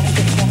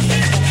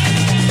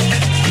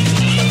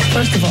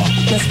 First of all,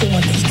 let's get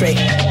one thing straight.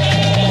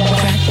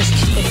 Crack this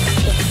shit.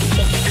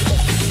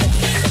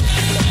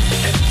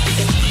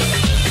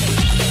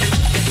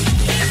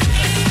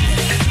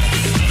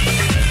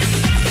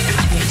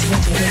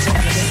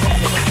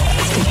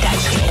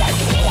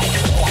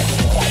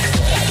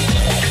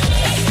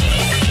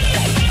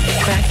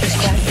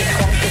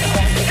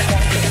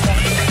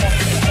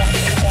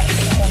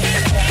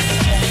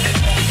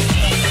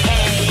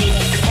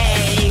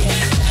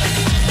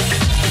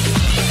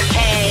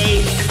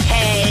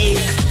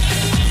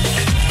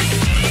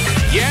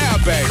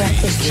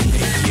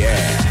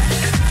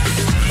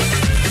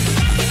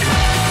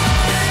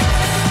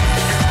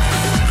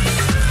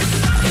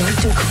 We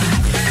don't do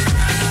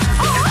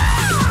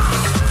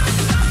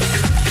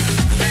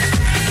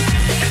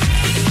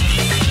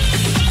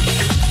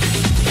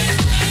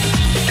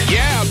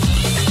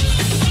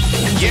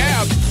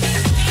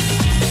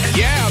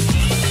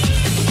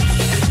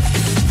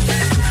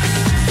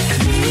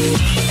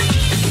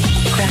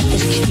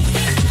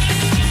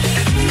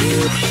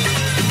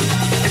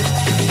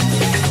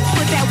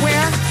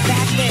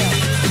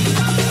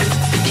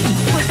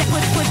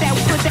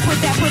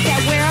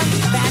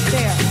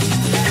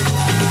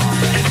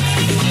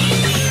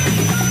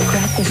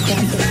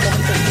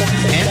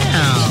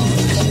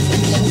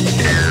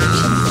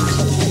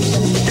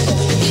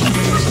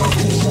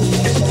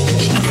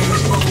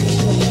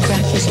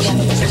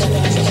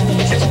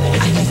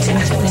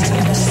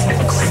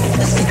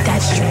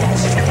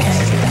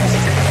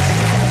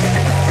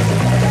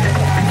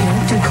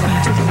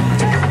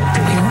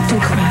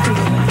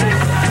crap.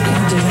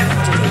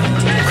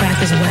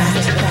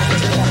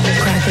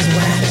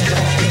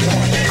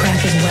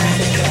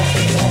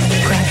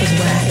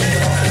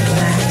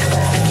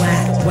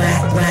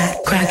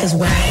 Crack is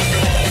whack.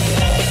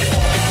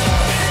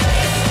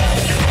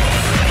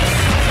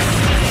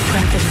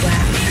 Crack is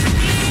whack.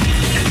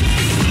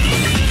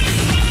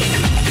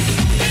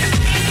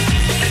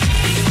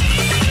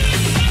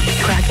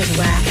 Crack is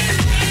whack.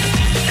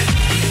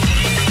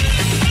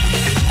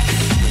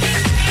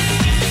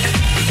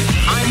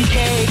 I'm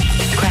gay.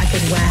 Crack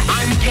is whack.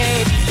 I'm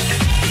gay.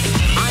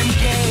 I'm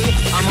gay.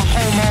 I'm a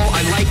homo.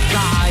 I like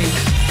guys.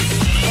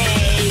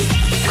 Hey.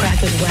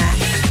 Crack is whack.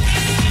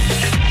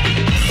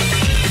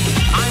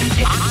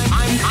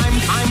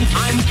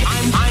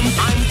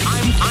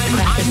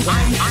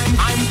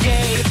 I'm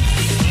gay.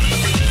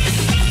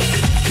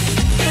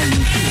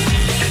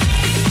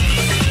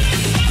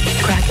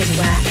 Crack is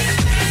whack.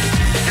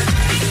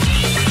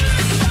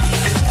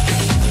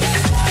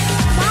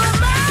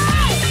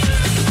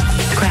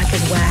 Crack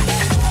is whack.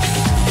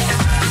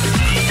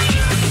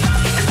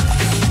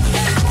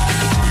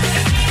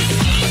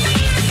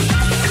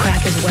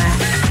 Crack is whack.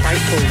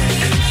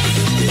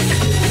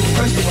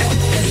 First of all,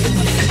 let's get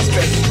my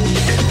straight.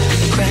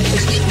 Crack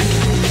is cheap.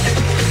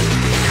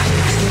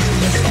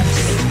 Let's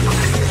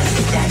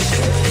get that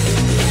straight.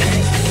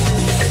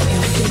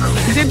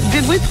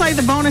 Did we play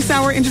the bonus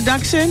hour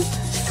introduction?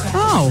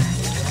 Oh.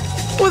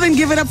 Well, then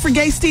give it up for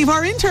Gay Steve,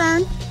 our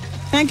intern.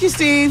 Thank you,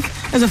 Steve.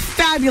 There's a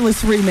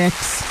fabulous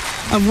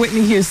remix of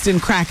Whitney Houston,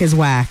 Crack is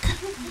Whack.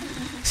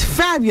 It's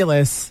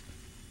fabulous.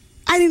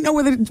 I didn't know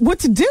what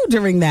to do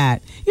during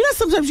that. You know,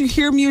 sometimes you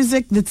hear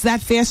music that's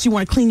that fast you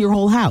want to clean your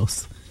whole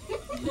house.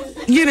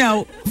 You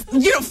know,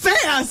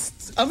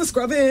 fast. I'm a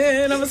scrubbing.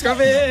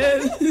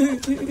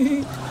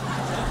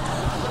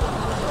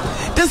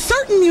 Does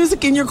certain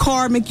music in your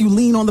car make you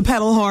lean on the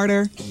pedal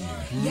harder?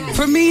 Yes.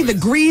 For me, the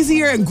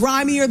greasier and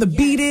grimier the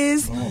beat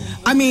is,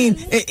 I mean,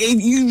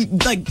 you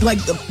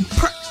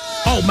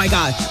oh my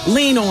God,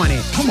 lean on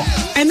it. Come on.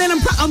 And then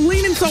I'm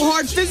leaning so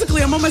hard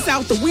physically, I'm almost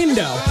out the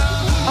window.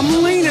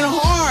 I'm leaning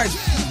hard,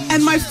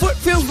 and my foot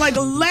feels like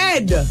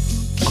lead.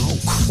 Oh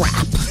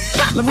crap!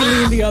 Let me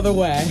lean the other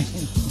way.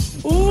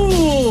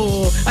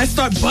 Ooh, I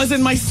start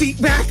buzzing my seat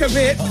back a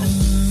bit.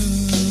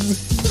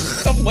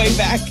 I'm way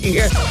back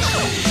here.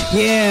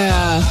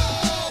 Yeah.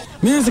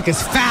 Music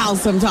is foul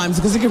sometimes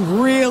because it can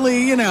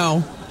really,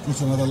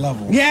 It's another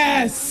level.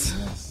 Yes.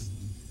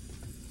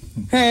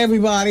 Hey,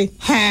 everybody.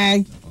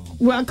 Hey.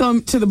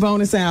 Welcome to the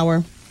bonus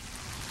hour.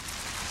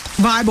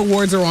 Vibe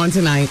Awards are on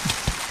tonight.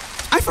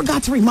 I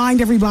forgot to remind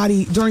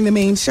everybody during the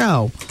main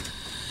show.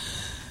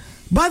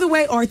 By the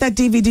way, Art, that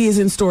DVD is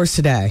in stores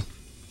today.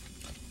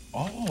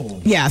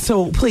 Oh. Yeah,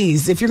 so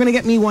please, if you're going to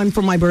get me one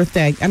for my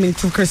birthday,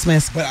 for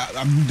Christmas. But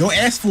don't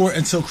ask for it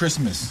until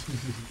Christmas.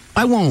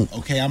 I won't.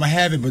 Okay, I'm going to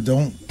have it, but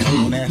don't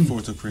ask for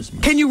it till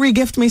Christmas. Can you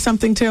re-gift me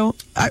something, too?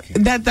 Okay.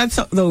 That's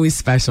always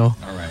special.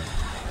 All right.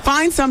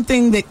 Find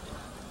something that,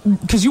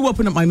 because you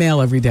open up my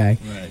mail every day.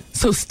 Right.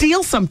 So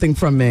steal something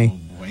from me.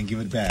 Oh, boy, and give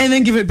it back. And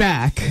then give it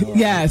back. Right.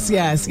 Yes.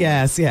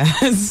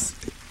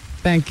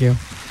 Thank you.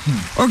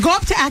 Or go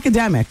up to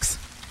academics.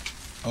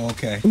 Oh,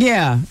 okay.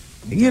 Yeah.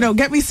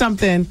 Get me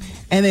something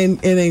and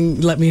then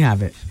let me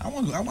have it. I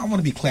want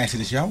to be classy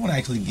this year. I want to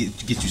actually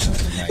get you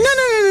something nice.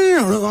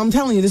 No. I'm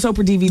telling you, this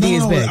Oprah DVD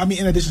is big. I mean,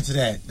 in addition to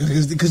that,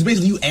 because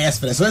basically you asked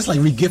for that, so that's like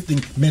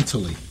re-gifting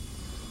mentally.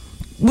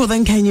 Well,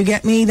 then can you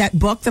get me that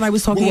book that I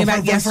was talking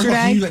about yesterday?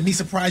 Can you let me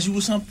surprise you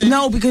with something?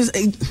 No, because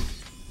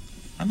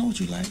I know what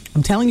you like.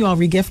 I'm telling you, I'll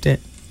re-gift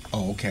it.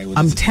 Oh, okay.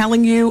 I'm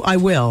telling you, I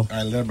will. All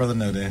right, let our brother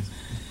know then.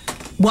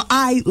 Well,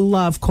 I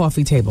love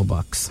coffee table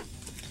books.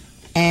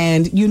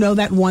 And you know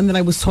that one that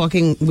I was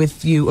talking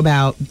with you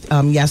about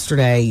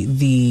yesterday,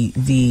 the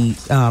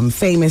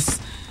famous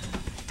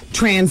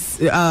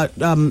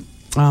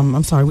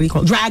I'm sorry, what do you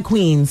call it? Drag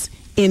queens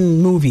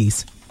in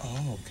movies.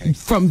 Oh, okay.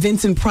 From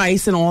Vincent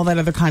Price and all that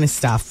other kind of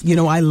stuff.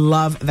 I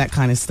love that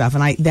kind of stuff.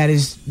 And I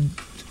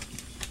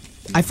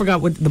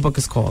forgot what the book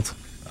is called.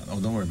 Oh,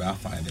 don't worry about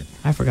it. I'll find it.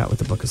 I forgot what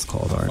the book is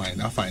called.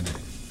 I'll find it.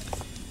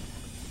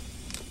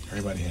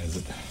 Everybody has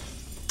it.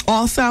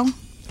 Also,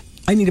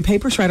 I need a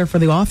paper shredder for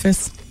the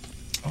office.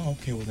 Oh,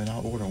 okay. Well, then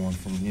I'll order one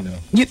from,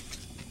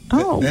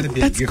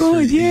 that's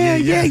good. Yeah.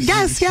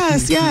 Yes.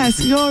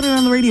 You order it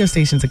on the radio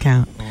station's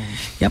account.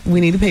 Yep, we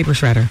need a paper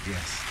shredder.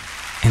 Yes.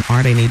 And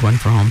Art, I need one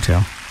for home,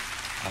 too.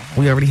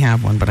 We already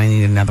have one, but I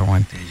need another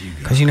one.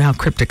 Because you know how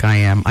cryptic I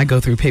am. I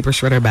go through paper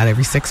shredder about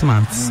every 6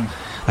 months.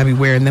 I be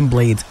wearing them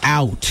blades.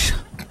 Ouch.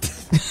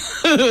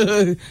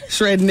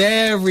 Shredding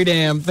every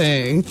damn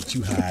thing. What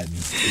you hiding?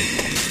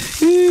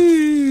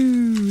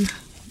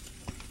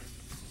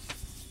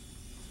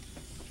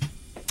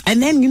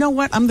 And then, you know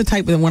what? I'm the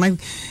type that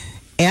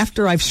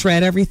after I've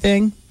shred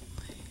everything,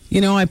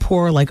 I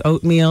pour like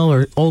oatmeal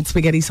or old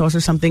spaghetti sauce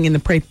or something in the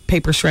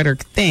paper shredder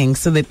thing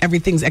so that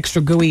everything's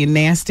extra gooey and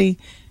nasty.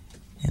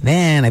 And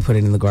then I put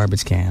it in the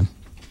garbage can.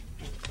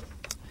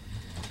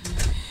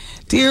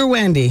 Dear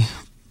Wendy,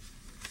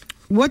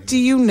 what do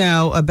you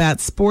know about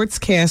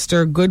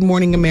sportscaster Good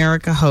Morning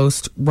America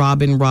host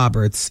Robin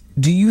Roberts?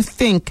 Do you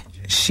think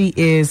she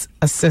is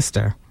a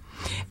sister?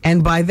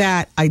 And by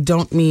that, I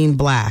don't mean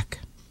black.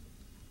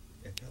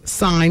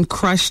 Signed,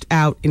 Crushed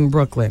Out in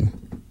Brooklyn.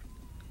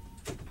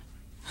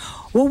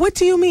 Well, what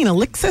do you mean? A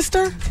lick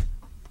sister?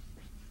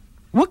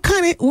 What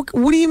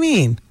do you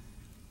mean?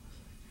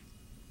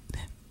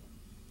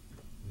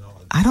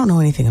 I don't know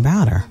anything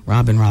about her,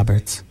 Robin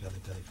Roberts.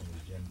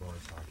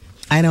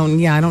 I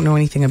don't know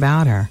anything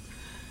about her.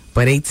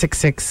 But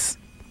 866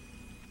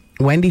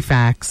 Wendy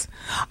fax.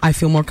 I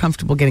feel more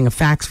comfortable getting a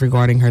fax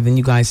regarding her than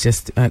you guys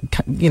just,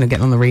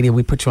 getting on the radio.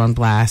 We put you on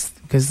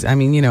blast. Because,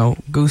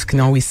 Goose can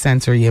always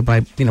censor you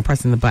by,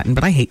 pressing the button.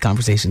 But I hate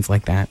conversations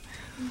like that.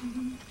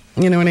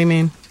 You know what I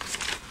mean?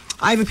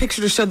 I have a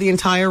picture to show the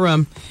entire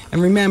room.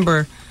 And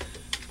remember,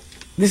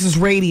 this is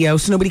radio,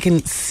 so nobody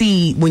can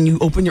see when you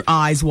open your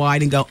eyes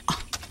wide and go. Oh.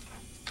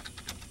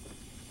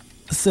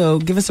 So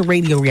give us a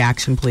radio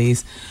reaction,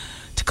 please.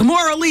 To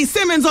Kimora Lee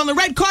Simmons on the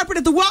red carpet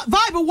at the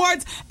Vibe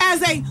Awards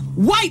as a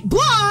white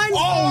blonde.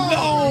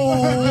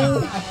 Oh,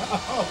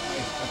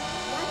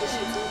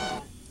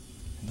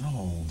 no.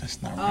 No,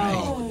 that's not right.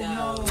 Oh,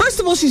 no. First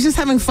of all, she's just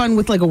having fun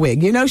with like a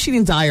wig. She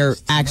didn't dye her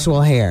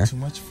actual hair. Too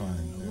much fun.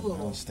 I don't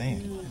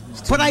understand.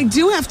 But I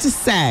do have to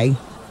say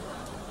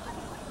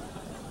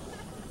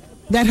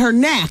that her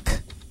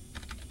neck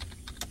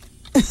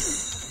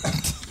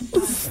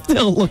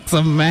still looks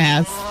a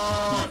mess.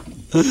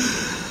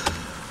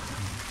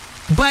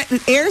 But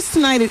it airs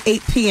tonight at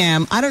 8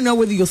 p.m. I don't know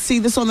whether you'll see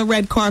this on the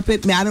red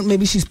carpet.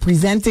 Maybe she's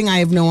presenting. I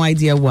have no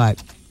idea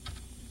what.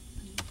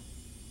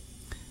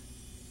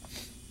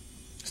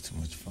 It's too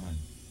much fun.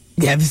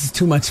 Yeah, this is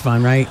too much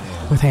fun, right?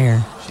 Yeah. With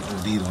hair. She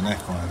OD'd on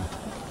that fun.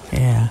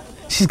 Yeah.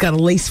 She's got a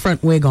lace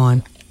front wig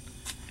on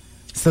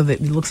so that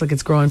it looks like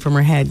it's growing from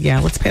her head. Yeah,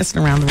 let's pass it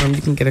around the room.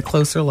 You can get a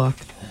closer look.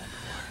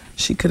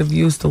 She could have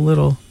used a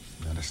little.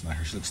 No, that's not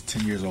her. She looks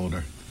 10 years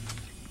older.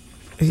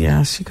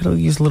 Yeah, she could have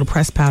used a little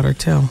press powder,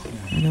 too.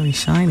 Really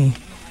shiny.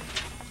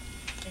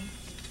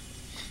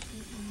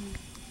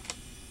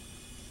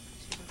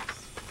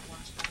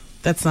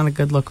 That's not a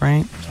good look,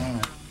 right?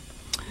 No.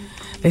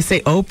 They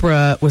say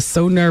Oprah was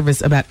so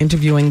nervous about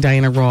interviewing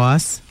Diana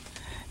Ross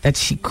that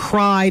she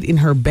cried in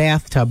her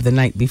bathtub the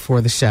night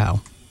before the show.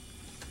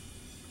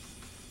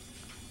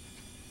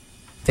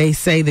 They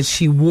say that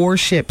she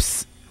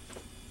worships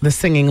the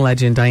singing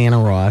legend Diana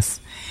Ross,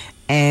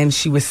 and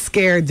she was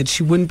scared that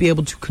she wouldn't be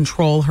able to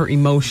control her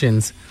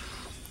emotions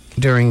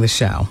during the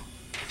show.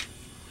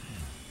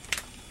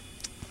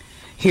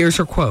 Here's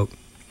her quote.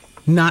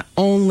 Not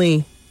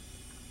only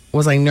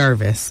was I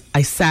nervous,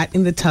 I sat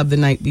in the tub the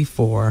night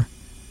before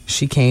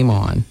she came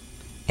on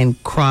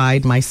and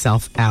cried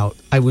myself out.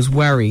 I was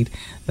worried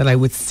that I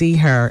would see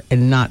her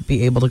and not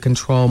be able to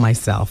control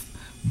myself,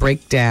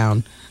 break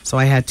down, so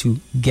I had to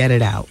get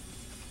it out.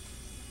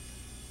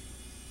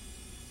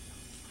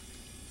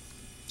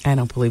 I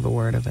don't believe a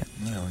word of it.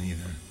 I don't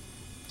either.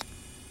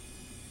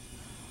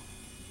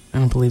 I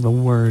don't believe a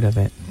word of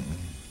it.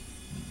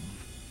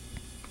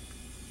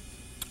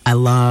 I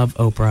love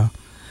Oprah,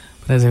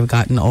 but as I've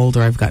gotten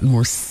older, I've gotten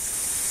more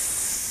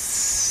cynical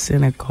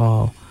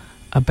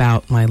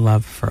about my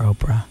love for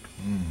Oprah.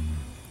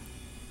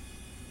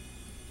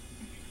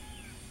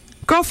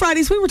 Girl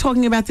Fridays, we were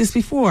talking about this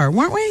before,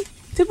 weren't we?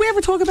 Did we ever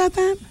talk about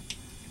that?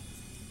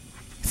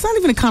 It's not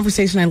even a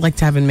conversation I'd like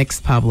to have in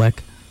mixed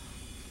public.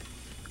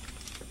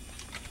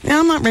 Now,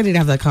 I'm not ready to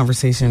have that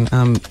conversation,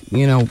 on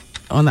the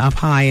up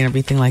high and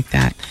everything like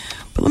that.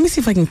 But let me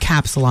see if I can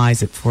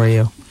capsulize it for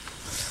you.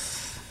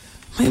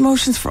 My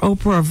emotions for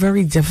Oprah are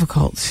very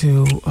difficult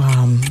to,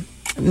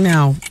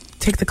 now,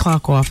 take the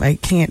clock off. I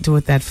can't do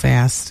it that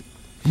fast.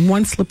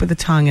 One slip of the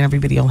tongue and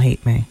everybody will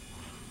hate me.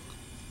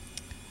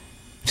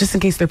 Just in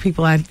case there are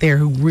people out there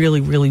who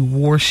really, really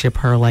worship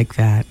her like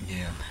that.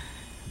 Yeah.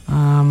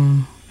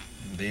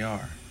 They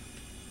are.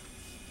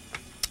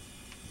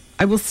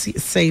 I will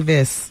say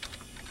this.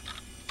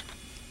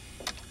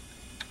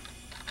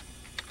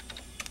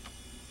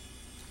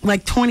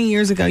 Like 20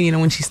 years ago,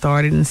 when she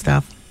started and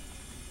stuff,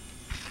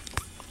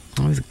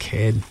 I was a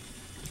kid.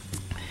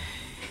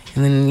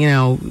 And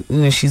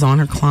then, she's on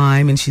her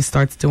climb and she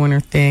starts doing her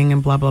thing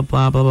and blah, blah,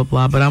 blah, blah, blah,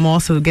 blah. But I'm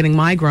also getting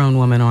my grown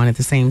woman on at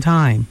the same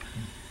time.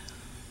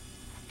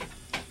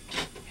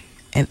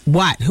 And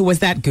what? Who was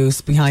that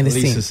goose behind the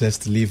scenes? Elisa says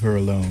to leave her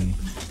alone.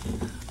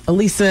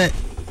 Elisa,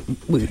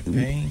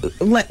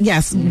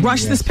 yes,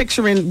 rush this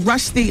picture in.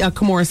 Rush the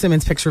Kimora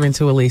Simmons picture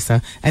into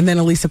Elisa. And then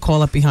Elisa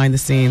call up behind the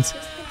scenes.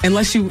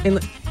 Unless you...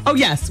 oh,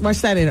 yes, rush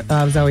that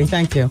in, Zoe.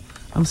 Thank you.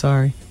 I'm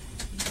sorry.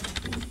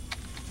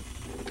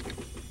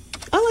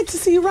 I like to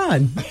see you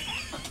run.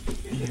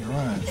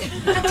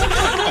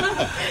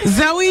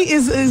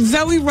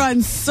 Zoe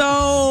runs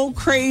so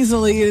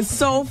crazily. It's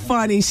so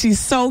funny. She's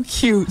so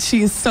cute.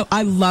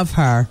 I love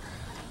her.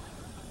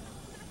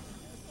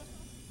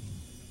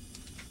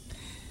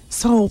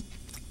 So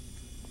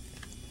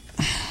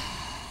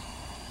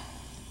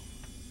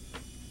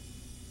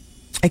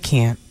I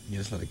can't. You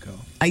just let it go.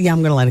 Yeah,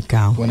 I'm gonna let it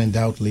go. When in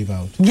doubt, leave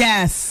out.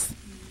 Yes.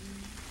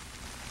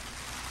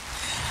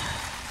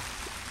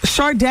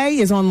 Sade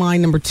is on line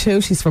number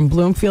 2. She's from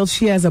Bloomfield.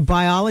 She has a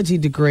biology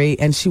degree,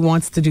 and she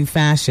wants to do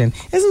fashion.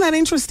 Isn't that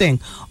interesting?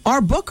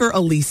 Our booker,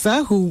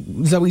 Elisa, who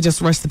Zoe just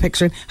rushed the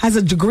picture, has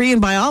a degree in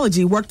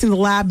biology, worked in the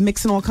lab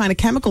mixing all kind of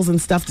chemicals and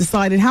stuff,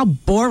 decided how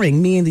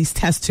boring me and these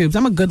test tubes.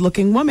 I'm a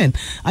good-looking woman.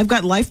 I've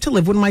got life to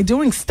live. What am I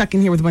doing stuck in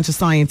here with a bunch of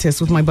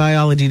scientists with my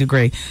biology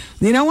degree?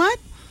 You know what?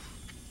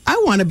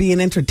 I want to be in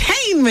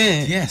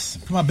entertainment. Yes.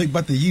 Put my big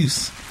butt to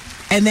use.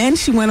 And then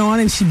she went on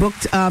and she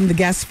booked the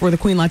guests for the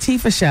Queen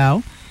Latifah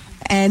show.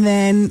 And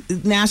then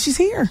now she's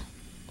here.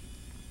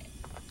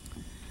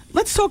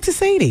 Let's talk to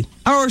Sadie.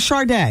 Or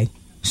Sade.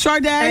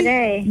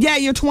 Sade? Yeah,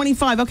 you're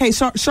 25. Okay,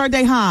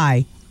 Sade,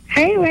 hi.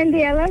 Hey,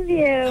 Wendy, I love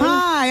you.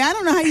 Hi. I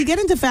don't know how you get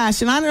into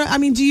fashion. I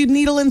mean, do you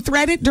needle and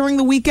thread it during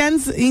the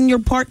weekends in your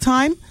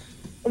part-time?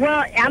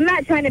 Well, I'm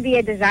not trying to be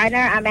a designer.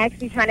 I'm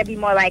actually trying to be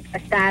more like a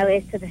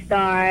stylist to the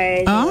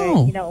stars.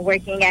 Oh. Or,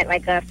 working at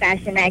like a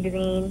fashion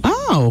magazine.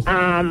 Oh.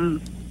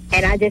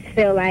 And I just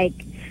feel like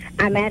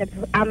I'm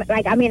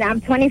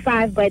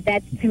 25, but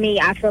that's, to me,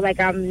 I feel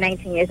like I'm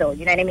 19 years old.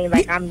 You know what I mean?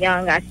 Like, I'm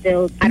young. I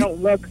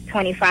don't look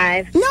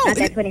 25. No. Not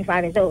that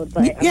 25 is old,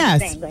 but yes. I'm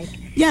just saying, like,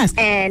 yes.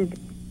 And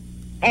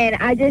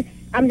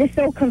I'm just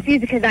so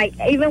confused because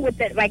even with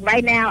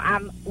right now,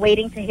 I'm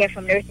waiting to hear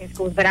from nursing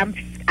schools, but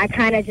I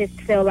kind of just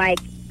feel like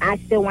I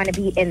still want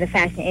to be in the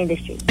fashion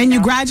industry. And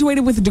you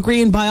graduated with a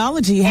degree in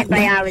biology.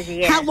 Biology,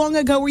 yeah. How long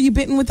ago were you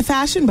bitten with the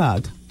fashion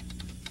bug?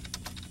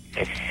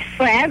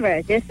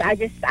 Forever. I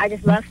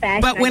just love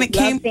fashion. But when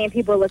love seeing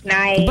people look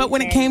nice. But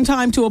when it came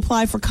time to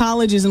apply for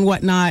colleges and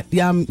whatnot,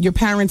 your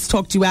parents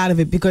talked you out of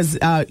it because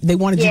they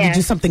wanted you to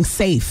do something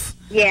safe.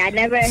 Yeah, I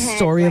never had...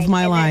 Story of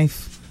my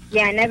life.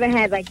 Yeah, I never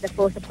had, the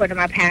full support of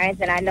my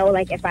parents, and I know,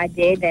 if I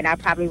did, then I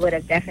probably would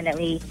have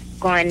definitely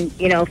gone,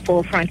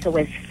 full frontal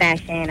with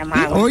fashion and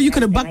modeling. Or you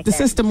could have bucked the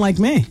system like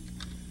me.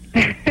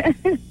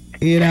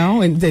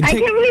 And then I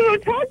can't believe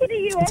I'm talking to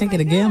you. Taking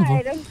a gamble.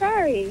 I'm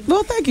sorry.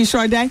 Well, thank you,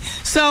 Sade.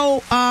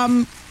 So,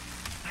 I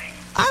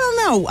don't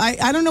know.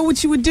 I don't know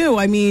what you would do.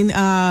 I mean, do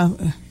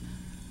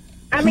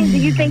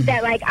you think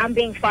that, I'm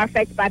being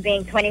far-fetched by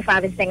being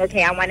 25 and saying,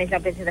 okay, I want to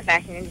jump into the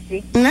fashion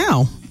industry?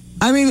 No.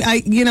 I mean,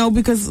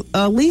 because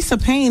Lisa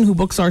Payne, who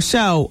books our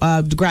show,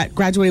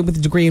 graduated with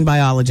a degree in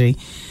biology.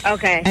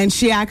 Okay. And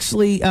she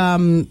actually,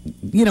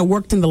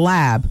 worked in the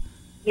lab.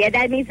 Yeah,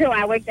 that me too.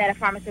 I worked at a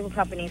pharmaceutical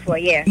company for a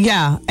year.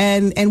 Yeah,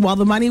 and while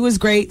the money was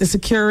great, the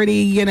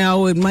security,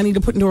 and money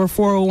to put into her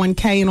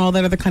 401k and all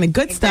that other kind of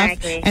good stuff,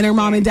 and her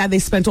mom and dad, they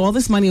spent all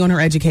this money on her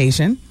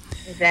education.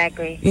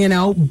 Exactly.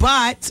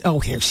 But,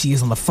 here she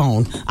is on the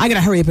phone. I got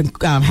to hurry up and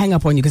hang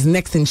up on you because the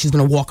next thing she's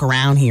going to walk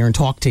around here and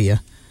talk to you.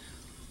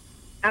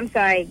 I'm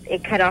sorry,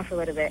 it cut off a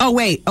little bit. Oh,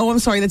 wait. Oh, I'm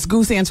sorry. That's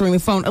Goose answering the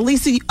phone.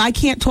 Elisa, I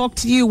can't talk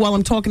to you while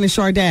I'm talking to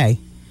Sade.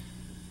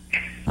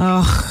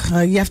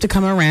 You have to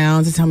come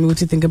around to tell me what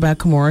you think about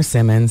Kimora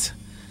Simmons.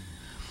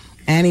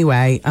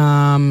 Anyway,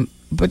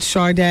 but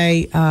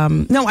Sade,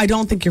 no, I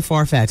don't think you're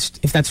far-fetched,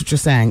 if that's what you're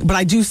saying. But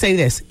I do say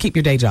this, keep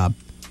your day job.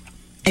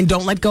 And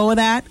don't let go of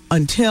that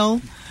until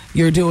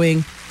you're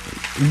doing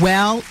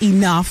well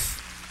enough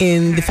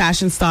in the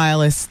fashion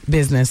stylist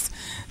business.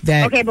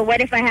 Okay, but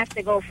what if I have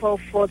to go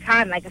full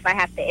time? Like if I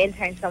have to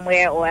intern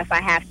somewhere, or if I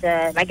have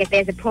to, if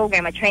there's a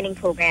program, a training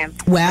program.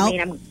 Well,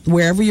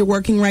 wherever you're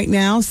working right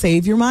now,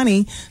 save your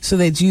money so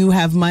that you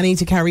have money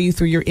to carry you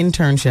through your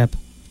internship.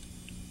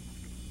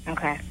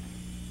 Okay.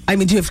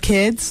 Do you have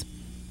kids?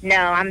 No,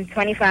 I'm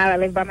 25. I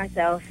live by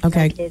myself.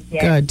 Okay, no kids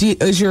yet.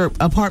 Good. Is your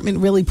apartment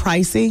really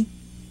pricey?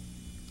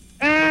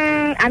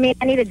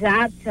 I need a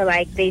job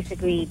to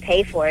basically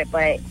pay for it,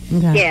 but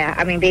okay.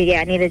 I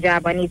need a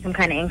job. I need some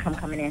kind of income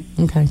coming in.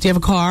 Okay. Do you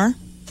have a car?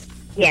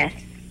 Yes.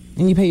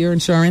 And you pay your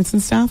insurance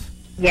and stuff?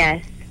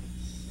 Yes.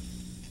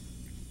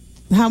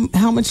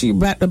 How much are you?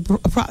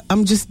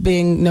 I'm just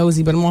being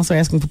nosy, but I'm also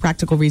asking for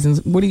practical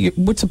reasons.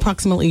 What's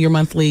approximately your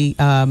monthly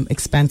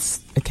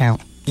expense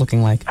account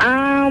looking like?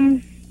 I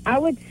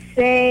would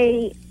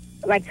say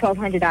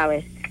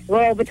 $1,200.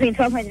 Well, between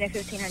 $1,200 and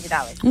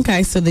 $1,500.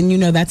 Okay, so then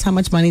that's how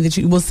much money that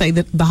you will say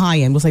that the high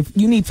end. We'll say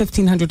you need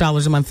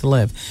 $1,500 a month to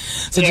live.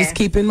 So just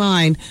keep in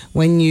mind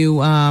when you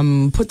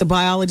put the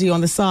biology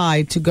on the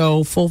side to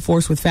go full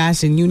force with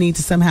fashion, you need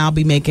to somehow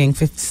be making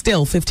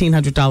still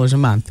 $1,500 a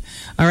month.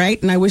 All right,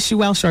 and I wish you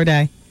well,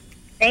 Sade.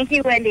 Thank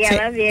you, Wendy. I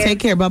love you. Take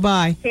care. Bye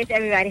bye. Kiss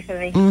everybody for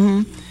me.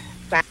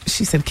 Bye.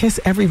 She said, "Kiss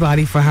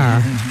everybody for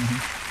her."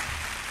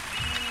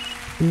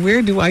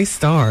 Where do I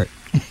start?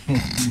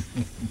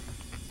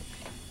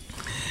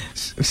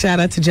 Shout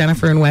out to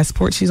Jennifer in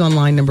Westport. She's on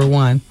line number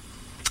 1.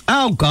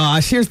 Oh,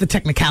 gosh. Here's the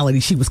technicality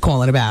she was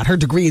calling about. Her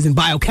degree is in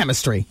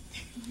biochemistry.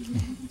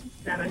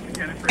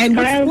 And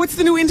what's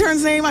the new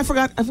intern's name? I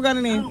forgot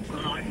her name.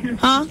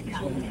 Huh?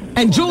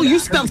 And Jewel, you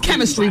spelled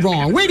chemistry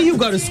wrong. Where do you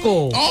go to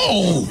school?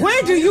 Oh!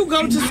 Where do you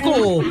go to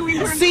school?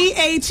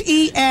 CHEMESTRY.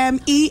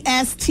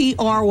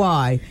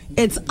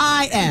 It's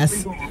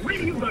IS.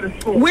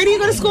 Where do you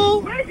go to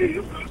school?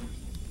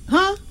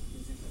 Huh?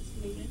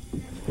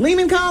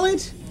 Lehman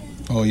College?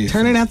 Oh, yeah.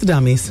 Turning out the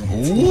dummies.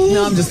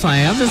 No, I'm just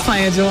playing.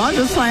 Joel. I'm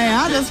just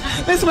playing.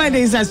 This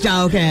Wendy's just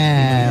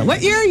joking.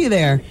 What year are you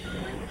there?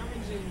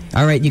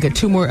 All right, you got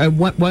 2 more,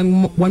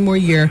 one more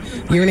year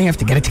and a half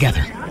to get it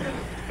together.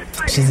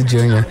 She's a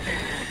junior.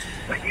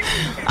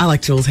 I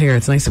like Joel's hair.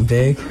 It's nice and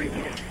big.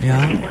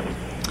 Yeah.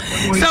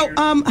 So,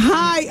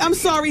 hi. I'm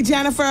sorry,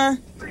 Jennifer.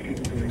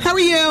 How are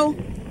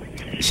you?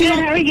 Good,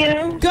 how are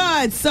you?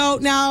 Good. So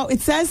now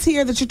it says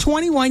here that you're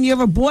 21, you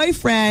have a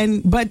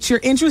boyfriend, but you're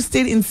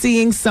interested in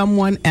seeing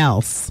someone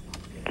else.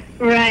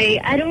 Right.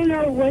 I don't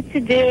know what to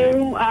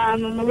do.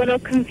 I'm a little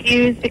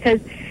confused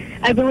because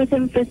I've been with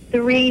him for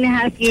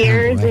 3.5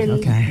 years,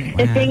 and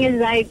the thing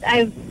is,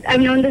 I've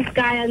known this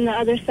guy on the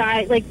other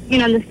side,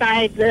 on the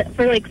side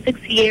for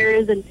 6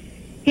 years, and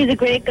he's a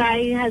great guy.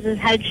 He has his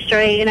head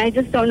straight, and I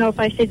just don't know if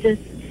I should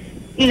just,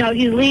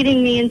 he's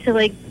leading me into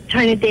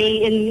trying to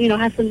date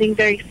and, have something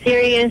very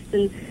serious,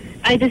 and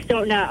I just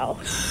don't know.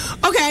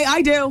 Okay,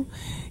 I do.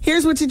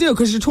 Here's what you do,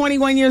 because you're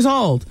 21 years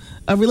old.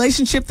 A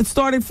relationship that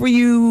started for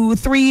you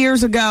 3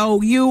 years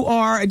ago, you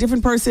are a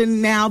different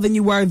person now than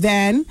you were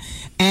then,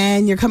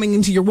 and you're coming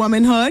into your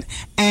womanhood.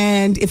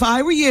 And if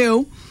I were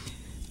you,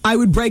 I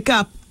would break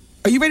up.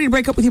 Are you ready to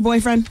break up with your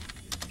boyfriend?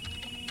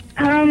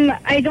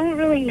 I don't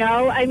really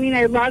know. I mean,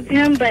 I love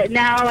him, but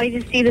now I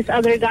just see this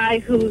other guy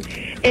who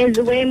is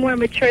way more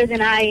mature than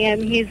I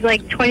am. He's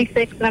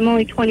 26, and I'm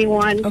only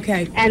 21.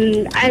 Okay.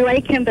 And I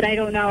like him, but I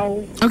don't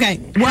know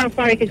how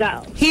far I could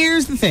go.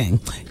 Here's the thing.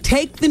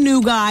 Take the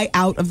new guy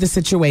out of the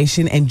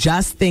situation and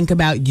just think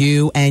about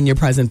you and your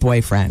present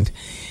boyfriend.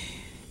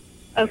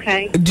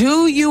 Okay.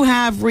 Do you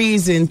have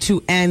reason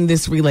to end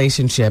this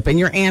relationship? And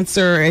your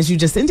answer, as you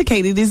just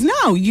indicated, is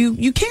no.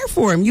 You care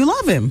for him. You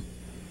love him.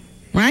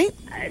 Right?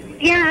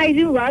 Yeah, I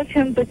do love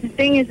him, but the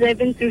thing is I've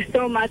been through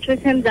so much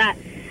with him that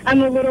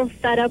I'm a little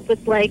fed up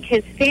with,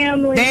 his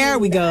family. There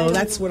we go.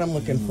 That's what I'm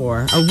looking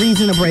for. A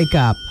reason to break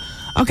up.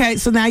 Okay,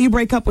 so now you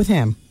break up with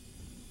him.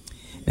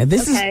 Now,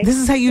 this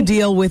is how you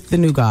deal with the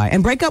new guy.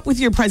 And break up with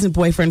your present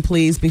boyfriend,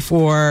 please,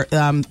 before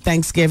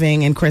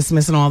Thanksgiving and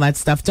Christmas and all that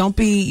stuff. Don't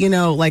be,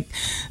 like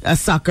a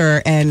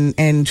sucker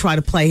and try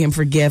to play him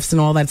for gifts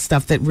and all that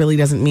stuff that really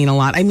doesn't mean a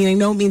lot. I mean, I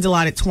know it means a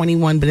lot at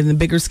 21, but in the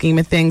bigger scheme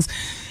of things,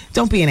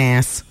 don't be an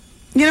ass.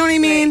 You know what I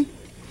mean?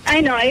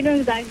 I know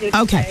exactly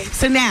what you're saying.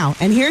 So now,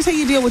 and here's how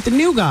you deal with the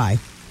new guy.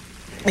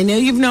 I know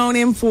you've known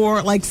him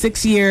for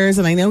 6 years,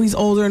 and I know he's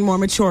older and more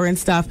mature and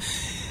stuff.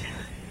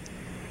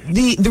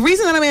 The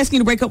reason that I'm asking you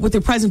to break up with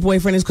your present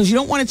boyfriend is because you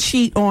don't want to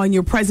cheat on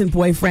your present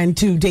boyfriend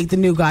to date the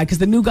new guy, because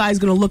the new guy is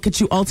going to look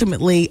at you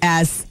ultimately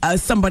as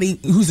somebody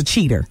who's a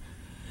cheater,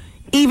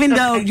 even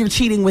though you're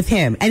cheating with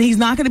him. And he's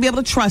not going to be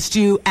able to trust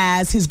you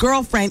as his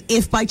girlfriend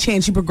if by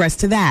chance you progress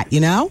to that,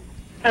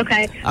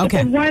 Okay. But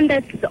the one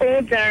that's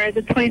older,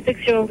 the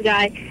 26-year-old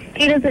guy,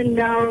 he doesn't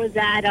know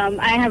that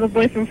I have a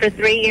boyfriend for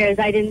 3 years.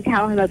 I didn't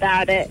tell him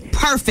about it.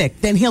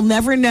 Perfect. Then he'll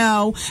never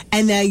know,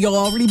 and then you'll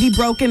already be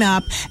broken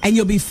up, and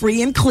you'll be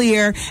free and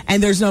clear,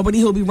 and there's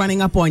nobody who'll be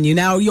running up on you.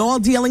 Now, are you all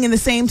dealing in the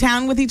same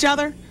town with each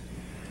other?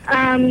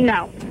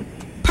 No.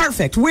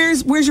 Perfect.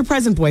 Where's your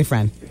present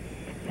boyfriend?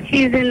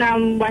 He's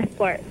in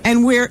Westport.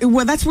 And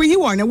well, that's where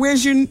you are. Now,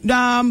 where's your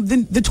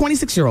the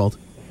 26-year-old?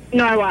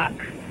 Norwalk.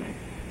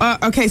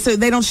 Okay, so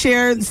they don't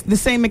share the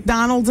same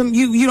McDonald's, and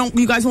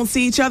you guys won't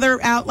see each other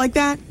out like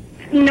that?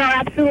 No,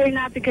 absolutely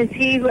not, because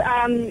he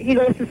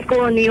goes to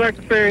school in New York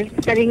for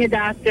studying a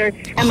doctor,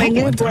 and my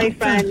new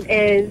boyfriend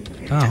is,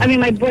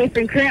 my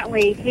boyfriend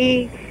currently,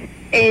 he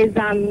is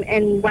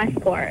in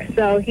Westport,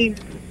 so he,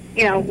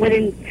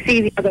 wouldn't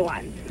see the other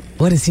one.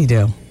 What does he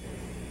do?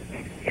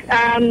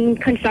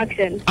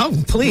 Construction.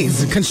 Oh,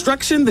 please.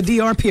 Construction, the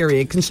DR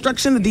period.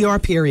 Construction, the DR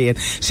period.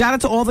 Shout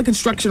out to all the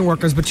construction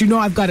workers, but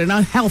I've got an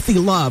unhealthy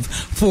love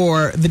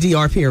for the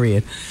DR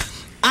period.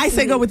 I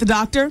say go with the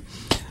doctor.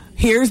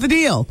 Here's the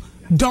deal.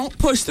 Don't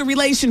push the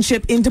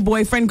relationship into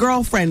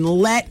boyfriend-girlfriend.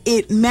 Let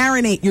it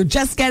marinate. You're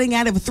just getting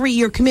out of a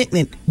 3-year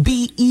commitment.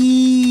 Be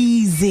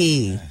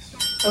easy.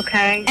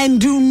 Okay.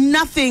 And do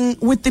nothing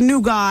with the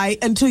new guy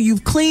until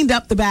you've cleaned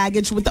up the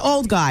baggage with the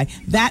old guy.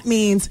 That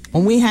means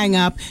when we hang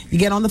up, you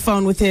get on the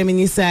phone with him and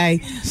you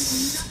say,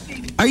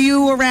 are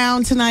you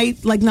around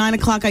tonight, 9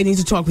 o'clock? I need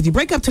to talk with you.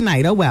 Break up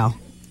tonight. Oh, well.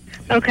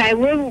 Okay.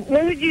 What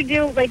would you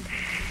do?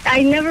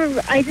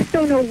 I just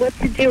don't know what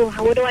to do.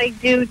 What do I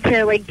do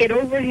to, get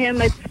over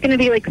him? It's going to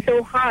be,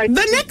 so hard.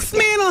 The next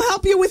man will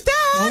help you with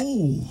that.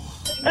 Oh.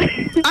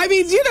 I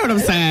mean, you know what I'm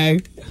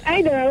saying.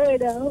 I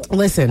know.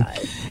 Listen,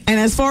 and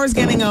as far as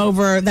getting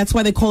over, that's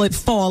why they call it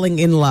falling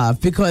in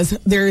love, because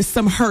there is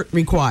some hurt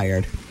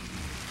required.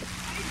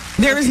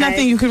 There is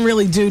nothing you can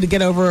really do to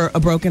get over a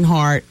broken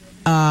heart.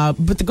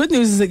 But the good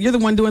news is that you're the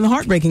one doing the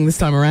heartbreaking this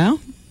time around.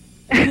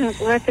 Well,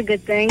 that's a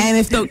good thing. And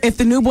if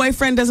the new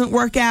boyfriend doesn't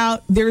work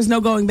out, there is no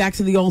going back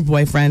to the old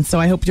boyfriend. So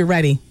I hope you're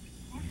ready.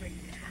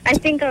 I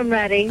think I'm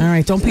ready. All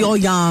right, don't be all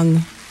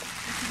young.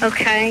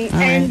 Okay.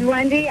 And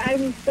Wendy,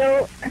 I'm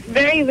so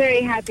very,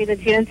 very happy that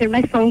you answered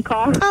my phone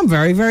call. I'm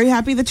very, very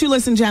happy that you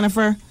listened,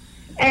 Jennifer.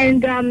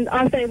 And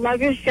also, I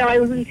love your show. I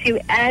listen to you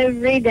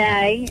every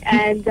day,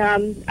 and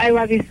I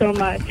love you so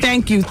much.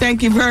 Thank you.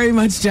 Thank you very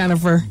much,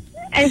 Jennifer.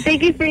 And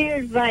thank you for your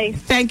advice.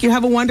 Thank you.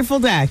 Have a wonderful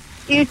day.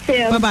 You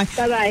too. Bye-bye.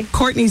 Bye-bye.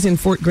 Courtney's in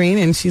Fort Greene,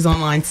 and she's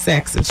on line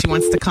 6, and she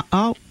wants to come.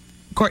 Oh,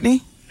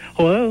 Courtney?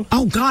 Hello?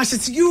 Oh, gosh,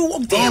 it's you.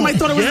 Oh, damn, I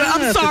thought it was... Yes,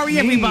 I'm sorry,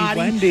 it's me, everybody.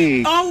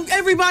 Wendy. Oh,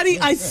 everybody,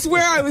 I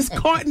swear I was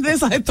caught in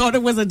this. I thought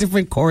it was a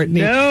different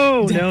Courtney.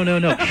 No.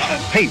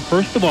 Hey,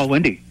 first of all,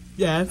 Wendy.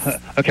 Yes.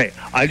 Okay,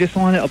 I just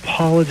want to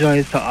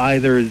apologize to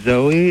either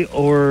Zoe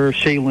or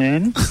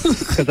Shaylin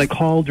because I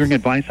called during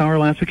advice hour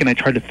last week and I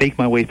tried to fake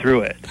my way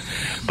through it.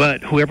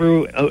 But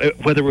whether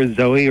it was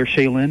Zoe or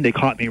Shaylin, they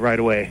caught me right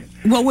away.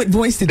 Well, what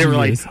voice did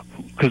you use?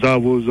 Because I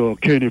was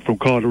Kenny from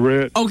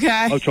Carteret. Okay.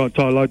 I was trying to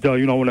talk like that.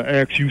 I want to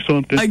ask you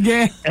something.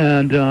 Again.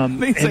 And I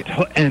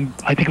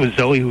think it was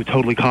Zoe who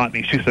totally caught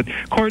me. She said,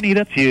 Courtney,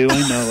 that's you.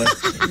 I know it.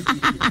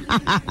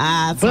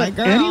 That's but my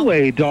girl.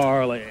 anyway,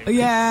 darling.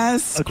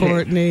 Yes, Okay.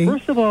 Courtney.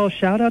 First of all,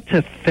 shout out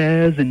to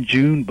Fez and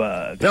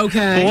Junebug.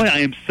 Okay. Boy, I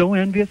am so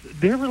envious.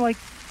 They were like,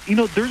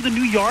 they're the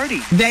new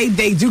Yardies.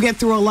 They do get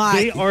through a lot.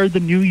 They are the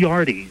new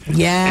Yardies.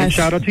 Yes. And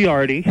shout out to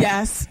Yardy.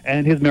 Yes.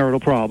 And his marital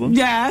problems.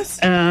 Yes.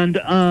 And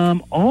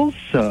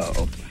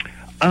also,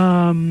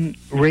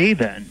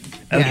 Raven.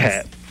 Okay.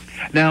 Yes.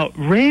 Now,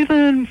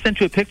 Raven sent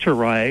you a picture,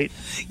 right?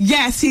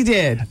 Yes, he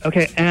did.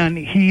 Okay, and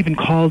he even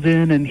called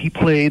in and he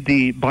played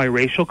the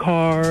biracial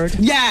card.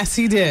 Yes,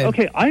 he did.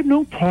 Okay, I have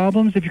no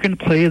problems if you're going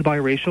to play the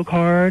biracial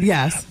card.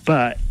 Yes.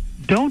 But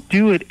don't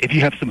do it if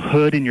you have some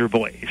hood in your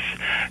voice.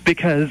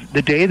 Because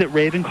the day that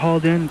Raven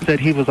called in and said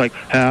he was like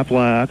half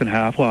black and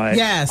half white,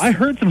 yes, I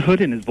heard some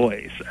hood in his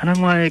voice. And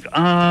I'm like,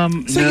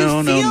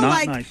 so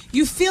not nice.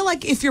 You feel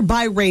like if you're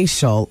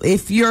biracial,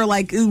 if you're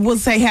like, we'll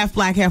say half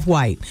black, half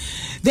white,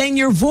 then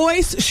your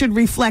voice should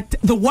reflect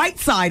the white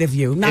side of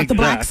you, not the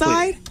black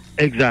side?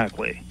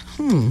 Exactly.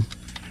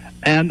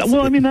 And,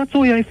 well, I mean, that's the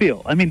way I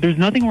feel. I mean, there's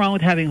nothing wrong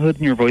with having hood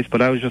in your voice,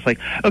 but I was just like,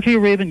 okay,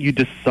 Raven, you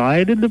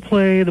decided to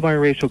play the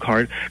biracial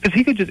card, because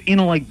he could just,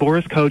 like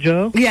Boris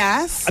Kojo.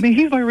 Yes. I mean,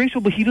 he's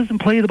biracial, but he doesn't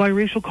play the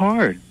biracial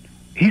card.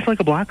 He's like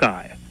a black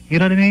guy. You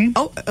know what I mean?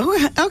 Oh,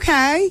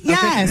 okay.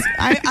 Yes.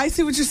 I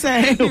see what you're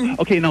saying.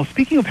 Okay, now,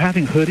 speaking of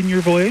having hood in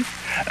your voice,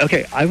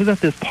 okay, I was at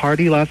this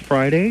party last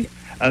Friday.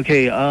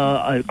 Okay,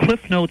 a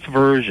Cliff Notes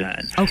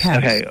version.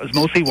 Okay, it was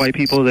mostly white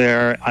people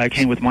there. I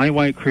came with my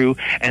white crew,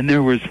 and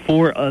there was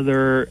 4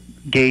 other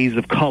gays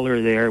of color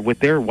there with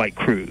their white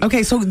crew.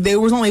 Okay, so there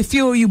was only a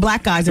few of you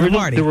black guys in the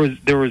party.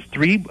 There was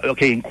 3,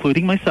 okay,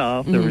 including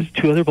myself. There was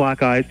 2 other black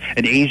guys,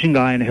 an Asian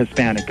guy, and a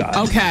Hispanic guy.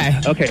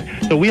 Okay,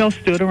 so we all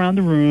stood around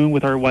the room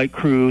with our white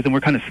crews, and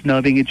we're kind of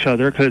snubbing each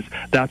other because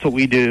that's what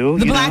we do.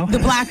 The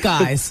black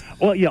guys.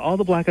 Well, yeah, all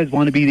the black guys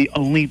want to be the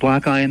only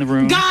black guy in the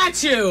room.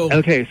 Got you.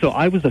 Okay, so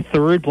I was the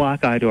 3rd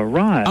black guy to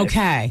arrive.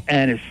 Okay.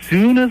 And as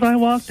soon as I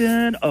walked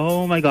in,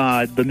 oh my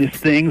God, the Miss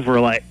Things were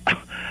like,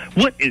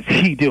 what is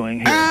he doing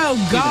here?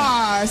 Oh,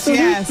 gosh, so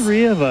yes. there's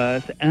 3 of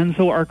us, and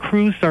so our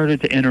crew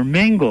started to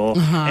intermingle,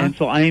 and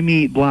so I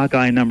meet black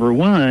guy number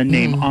 1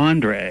 named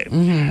Andre.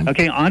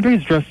 Okay,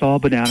 Andre's dressed all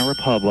Banana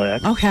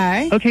Republic.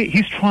 Okay,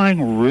 he's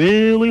trying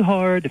really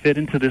hard to fit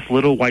into this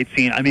little white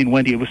scene. I mean,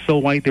 Wendy, it was so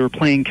white, they were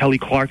playing Kelly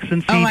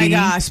Clarkson CD. Oh, my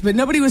gosh, but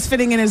nobody was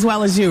fitting in as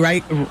well as you,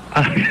 right?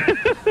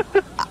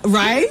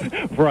 Right?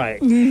 Right.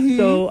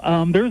 So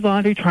there's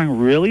Andre trying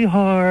really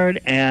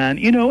hard, and,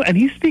 and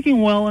he's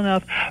speaking well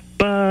enough,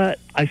 but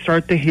I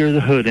start to hear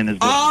the hood in his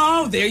voice.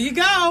 Oh, there you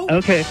go.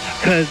 Okay,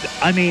 because,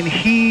 I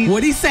mean,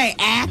 What'd he say,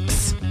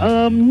 axe?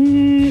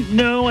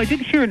 No, I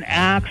didn't hear an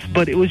axe,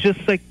 but it was just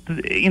like,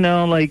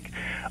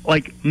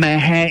 like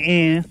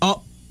Manhattan.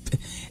 Oh.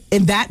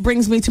 And that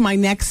brings me to my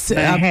next.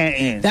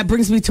 That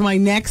brings me to my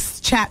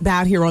next chat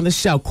bout here on the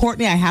show.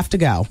 Courtney, I have to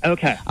go.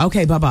 Okay.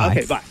 Okay. Bye.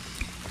 Okay. Bye.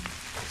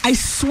 I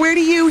swear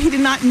to you, he did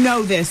not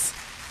know this.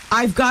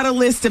 I've got a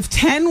list of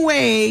 10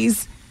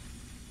 ways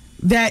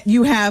that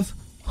you have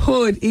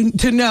hood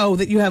to know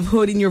that you have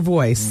hood in your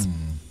voice.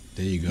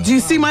 There you go. Do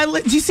you see my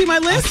list? I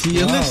see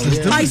your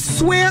list. I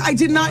swear I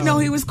did not know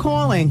he was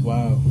calling.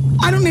 Wow.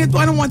 I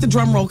don't want the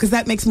drum roll because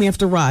that makes me have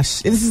to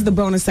rush. This is the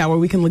bonus hour.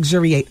 We can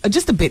luxuriate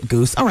just a bit,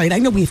 Goose. All right, I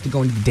know we have to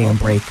go into the damn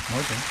break.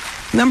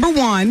 Okay. Number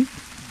 1.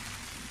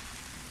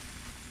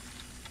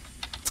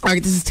 All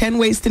right, this is 10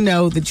 ways to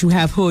know that you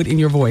have hood in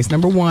your voice.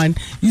 Number 1,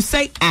 you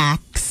say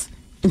axe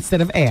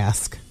instead of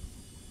ask.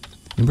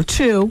 Number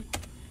 2,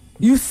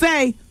 you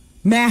say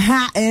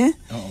Manhattan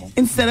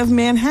instead of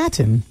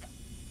Manhattan.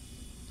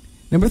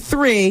 Number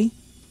 3,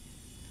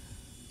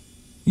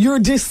 you're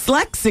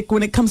dyslexic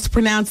when it comes to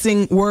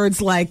pronouncing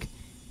words like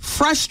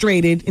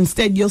frustrated.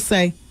 Instead, you'll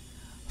say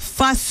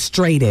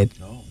frustrated.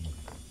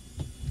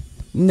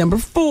 Number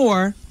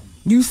 4,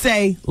 you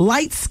say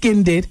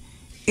light-skinned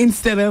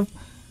instead of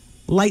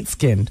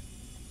light-skinned.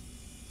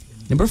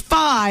 Number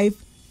 5,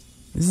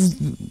 this is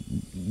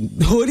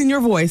hood in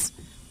your voice,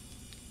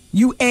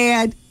 you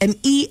add an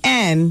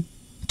EN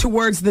to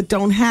words that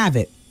don't have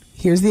it.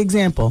 Here's the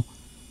example.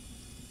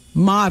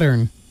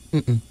 Modern.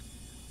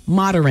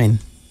 Modern.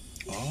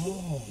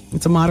 Oh.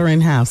 It's a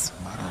modern house.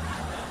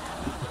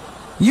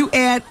 You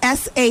add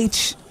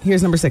SH.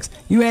 Here's number 6.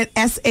 You add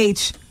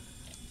SH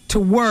to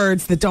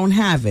words that don't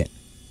have it.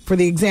 For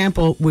the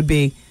example would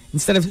be,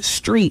 instead of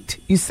street,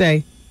 you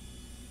say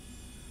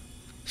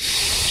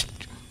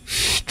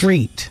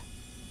street.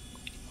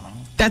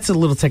 That's a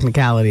little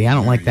technicality. I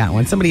don't like that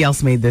one. Somebody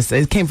else made this.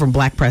 It came from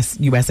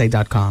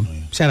blackpressusa.com.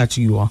 Shout out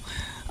to you all.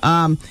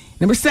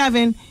 Number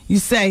 7, you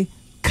say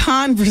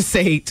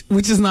conversate,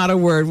 which is not a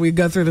word. We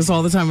go through this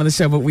all the time on the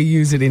show, but we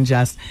use it in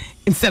jest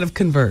instead of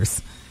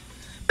converse.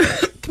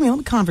 Come here, let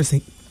me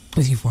conversate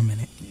with you for a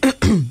minute.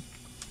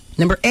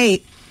 Number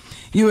 8,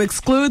 you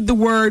exclude the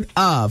word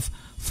of.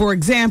 For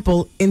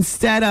example,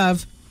 instead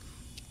of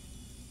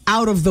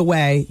out of the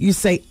way, you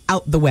say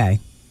out the way.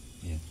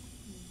 Yeah.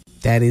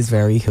 That is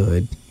very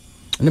hood.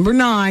 Number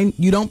 9,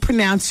 you don't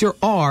pronounce your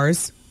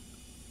R's.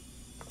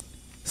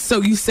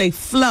 So you say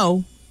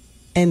flow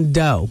and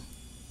dough.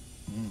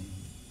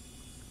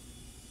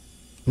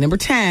 Number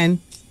 10,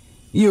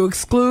 you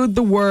exclude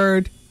the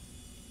words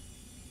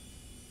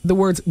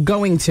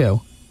going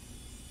to.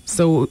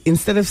 So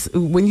instead of,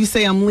 when you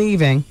say I'm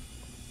leaving,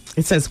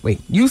 it says,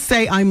 wait, you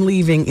say I'm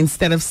leaving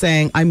instead of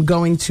saying I'm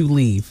going to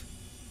leave.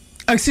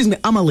 Oh, excuse me,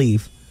 I'm going to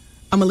leave.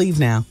 I'm going to leave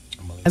now.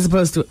 As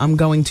opposed to I'm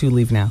going to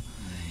leave now.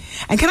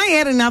 And can I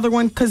add another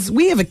one? Because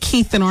we have a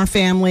Keith in our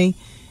family,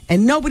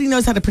 and nobody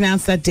knows how to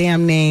pronounce that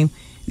damn name.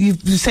 You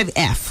said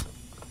F.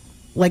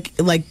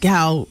 Like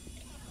how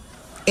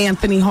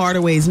Anthony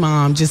Hardaway's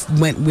mom just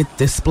went with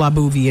the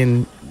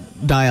Splabuvian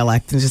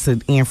dialect and just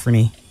said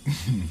Anthony.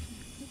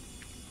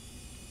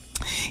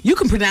 You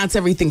can pronounce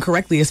everything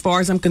correctly as far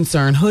as I'm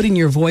concerned. Hood in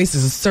your voice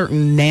is a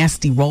certain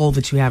nasty roll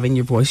that you have in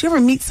your voice. You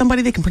ever meet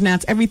somebody that can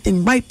pronounce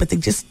everything right, but they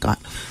just got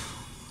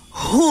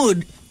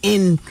hood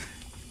in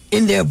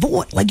their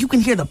voice? Like you can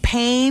hear the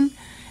pain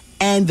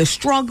and the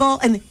struggle,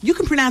 and you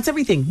can pronounce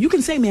everything. You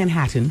can say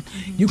Manhattan,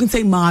 you can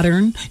say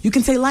modern, you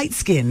can say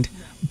light-skinned,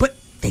 but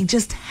they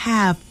just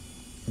have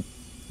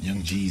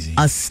Young Jeezy.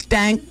 A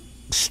stank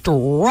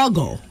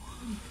struggle.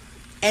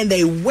 And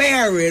they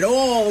wear it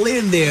all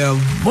in their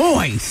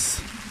voice.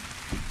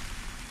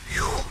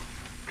 Whew.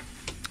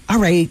 All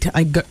right,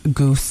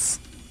 Goose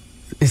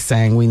is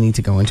saying we need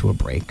to go into a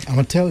break. I'm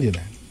going to tell you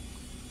that.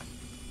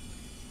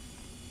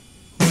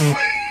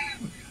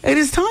 It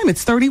is time.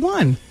 It's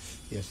 31.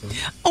 Yes, sir.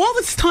 All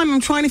this time I'm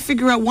trying to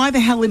figure out why the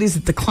hell it is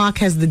that the clock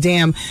has the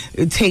damn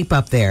tape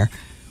up there.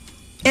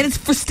 And it's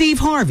for Steve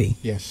Harvey.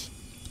 Yes.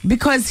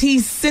 Because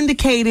he's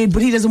syndicated,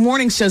 but he does a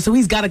morning show, so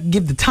he's got to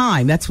give the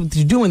time. That's what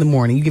you do in the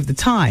morning. You give the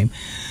time.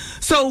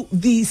 So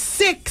the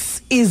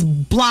 6 is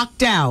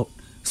blocked out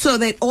so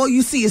that all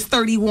you see is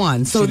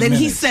 31. So then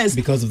he says,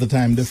 because of the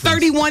time difference,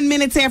 31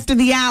 minutes after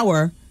the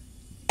hour.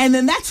 And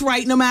then that's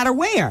right no matter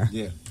where.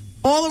 Yeah.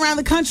 All around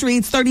the country,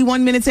 it's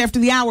 31 minutes after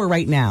the hour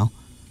right now.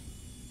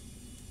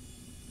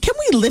 Can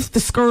we lift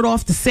the skirt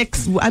off the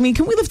 6? I mean,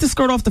 can we lift the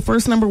skirt off the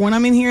first number when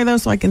I'm in here, though,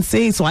 so I can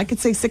see? So I could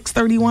say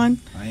 6:31?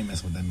 I ain't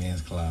messing with that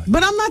man's clock.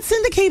 But I'm not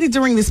syndicated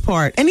during this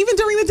part. And even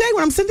during the day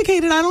when I'm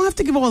syndicated, I don't have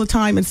to give all the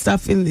time and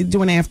stuff in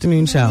doing an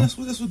afternoon show. That's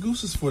what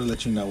Goose is for, to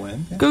let you know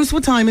when. Yeah. Goose,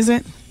 what time is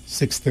it?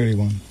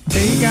 6:31.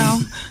 There you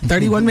go.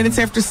 31 minutes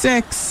after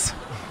 6.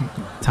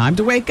 Time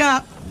to wake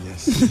up.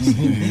 Yes.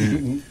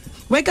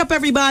 Wake up,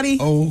 everybody.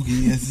 Oh,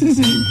 yes. It's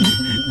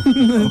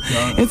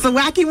a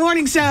wacky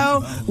morning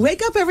show.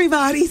 Wake up,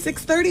 everybody.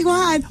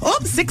 6:31. Oh,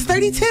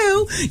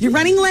 6:32. You're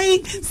running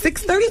late.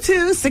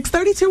 6:32.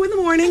 6:32 in the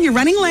morning. You're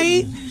running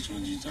late.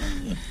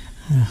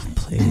 Oh,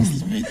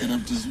 please.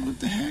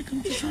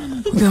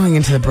 We're going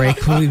into the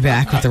break. We'll be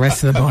back with the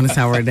rest of the bonus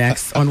hour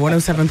next on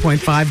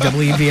 107.5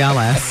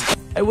 WBLS.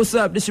 Hey, what's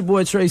up? This your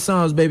boy Trey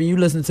Songz, baby. You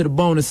listen to the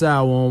bonus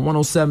hour on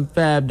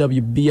 107.5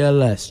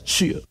 WBLS.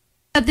 Chill.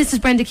 This is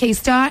Brenda K.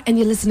 Starr, and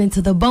you're listening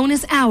to the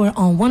bonus hour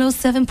on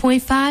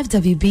 107.5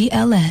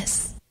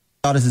 WBLS.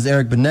 This is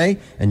Eric Benet,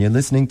 and you're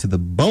listening to the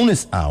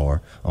bonus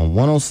hour on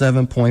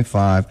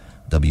 107.5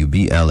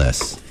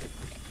 WBLS.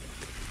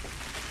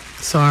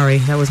 Sorry,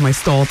 that was my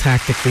stall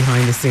tactic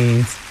behind the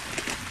scenes.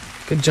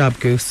 Good job,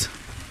 Goose.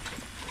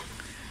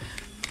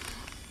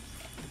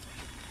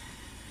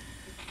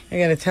 I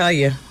gotta tell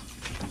you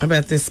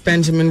about this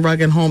Benjamin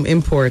Rugg and Home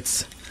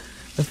Imports.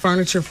 The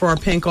furniture for our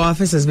pink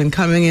office has been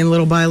coming in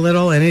little by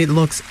little, and it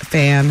looks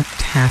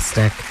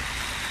fantastic.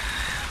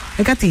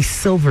 I got these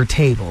silver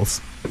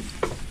tables.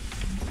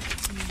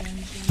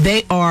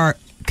 They are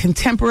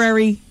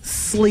contemporary,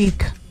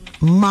 sleek,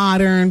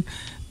 modern.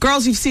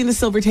 Girls, you've seen the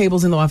silver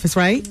tables in the office,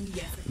 right?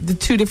 Yes. The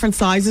 2 different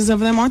sizes of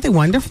them. Aren't they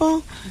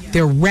wonderful? Yeah.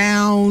 They're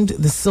round.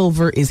 The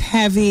silver is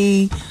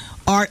heavy.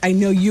 Art, I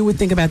know you would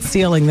think about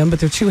stealing them, but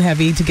they're too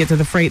heavy to get to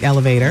the freight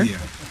elevator. Yeah.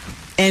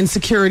 And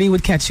security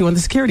would catch you on the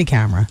security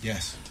camera.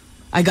 Yes.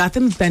 I got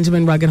them at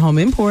Benjamin Rugg and Home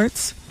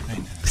Imports.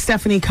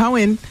 Stephanie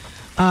Cohen,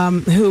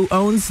 who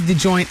owns the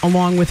joint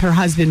along with her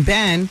husband,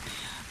 Ben,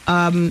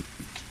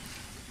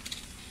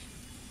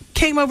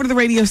 came over to the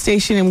radio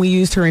station and we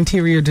used her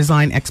interior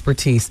design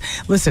expertise.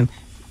 Listen,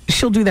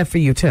 she'll do that for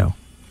you too.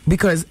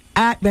 Because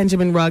at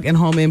Benjamin Rugg and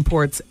Home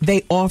Imports,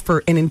 they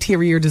offer an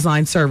interior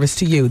design service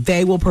to you.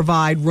 They will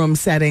provide room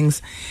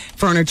settings,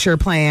 furniture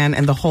plan,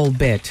 and the whole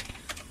bit.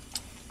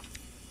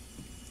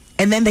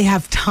 And then they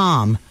have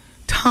Tom.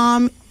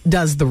 Tom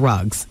does the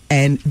rugs,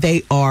 and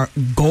they are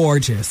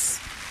gorgeous.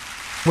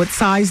 What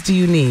size do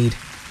you need?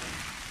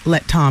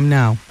 Let Tom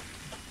know.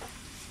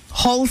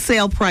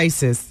 Wholesale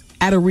prices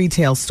at a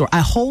retail store.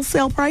 At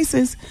wholesale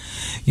prices,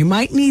 you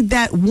might need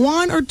that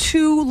one or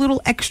two little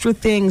extra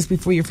things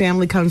before your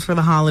family comes for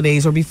the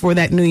holidays or before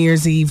that New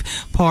Year's Eve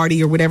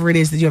party or whatever it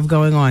is that you have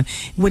going on.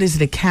 What is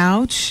it, a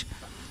couch?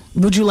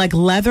 Would you like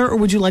leather or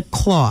would you like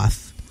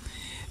cloth?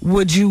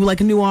 Would you like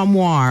a new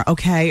armoire?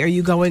 Okay, are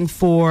you going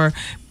for,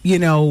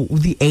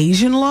 the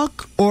Asian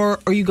look, or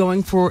are you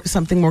going for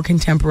something more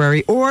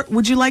contemporary? Or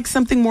would you like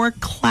something more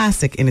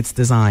classic in its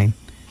design?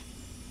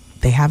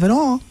 They have it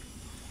all.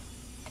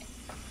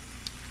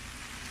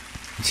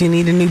 Do you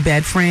need a new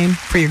bed frame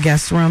for your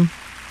guest room?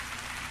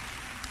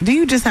 Do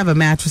you just have a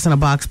mattress and a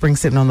box spring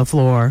sitting on the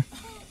floor?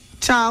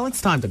 Child,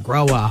 it's time to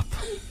grow up.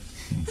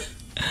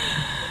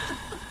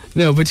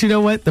 No, but you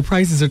know what? The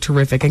prices are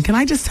terrific. And can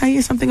I just tell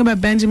you something about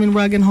Benjamin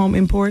Rugg and Home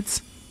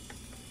Imports?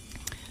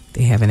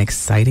 They have an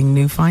exciting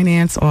new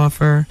finance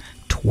offer.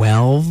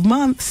 12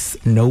 months.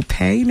 No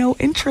pay, no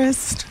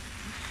interest.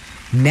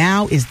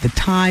 Now is the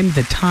time.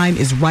 The time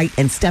is right.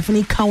 And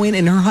Stephanie Cohen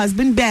and her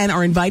husband Ben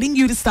are inviting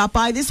you to stop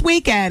by this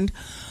weekend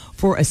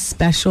for a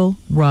special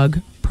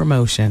rug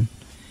promotion.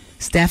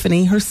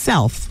 Stephanie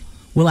herself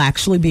will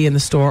actually be in the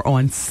store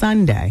on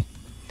Sunday.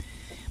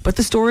 But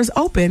the store is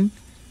open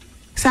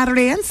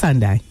Saturday and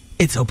Sunday.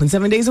 It's open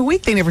 7 days a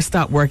week. They never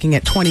stop working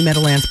at 20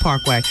 Meadowlands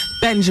Parkway.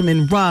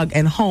 Benjamin Rugg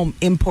and Home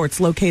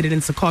Imports, located in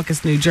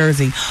Secaucus, New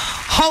Jersey.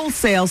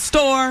 Wholesale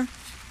store,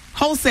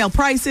 wholesale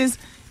prices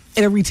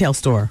at a retail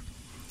store.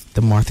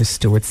 The Martha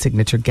Stewart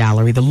Signature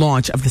Gallery, the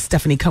launch of the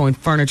Stephanie Cohen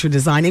Furniture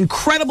Design.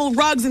 Incredible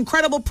rugs,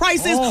 incredible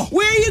prices. Oh.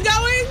 Where are you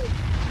going?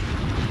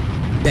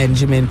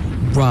 Benjamin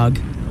Rugg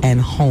and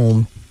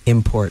Home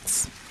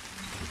Imports.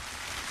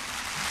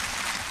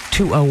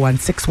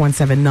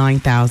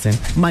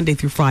 201-617-9000. Monday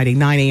through Friday,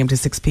 9 a.m. to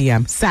 6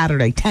 p.m.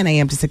 Saturday, 10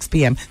 a.m. to 6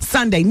 p.m.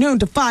 Sunday, noon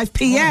to 5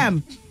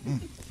 p.m.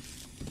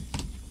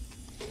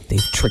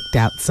 They've tricked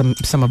out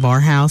some of our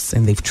house,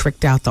 and they've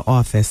tricked out the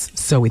office.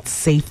 So it's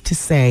safe to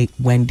say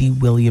Wendy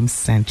Williams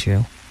sent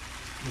you.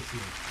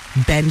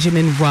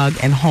 Benjamin Rugg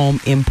and Home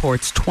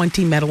Imports,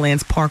 20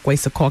 Meadowlands Parkway,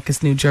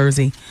 Secaucus, New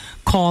Jersey.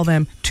 Call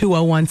them,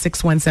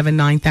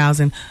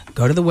 201-617-9000.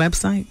 Go to the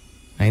website.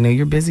 I know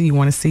you're busy. You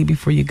want to see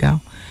before you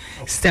go.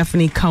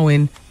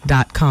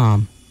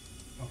 StephanieCohen.com.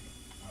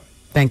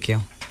 Thank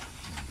you.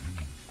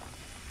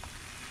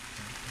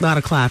 A lot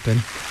of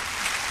clapping.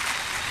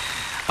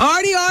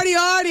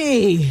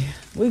 Artie.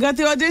 We got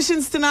the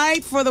auditions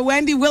tonight for the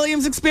Wendy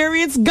Williams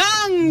Experience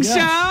Gong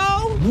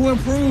Show. New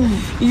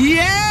improved.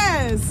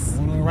 Yes.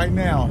 Going on right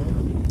now.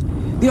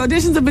 The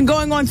auditions have been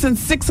going on since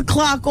 6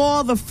 o'clock.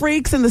 All the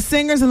freaks and the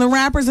singers and the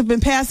rappers have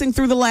been passing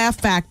through the Laugh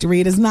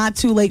Factory. It is not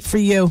too late for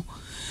you.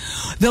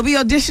 They'll be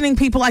auditioning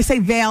people. I say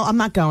they'll. I'm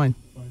not going.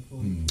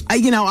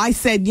 I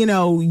said, you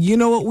know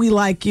what we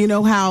like. You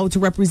know how to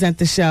represent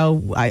the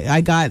show.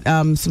 I got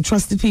some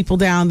trusted people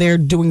down there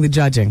doing the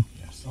judging.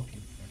 Yes, okay.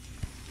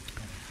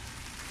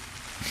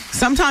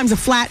 Sometimes a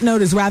flat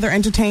note is rather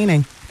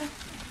entertaining.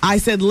 I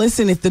said,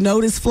 listen, if the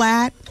note is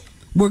flat,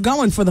 we're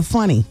going for the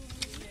funny.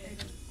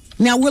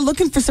 Now, we're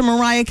looking for some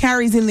Mariah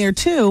Careys in there,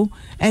 too,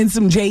 and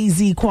some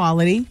Jay-Z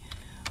quality.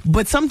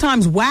 But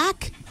sometimes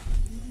whack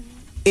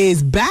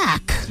is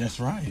back. That's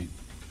right.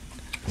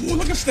 Ooh,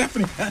 look at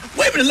Stephanie.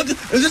 Wait a minute. Look,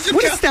 is this your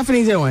What couch? is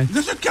Stephanie doing? Is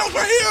this your couch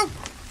right here?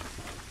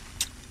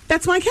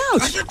 That's my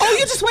couch. Oh,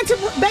 you just went to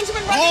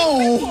Benjamin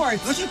Rugg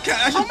Imports. That's your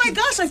couch. Oh, my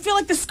gosh. I feel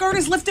like the skirt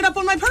is lifted up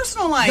on my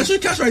personal life. That's your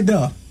couch right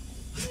there.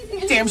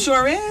 Damn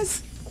sure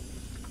is.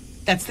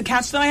 That's the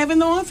couch that I have in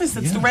the office.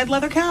 That's the red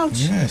leather couch.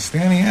 Yeah,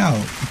 standing out.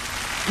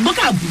 Look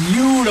how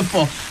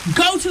beautiful.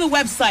 Go to the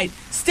website,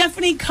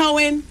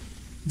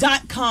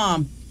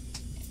 StephanieCohen.com.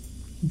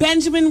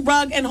 Benjamin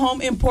Rugg and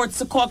Home Imports,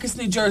 Secaucus,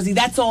 New Jersey.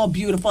 That's all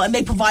beautiful. And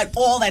they provide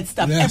all that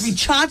stuff. Yes. Every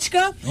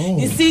tchotchka. Oh.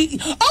 You see?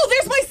 Oh,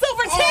 there's my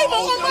silver table.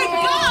 Oh my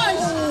gosh.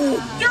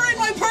 They're in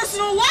my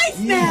personal life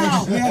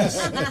now. Yes.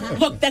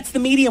 Look, that's the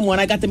medium one.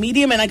 I got the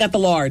medium and I got the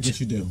large. Yes,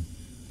 you do.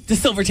 The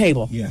silver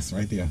table. Yes,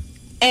 right there.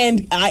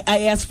 And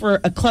I asked for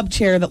a club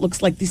chair that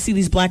looks like, you see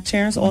these black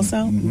chairs also?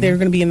 Mm-hmm. They're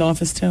going to be in the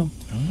office too.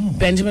 Oh.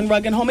 Benjamin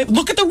Rugg and Home.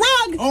 Look at the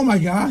rug. Oh my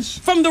gosh.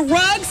 From the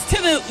rugs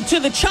to the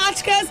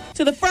tchotchkas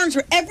to the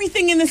furniture,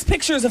 everything in this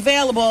picture is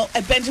available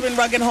at Benjamin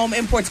Rugg and Home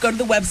Imports. Go to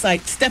the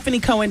website,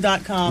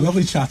 StephanieCohen.com.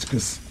 Lovely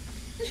tchotchkas.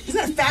 Isn't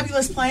that a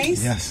fabulous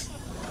place? Yes.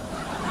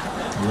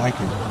 I like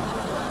it.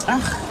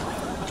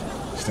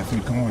 Ugh.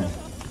 Stephanie Cohen.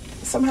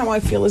 Somehow I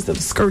feel as though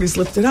the skirt is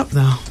lifted up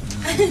though.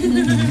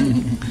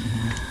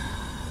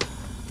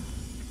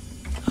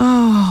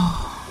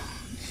 Oh.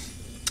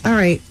 All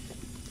right.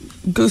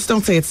 Goose,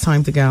 don't say it's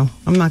time to go.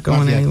 I'm not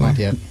going anywhere. Not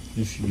yet.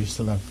 You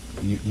still have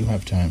you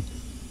have time.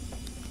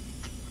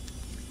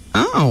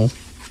 Oh.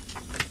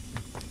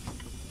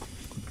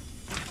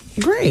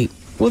 Great.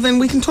 Well, then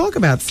we can talk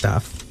about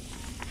stuff.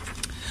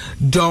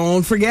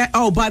 Don't forget.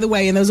 Oh, by the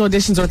way, and those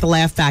auditions are at the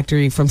Laugh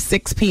Factory from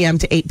 6 p.m.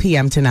 to 8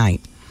 p.m.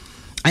 tonight.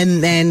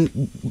 And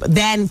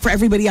then for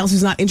everybody else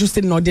who's not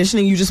interested in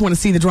auditioning, you just want to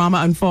see the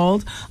drama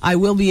unfold, I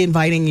will be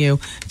inviting you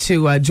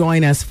to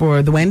join us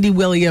for the Wendy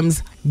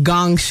Williams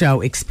Gong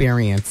Show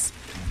experience.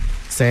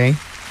 See?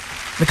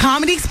 The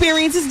comedy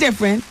experience is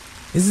different.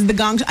 This is the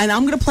Gong Show. And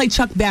I'm going to play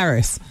Chuck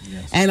Barris.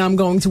 Yes. And I'm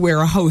going to wear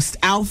a host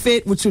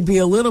outfit, which would be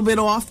a little bit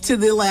off to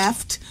the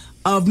left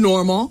of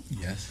normal.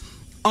 Yes.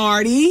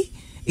 Artie,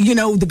 you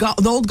know,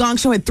 the old Gong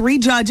Show had 3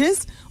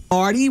 judges.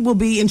 Artie will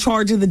be in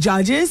charge of the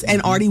judges,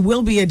 and Artie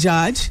will be a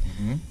judge.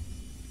 Mm-hmm.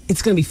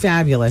 It's going to be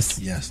fabulous.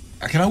 Yes.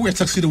 Can I wear a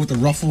tuxedo with the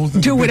ruffles?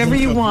 Do whatever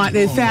you want.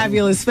 It's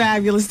fabulous,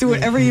 fabulous. Do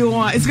whatever you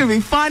want. It's going to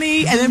be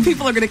funny, and then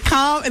people are going to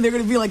come, and they're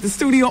going to be like the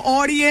studio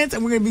audience,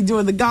 and we're going to be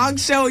doing the Gong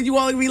Show, and you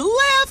all are going to be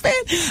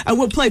laughing, and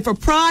we'll play for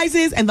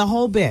prizes and the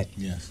whole bit.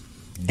 Yes.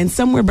 And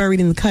somewhere buried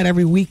in the cut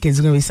every week is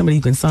going to be somebody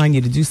who can sign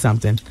you to do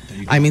something.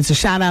 I mean, so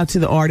shout out to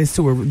the artists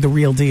who are the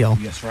real deal.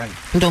 Yes, right.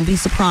 And don't be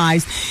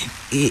surprised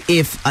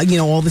if,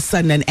 all of a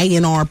sudden an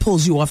A&R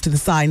pulls you off to the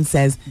side and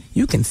says,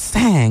 you can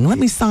sing, let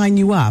me sign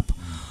you up.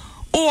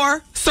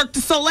 Or Cirque du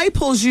Soleil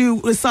pulls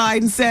you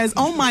aside and says,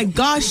 oh my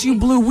gosh, you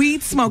blew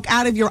weed smoke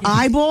out of your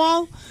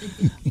eyeball?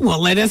 Well,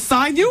 let us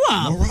sign you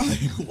up. All right.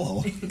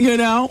 Well.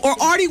 Or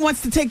Artie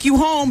wants to take you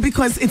home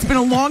because it's been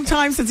a long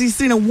time since he's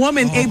seen a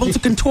woman able to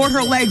contort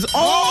her legs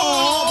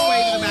all the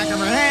way to the back of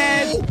her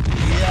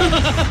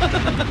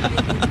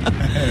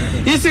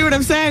head. You see what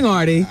I'm saying,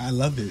 Artie? I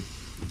love it.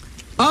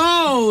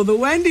 Oh, the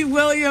Wendy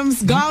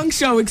Williams Gong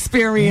Show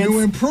experience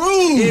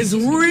is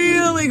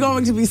really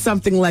going to be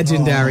something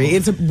legendary.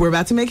 We're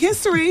about to make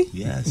history.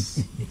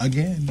 Yes,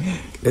 again.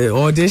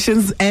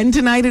 Auditions end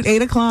tonight at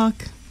 8 o'clock.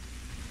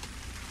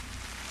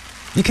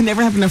 You can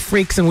never have enough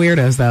freaks and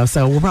weirdos, though,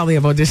 so we'll probably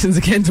have auditions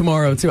again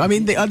tomorrow, too. I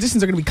mean, the auditions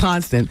are going to be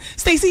constant.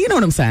 Stacey, you know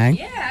what I'm saying?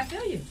 Yeah, I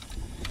feel you.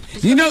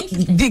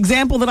 The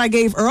example that I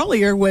gave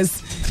earlier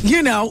was,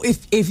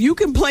 if you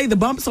can play the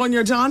bumps on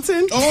your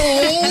Johnson.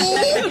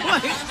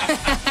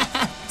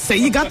 Say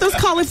you got those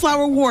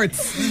cauliflower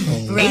warts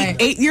right.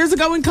 8 years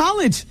ago in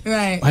college.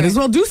 Right. Might as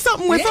well do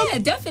something with them. Yeah,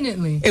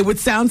 definitely. It would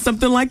sound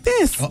something like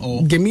this.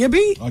 Uh-oh. Give me a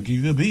beat. I'll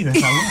give you a beat.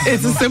 That's how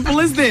it's as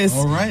simple as this.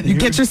 All right. You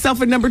get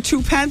yourself a number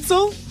 2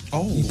 pencil.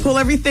 Oh. You pull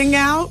everything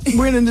out.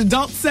 We're in an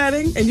adult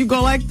setting, and you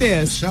go like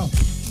this. Show.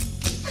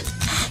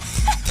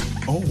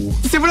 Oh.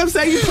 See what I'm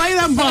saying? You play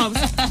them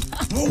bumps.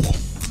 Oh.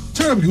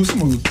 Turn up, you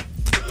smooth.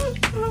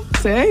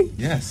 See?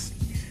 Yes.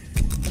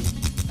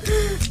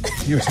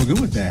 You're so good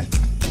with that.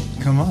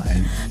 Come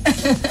on.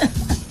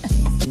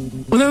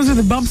 Well, those are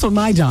the bumps on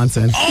my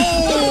Johnson.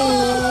 Oh!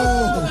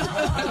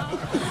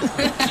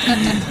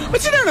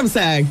 But you know what I'm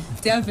saying?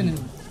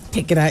 Definitely.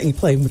 Take it out and you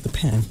play with the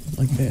pen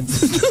like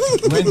this.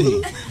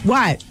 Wendy.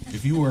 What?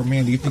 If you were a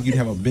man, do you think you'd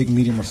have a big,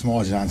 medium, or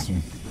small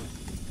Johnson?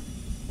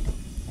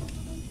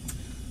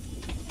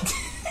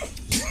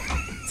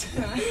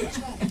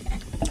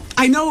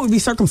 I know it would be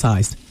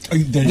circumcised.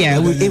 Yeah,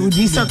 it would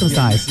be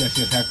circumcised. Yes,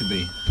 it have to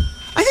be.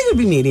 I think it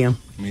would be medium.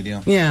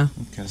 Medium? Yeah.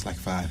 Okay, it's like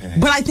 5.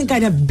 But I think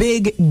I'd have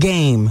big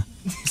game.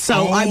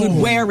 So I would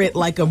wear it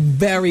like a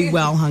very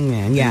well hung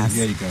man. Yes.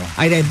 There you go.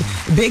 I'd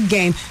have big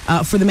game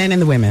for the men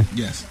and the women.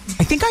 Yes.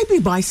 I think I'd be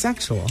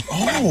bisexual.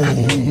 Oh.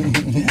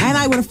 And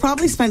I would have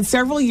probably spent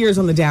several years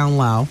on the down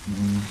low.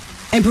 Mm-hmm.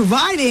 And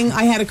providing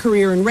I had a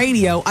career in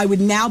radio, I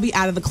would now be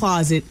out of the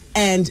closet,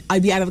 and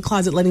I'd be out of the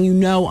closet letting you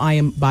know I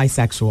am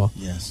bisexual.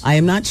 Yes. I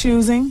am not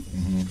choosing.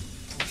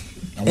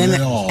 Mm-hmm. I want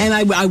it all. And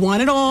I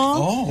want it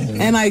all. Oh.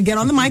 And I'd get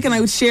on the mic and I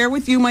would share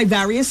with you my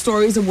various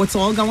stories of what's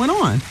all going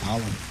on.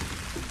 I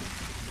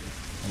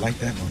like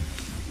that one.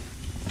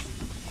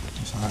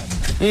 That's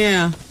hot.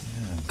 Yeah.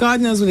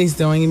 God knows what he's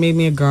doing. He made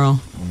me a girl.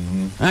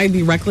 Mm-hmm. I'd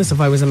be reckless if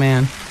I was a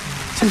man.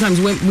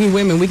 Sometimes we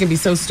women, we can be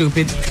so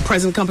stupid,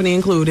 present company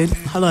included.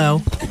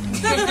 Hello.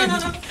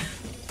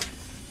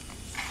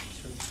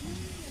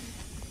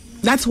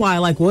 That's why I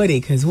like Woody,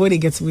 because Woody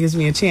gives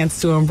me a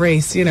chance to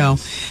embrace,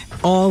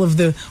 all of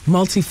the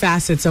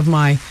multifacets of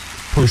my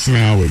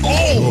personality.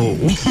 Oh!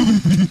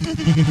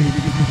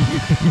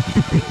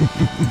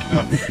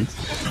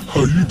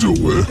 How you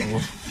doing?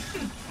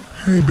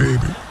 Hey,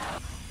 baby.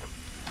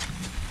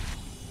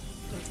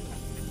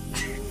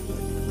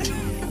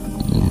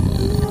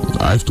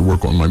 I have to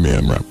work on my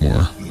man rap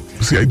more.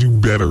 See, I do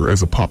better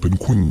as a poppin'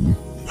 queen.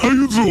 How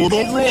you doing?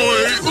 All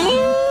right.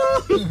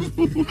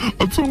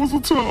 A toe is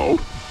a toe.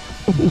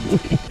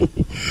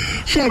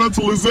 Shout out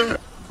to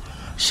Lizette.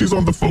 She's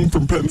on the phone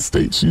from Penn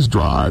State. She's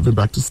driving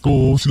back to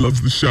school. She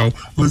loves the show.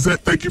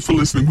 Lizette, thank you for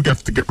listening. We got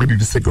to get ready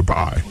to say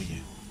goodbye. Oh, yeah.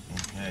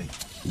 Okay.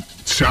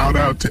 Shout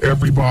out to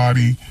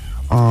everybody.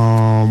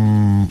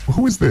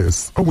 Who is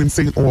this? Oh, in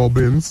St.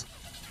 Albans.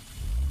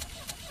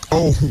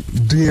 Oh,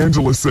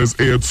 D'Angela says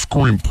add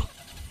scrimp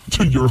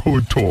to your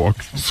hood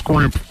talk.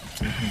 Scrimp.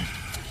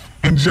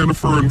 And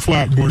Jennifer in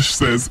Flatbush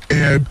says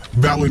add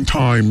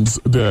Valentine's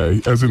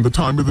Day, as in the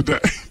time of the day.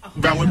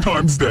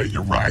 Valentine's Day,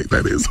 you're right,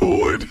 that is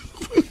hood.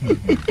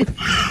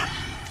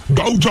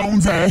 Go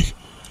Jonesy.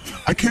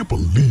 I can't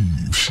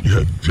believe she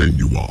had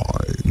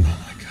Genuine.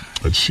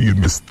 And she and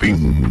Miss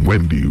Thing,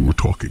 Wendy, were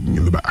talking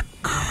in the back.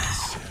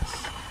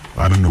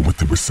 I don't know what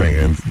they were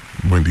saying.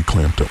 Wendy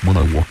clamped up when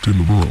I walked in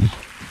the room.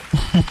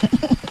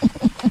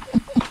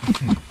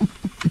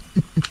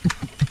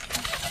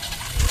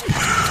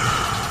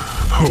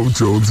 Oh,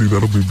 Jonesy,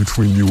 that'll be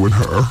between you and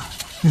her.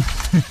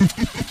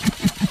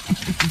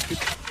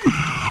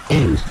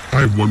 Oh,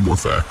 I have one more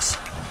fax.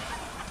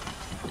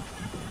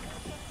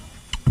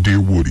 Dear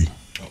Woody,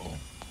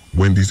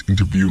 Wendy's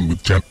interview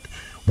with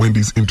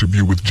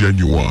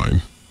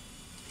Genuine.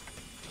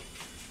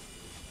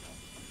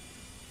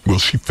 Well,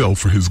 she fell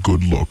for his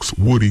good looks.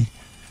 Woody,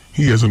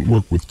 he hasn't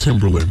worked with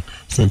Timberland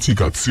since he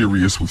got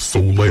serious with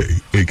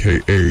Soleil,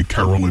 a.k.a.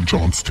 Carolyn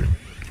Johnston.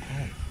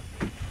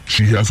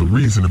 She has a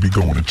reason to be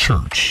going to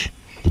church.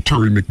 The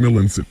Terry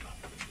McMillan said,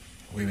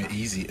 Wait a minute,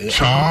 easy.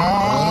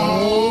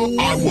 Child,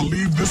 I will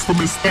leave this for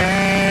Miss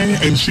Thang,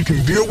 and she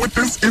can deal with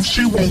this if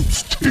she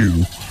wants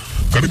to.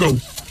 Gotta go.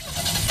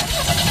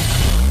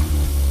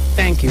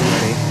 Thank you,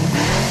 Woody.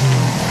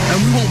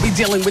 And we won't be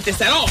dealing with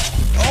this at all.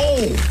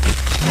 Oh!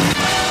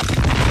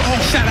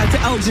 Shout out to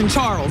Elgin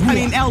Charles. I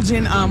mean,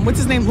 Elgin, what's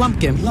his name?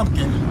 Lumpkin. Isn't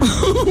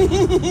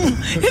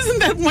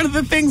that one of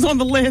the things on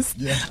the list?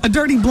 Yeah. A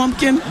dirty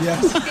Blumpkin?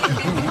 Yes.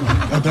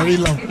 A dirty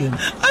Lumpkin.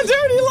 A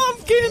dirty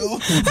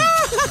Lumpkin.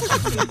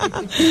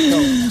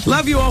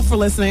 Love you all for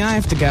listening. I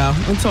have to go.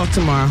 We'll talk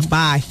tomorrow.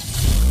 Bye.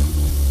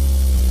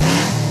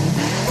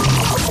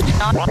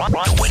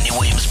 The Wendy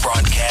Williams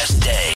Broadcast Day.